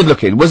 Say. Was he good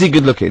looking? Was he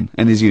good looking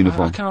in his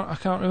uniform? I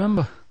can't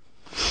remember.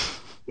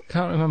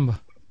 Can't remember.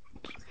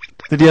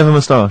 Did he have a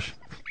moustache?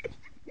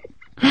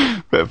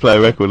 Better play a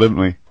record, haven't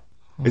we?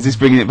 Is this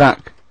bringing it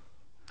back?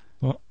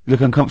 What? You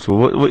look uncomfortable.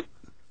 What?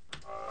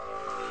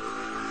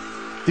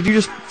 Did you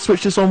just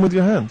switch this on with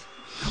your hand?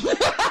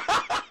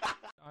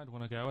 I'd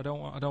want to go. I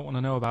don't want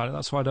to know about it.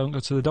 That's why I don't go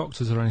to the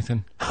doctors or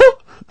anything.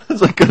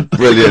 That's a good,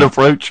 brilliant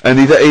approach. And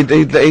he do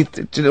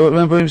you know,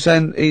 remember him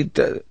saying he's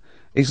going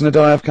to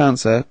die of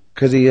cancer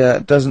because he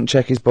doesn't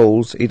check his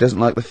balls. He doesn't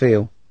like the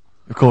feel.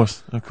 Of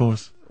course.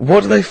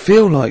 What do they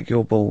feel like,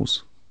 your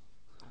balls?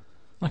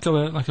 Like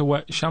a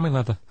wet chamois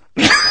leather.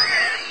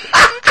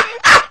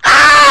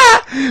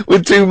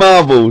 With two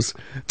marbles,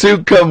 two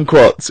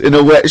kumquats in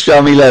a wet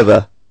chamois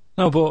leather.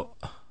 No, but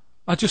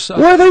I just.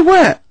 Why are they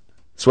wet?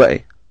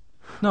 Sweaty.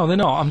 No, they're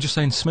not. I'm just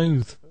saying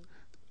smooth.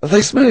 Are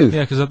they smooth?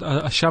 Yeah, because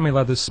a chamois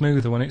leather's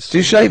smoother when it's... Do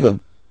you shave them?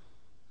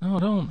 No, I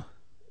don't.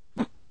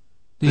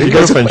 In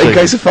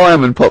case a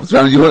fireman pops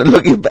round, you want to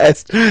look your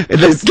best. It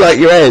looks like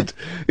your head.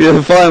 You know,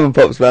 the fireman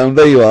pops round,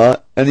 there you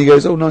are, and he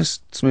goes, oh, nice,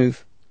 smooth.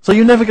 So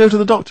you never go to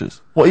the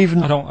doctors? What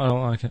even? I don't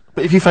like it.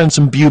 But if you found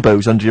some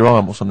buboes under your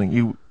arm or something,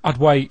 you... I'd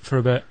wait for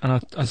a bit, and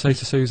I'd say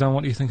to Suzanne,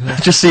 what do you think of this?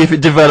 Just see if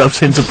it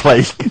develops into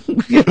plague.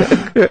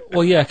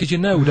 Well, yeah, because you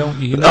know, don't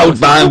you? You know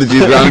Old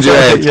bandages round your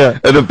head. Yeah.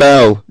 And a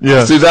bell.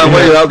 Yeah. Suzanne,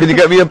 where are you out? Can you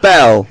get me a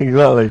bell?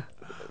 Exactly.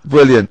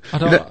 Brilliant.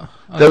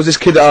 There was this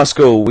kid at our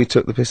school we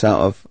took the piss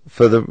out of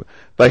for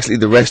basically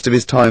the rest of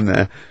his time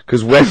there,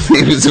 because when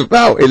he was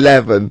about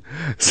 11,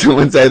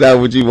 someone said, how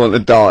would you want to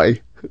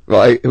die?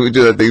 Right? We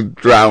do that thing,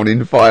 drown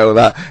in fire or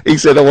that. He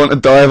said, I want to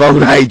die of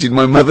old age in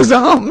my mother's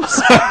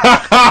arms.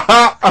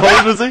 How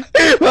old was he?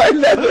 Like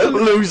 11.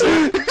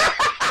 Loser.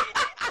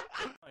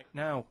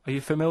 Now, are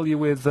you familiar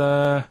with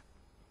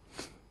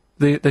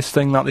this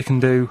thing that they can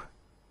do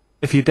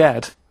if you're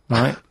dead,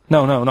 right?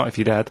 No, not if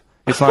you're dead.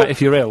 It's like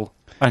if you're ill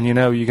and you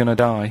know you're going to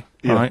die,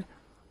 right?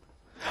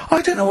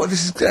 I don't know what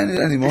this is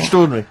anymore.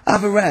 Extraordinary.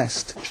 Have a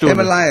rest.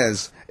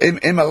 Himalayas.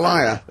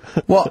 Himalaya.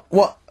 What?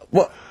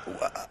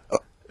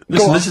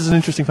 Listen, this is an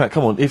interesting fact.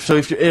 Come on. If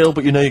you're ill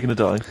but you know you're going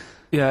to die.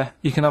 Yeah,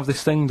 you can have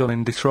this thing done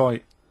in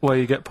Detroit where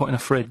you get put in a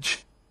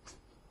fridge.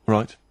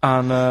 Right.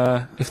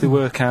 And if they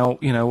work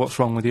out, you know, what's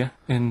wrong with you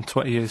in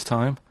 20 years'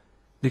 time,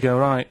 they go,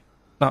 right,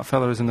 that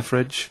fella is in the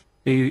fridge.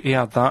 He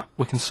had that.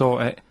 We can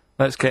sort it.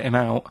 Let's get him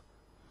out.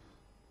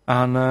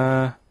 And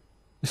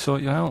they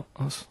sort you out.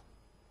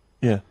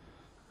 Yeah.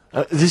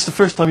 Is this the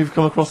first time you've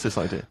come across this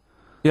idea?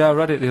 Yeah, I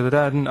read it the other day.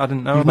 I didn't know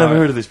You've about never it.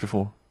 heard of this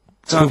before?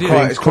 It's called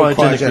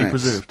cryogenically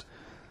preserved.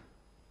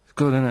 It's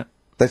good, isn't it?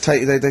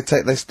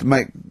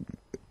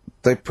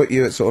 They put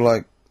you at sort of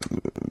like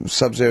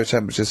sub-zero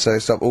temperatures, so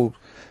stop all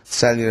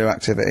cellular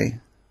activity.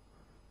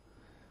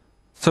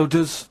 So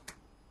do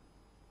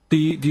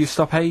you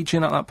stop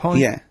aging at that point?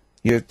 Yeah,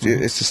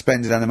 it's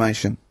suspended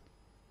animation.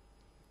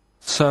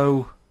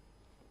 So,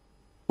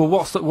 well,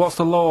 what's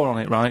the law on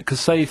it, right? Because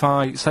say if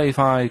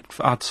I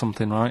had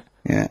something, right?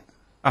 Yeah.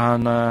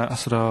 And I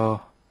said,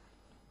 oh,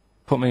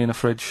 put me in a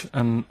fridge,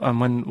 and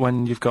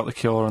when you've got the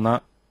cure and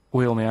that,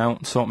 wheel me out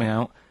and sort me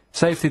out.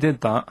 Say if they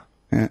did that.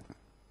 Yeah.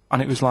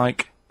 And it was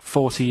like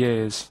 40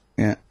 years.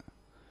 Yeah.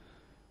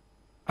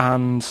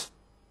 And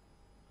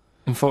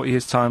in 40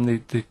 years' time,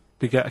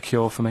 they get a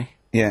cure for me.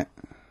 Yeah.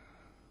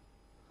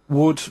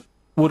 Would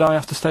I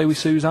have to stay with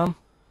Suzanne?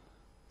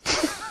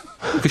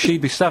 Because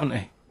she'd be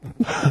 70.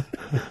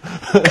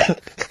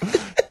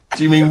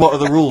 Do you mean what are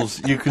the rules?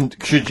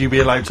 Should you be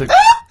allowed to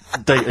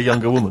date a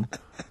younger woman?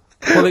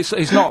 Well,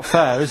 it's not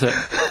fair, is it?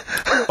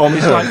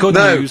 It's like good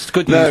news,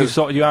 we've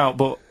sorted you out,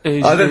 but...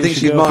 I don't think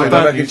she'd mind.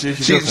 I reckon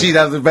she'd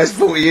have the best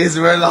 40 years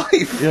of her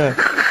life. Yeah.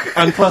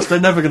 And plus, they're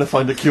never going to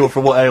find a cure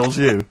for what ails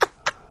you.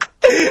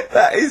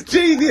 That is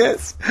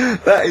genius.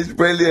 That is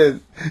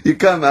brilliant. You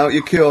come out,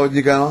 you're cured, and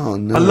you go, oh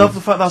no. I love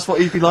the fact that's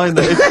what he'd be lying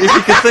there. If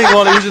you could think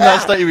while he was in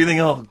that state, you'd be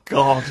thinking, oh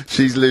god.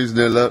 She's losing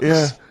her looks.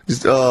 Yeah.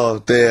 Just,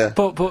 oh dear.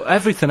 But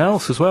everything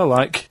else as well,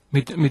 like,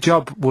 my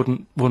job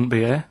wouldn't be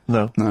here.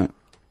 No. No.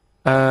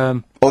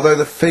 Although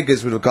the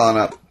figures would have gone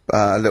up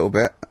a little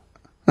bit.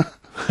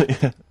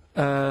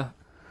 Yeah.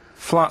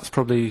 Flat's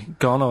probably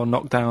gone or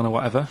knocked down or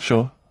whatever.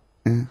 Sure.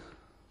 Yeah.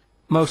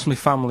 Most of my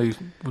family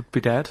would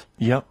be dead.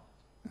 Yep.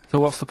 So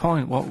what's the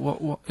point?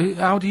 What?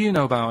 How do you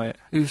know about it?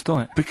 Who's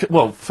done it?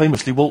 Well,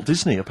 famously Walt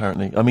Disney,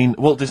 apparently. I mean,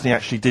 Walt Disney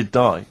actually did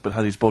die, but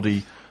had his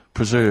body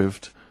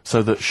preserved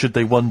so that should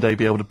they one day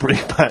be able to bring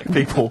back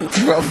people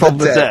from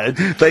the dead,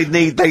 they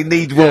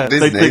need Walt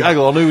Disney. Hang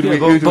on, who do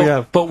we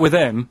have? But with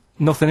him,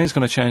 nothing is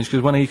going to change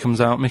because when he comes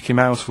out, Mickey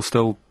Mouse will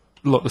still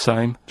look the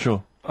same.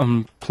 Sure.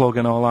 And Plug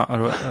and all that.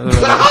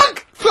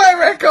 Plug! Play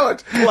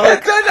record! I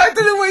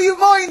don't know where your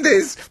mind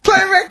is.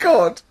 Play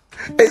record!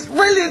 It's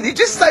brilliant, you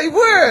just say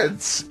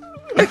words!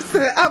 It's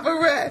the upper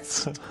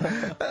rest!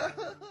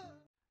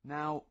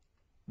 Now,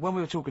 when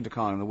we were talking to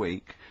Karl in the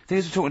week, the thing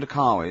we were talking to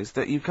Karl is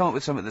that you come up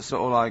with something that's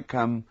sort of like,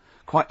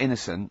 quite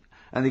innocent,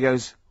 and he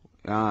goes,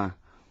 well,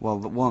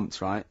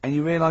 once, right? And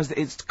you realise that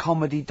it's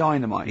comedy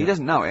dynamite. Yeah. He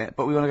doesn't know it,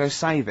 but we want to go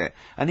save it.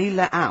 And he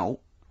let out,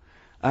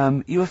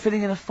 you were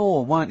filling in a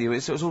form, weren't you?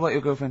 It was all like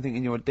your girlfriend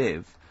thinking you're a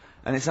div.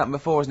 And it's happened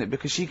before, isn't it?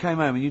 Because she came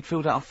home and you'd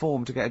filled out a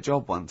form to get a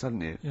job once,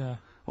 hadn't you? Yeah.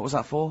 What was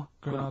that for?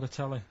 Granada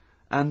Telly.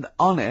 And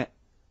on it...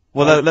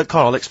 Well, let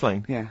Karl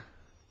explain. Yeah.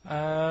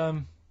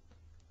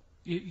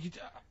 You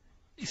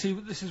see,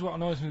 this is what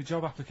annoys me with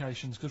job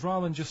applications, because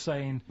rather than just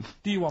saying,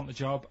 do you want the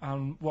job,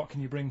 and what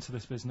can you bring to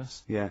this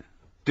business? Yeah.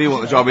 Do you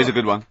want the job is a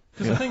good one.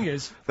 Because the thing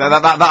is...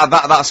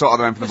 That's sort of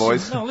the one for the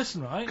boys. No,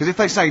 listen, right? Because if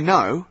they say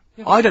no,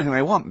 I don't think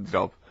they want the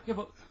job. Yeah,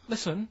 but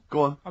listen.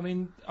 Go on. I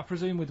mean, I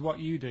presume with what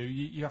you do,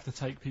 you have to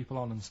take people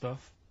on and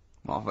stuff.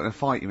 What, in a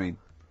fight, you mean?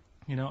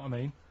 You know what I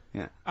mean?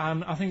 Yeah.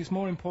 And I think it's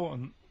more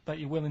important that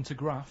you're willing to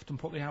graft and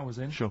put the hours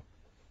in. Sure.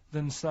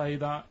 Than say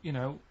that,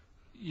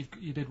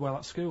 you did well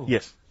at school.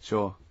 Yes.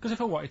 Sure. Because if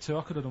I wanted to,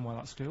 I could have done well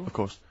at school. Of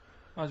course.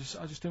 I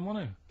just didn't want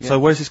to. Yeah. So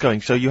where's this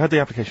going? So you had the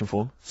application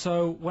form.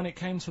 So when it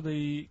came to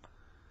the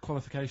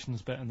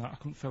qualifications bit and that, I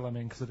couldn't fill them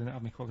in because I didn't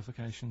have any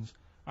qualifications.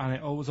 And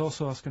it was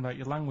also asking about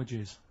your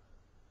languages.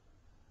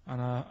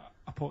 And I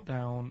put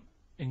down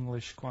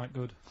English quite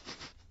good.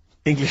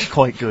 English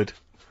quite good.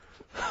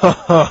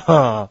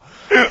 And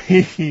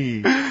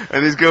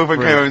his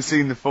girlfriend came over and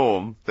seen the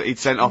form that he'd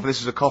sent off, and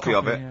this was a copy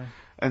of it. Yeah.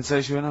 And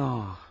so she went,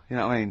 oh, you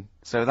know what I mean?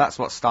 So that's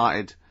what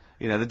started,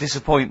 you know, the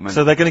disappointment.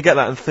 So they're going to get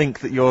that and think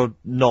that you're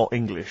not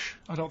English.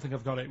 I don't think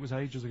I've got it. It was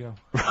ages ago.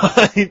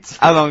 Right.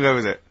 How long ago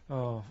was it?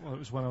 Oh, well, it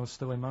was when I was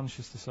still in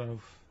Manchester, so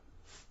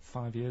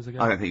 5 years ago.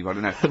 I don't think you've got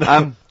it,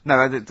 no. No,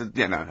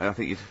 I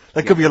think you'd...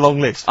 There could be a long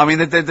list. I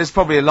mean, there's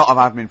probably a lot of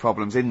admin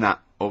problems in that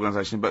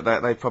organisation,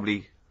 but they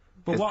probably...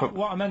 But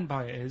what I meant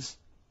by it is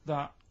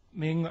that,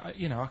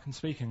 you know, I can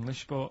speak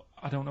English, but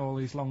I don't know all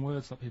these long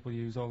words that people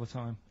use all the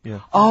time. Yeah.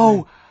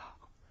 Oh!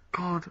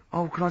 God.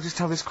 Oh, can I just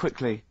tell this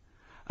quickly?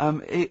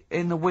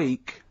 In the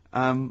week,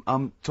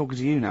 I'm talking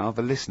to you now,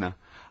 the listener.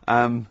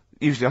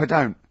 Usually I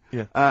don't.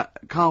 Yeah.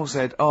 Karl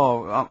said,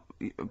 about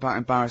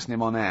embarrassing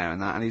him on air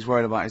and that, and he's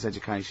worried about his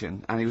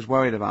education, and he was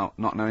worried about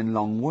not knowing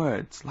long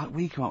words. Like,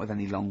 we come up with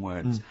any long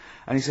words.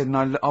 And he said,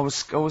 no, I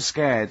was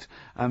scared,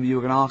 you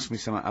were going to ask me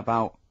something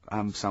about,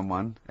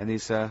 someone, and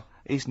he's a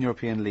Eastern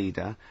European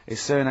leader. His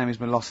surname is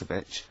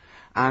Milosevic.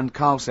 And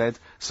Karl said,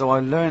 so I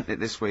learnt it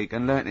this week,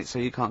 and learnt it so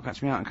you can't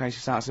catch me out in case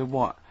you start. I said,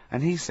 what?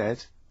 And he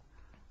said,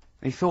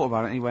 he thought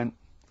about it, and he went,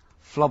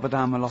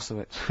 Flobodan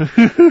Milosevic.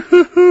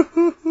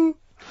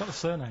 Got the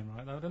surname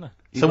right, though, didn't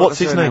he? So what's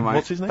his name? Right.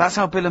 What's his name? That's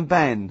how Bill and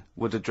Ben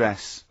would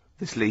address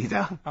this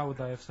leader. How would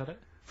they have said it?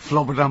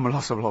 Flobodan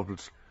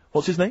Milosevic.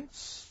 What's his name?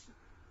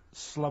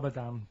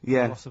 Slobodan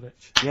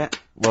Milosevic. Yeah.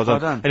 Well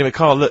done. Anyway,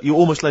 Karl, look, you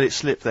almost let it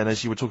slip then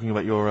as you were talking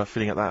about your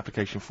filling out that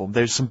application form.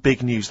 There's some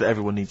big news that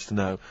everyone needs to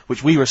know,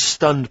 which we were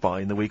stunned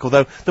by in the week,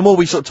 although the more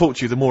we sort of talk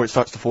to you, the more it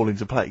starts to fall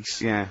into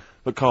place. Yeah.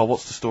 But Karl,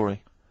 what's the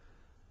story?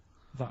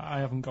 That I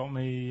haven't got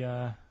me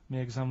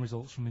exam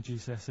results from my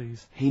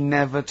GCSEs. He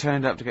never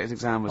turned up to get his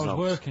exam results. I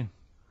was working.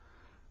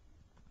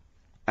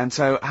 And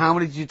so, how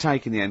many did you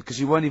take in the end? Because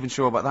you weren't even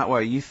sure about that,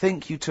 were you? You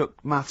think you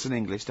took maths and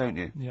English, don't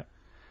you? Yeah.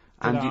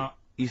 And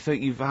you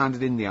think you've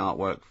handed in the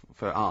artwork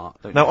for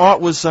art, don't now, you?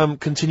 art was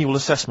continual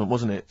assessment,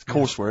 wasn't it?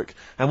 Coursework.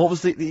 And what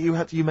was it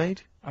that you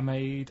made? I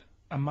made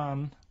a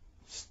man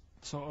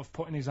sort of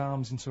putting his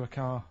arms into a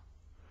car.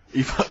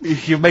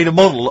 You've made a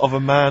model of a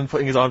man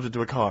putting his arms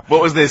into a car.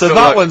 What was this? So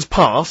that one's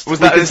passed. Was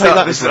that this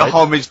a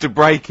homage to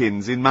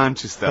break-ins in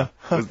Manchester?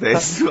 Was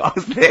this? What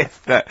was this?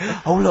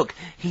 Oh look,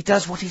 he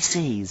does what he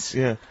sees.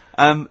 Yeah.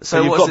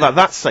 So you've got that.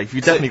 That's safe.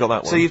 You've definitely got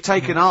that one. So you've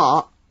taken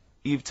art,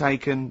 you've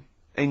taken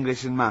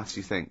English and maths,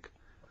 you think?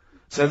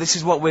 So this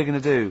is what we're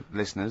going to do,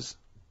 listeners.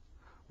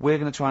 We're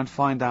going to try and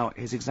find out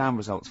his exam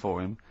results for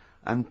him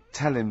and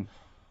tell him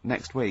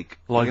next week.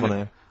 Live on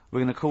air. We're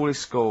going to call his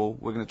school,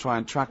 we're going to try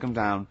and track him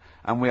down,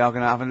 and we are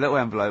going to have a little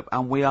envelope,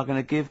 and we are going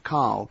to give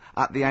Karl,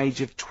 at the age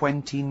of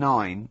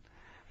 29,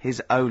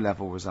 his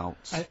O-level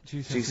results.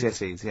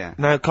 GCSEs, yeah.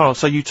 Now, Karl,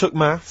 so you took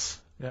maths,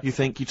 you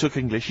think, you took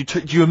English,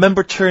 do you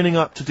remember turning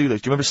up to do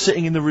those? Do you remember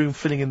sitting in the room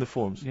filling in the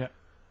forms? Yeah.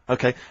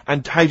 Okay,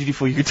 and how did you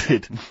feel you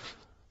did?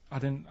 I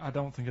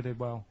don't think I did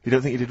well. You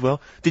don't think you did well?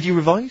 Did you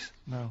revise?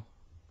 No.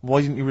 Why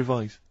didn't you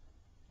revise?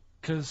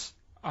 Because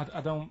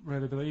I don't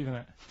really believe in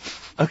it.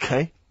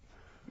 Okay.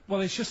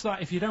 Well, it's just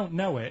that if you don't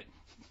know it,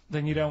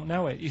 then you don't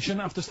know it. You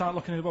shouldn't have to start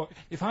looking at the book.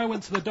 If I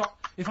went to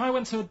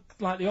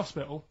like the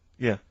hospital,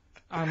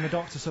 and the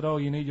doctor said, "Oh,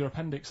 you need your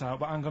appendix out,"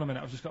 but hang on a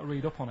minute, I've just got to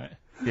read up on it.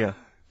 Yeah.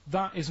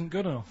 That isn't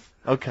good enough.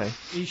 Okay.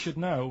 He should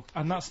know,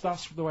 and that's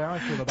the way I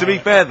feel about it. To be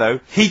fair,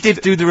 though, he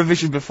did do the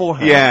revision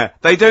beforehand. Yeah,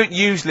 they don't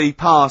usually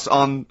pass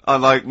on,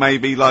 like,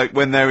 maybe, like,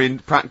 when they're in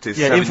practice.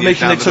 Yeah,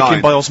 information they took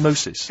in by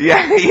osmosis.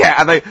 Yeah,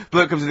 yeah, and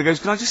bloke comes in and goes,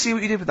 "Can I just see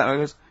what you did with that?" And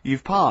I goes,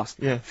 "You've passed."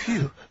 Yeah.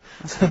 Phew.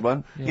 That's a good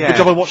one. Yeah. Good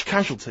job I watched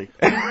Casualty.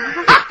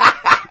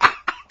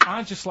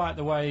 I just like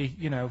the way,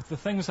 you know, the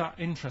things that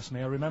interest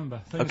me, I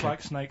remember. Things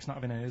like snakes not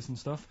having ears and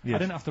stuff. Yes. I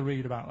didn't have to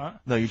read about that.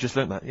 No, you just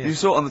learnt that, yeah. You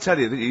saw it on the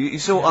telly, didn't you? You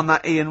saw it on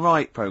that Ian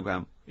Wright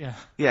programme. Yeah.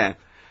 Yeah.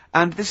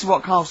 And this is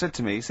what Karl said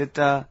to me. He said,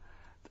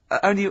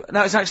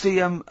 it's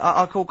actually,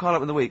 I called Karl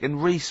up in the week,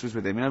 and Reese was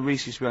with him. You know,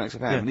 Reese used to be on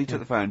XFM, and he took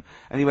the phone,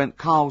 and he went,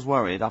 "Karl's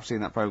worried, I've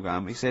seen that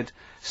programme." He said,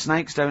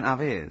 "Snakes don't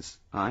have ears,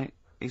 right?"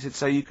 He said,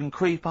 "So you can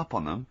creep up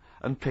on them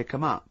and pick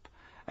them up."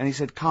 And he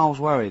said, "Karl's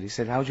worried." He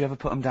said, "How do you ever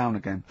put them down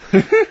again?"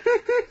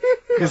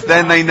 Because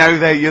then they know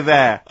you're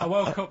there. I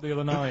woke up the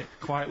other night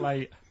quite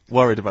late.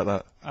 Worried about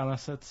that. And I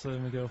said to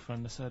my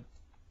girlfriend, I said,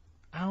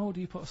 "How do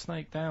you put a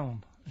snake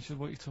down?" And she said,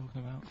 "What are you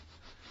talking about?"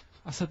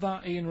 I said,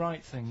 "That Ian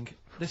Wright thing,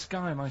 this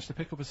guy managed to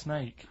pick up a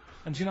snake.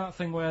 And do you know that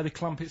thing where they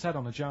clamp its head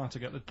on a jar to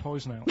get the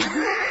poison out?"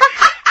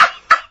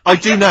 I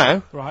do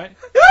now. Right?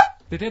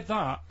 They did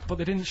that, but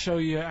they didn't show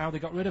you how they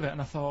got rid of it.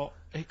 And I thought,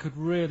 it could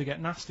really get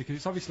nasty, because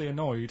it's obviously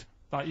annoyed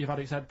that you've had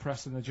its head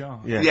pressed in the jar.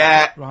 Yeah.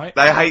 Yeah. Right?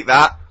 They hate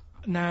that.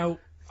 Now...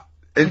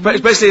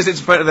 Especially as it's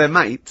in front of their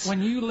mates.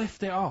 When you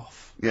lift it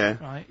off, yeah,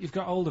 right, you've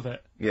got hold of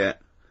it. Yeah.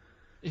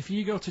 If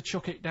you go to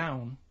chuck it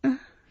down,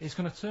 It's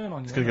going to turn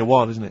on you. It's going to go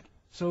wild, isn't it?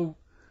 So,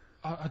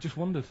 I just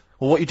wondered.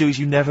 Well, what you do is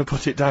you never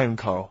put it down,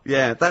 Carl.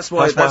 Yeah, that's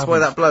why That's what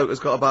that bloke has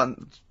got about,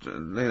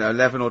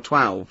 11 or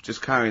 12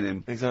 just carrying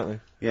him.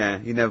 Exactly. Yeah,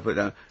 you never put it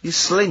down. You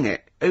sling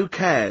it. Who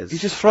cares? You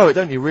just throw it,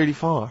 don't you, really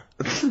far.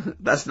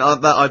 That's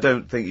not, that I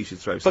don't think you should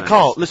throw snakes. But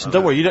Carl, listen,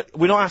 don't worry,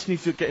 we're not asking you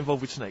to get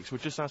involved with snakes, we're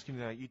just asking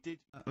you now, you did...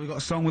 We've got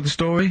a song with a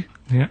story?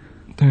 Yeah,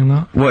 doing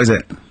that. What is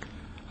it?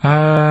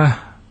 I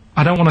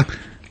don't want to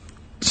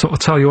sort of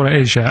tell you what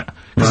it is yet,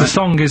 because the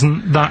song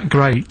isn't that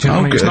great, do you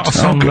know what I mean? It's not a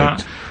song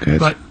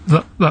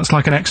that's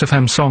like an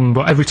XFM song,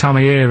 but every time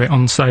I hear it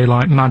on, say,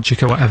 like,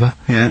 Magic or whatever,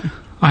 yeah,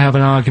 I have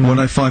an argument...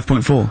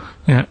 105.4?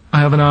 Yeah, I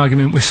have an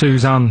argument with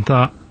Suzanne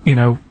that, you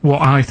know,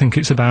 what I think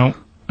it's about,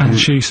 and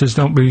she says,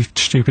 don't be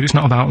stupid, it's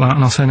not about that,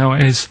 and I'll say, no,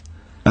 it is.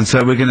 And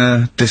so we're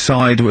gonna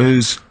decide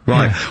who's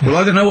right. Yeah. Well,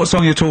 I don't know what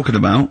song you're talking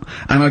about,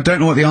 and I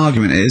don't know what the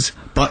argument is,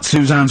 but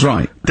Suzanne's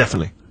right.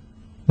 Definitely.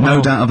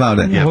 No doubt about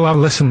it. Yeah. Well, I'll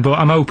listen, but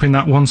I'm hoping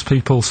that once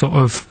people sort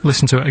of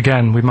listen to it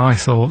again with my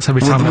thoughts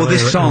every time. Well,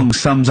 this song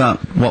sums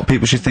up what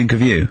people should think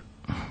of you.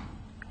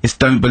 It's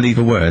don't believe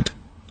a word.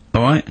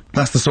 All right,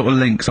 that's the sort of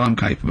links I'm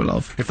capable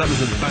of. If that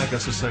was a bag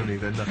us of Sony,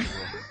 then nothing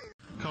wrong.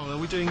 Carl, are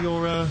we doing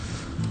your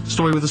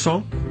story with a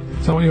song?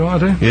 Is that what you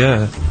want to do?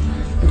 Yeah.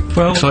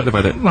 Well, excited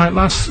about it. Like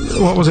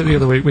what was it the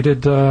other week? We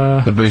did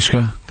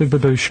Babushka. Did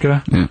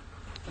Babushka. Yeah.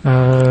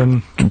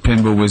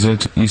 Pinball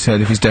Wizard. You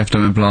said if he's deaf,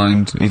 dumb and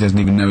blind, he doesn't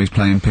even know he's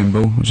playing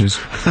pinball, which is...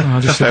 I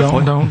just said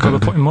don't bother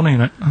putting money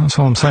in it. That's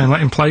all I'm saying.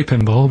 Let him play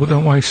pinball, but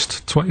don't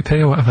waste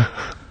 20p or whatever.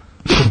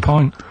 Good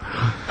point.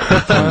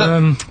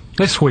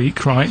 This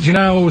week, right, do you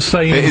know I was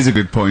saying... It is a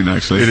good point,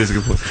 actually. It is a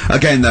good point.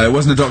 Again, though, it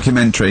wasn't a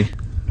documentary.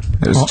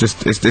 It was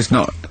just... It's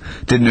not...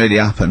 Didn't really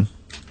happen.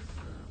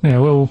 Yeah,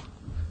 well...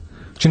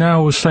 Do you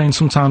know I was saying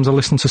sometimes I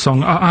listen to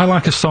song... I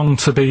like a song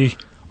to be...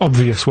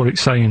 obvious what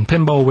it's saying.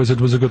 Pinball Wizard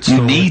was a good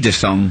story. You need a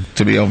song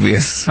to be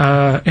obvious.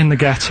 In the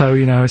ghetto,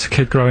 you know, it's a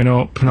kid growing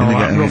up and all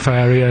that rough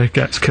area,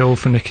 gets killed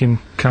for nicking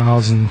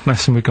cars and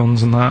messing with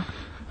guns and that.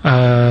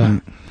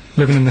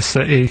 Living in the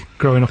city,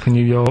 growing up in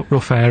New York,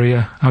 rough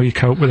area, how you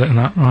cope with it and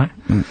that, right?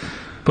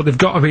 But they've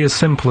got to be as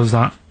simple as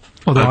that.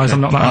 Otherwise,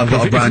 I'm not that happy. I've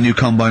got a brand new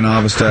combine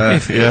harvester.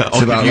 It's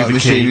about like the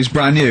machine. It's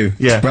brand new.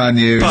 Yeah. It's brand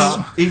new.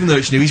 But even though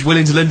it's new, he's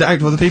willing to lend it out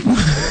to other people.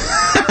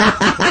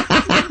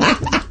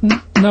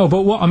 No,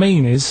 but what I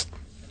mean is,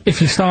 if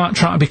you start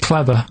trying to be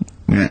clever,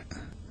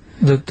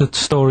 the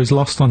story's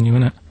lost on you,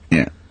 innit?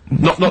 Yeah.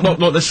 Not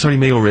necessarily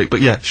me or Rick,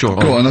 but yeah, sure.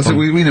 Go on,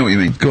 we know what you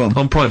mean. Go on.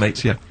 On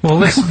Primates, yeah. Well,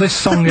 this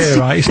song here,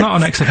 right, it's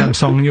not an XFM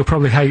song, and you'll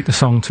probably hate the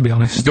song, to be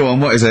honest. Go on,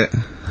 what is it?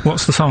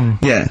 What's the song?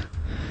 Yeah.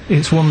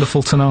 It's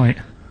Wonderful Tonight.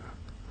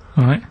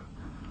 Right?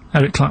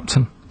 Eric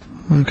Clapton.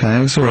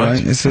 Okay, it's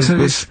alright. It's a sort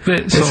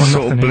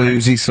of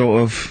bluesy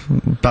sort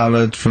of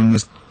ballad from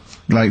the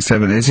late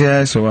 70s,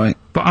 yeah, it's alright.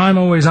 But I'm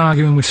always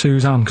arguing with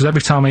Suzanne, because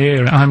every time I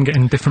hear it, I'm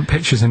getting different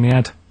pictures in my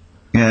head.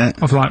 Yeah.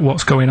 Of, like,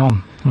 what's going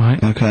on,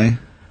 right? Okay. And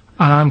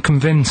I'm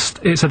convinced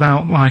it's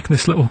about, like,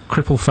 this little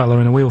cripple fella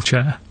in a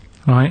wheelchair,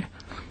 right?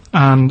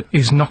 And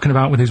he's knocking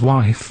about with his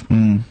wife.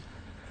 And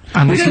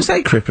we don't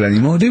say cripple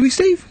anymore, do we,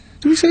 Steve?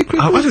 Do we say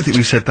cripple? I don't think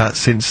we've said that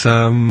since,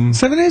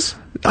 70s?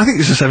 I think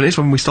it's the 70s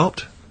when we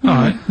stopped.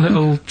 Alright,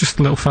 just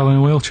a little fella in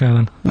a wheelchair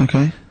then.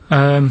 Okay.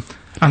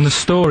 And the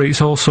story,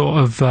 it's all sort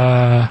of,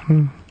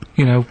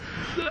 you know,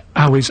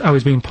 how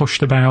he's being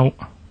pushed about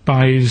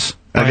by his...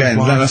 Again,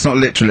 that's not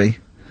literally.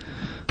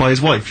 By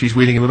his wife, she's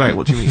wheeling him about,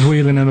 what do you mean? She's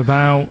wheeling him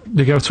about,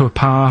 they go to a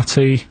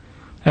party,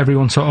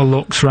 everyone sort of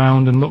looks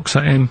round and looks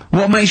at him.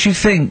 What makes you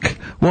think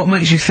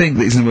that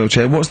he's in a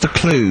wheelchair? What's the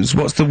clues?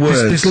 What's the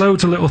words? There's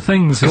loads of little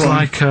things, there's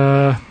like,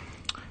 well,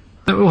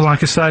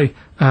 like I say,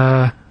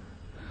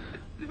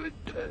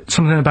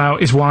 something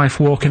about his wife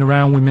walking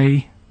around with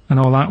me. And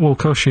all that. Well, of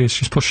course she is.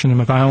 She's pushing him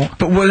about.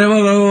 But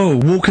whoa,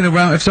 walking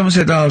around. If someone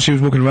said, "Oh, she was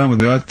walking around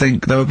with me," I'd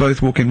think they were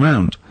both walking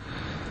round.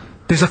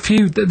 There's a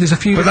few. But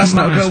that's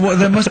not.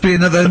 There must be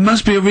another. There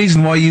must be a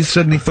reason why you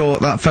suddenly thought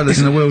that fella's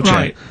in a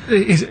wheelchair.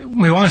 Right.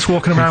 My wife's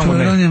walking around with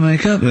me. Put on your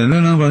makeup, and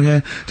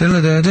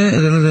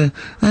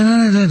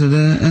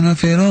I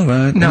feel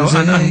alright. No,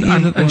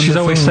 and she's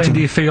always saying, "Do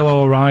you feel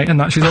alright?" And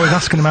that she's always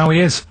asking him how he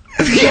is.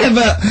 Yeah,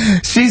 but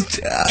she's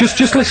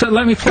just listen.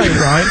 Let me play it,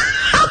 right?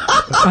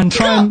 And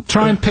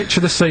try and picture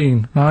the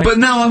scene, right? But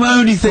now I'm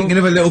only thinking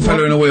of a little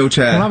fella in a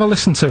wheelchair. Well, have a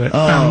listen to it,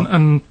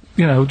 and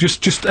you know,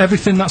 just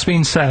everything that's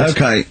been said.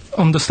 Okay.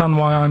 Understand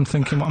why I'm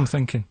thinking what I'm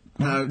thinking.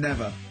 No,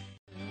 never.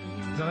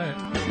 Is that it?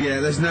 Yeah,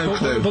 there's no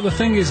clue. But the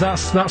thing is,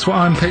 that's what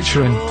I'm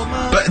picturing.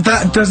 But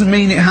that doesn't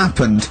mean it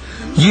happened.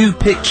 You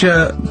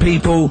picture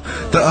people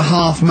that are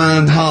half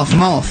man, half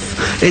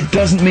moth. It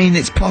doesn't mean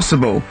it's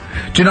possible.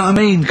 Do you know what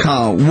I mean,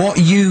 Carl? What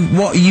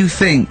you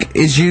think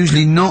is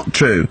usually not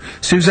true.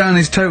 Suzanne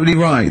is totally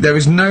right. There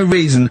is no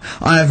reason.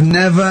 I have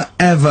never,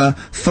 ever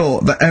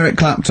thought that Eric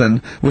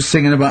Clapton was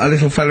singing about a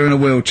little fella in a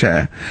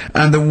wheelchair.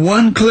 And the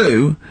one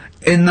clue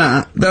in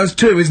that. There's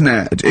two, isn't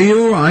there? Are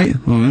you alright?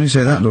 Oh, let me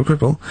say that, little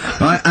cripple.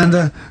 Right,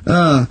 and,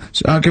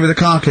 so I'll give her the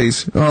car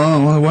keys.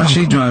 Oh, why's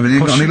she driving? You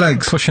ain't got any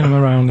legs. Pushing him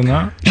around and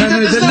that. No,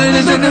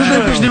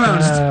 pushing him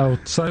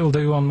around. So we'll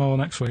do one more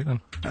next week then.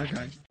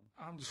 Okay.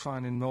 I'm just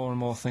finding more and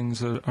more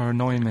things are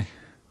annoying me.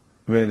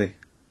 Really?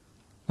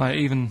 Like,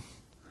 even...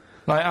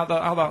 Like, at that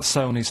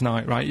Sony's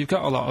night, right, you've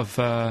got a lot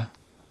of,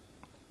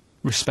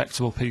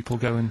 respectable people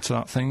going to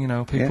that thing, you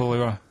know, people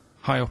who are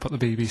high up at the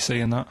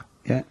BBC and that.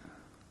 Yeah.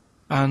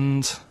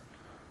 And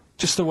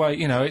just the way,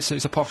 you know, it's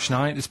a posh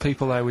night, there's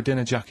people there with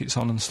dinner jackets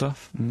on and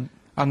stuff. Mm.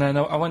 And then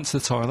I went to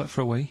the toilet for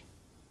a wee.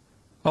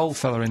 Old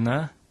fella in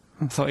there.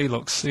 I thought he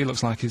looks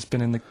like he's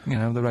been in the, you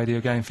know, the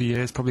radio game for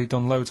years, probably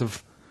done loads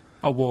of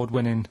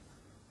award-winning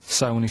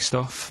Sony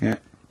stuff. Yeah.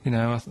 You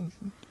know,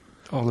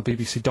 all the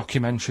BBC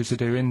documentaries they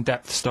do,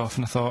 in-depth stuff,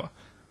 and I thought,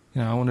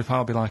 you know, I wonder if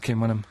I'll be like him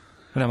when I'm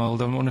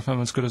older, I wonder if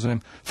I'm as good as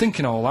him.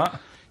 Thinking all that,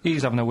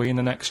 he's having a wee in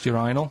the next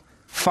urinal.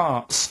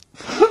 Farts.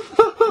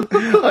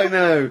 I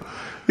know.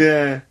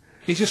 Yeah.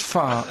 He just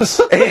farts.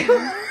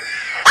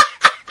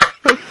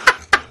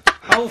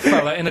 Old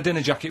fella in a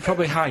dinner jacket,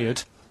 probably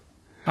hired.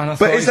 And I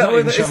thought, is that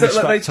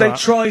like they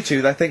try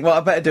to? They think, well, I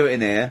better do it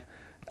in here,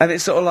 and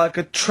it's sort of like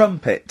a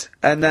trumpet,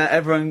 and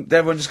everyone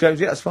just goes,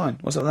 yeah, that's fine.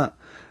 What's up with that?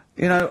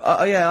 You know,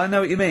 yeah, I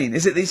know what you mean.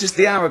 It's just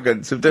the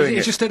arrogance of doing it.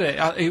 He just did it.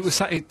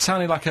 It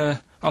sounded like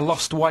a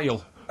lost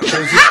whale.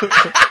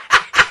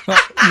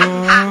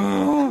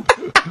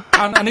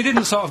 And he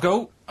didn't sort of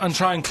go and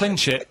try and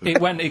clinch it.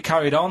 He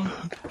carried on,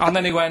 and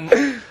then he went,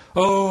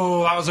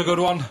 oh, that was a good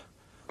one.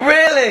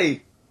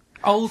 Really?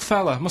 Old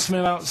fella, must have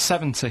been about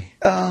 70.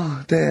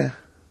 Oh dear.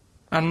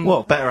 And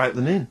well, better out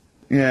than in.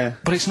 Yeah.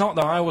 But it's not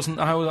though. I wasn't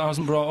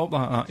brought up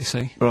like that. You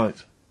see. Right.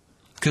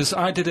 Because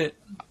I did it.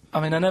 I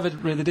mean, I never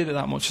really did it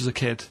that much as a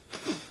kid.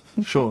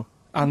 Sure.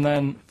 And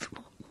then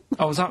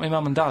I was at my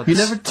mum and dad's. You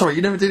never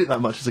did it that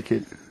much as a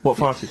kid. What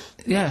party?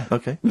 Yeah.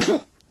 Okay.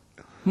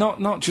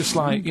 Not just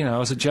like, you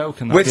know, as a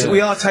joke and that. We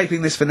are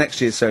taping this for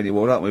next year's Sony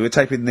Award, aren't we? We're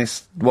taping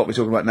this, what we're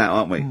talking about now,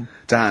 aren't we?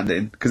 To hand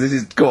in. Because this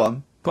is, go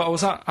on. But I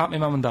was at my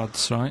mum and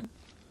dad's, right?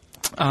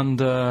 And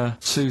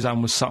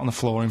Suzanne was sat on the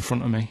floor in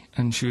front of me,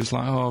 and she was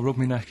like, oh, rub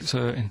me neck, it's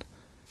hurting.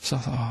 So I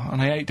thought, oh,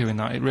 and I hate doing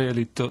that, it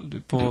really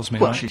it bores me.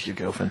 Well, right? she's your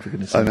girlfriend, for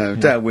goodness sake. I know,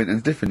 Dale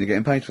Winton's different, you're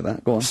getting paid for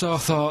that, go on. So I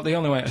thought, the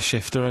only way to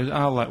shift her is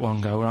I'll let one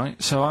go,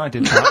 right? So I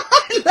did that.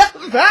 I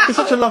love that! It's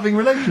such a loving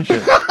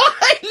relationship.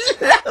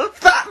 I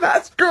love that,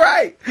 that's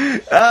great!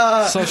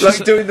 So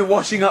like doing the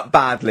washing up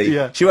badly.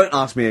 Yeah. She won't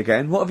ask me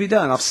again, what have you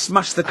done? I've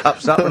smashed the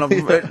cups up and I've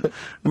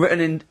written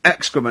in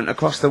excrement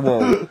across the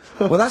wall.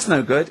 Well, that's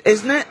no good,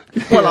 isn't it?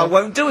 Well, I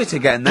won't do it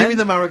again then. Give me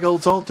the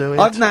marigolds, I'll do it.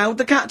 I've nailed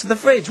the cat to the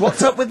fridge,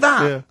 what's up with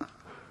that? Yeah.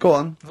 Go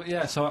on. But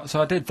yeah, so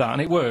I did that,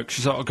 and it worked.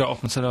 She sort of got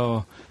up and said,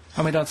 oh...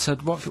 And my dad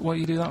said, what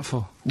you do that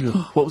for? Yeah.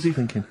 What was he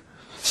thinking?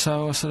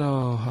 So I said,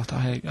 oh, I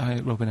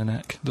hate rubbing a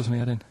neck, does me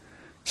head in.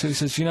 So he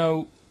says, you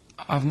know,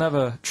 I've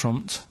never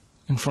trumped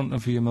in front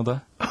of your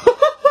mother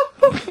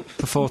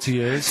for 40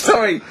 years.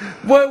 Sorry,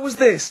 where was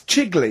this?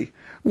 Chigley?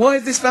 Why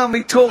is this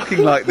family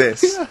talking like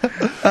this?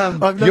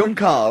 Young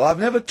Karl, I've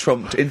never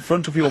trumped in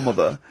front of your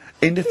mother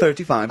in the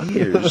 35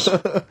 years.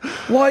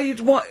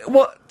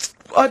 What?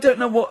 I don't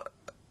know what...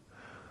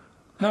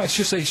 No, it's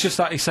just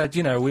that he said,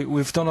 you know,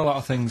 we've done a lot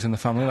of things in the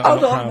family that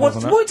Hold I'm not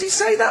proud of. What did he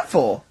say that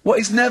for? What,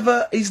 he's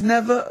never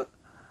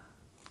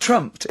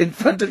trumped in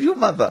front of your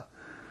mother?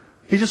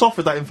 He just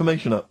offered that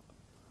information up.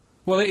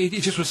 Well,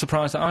 he just was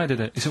surprised that I did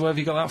it. He said, where have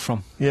you got that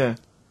from? Yeah.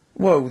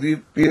 Whoa,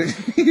 you're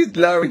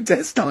lower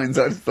intestines,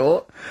 I'd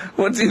thought.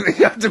 What do you mean?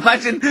 You have to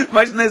imagine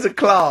there's a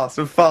class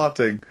of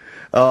farting.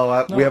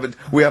 Oh, no.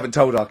 we haven't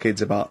told our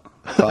kids about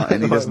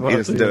farting. He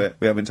doesn't do it.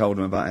 We haven't told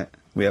him about it.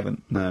 We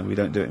haven't. No, we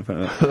don't do it in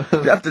front of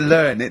it. You have to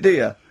learn it, do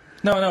you?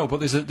 No,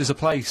 but there's a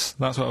place.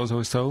 That's what I was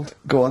always told.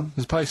 Go on.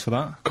 There's a place for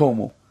that.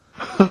 Cornwall.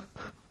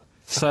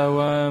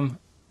 So,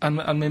 and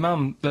my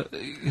mum,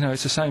 you know,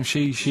 it's the same.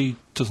 She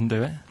doesn't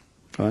do it.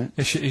 Right.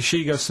 If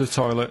she goes to the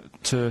toilet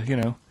to, you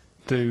know,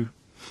 do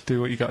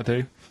what you got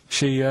to do,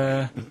 she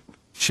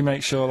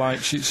makes sure, like,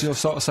 she'll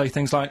sort of say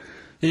things like,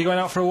 "Are you going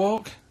out for a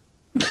walk?"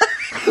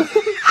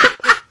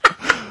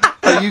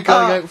 Are you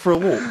going out for a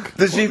walk?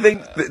 Does she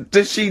think?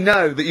 Does she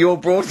know that you're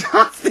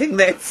broadcasting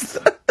this?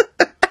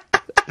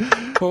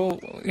 Well,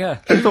 yeah.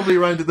 She's probably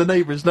around at the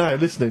neighbours now,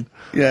 listening.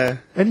 Yeah.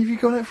 Any of you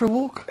gone out for a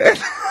walk? Yeah,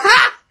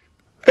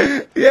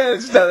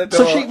 just at the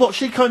door. So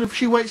she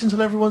waits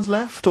until everyone's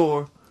left,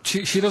 or?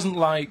 She doesn't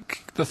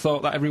like the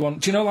thought that everyone...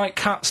 Do you know, like,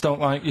 cats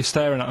don't like you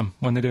staring at them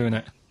when they're doing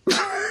it?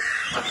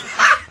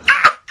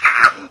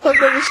 I've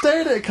never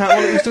stared at a cat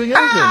while it was doing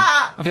anything.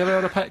 Have you ever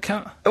had a pet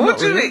cat? What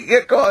do you mean?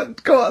 Yeah, go on.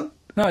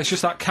 No, it's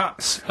just that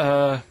cats,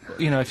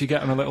 you know, if you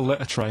get them a little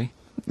litter tray,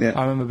 yeah.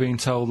 I remember being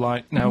told,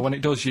 like, no, when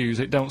it does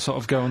use it, don't sort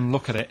of go and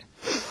look at it.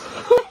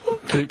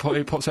 Because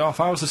it puts it off.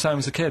 I was the same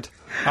as a kid.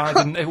 I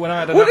didn't... When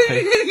I had a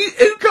nappy...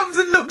 Who comes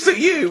and looks at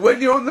you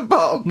when you're on the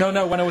bottom?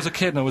 No, when I was a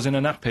kid and I was in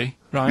a nappy,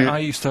 right, I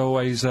used to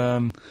always,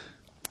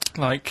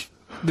 like,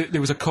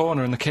 there was a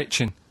corner in the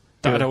kitchen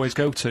that I'd always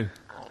go to.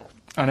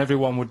 And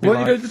everyone would be Why do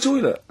you go to the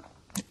toilet?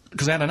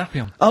 Because I had a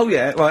nappy on. Oh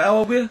yeah, right. How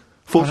old were you?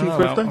 14th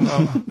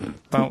birthday?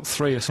 About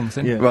 3 or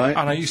something. Yeah. Right.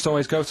 And I used to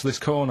always go to this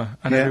corner,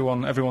 and Yeah.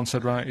 everyone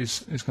said, right,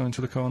 he's going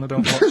to the corner,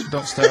 don't watch,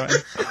 don't stare at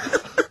him.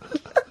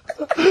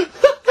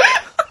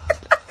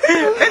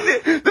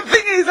 The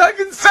thing is, I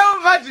can so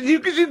imagine you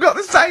because you've got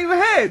the same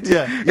head.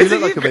 Yeah, you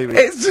look like a baby.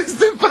 It's just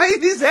the pain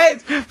in his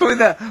head. Putting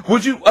that.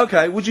 Would you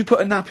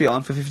put a nappy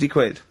on for 50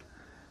 quid?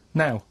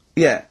 Now.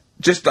 Yeah.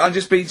 I'd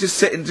just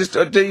sitting,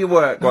 do your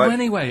work, No, right?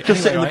 anyway.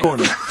 Just sit in the right?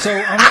 corner. So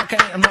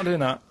I'm not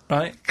doing that,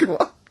 right? Come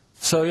on.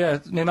 So yeah,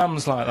 my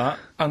mum's like that,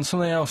 and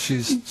something else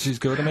she's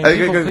good. I mean,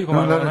 Go, people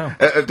might not know.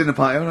 At dinner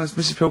party, oh, it's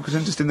Mrs.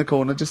 Pilkington just in the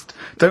corner. Just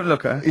don't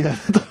look at her. Yeah,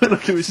 don't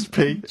look at Mrs.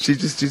 P. She's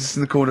just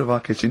in the corner of our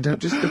kitchen.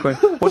 Don't just look at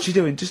her. What's she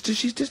doing?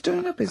 She's just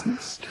doing her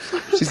business.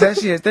 She's there.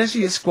 There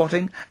she is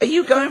squatting. Are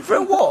you going for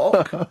a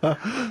walk?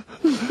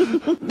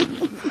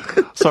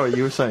 Sorry,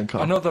 you were saying,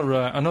 Karl.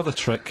 Another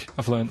trick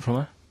I've learnt from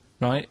her.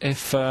 Right,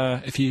 if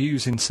you're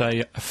using,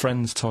 say, a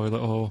friend's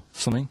toilet or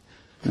something,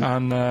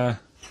 and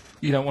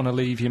you don't want to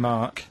leave your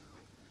mark,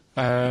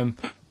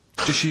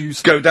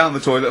 just go down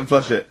the toilet and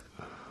flush it.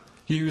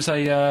 Use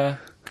take a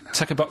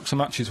box of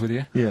matches with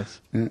you.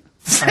 Yes. Yeah.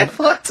 Set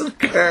fire to the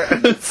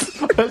curtains.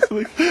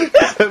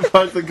 Set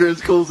fire to the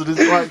curtains, calls it his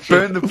flagship.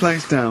 Burn the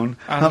place down,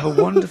 have a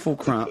wonderful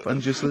crap,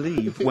 and just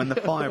leave when the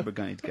fire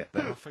brigade get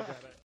there.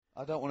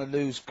 I don't want to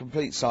lose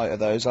complete sight of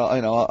those.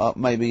 I'll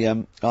maybe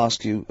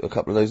ask you a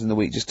couple of those in the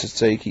week just to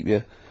so you keep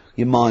your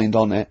mind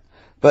on it.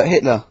 But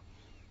Hitler,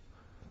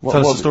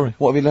 Tell us the story.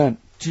 What have you learnt?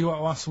 Do you want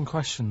to ask some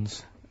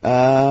questions?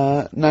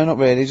 No, not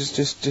really. Just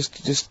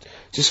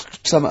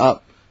sum it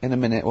up in a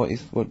minute. What do you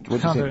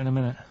Can't do it think? in a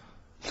minute.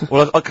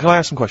 Well, can I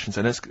ask some questions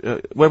then?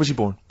 Where was he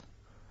born?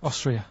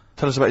 Austria.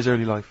 Tell us about his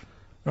early life.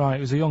 Right,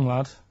 he was a young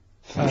lad.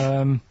 He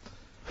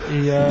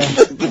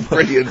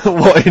Brilliant.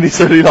 What in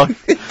his early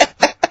life?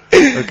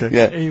 Okay.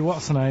 Yeah.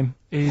 what's the name?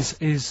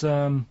 His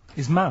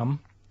mum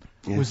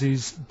was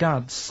his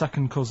dad's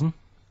second cousin,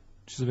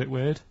 which is a bit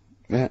weird.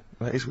 Yeah.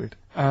 That is weird.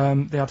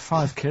 They had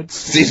 5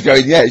 kids. He's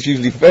going, yeah, it's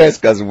usually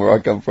first cousin where I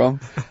come from.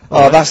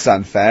 Oh, that's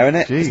unfair,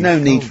 isn't it? There's no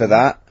need for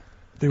that.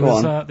 There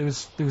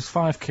was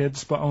 5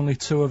 kids, but only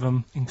 2 of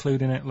them,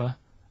 including Hitler,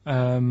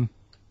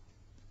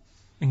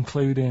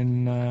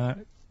 including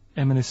him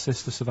and his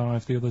sister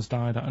survived. The others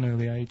died at an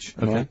early age.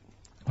 Okay.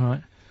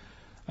 Right.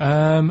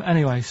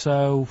 Anyway,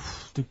 so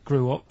they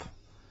grew up,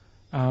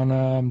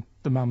 and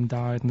the mum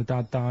died and the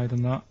dad died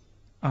and that,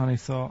 and he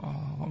thought,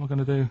 oh, what am I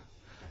going to do?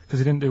 Because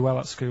he didn't do well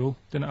at school,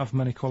 didn't have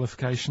many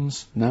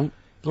qualifications. No.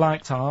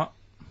 Liked art.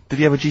 Did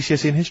he have a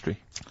GCSE in history?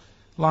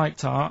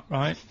 Liked art,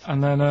 right?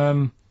 And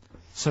then,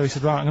 so he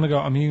said, right, I'm going to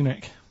go to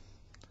Munich.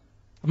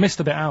 I missed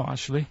a bit out,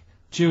 actually.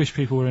 Jewish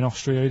people were in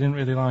Austria, he didn't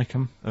really like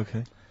them.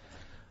 Okay.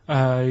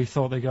 He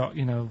thought they got,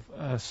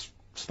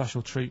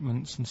 special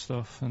treatments and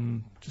stuff,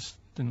 and just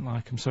didn't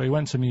like them. So he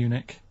went to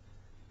Munich,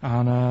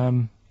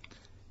 and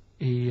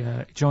he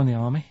joined the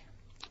army.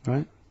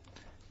 Right.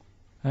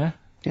 Yeah?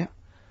 Yeah.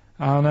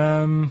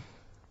 And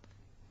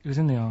he was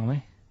in the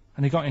army,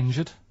 and he got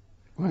injured.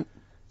 Right.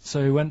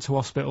 So he went to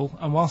hospital,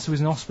 and whilst he was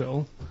in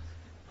hospital,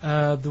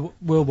 the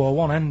World War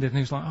One ended, and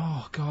he was like,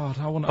 "Oh God,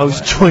 I want." I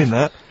was enjoying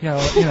that. Yeah,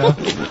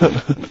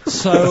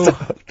 so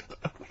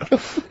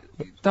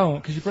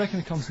don't, because you're breaking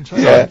the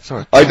concentration. Yeah.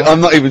 Sorry.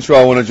 I'm not even sure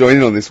I want to join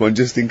in on this one,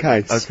 just in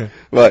case. Okay.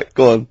 Right,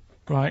 go on.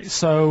 Right.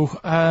 So he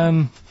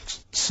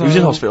was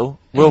in hospital.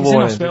 World War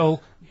War in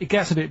hospital. It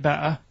gets a bit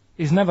better.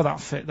 He's never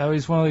that fit though.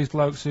 He's one of these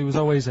blokes who was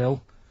always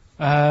ill.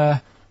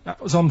 That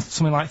was on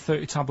something like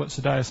 30 tablets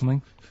a day or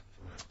something.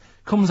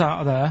 Comes out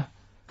of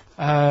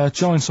there,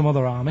 joins some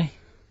other army.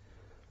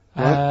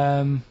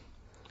 Right.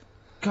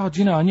 God,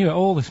 I knew it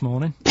all this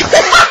morning.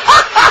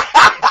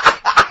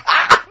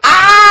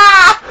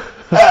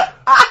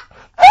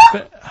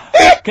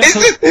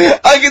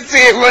 I can see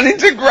it running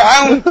to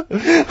ground.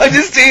 I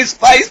just see his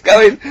face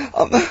going,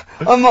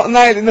 I'm not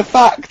nailing the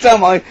fact,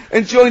 am I?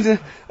 And joined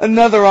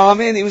another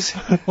army, and he was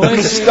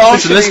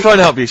Listen, let's try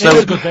and help you. So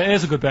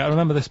Here's a good bit. I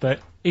remember this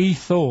bit. He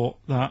thought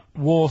that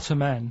war to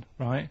men,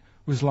 right,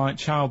 was like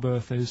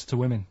childbirth is to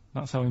women.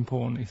 That's how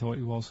important he thought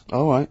he was.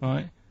 All right.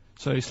 Right.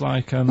 So it's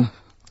like,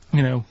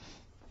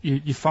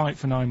 you fight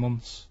for 9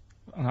 months,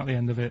 and at the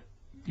end of it,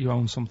 you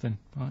own something,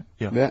 right?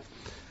 Yeah.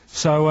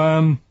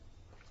 So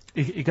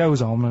he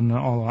goes on and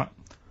all that.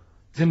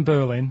 He's in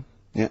Berlin.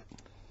 Yeah.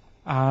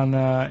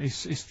 And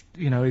he's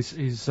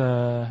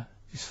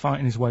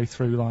fighting his way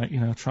through,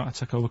 trying to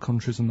take over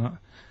countries and that.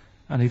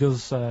 And he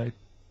does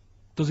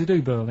he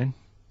do Berlin?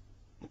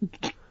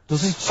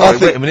 Does he? Sorry,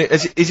 wait a minute.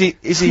 Is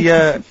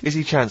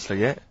he Chancellor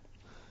yet?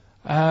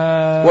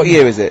 What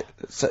year is it?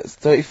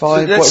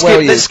 35.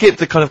 Let's skip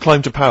the kind of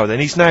climb to power. Then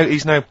he's now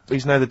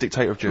the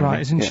dictator of Germany. Right,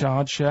 he's in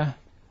charge, yeah.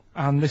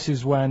 And this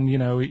is when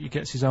he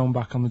gets his own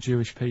back on the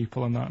Jewish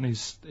people and that, and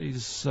he's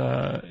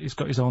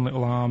got his own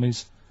little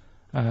armies,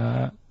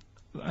 and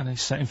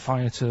he's setting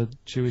fire to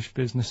Jewish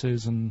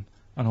businesses and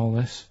all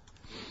this.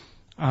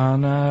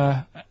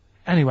 And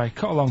anyway,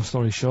 cut a long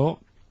story short,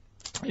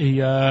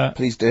 he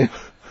please do.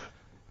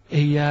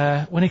 He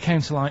when he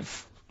came to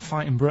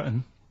fighting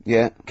Britain,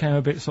 Yeah. Came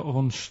a bit sort of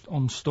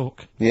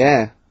unstuck.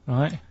 Yeah.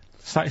 Right.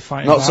 Started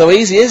fighting Not back. so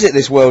easy, is it,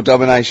 this world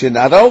domination,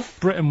 Adolf?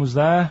 Britain was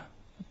there.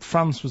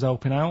 France was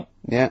helping out.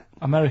 Yeah.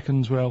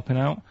 Americans were helping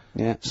out.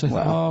 Yeah. So he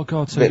thought, oh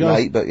God. So a bit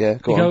late, but yeah,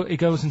 he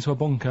goes into a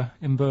bunker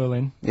in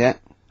Berlin. Yeah.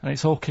 And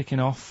it's all kicking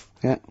off.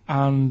 Yeah.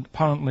 And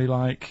apparently,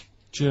 like,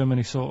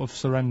 Germany sort of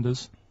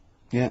surrenders.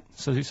 Yeah.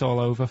 Says it's all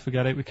over,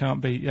 forget it, we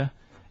can't beat you.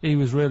 He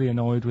was really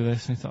annoyed with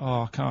this, and he thought,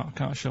 oh, I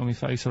can't show my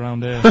face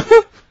around here.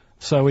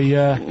 So he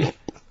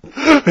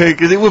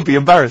because it would be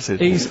embarrassing.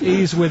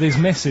 He's with his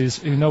missus,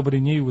 who nobody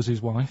knew was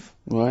his wife.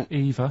 Right.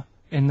 Eva,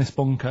 in this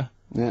bunker.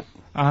 Yeah.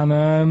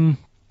 And,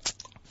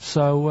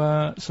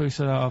 so he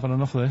said, oh, I've had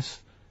enough of this.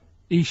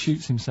 He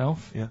shoots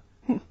himself. Yeah.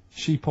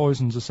 She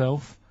poisons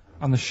herself.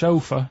 And the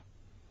chauffeur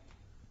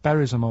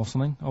buries them or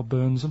something, or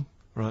burns them.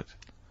 Right.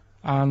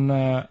 And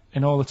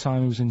in all the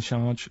time he was in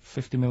charge,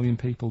 50 million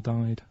people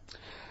died.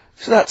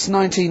 So that's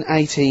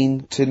 1918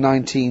 to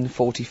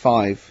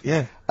 1945.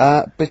 Yeah.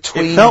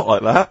 Between... It felt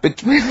like that.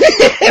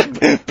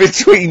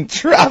 Between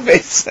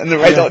Travis and the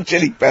Red Hot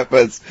Chili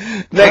Peppers.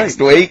 Next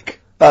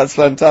week. That's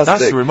fantastic.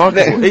 That's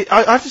remarkable.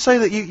 I have to say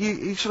that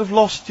you sort of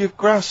lost your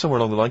grasp somewhere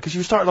along the line, because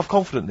you started off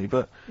confidently,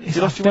 but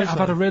you lost your way. I've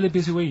had a really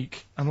busy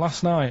week, and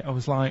last night I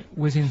was like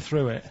whizzing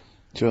through it.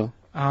 Sure.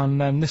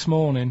 And then this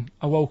morning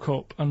I woke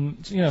up,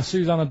 and you know,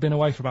 Suzanne had been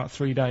away for about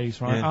 3 days,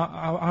 right? Yeah.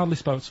 I hardly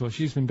spoke to her.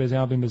 She's been busy,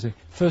 I've been busy.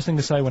 First thing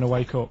to say when I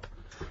wake up,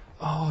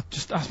 oh,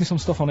 just ask me some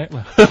stuff on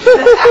Hitler.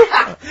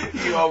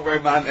 You are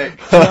romantic.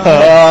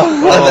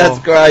 That's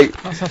great.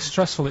 That's how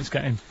stressful it's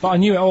getting. But I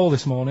knew it all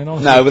this morning,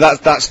 honestly. No,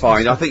 but that's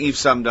fine. I think you've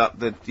summed up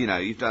the,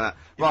 you've done that.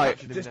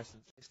 Right,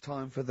 it's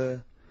time for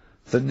the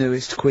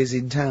newest quiz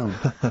in town.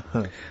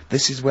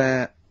 This is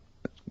where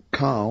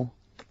Karl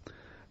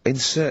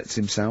inserts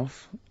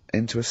himself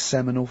into a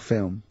seminal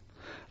film.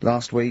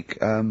 Last week,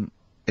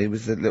 he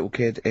was the little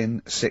kid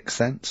in Sixth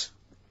Sense.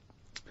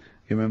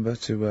 You remember?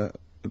 To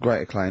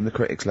great acclaim. The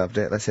critics loved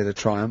it. They said a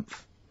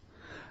triumph.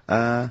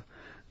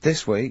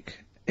 This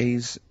week,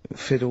 he's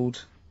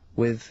fiddled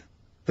with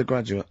The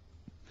Graduate.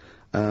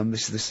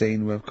 This is the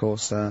scene where, of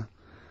course,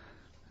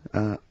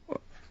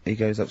 he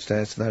goes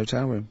upstairs to the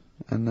hotel room,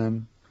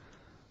 and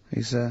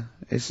it's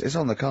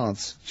on the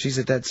cards. She's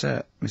a dead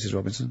cert, Mrs.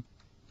 Robinson.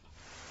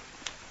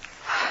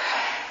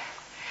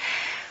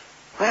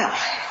 Well,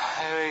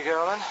 here we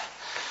go then.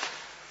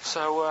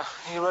 So, are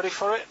you ready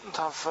for it?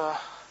 I've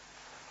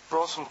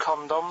brought some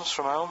condoms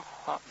from home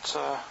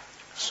that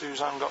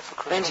Suzanne got for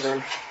Christmas.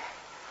 Benjamin.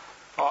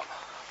 What?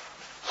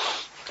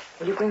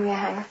 Will you bring me a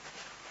hanger?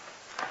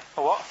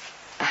 A what?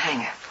 A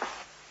hanger.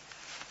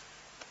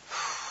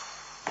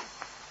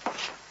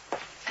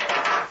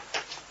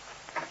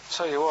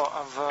 Tell you what,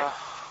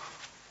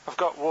 I've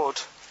got wood.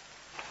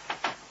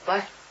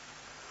 What?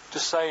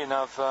 Just saying,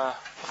 I've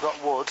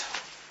got wood.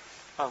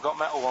 I've got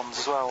metal ones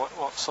as well.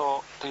 What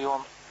sort do you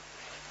want?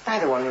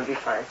 Either one would be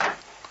fine.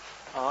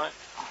 All right.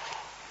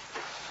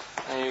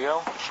 There you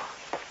go.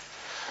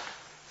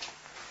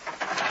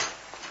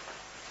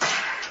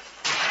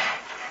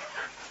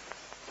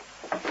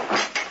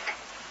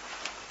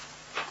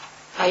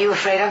 Are you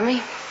afraid of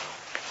me?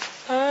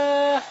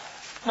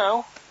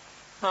 No.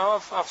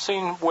 No, I've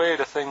seen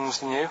weirder things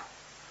than you.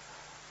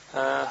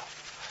 Have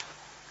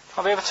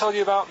I ever told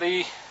you about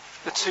the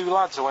two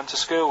lads I went to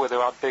school with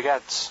who had big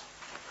heads?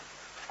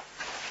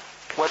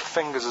 Webbed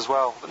fingers as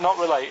well. Not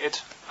related,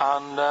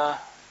 and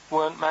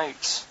weren't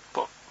mates,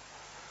 but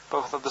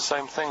both had the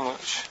same thing,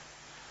 which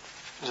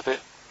is a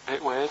bit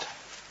weird.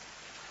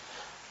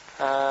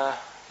 Yeah,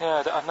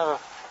 I've never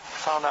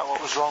found out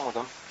what was wrong with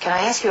them. Can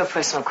I ask you a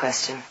personal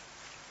question?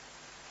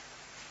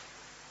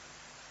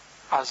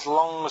 As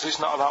long as it's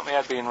not about my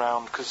head being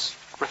round, because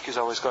Ricky's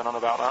always going on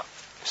about that.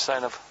 He's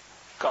saying I've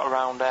got a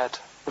round head.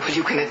 Well,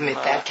 you can admit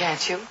that,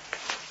 can't you?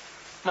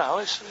 No,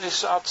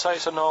 it's. I'd say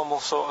it's a normal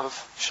sort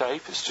of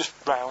shape. It's just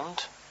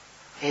round.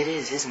 It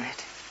is, isn't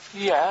it?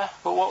 Yeah,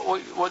 but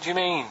what do you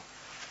mean?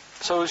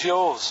 So is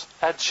yours.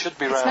 Head should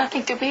be round. It's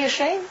nothing to be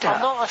ashamed of.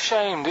 I'm not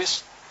ashamed.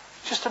 It's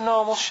just a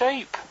normal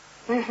shape.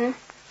 Mm-hmm.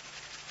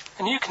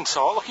 And you can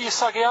talk. Look at your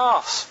saggy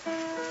arse.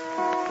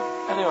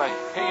 Anyway,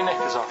 get your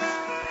knickers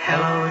off.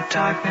 Hello,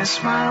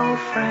 darkness, my old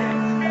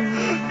friend.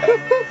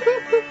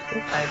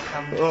 I've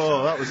come to...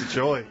 Oh, that was a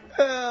joy.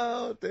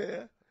 Oh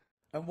dear.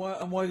 And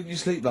why didn't you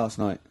sleep last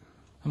night?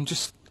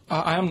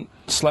 I haven't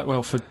slept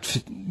well for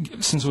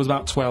since I was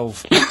about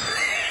 12.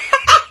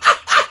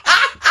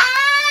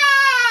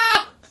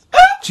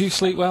 Do you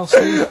sleep well,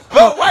 Steve?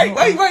 But wait,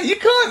 you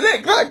can't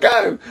let that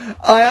go.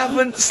 I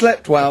haven't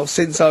slept well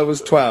since I was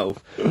 12.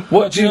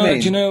 What do you mean?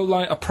 Do you know,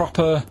 like, a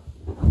proper...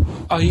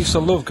 I used to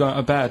love going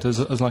to bed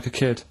as like a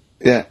kid.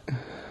 Yeah.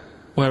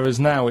 Whereas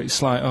now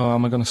it's like, oh,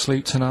 am I going to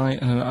sleep tonight?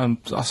 And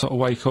I sort of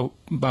wake up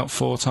about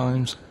 4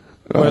 times.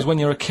 Right. Whereas when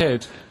you're a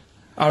kid,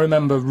 I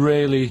remember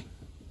really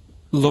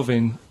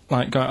loving,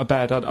 like, going to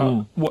bed.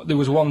 There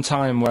was one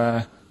time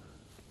where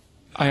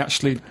I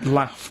actually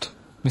laughed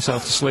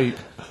myself to sleep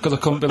because I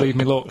couldn't believe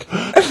me luck.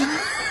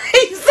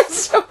 There's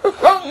something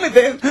wrong with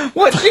him.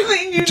 What do you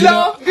mean you Do you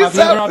laugh have you ever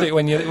yourself? had it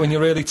when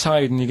you're really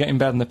tired and you get in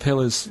bed and the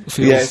pillows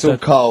feel Yeah, it's all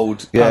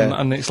cold. Yeah.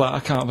 and it's like, I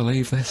can't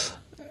believe this.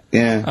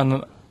 Yeah.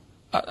 And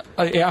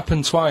it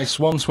happened twice.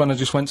 Once when I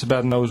just went to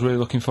bed and I was really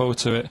looking forward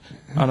to it,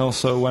 and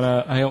also when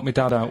I helped my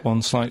dad out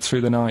once, like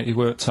through the night. He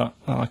worked at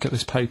like at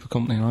this paper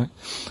company, right?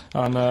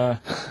 And I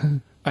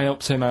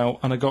helped him out,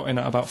 and I got in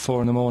at about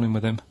 4 in the morning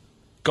with him.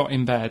 Got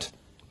in bed,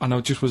 and I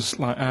just was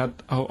like,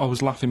 I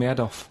was laughing my head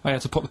off. I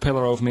had to put the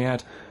pillow over my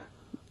head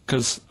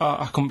because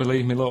I couldn't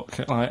believe me look.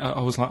 Like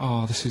I was like,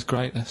 oh, this is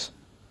great. This.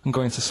 I'm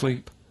going to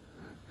sleep.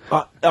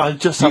 I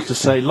just have to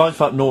say,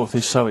 life up north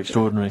is so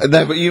extraordinary.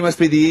 No, but you must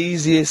be the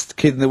easiest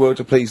kid in the world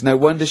to please. No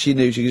wonder she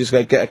knew she could just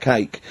go get a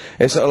cake.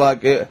 It's sort of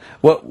like,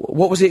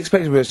 what was he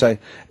expecting her to say?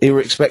 He were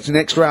expecting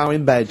an extra hour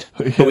in bed,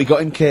 but we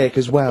got him cake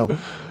as well.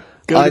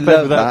 Go to bed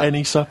love without that.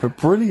 any supper.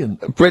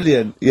 Brilliant.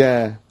 Brilliant,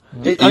 yeah.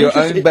 Your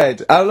own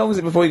bed. How long was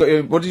it before you got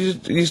your... What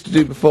did you used to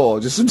do before?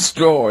 Just some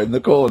straw in the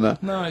corner?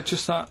 No, it's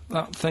just that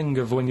thing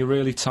of when you're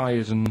really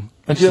tired and...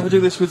 And do you ever do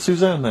this with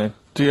Suzanne now?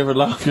 Do you ever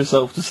laugh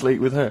yourself to sleep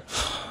with her?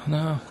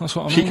 No, that's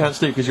what I mean. She can't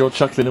sleep because you're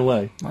chuckling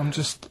away.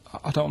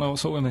 I don't know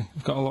what's up with me.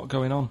 I've got a lot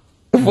going on.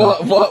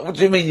 What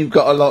do you mean you've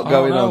got a lot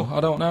going on?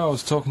 I don't know. I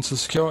was talking to the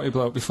security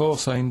bloke before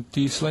saying,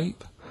 do you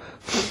sleep?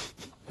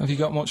 Have you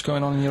got much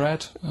going on in your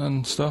head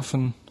and stuff?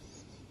 And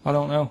I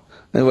don't know.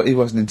 No, he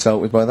wasn't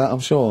insulted by that, I'm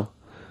sure.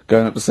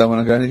 Going up to someone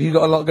and going, have you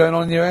got a lot going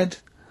on in your head?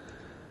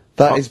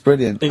 That is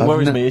brilliant. It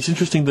worries me. It's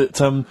interesting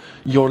that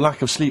your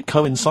lack of sleep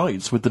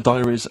coincides with the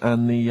diaries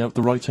and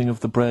the writing of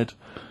the bread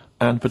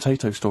and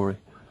potato story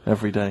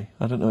every day.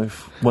 I don't know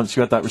if once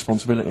you had that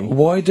responsibility.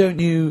 Why don't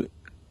you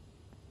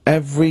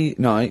every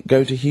night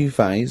go to Hugh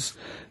Faye's,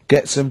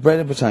 get some bread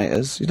and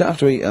potatoes, you don't have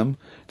to eat them,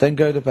 then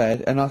go to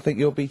bed, and I think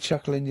you'll be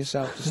chuckling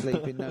yourself to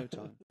sleep in no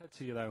time. I said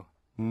to you though,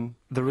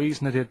 the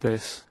reason I did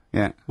this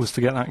Yeah. was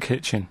to get that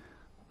kitchen,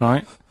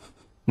 right?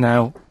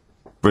 Now,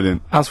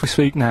 Brilliant. as we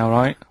speak now,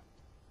 right?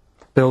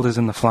 Builder's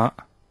in the flat.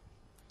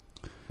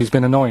 He's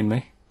been annoying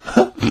me.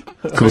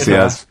 Of course he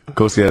has. Of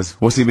course he has.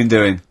 What's he been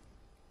doing?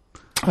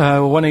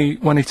 Well, when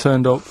he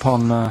turned up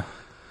on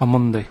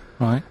Monday,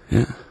 right?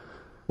 Yeah.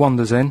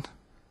 Wanders in,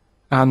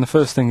 and the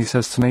first thing he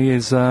says to me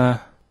is, said,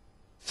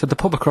 the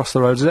pub across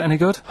the road, is it any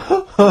good?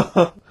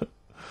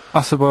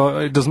 I said, well,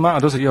 it doesn't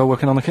matter, does it? You're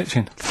working on the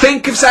kitchen.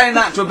 Think of saying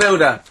that to a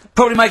builder.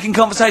 Probably making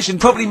conversation.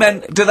 Probably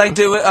meant, do they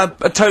do a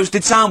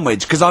toasted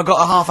sandwich? Because I've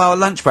got a half-hour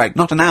lunch break.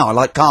 Not an hour,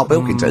 like Karl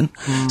Pilkington.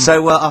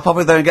 So I'll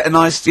probably go and get a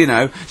nice, you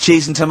know,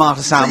 cheese and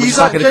tomato sandwich. Is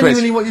that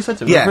genuinely what you said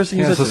to him? Yeah. The first thing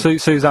you said So to him?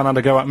 Suzanne had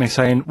to go at me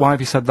saying, why have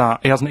you said that?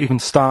 He hasn't even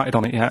started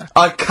on it yet.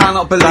 I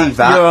cannot believe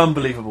that. You're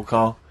unbelievable,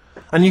 Karl.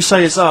 And you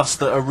say it's us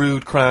that are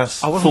rude,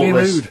 crass, I wasn't being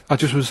thoughtless. rude.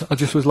 I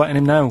just was letting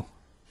him know. Do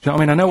you know what I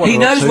mean? I know what He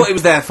we're up knows to. what he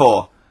was there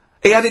for.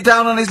 He had it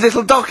down on his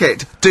little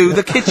docket. Do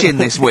the kitchen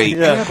this week.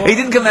 Yeah. He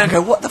didn't come there and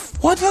go, what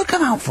did I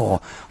come out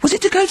for? Was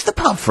it to go to the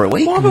pub for a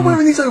week? Why am I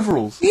wearing these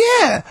overalls?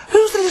 Yeah.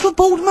 Who's the little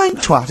bald mate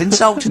twat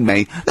insulting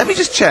me? Let me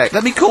just check.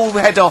 Let me call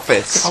the head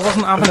office. I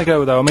wasn't having a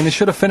go though. I mean, they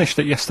should have finished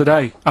it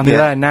yesterday, and they're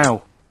Yeah. there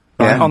now,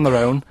 right, Yeah. on their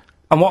own.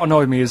 And what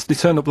annoyed me is they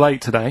turned up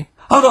late today.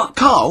 Hold on,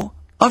 Karl.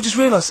 I've just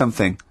realised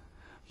something.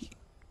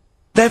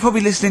 They're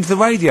probably listening to the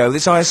radio.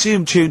 This, I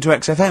assume, tuned to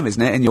XFM,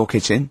 isn't it, in your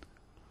kitchen?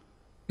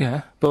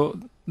 Yeah, but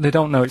they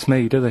don't know it's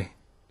me, do they?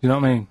 You know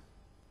what I mean?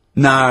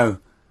 No.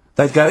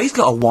 They'd go, he's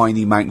got a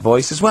whiny mank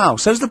voice as well.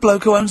 So's the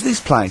bloke who owns this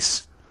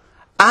place.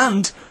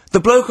 And the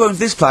bloke who owns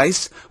this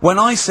place, when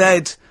I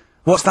said,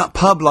 what's that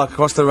pub like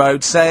across the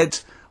road, said,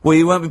 well,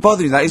 you won't be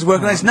bothering with that, he's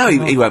working on this. No,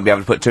 he won't be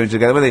able to put two and two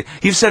together, will he?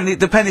 You've suddenly,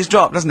 the penny's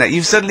dropped, doesn't it?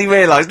 You've suddenly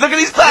realised, look at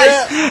his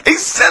face! Yeah.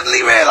 He's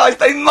suddenly realised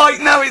they might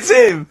know it's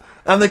him!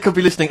 And they could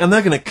be listening, and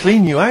they're going to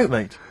clean you out,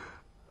 mate.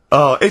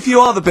 Oh, if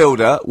you are the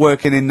builder,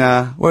 working in,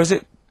 where is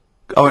it?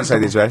 I won't say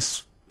the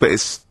address, but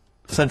it's...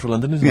 Central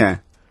London, isn't it? Yeah.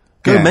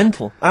 Go Yeah.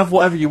 mental. Have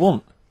whatever you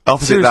want.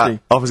 Opposite Seriously.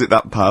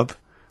 that pub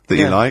that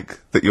you Yeah. like,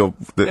 that you're...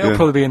 He'll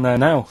probably be in there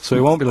now, so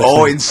he won't be listening.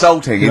 Oh,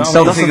 insulting, You know what I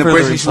mean? insulting a That's a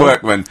British further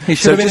workman. He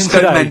should So have been in just go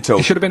today. mental.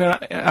 He should have been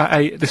at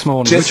 8 this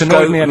morning, Just which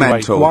annoyed go me anyway.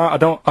 mental. Why?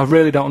 I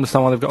really don't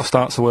understand why they've got to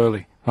start so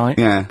early, right?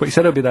 Yeah. But he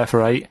said he'll be there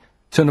for 8,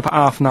 turned up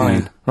at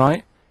 9:30,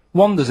 right?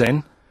 Wanders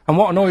in, and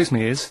what annoys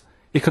me is,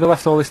 he could have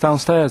left all this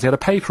downstairs. He had a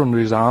paper under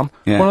his arm,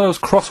 Yeah. one of those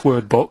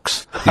crossword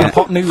books, and a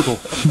pot noodle.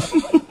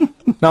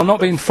 Now, I'm not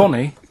being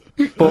funny,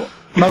 but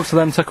most of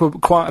them take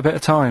quite a bit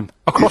of time.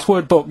 A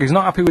crossword book, he's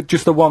not happy with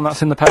just the one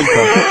that's in the paper.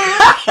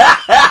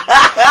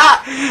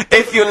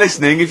 If you're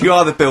listening, if you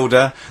are the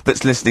builder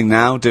that's listening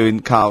now,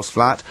 doing Karl's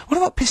flat, what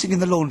about pissing in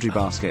the laundry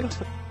basket?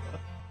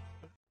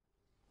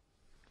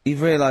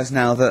 You've realised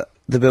now that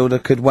the builder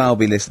could well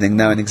be listening,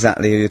 knowing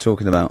exactly who you're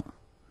talking about.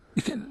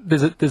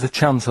 There's a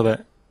chance of it.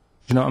 Do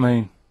you know what I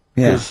mean?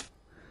 Yeah. 'Cause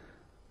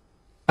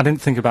I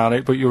didn't think about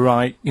it, but you're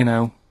right, you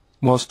know,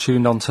 was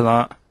tuned onto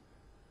that.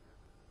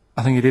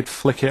 I think he did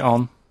flick it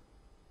on,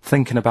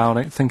 thinking about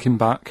it, thinking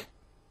back.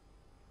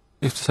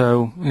 If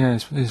so, yeah,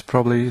 he's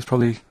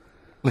probably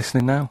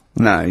listening now.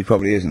 No, he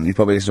probably isn't. He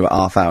probably listens to about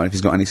half hour, and if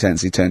he's got any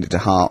sense, he turned it to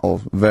Heart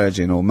or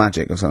Virgin or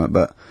Magic or something,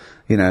 but,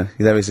 you know,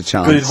 there is a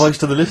chance. Good advice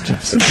to the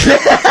listeners.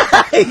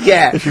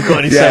 Yeah. If you've got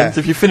any sense,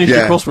 if you finished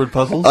your crossword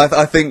puzzles.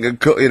 I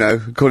think, you know,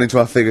 according to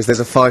our figures, there's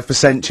a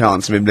 5%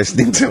 chance of him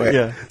listening to it.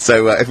 Yeah.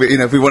 So, if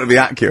we want to be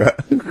accurate.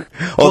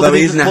 Although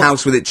he is in a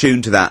house with it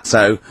tuned to that,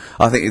 so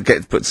I think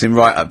it puts him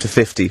right up to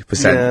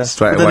 50%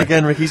 straight away. But then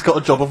again, Rick, he's got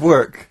a job of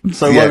work,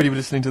 so why would he be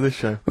listening to this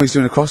show? Well, he's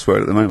doing a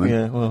crossword at the moment.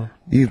 Yeah, well.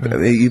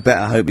 You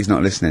better hope he's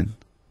not listening.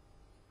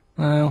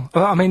 Well,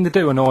 I mean, they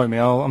do annoy me.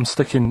 I'm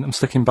sticking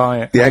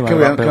by it. Yeah,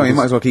 anyway, come on, you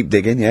might as well keep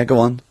digging, yeah, go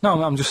on.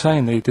 No, I'm just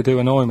saying, they do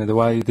annoy me, the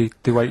way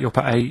they wake you up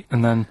at 8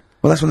 and then...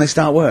 Well, that's when they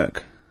start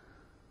work.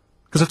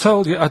 Because I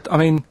told you, I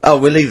mean... Oh,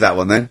 we'll leave that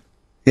one then.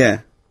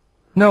 Yeah.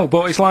 No,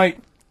 but it's like,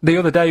 the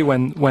other day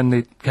when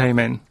they came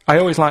in, I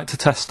always like to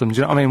test them, do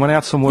you know what I mean? When I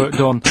had some work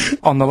done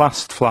on the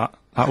last flat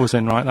that was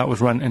in, right, that was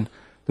renting,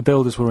 the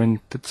builders were in,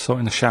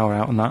 sorting the shower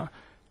out and that.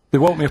 They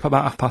woke me up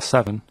about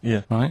 7:30.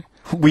 Yeah. Right?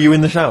 Were you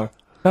in the shower?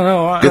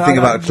 No, Good thing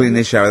about cleaning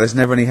this shower, there's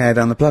never any hair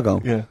down the plug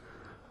hole. Yeah.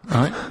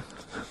 Right.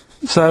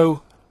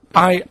 So,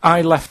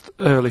 I left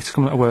early to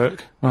come to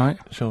work, right?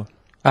 Sure.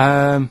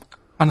 And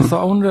I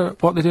thought, I wonder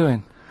what they're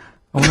doing.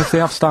 I wonder if they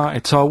have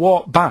started. So I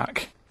walked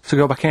back to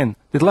go back in.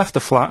 They'd left the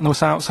flat and they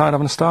were outside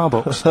having a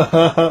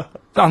Starbucks.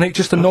 And it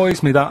just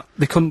annoys me that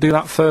they couldn't do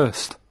that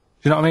first. Do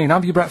you know what I mean?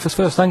 Have your breakfast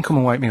first, then come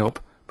and wake me up.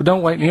 But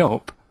don't wake me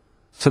up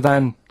to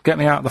then get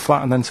me out of the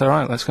flat and then say,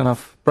 right, let's go and have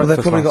breakfast. Well,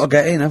 they've probably got to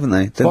get in, haven't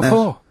they? What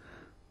for?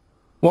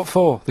 What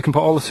for? They can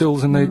put all the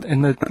tools in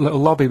the little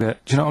lobby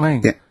bit. Do you know what I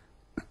mean? Yeah.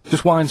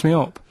 Just winds me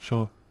up.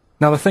 Sure.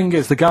 Now the thing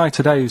is, the guy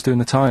today who's doing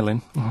the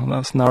tiling,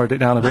 that's narrowed it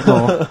down a bit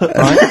more,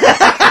 right?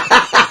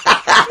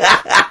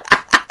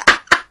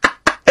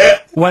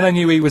 When I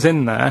knew he was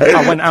in there,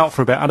 I went out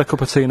for a bit, had a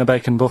cup of tea and a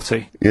bacon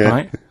butty,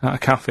 right, at a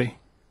cafe,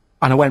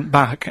 and I went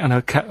back and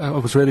I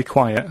was really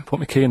quiet, put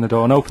my key in the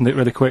door and opened it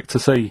really quick to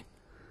see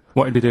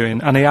what he'd be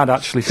doing, and he had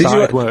actually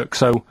started work,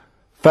 so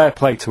fair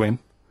play to him.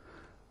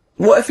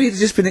 What if he'd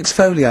just been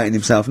exfoliating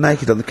himself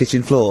naked on the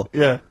kitchen floor?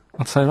 Yeah.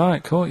 I'd say,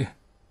 right, caught you.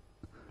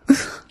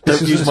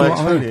 Don't use my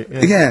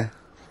exfoliate. Yeah.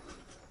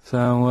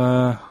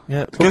 So,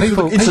 yeah. If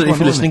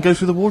you're listening, go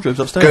through the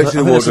wardrobes upstairs. Go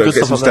through the wardrobe,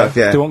 get some stuff,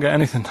 yeah. They won't get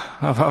anything.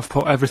 I've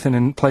put everything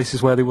in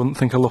places where they wouldn't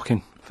think of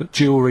looking. For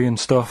jewellery and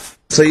stuff.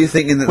 So you're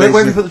thinking that where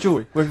have you put the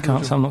jewellery?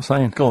 Can't say, I'm not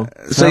saying. Go on.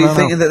 So you're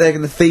thinking that they're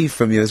going to thieve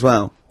from you as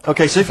well?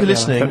 Okay, so if you're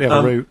listening,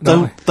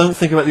 don't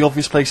think about the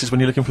obvious places when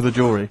you're looking for the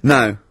jewellery.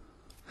 No.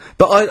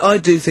 But I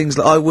do things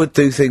like, I would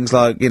do things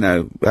like, you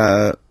know,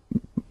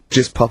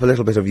 just pop a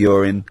little bit of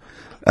urine,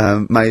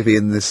 maybe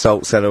in the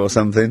salt cellar or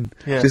something.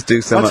 Yeah. Just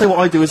do something. I'd say what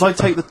I do is I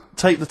take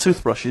the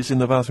toothbrushes in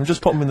the bathroom,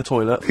 just pop them in the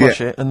toilet,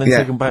 flush it, and then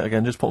take them back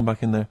again, just pop them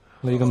back in there.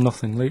 Leave them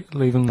nothing,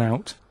 leave them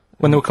out.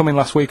 When they were coming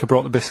last week, I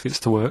brought the biscuits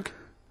to work.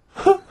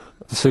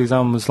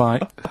 Suzanne was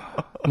like,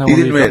 no, you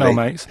didn't really? Got no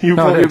mates. You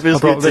no, brought your biscuits, I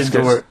brought biscuits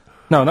into work?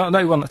 No,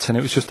 it wasn't a tin,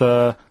 it was just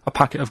a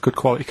packet of good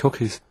quality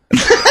cookies.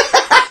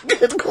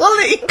 Good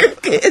quality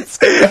cookies!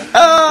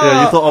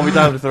 Yeah, you thought I'll be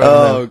down if they're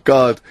Oh,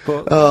 God.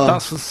 But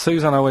that's what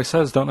Suzanne always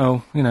says, don't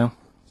know, you know,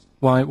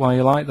 why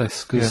you like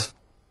this, because,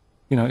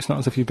 you know, it's not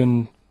as if you've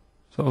been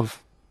sort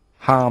of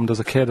harmed as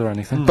a kid or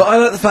anything. But I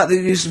like the fact that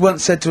you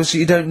once said to us that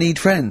you don't need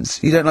friends.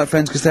 You don't like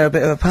friends because they're a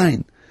bit of a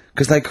pain.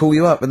 Because they call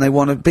you up and they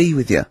want to be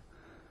with you.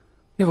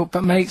 Yeah,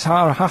 but mates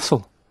are a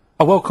hassle.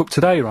 I woke up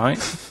today, right,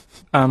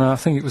 and I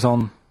think it was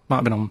might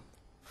have been on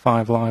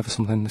 5 Live or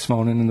something this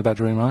morning in the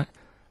bedroom, right?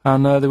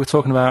 And they were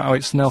talking about how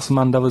it's Nelson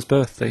Mandela's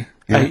birthday,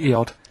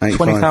 80-odd,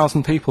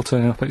 20,000 people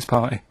turning up at his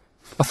party.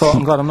 I thought,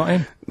 I'm glad I'm not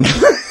in.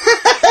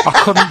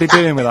 I couldn't be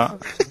doing with that.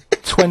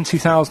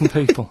 20,000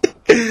 people.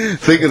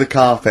 Think of the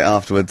carpet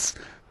afterwards.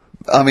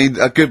 I mean,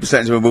 a good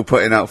percentage of them were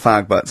putting out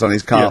fag butts on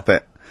his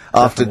carpet.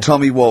 Yeah, after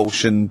Tommy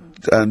Walsh and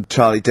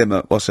Charlie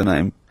Dimmock, what's her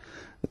name,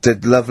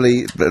 did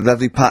lovely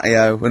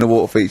patio and a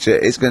water feature.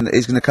 He's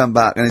gonna come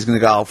back and he's gonna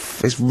go, oh,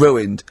 it's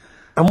ruined.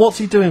 And what's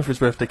he doing for his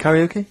birthday?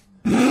 Karaoke?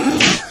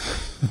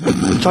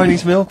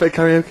 Chinese meal, bit of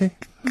karaoke.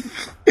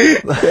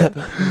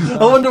 I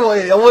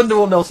wonder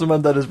what Nelson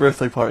Mandela's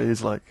birthday party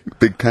is like.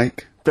 Big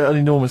cake. Bit of an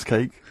enormous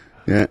cake.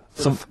 Yeah.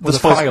 The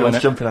Spice Girls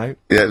jumping out.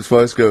 Yeah, the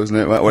Spice Girls, isn't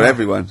it? Well,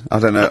 everyone. I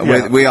don't know.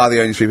 Yeah. We are the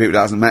only 3 people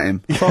that hasn't met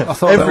him. I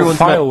thought everyone's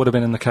file would have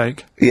been in the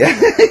cake. Yeah,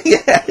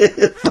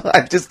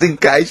 yeah. Just in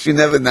case, you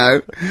never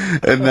know.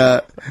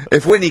 And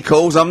if Winnie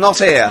calls, I'm not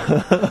here.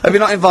 Have you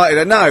not invited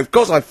her? No, of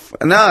course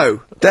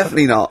no,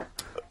 definitely not.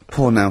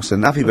 Poor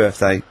Nelson. Happy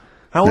birthday.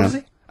 How old is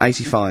he?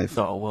 85.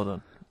 Oh, well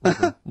done. Well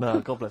done. No,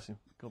 God bless him.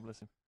 God bless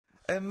him.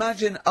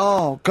 Imagine,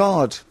 oh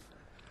God.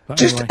 But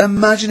Just anyway.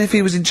 imagine if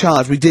he was in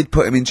charge. We did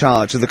put him in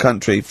charge of the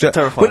country.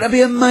 Terrifying. Wouldn't that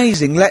be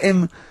amazing? Let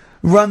him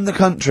run the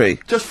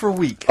country. Just for a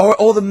week.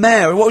 Or the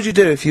mayor. What would you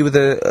do if you were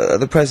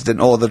the president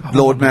or the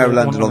Lord Mayor of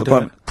London or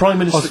the Prime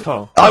Minister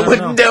Karl? I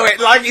wouldn't do it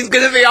like he's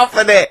going to be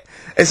offered it.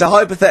 It's a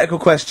hypothetical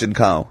question,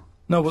 Karl.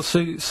 No, but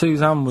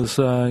Suzanne was,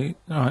 alright,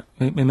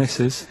 my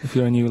missus, if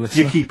you're a new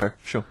listener. You keep her,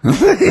 sure.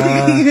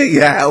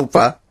 Yeah, help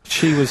her.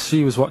 She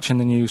was watching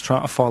the news,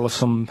 trying to follow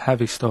some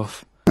heavy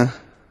stuff.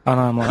 And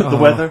I'm like, The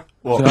weather?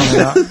 What? Do you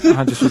know what I mean?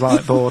 I just was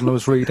like bored and I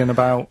was reading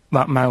about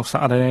that mouse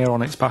that had an ear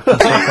on its back and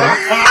stuff like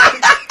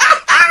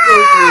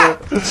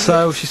that.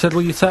 So she said,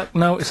 well, you take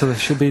notice of this.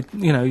 Should be,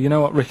 you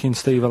know what Ricky and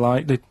Steve are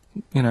like. They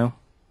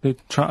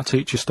try to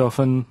teach you stuff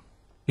and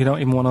you don't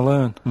even want to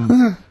learn.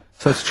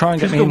 So to try and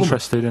get me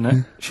interested in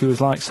it, she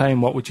was like saying,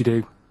 what would you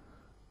do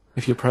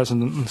if you're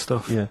president and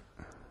stuff? Yeah.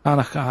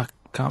 And I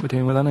can't be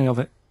doing with any of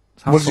it.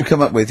 What did you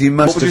come up with? You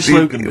must What would have. your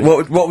slogan be?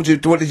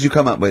 What did you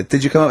come up with?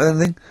 Did you come up with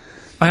anything?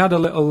 I had a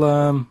little,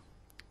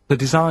 the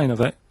design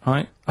of it,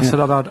 right? I said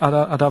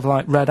I'd have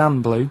like red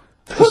and blue,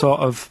 to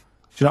sort of,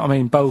 do you know what I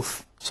mean?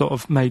 Both sort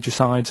of major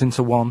sides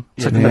into one.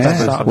 Taking the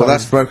best out of Well, both.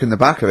 that's broken the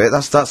back of it.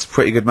 That's a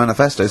pretty good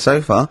manifesto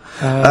so far.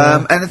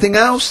 Anything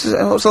else?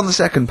 What's on the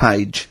second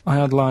page? I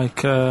had like,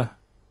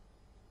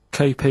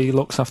 KP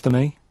looks after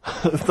me.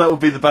 That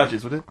would be the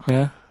badges, would it?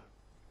 Yeah.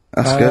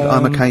 That's good.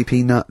 I'm a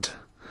KP nut.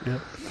 Yeah.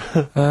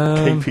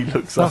 KP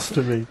looks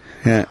after me.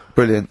 Yeah,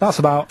 brilliant. That's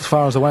about as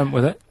far as I went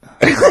with it.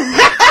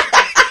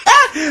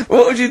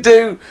 What would you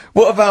do?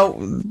 What about,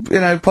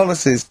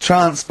 policies,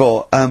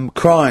 transport,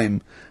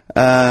 crime,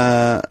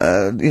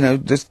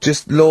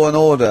 just law and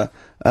order?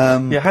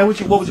 Yeah,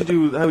 what would you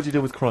do, how would you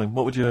deal with crime?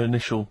 What would your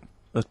initial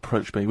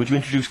approach be? Would you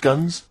introduce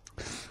guns?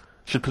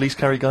 Should police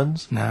carry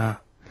guns? Nah.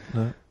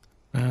 No.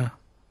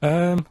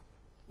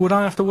 Would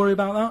I have to worry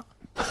about that?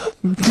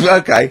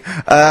 Okay.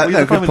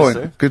 No, good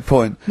point. Good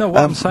point. No,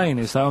 what I'm saying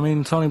is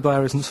that, Tony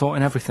Blair isn't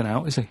sorting everything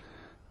out, is he?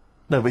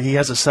 No, but he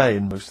has a say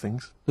in most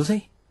things. Does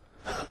he?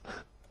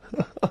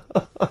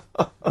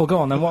 Well, go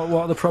on then. What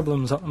are the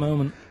problems at the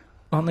moment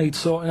that need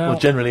sorting out? Well,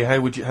 generally,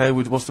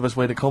 what's the best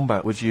way to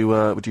combat? Would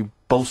you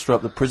bolster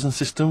up the prison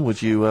system?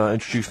 Would you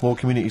introduce more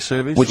community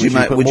service? Would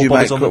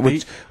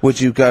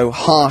you go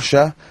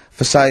harsher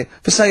for say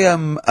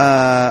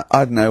I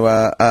don't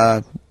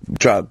know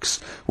drugs?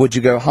 Would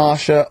you go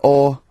harsher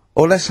or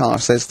less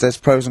harsh? There's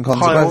pros and cons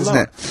to both, isn't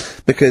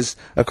it? Because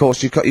of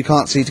course you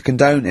can't see to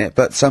condone it,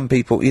 but some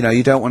people,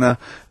 you don't want to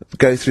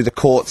go through the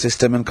court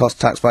system and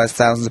cost taxpayers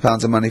thousands of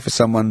pounds of money for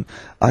someone,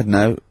 I don't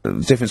know, the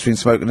difference between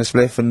smoking a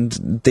spliff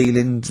and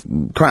dealing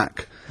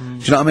crack. Do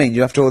you know what I mean?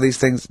 You have to all these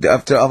things.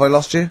 Have I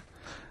lost you?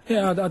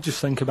 Yeah, I'd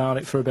just think about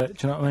it for a bit.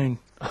 Do you know what I mean?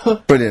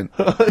 Brilliant.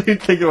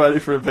 You'd think about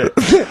it for a bit.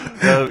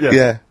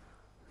 Yeah.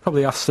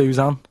 Probably ask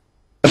Suzanne.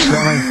 Do you know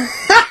what I mean?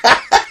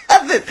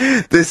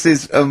 This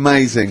is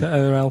amazing. Get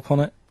her help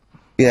on it.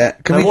 Yeah.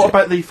 What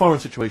about the foreign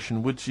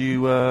situation? Would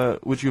you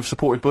have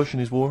supported Bush in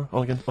his war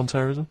on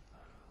terrorism?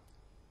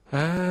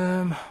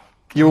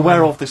 You're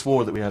aware of this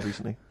war that we had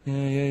recently?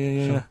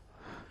 Yeah. Sure.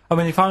 I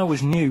mean, if I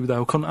was new,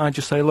 though, couldn't I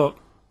just say, look,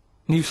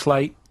 new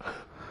slate, do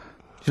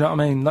you know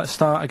what I mean? Let's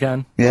start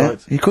again. Yeah,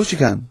 right. of course you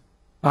can.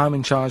 I'm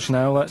in charge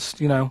now, let's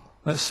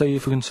see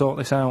if we can sort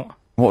this out.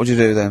 What would you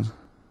do then?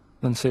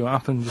 Then see what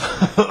happens.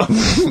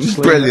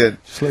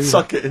 Brilliant.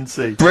 Suck it and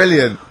see.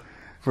 Brilliant.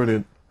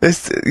 Brilliant.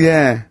 This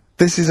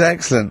is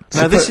excellent.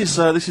 Now, this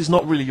is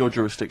not really your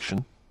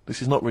jurisdiction. This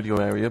is not really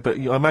your area, but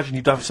I imagine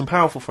you'd have some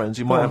powerful friends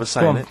who might have a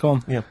say in it. Go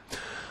on. Yeah.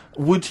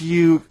 What would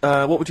you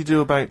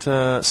do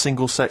about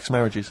single-sex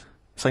marriages?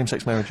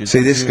 Same-sex marriages?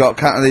 See, this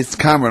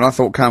Cameron, I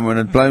thought Cameron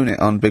had blown it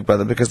on Big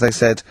Brother because they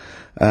said,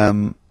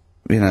 what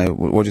do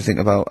you think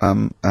about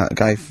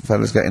gay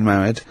fellas getting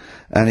married?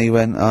 And he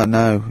went, oh,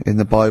 no, in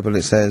the Bible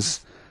it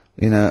says,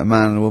 a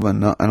man and a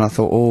woman, and I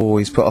thought, oh,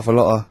 he's put off a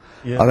lot of...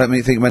 Yeah. I don't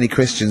think many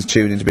Christians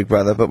tune into Big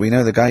Brother, but we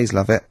know the gays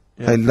love it.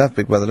 Yeah. They love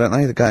Big Brother, don't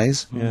they, the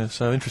gays? Yeah,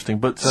 so interesting.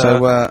 But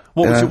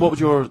what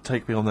would your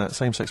take be on that?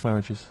 Same-sex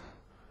marriages?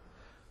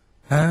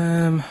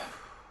 And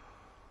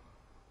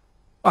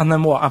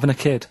then what? Having a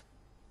kid?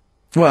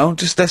 Well,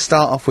 let's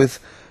start off with,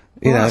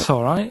 you know... That's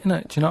alright, isn't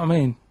it? Do you know what I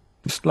mean?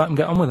 Just let them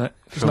get on with it.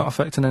 It's not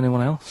affecting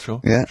anyone else.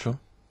 Sure. Yeah. Sure.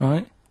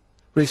 Right?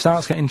 But it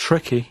starts getting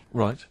tricky.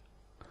 Right.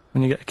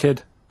 When you get a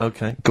kid.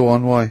 Okay. Go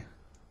on, why?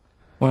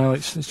 Well,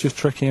 it's just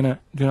tricky, innit?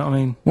 Do you know what I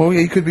mean? Well,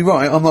 yeah, you could be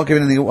right. I'm not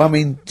giving any... I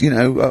mean,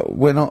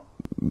 we're not...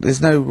 There's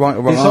no right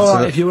or wrong It's answer.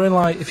 alright if you were in,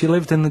 if you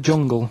lived in the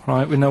jungle,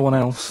 right, with no one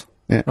else,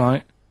 yeah.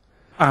 right,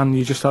 and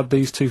you just had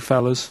these two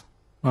fellas,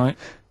 right,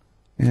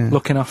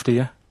 looking after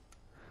you,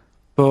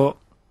 but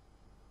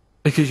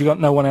because you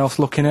got no one else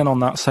looking in on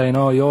that saying,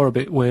 oh, you're a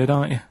bit weird,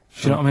 aren't you?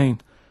 Do you know what I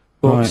mean?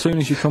 But as soon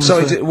as you come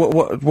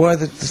why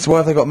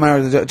have they got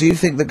married? Do you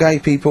think that gay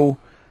people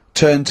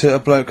turned to a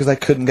bloke because they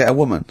couldn't get a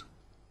woman?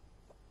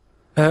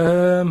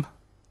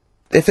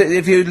 If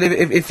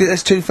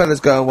there's two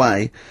fellas go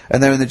away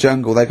and they're in the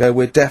jungle, they go,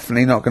 we're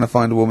definitely not going to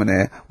find a woman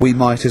here. We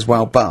might as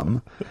well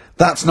bum.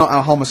 That's not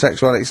how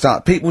homosexuality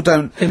starts. People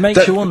don't. It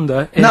makes you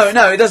wonder. No,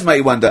 it does make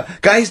you wonder.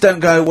 Gays don't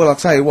go, well, I'll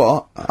tell you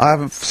what, I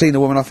haven't seen a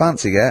woman I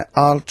fancy yet.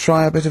 I'll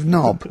try a bit of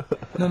knob.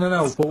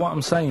 No. But what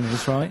I'm saying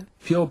is, right,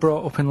 if you're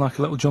brought up in like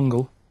a little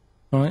jungle,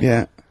 right?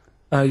 Yeah.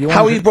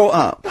 How are you brought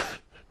up?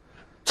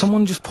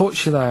 Someone just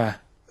puts you there.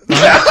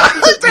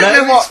 I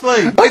don't know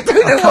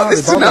what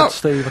this is about.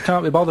 Steve, I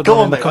can't be bothered Go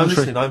on, running mate, the country. I'm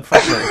listening, I'm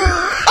fascinated.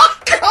 I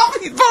can't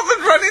be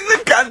bothered running the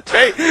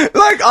country!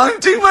 Like,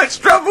 I'm too much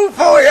trouble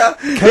for you!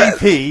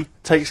 KP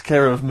takes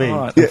care of me.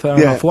 Alright,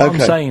 fair enough. What I'm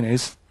saying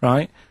is,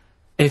 right,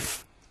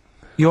 if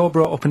You're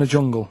brought up in a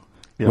jungle,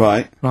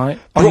 Right. right?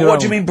 What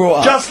do you mean brought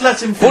up? Just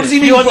let him finish. What does he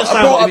mean You brought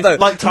understand up, what he though? means,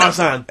 like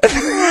Tarzan.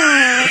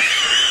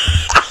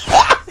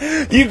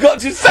 You've got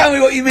to tell me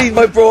what you mean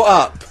by brought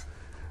up.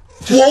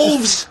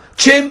 Wolves,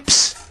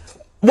 chimps.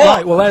 What?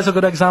 Right, well, there's a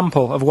good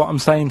example of what I'm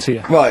saying to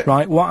you. Right.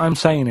 Right, what I'm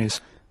saying is,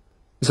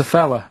 there's a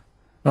fella,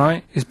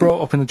 right? He's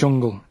brought up in the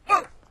jungle.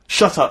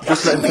 Shut up.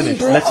 Just let him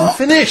finish. Let him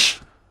finish.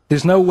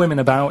 There's no women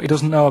about. He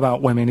doesn't know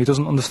about women. He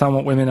doesn't understand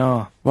what women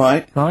are.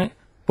 Right. Right?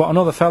 But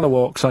another fella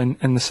walks in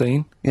the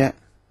scene. Yeah.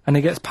 And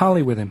he gets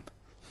pally with him.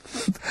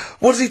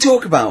 What does he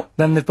talk about?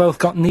 Then they've both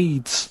got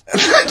needs.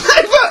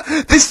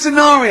 This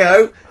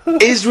scenario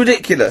is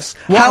ridiculous.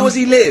 How has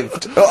he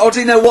lived? Or do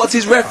you know what's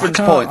his reference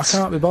points? I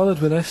can't be bothered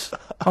with this.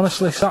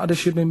 Honestly, Saturday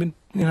should be,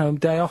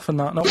 day off and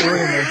that, not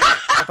worrying me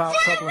about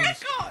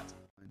problems.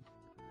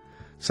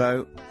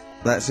 So,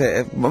 that's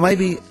it.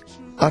 Maybe,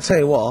 I'll tell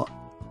you what,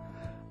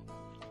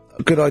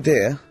 a good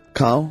idea,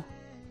 Carl.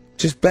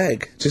 Just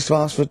beg. Just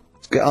ask for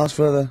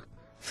other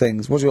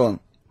things. What do you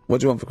want? What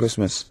do you want for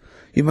Christmas?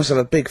 You must have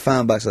a big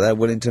fan base out there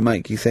willing to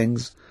make you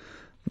things.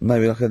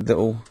 Maybe like a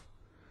little,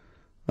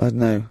 I don't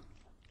know,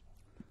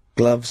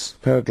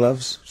 pair of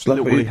gloves.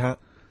 Little woolly hat.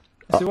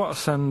 If you want to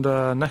send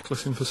a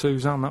necklace in for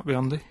Suzanne, that'd be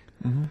handy.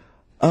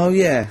 Oh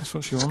yeah. That's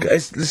what she wants.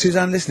 Is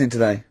Suzanne listening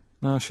today?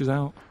 No, she's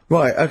out.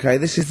 Right, okay,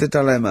 this is the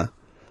dilemma.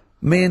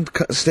 Me and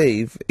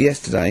Steve,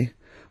 yesterday,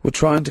 were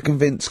trying to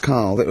convince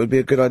Karl that it would be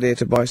a good idea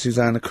to buy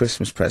Suzanne a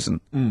Christmas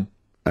present.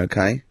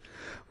 Okay?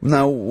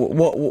 Now,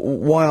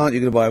 why aren't you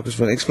going to buy her a Christmas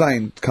present?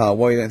 Explain, Karl,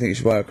 why you don't think you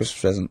should buy her a Christmas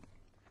present.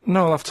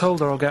 No, well, I've told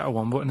her I'll get her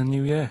one, but in the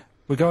new year.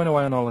 We're going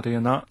away on holiday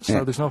and that,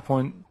 so there's no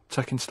point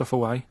taking stuff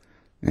away.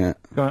 Yeah.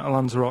 Going to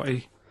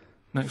Lanzarote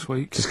next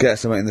week. Just get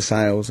something in the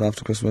sales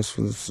after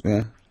Christmas,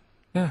 yeah.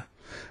 Yeah.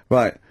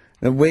 Right.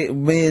 And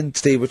me and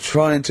Steve were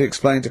trying to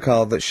explain to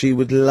Karl that she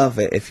would love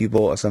it if you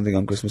bought her something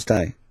on Christmas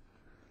Day.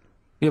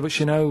 Yeah, but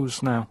she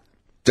knows now.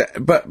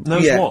 But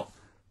knows what?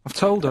 I've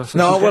told her. So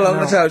no, she's well, I'm getting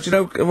going to tell you.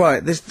 Do you know,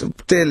 right, this,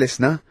 dear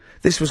listener,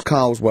 this was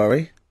Karl's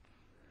worry.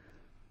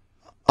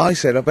 I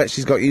said, I bet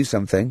she's got you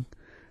something.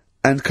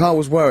 And Karl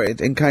was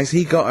worried in case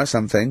he got her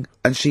something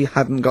and she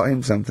hadn't got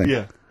him something.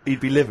 Yeah, he'd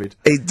be livid.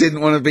 He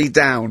didn't want to be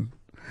down.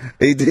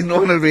 He didn't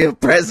want to be a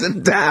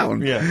present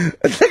down. Yeah.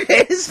 Look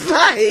at his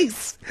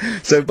face!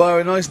 So buy her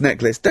a nice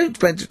necklace. Don't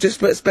spend, just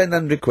spend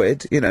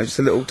 £100, just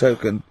a little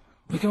token.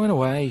 We're going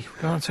away.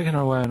 We're taking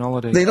her away on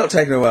holiday. No, you're not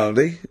taking her away, are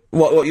you?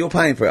 What, you're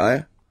paying for it, are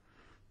you?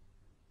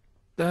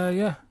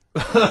 Yeah.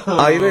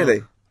 Are you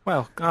really?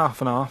 Well,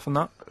 half and half and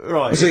that.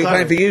 Right. So you're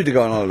paying for you to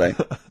go on holiday?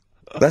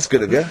 That's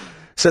good of you.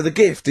 So the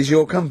gift is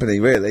your company,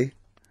 really?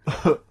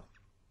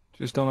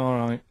 She's done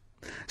alright.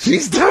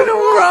 She's done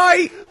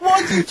alright!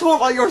 Why do you talk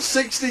like you're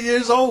 60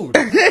 years old?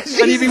 And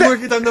you've been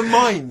working down the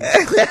mines?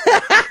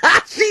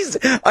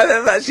 I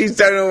love that she's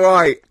done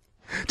alright.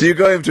 Do you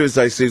go home to her and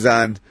say,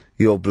 Suzanne,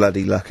 you're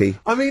bloody lucky.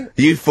 I mean...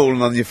 You've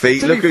fallen on your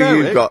feet. Look who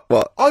you've got.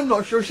 What? I'm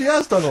not sure she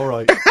has done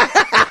alright.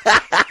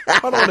 I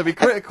don't want to be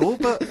critical,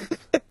 but...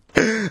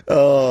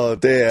 Oh,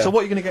 dear. So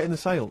what are you going to get in the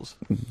sales?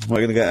 What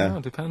are you going to get her? Oh,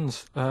 it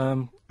depends.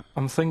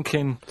 I'm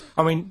thinking...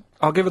 I mean,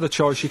 I'll give her the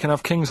choice. She can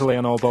have Kingsley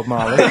and old Bob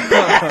Marley.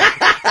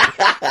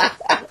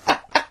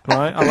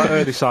 Right, I'll let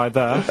her decide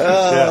there.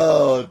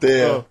 Oh,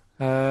 dear.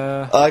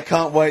 I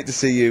can't wait to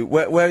see you.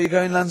 Where are you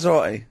going,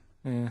 Lanzarote?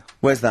 Yeah.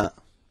 Where's that?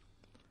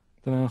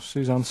 Don't know,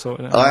 Suzanne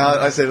sorted it out.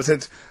 I said,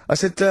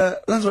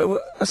 Lanzarote,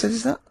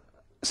 is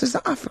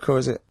that Africa or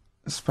is it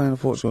Spain or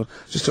Portugal?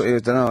 Just thought you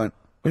don't know. What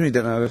do you mean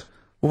don't know? I goes,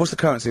 well, what's the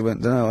currency? I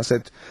went, don't know. I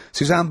said,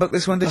 Suzanne booked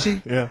this one, did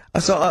she? Yeah. I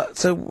thought,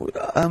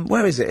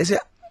 where is it?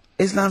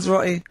 Is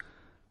Lanzarote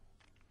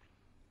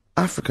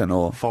African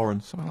or?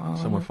 Foreign.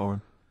 Somewhere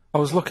foreign. I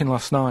was looking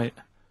last night,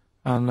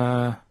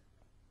 and,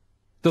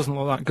 doesn't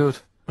look that good.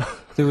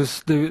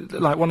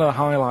 Like, one of the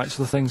highlights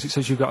of the things it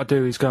says you've got to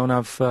do is go and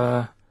have,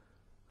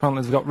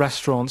 apparently they've got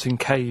restaurants in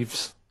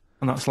caves,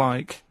 and that's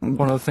like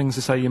one of the things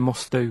they say you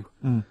must do.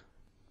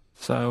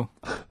 So,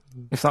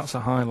 if that's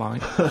a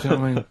highlight, do you know what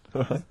I mean?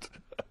 Right.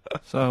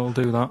 So I'll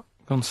do that.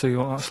 Go and see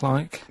what that's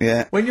like.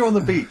 Yeah. When you're on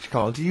the beach,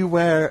 Karl, do you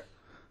wear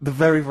the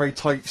very, very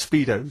tight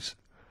Speedos?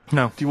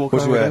 No. Do you walk What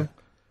do around you with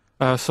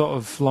wear? them? Sort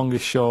of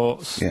longish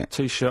shorts, Yeah.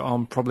 t-shirt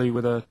on, probably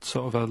with a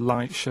sort of a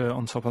light shirt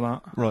on top of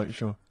that. Right,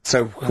 sure.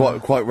 So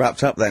quite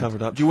wrapped up then.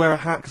 Covered up. Do you wear a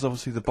hat? Because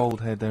obviously the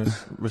bald head,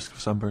 there's risk of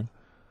sunburn.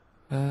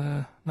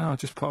 No, I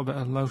just put a bit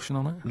of lotion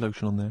on it.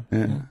 Lotion on there.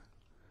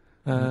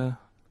 Yeah.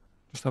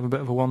 Just have a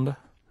bit of a wander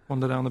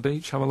down the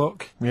beach, have a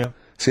look. Yeah.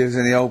 See if there's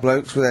any old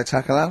blokes with their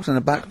tackle out and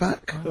a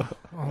backpack.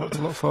 A lot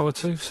to look forward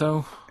to,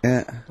 so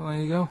Yeah. there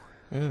you go.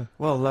 Yeah.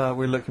 Well,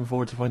 we're looking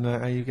forward to finding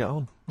out how you get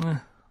on. Yeah,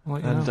 I'll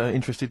let you And know.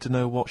 interested to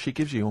know what she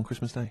gives you on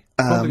Christmas Day.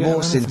 Probably get More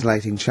anything.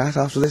 scintillating chat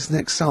after this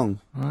next song.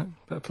 Right,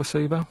 bit of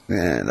placebo,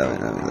 Yeah,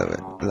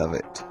 love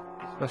it.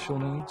 special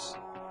needs.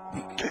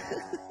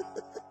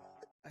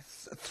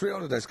 3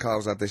 holidays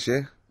Carl's had this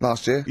year.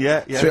 Last year.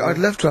 Yeah. I'd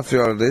love to have 3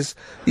 holidays.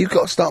 You've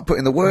got to start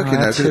putting the work I in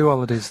had there. 2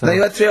 holidays No, though.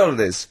 you had 3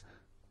 holidays.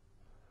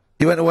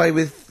 You went away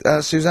with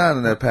Suzanne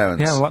and her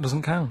parents. Yeah, well, that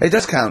doesn't count. It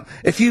does count.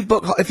 If you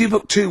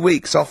book 2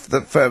 weeks off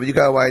the firm and you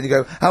go away and you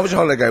go, how was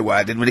your holiday? Go, well,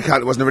 I didn't really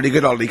count. It wasn't a really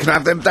good holiday. Can I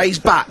have them days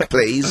back,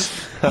 please?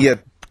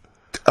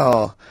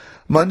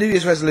 My New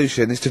Year's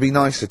resolution is to be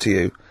nicer to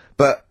you,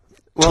 but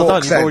Well talk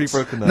done, sense. you've already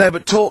broken that. No,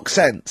 but talk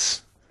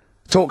sense.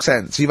 Talk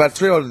sense. You've had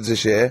 3 holidays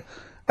this year.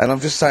 And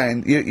I'm just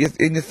saying, you're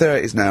in your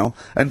 30s now,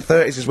 and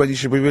 30s is when you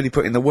should be really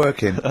putting the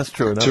work in. That's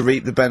true enough. To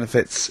reap the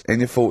benefits in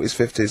your 40s,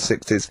 50s,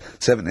 60s,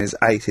 70s,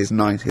 80s,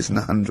 90s, and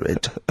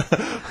 100.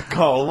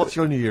 Carl, what's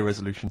your New Year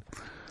resolution?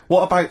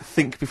 What about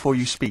think before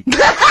you speak? It's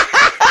worth.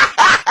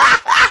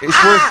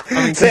 I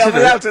mean, See, I'm consider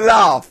allowed to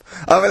laugh.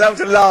 I'm allowed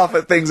to laugh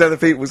at things other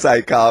people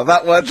say, Carl.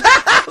 That one,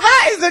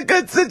 that is a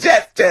good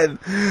suggestion.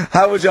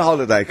 How was your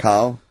holiday,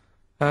 Carl?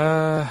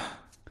 It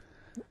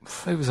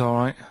was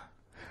alright.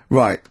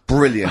 Right,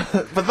 brilliant.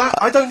 But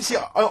that I don't see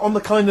on the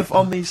kind of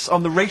on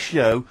the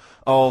ratio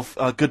of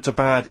good to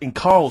bad in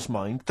Carl's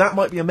mind. That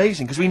might be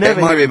amazing because we never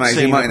It might be hear him amazing,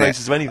 sing the mightn't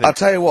praises it? of anything. I'll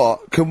tell you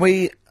what. Can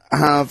we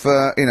have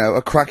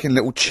a cracking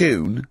little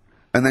tune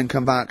and then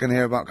come back and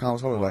hear about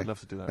Carl's holiday? I'd love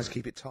to do that. Let's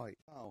keep it tight.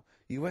 Oh,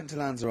 you went to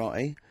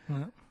Lanzarote.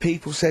 Yeah.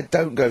 People said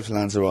don't go to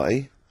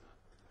Lanzarote.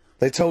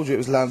 They told you it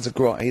was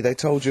Lanzarote. They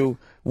told you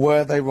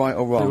were they right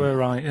or wrong? They were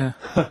right, yeah.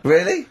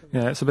 Really?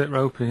 Yeah, it's a bit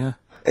ropey, yeah.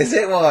 Is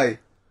it? Why?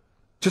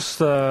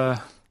 Just out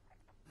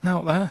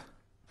there.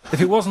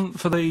 If it wasn't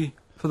for the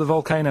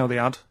volcano they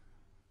had,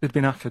 they'd be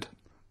knackered.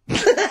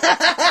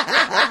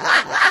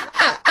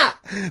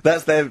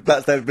 That's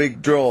their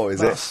big draw,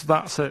 is it?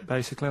 That's it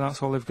basically.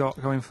 That's all they've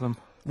got going for them.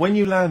 When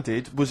you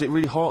landed, was it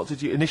really hot? Were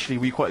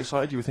you quite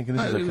excited? You were thinking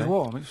this is okay? It was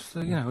warm. It's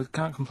we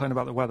can't complain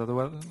about the weather. The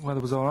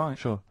weather was all right.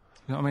 Sure.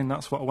 You know what I mean?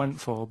 That's what I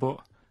went for. But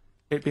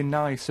it'd be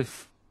nice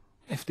if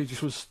there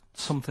just was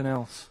something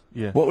else.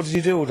 Yeah. What did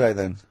you do all day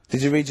then?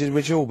 Did you read your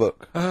ritual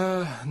book?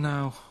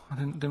 No, I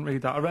didn't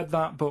read that. I read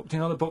that book. Do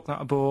you know the book that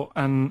I bought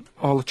and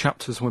all the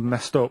chapters were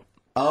messed up?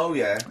 Oh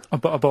yeah. I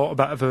bought a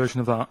better version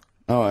of that.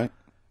 All right.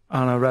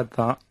 And I read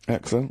that.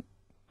 Excellent.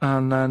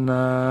 And then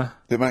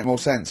did it make more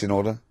sense in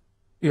order?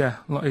 Yeah,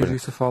 a lot easier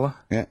to follow.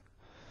 Yeah.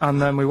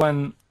 And then we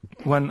went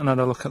and had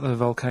a look at the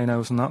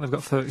volcanoes and that. They've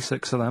got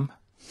 36 of them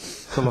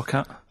to look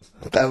at.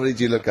 How many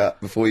did you look at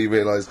before you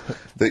realised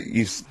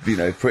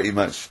that pretty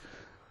much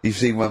you've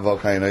seen one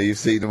volcano, you've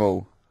seen them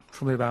all?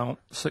 Probably about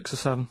 6 or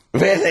 7.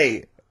 Really?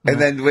 Yeah. And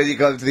then when you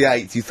got to the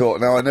 8th, you thought,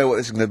 now I know what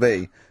this is going to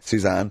be,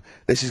 Suzanne.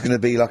 This is going to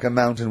be like a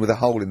mountain with a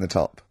hole in the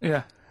top.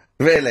 Yeah.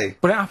 Really?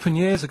 But it happened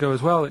years ago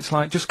as well. It's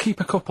like, just keep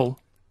a couple,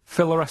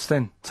 fill the rest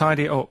in,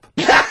 tidy it up.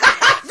 Fill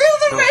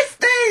the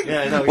rest in!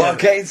 Yeah, no, Well,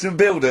 getting some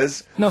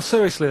builders. No,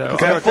 seriously though.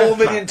 Okay, 4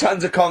 million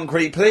tons of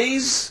concrete,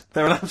 please.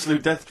 They're an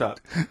absolute death trap.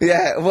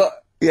 Yeah,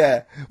 what?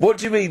 Yeah. What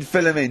do you mean,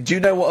 fill them in? Do you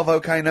know what a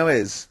volcano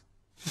is?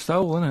 Just a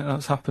hole, isn't it?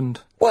 That's happened.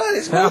 Well,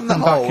 it's more than the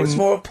hole. It's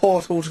more a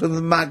portal to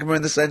the magma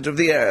in the centre of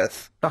the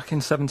Earth. Back in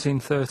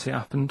 1730 it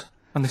happened,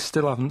 and they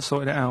still haven't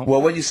sorted it out.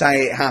 Well, when you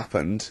say it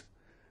happened,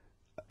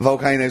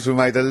 volcanoes were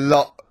made a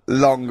lot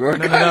longer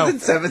ago than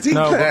 1730.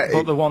 No,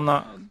 but the one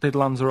that did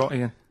Lanzarote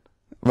in.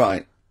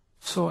 Right.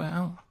 Sort it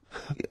out.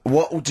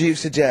 What would you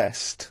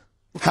suggest?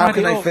 Well, How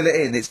can tidy they up. fill it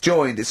in? It's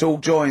joined. It's all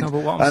joined. No,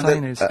 but what I'm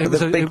saying is,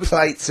 the big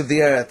plates of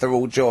the Earth are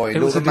all joined.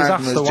 It was all the a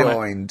disaster, magma's wasn't it?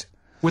 joined.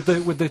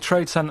 With the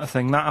trade centre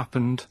thing, that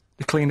happened.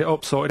 They cleaned it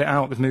up, sorted it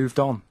out, they've moved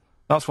on.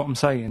 That's what I'm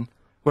saying.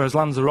 Whereas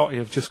Lanzarote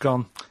have just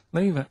gone,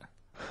 leave it.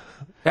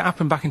 It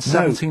happened back in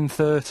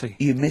 1730.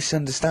 You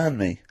misunderstand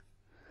me.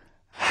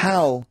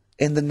 How,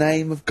 in the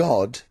name of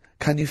God,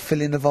 can you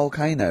fill in a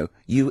volcano?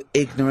 You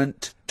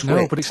ignorant twit.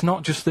 No, but it's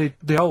not just the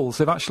holes.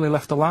 They've actually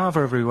left the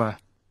lava everywhere.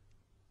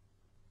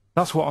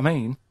 That's what I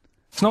mean.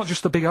 It's not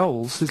just the big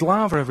holes. There's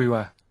lava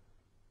everywhere.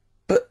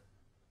 But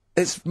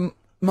it's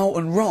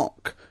molten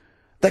rock.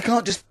 They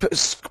can't just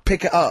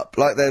pick it up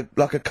like they're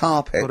like a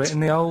carpet. Put it in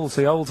the holes.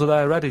 The holes are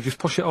there ready. Just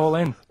push it all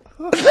in.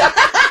 That's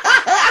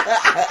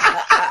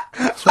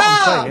what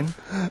I'm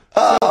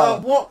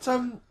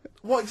saying.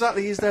 What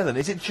exactly is there then?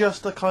 Is it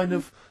just a kind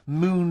of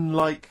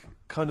moon-like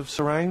kind of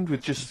surround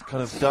with just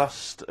kind of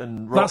dust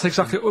and rocks? That's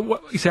exactly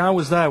what you see. I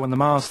was there when the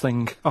Mars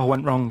thing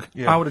went wrong.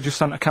 Yeah. I would have just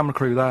sent a camera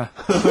crew there,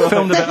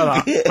 filmed a bit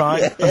of that,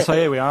 right, and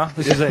say, here we are.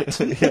 This is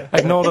it.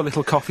 Ignore the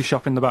little coffee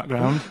shop in the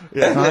background.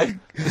 Yeah. Right?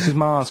 This is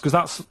Mars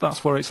because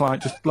that's where it's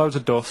like just loads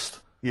of dust.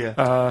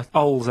 Yeah.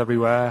 Holes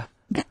everywhere.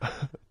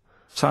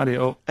 Tidy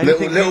it up.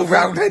 Little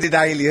round-headed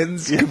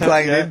aliens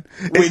complaining.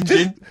 Yeah.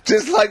 Whinging.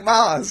 Just like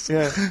Mars.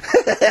 Yeah.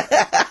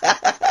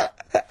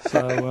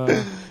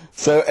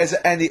 So, is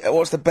there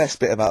what's the best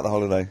bit about the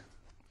holiday?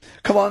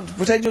 Come on,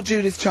 pretend you're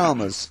Judith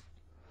Chalmers.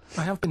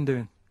 I have been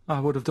doing. I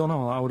would have done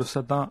all that. I would have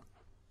said that.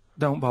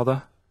 Don't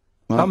bother.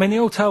 Right. I mean, the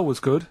hotel was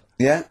good.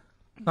 Yeah?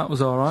 That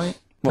was alright.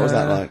 What was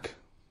that like?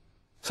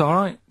 It's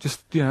alright.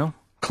 Just,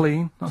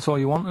 clean. That's all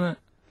you want, isn't it?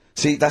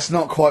 See, that's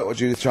not quite what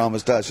Judith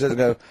Chalmers does. She doesn't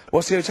go,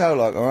 what's the hotel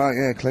like? Alright,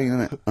 yeah, clean,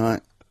 innit?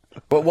 Alright.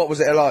 But what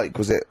was it like?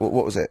 Was it,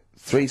 what was it?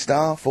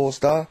 3-star?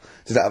 4-star?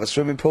 Did it have a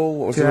swimming pool?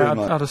 What was the room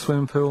like? I had a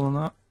swimming pool and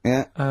that.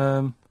 Yeah?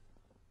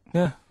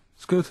 Yeah,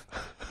 it's good.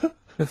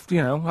 I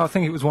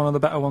think it was one of the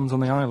better ones on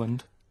the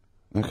island.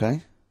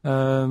 Okay.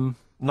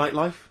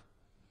 Nightlife?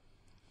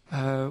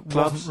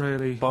 Wasn't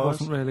really. Bars?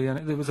 Wasn't really.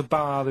 And there was a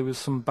bar. There was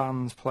some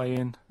bands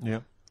playing.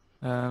 Yeah.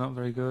 Not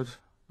very good.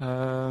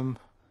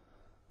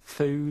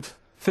 Food.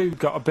 Food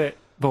got a bit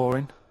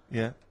boring.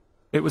 Yeah.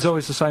 It was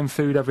always the same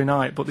food every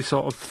night, but they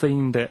sort of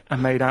themed it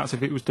and made out as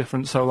if it was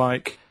different. So,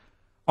 like,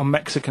 on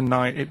Mexican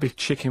night, it'd be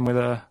chicken with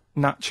a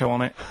nacho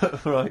on it.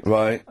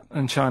 Right.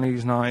 And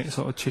Chinese night,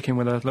 sort of chicken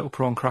with a little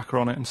prawn cracker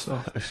on it and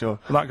stuff. Sure.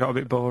 But that got a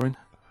bit boring.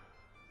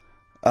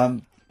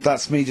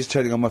 That's me just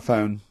turning on my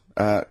phone,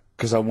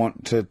 'cause I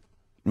want to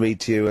read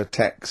to you a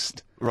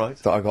text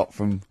that I got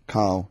from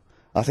Karl.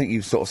 I think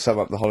you sort of sum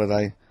up the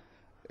holiday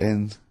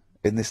in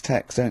this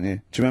text, don't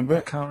you? Do you remember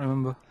it? I can't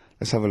remember.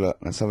 Let's have a look.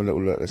 Let's have a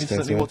little look. Let's go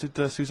Instantly, through what it.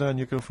 did Suzanne,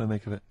 your girlfriend,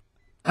 make of it?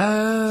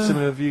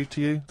 Similar view to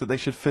you? That they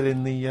should fill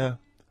in the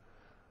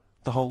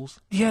holes?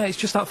 Yeah, it's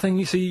just that thing,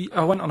 you see,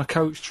 I went on a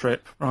coach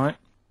trip, right?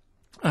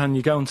 And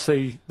you go and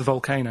see the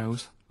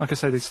volcanoes. Like I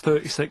said, there's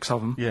 36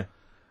 of them. Yeah.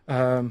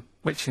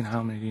 Which, you know,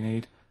 how many do you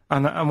need?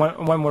 And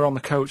when we're on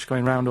the coach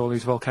going round all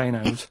these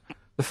volcanoes,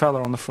 the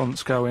fella on the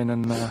front's going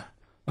and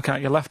look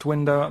out your left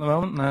window at the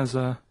moment,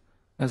 and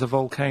there's a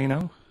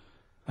volcano.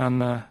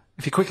 And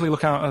if you quickly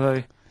look out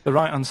at the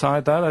right-hand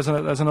side there,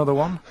 there's another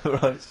one.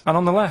 Right. And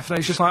on the left,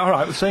 it's just like, all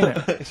right, we've seen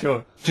it. Sure.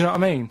 Do you know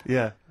what I mean?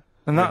 Yeah.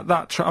 And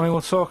that trip, I mean,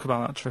 we'll talk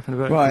about that trip in a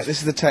bit. Right, this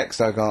is the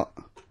text I got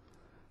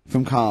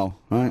from Karl,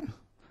 right?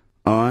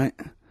 Alright.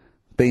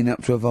 Been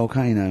up to a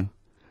volcano.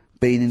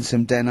 Been in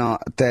some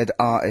dead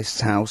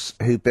artist's house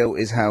who built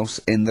his house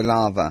in the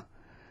lava.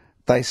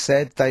 They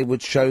said they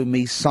would show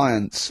me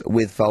science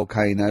with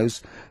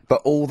volcanoes,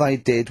 but all they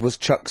did was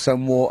chuck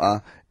some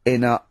water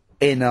in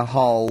a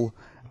hole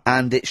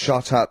and it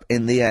shot up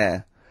in the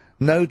air.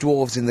 No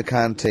dwarves in the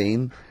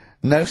canteen,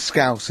 no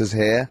scousers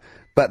here,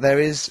 but there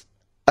is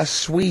a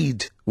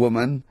Swede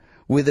woman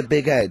with a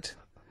big head.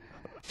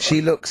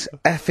 She looks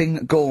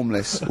effing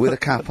gormless with a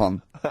cap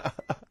on.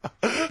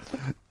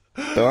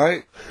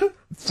 Alright?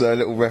 So a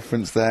little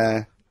reference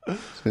there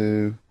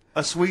to...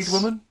 A Swede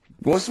woman?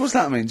 What's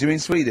that mean? Do you mean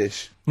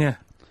Swedish? Yeah.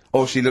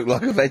 Or she looked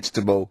like a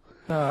vegetable?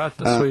 No,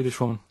 a Swedish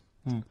woman.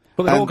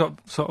 But they've all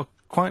got sort of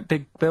quite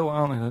big built,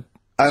 aren't they?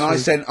 And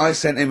I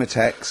sent him a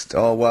text.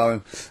 Oh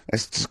well,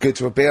 it's just good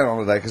to be on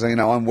holiday because you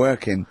know I'm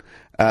working.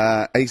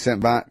 He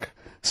sent back.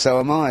 So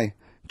am I.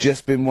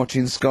 Just been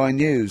watching Sky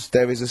News.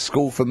 There is a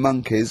school for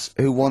monkeys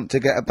who want to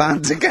get a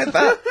band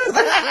together.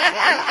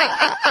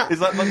 Is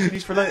that monkey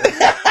news related?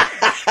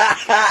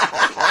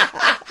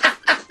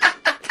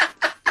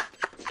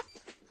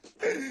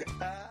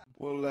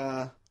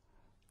 Well,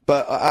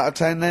 but out of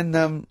 10,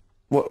 then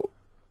what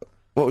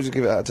would you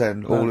give it out of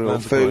 10? All in all,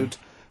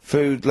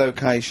 food,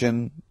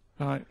 location.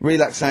 Right.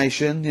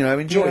 Relaxation, you know,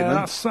 enjoyment.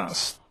 Yeah,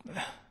 that's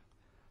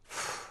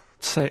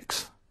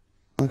 6.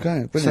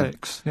 Okay,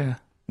 brilliant. 6, yeah.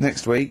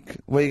 Next week,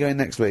 where are you going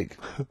next week?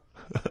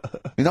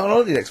 You're not on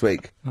holiday next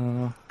week?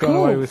 Going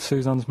Cool. away with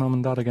Suzanne's mum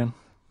and dad again.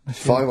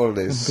 5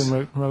 holidays.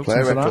 Been roped Play a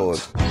into that. record.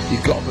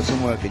 You've got to put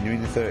some work in, you're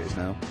in your 30s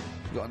now.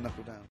 You've got to knuckle down.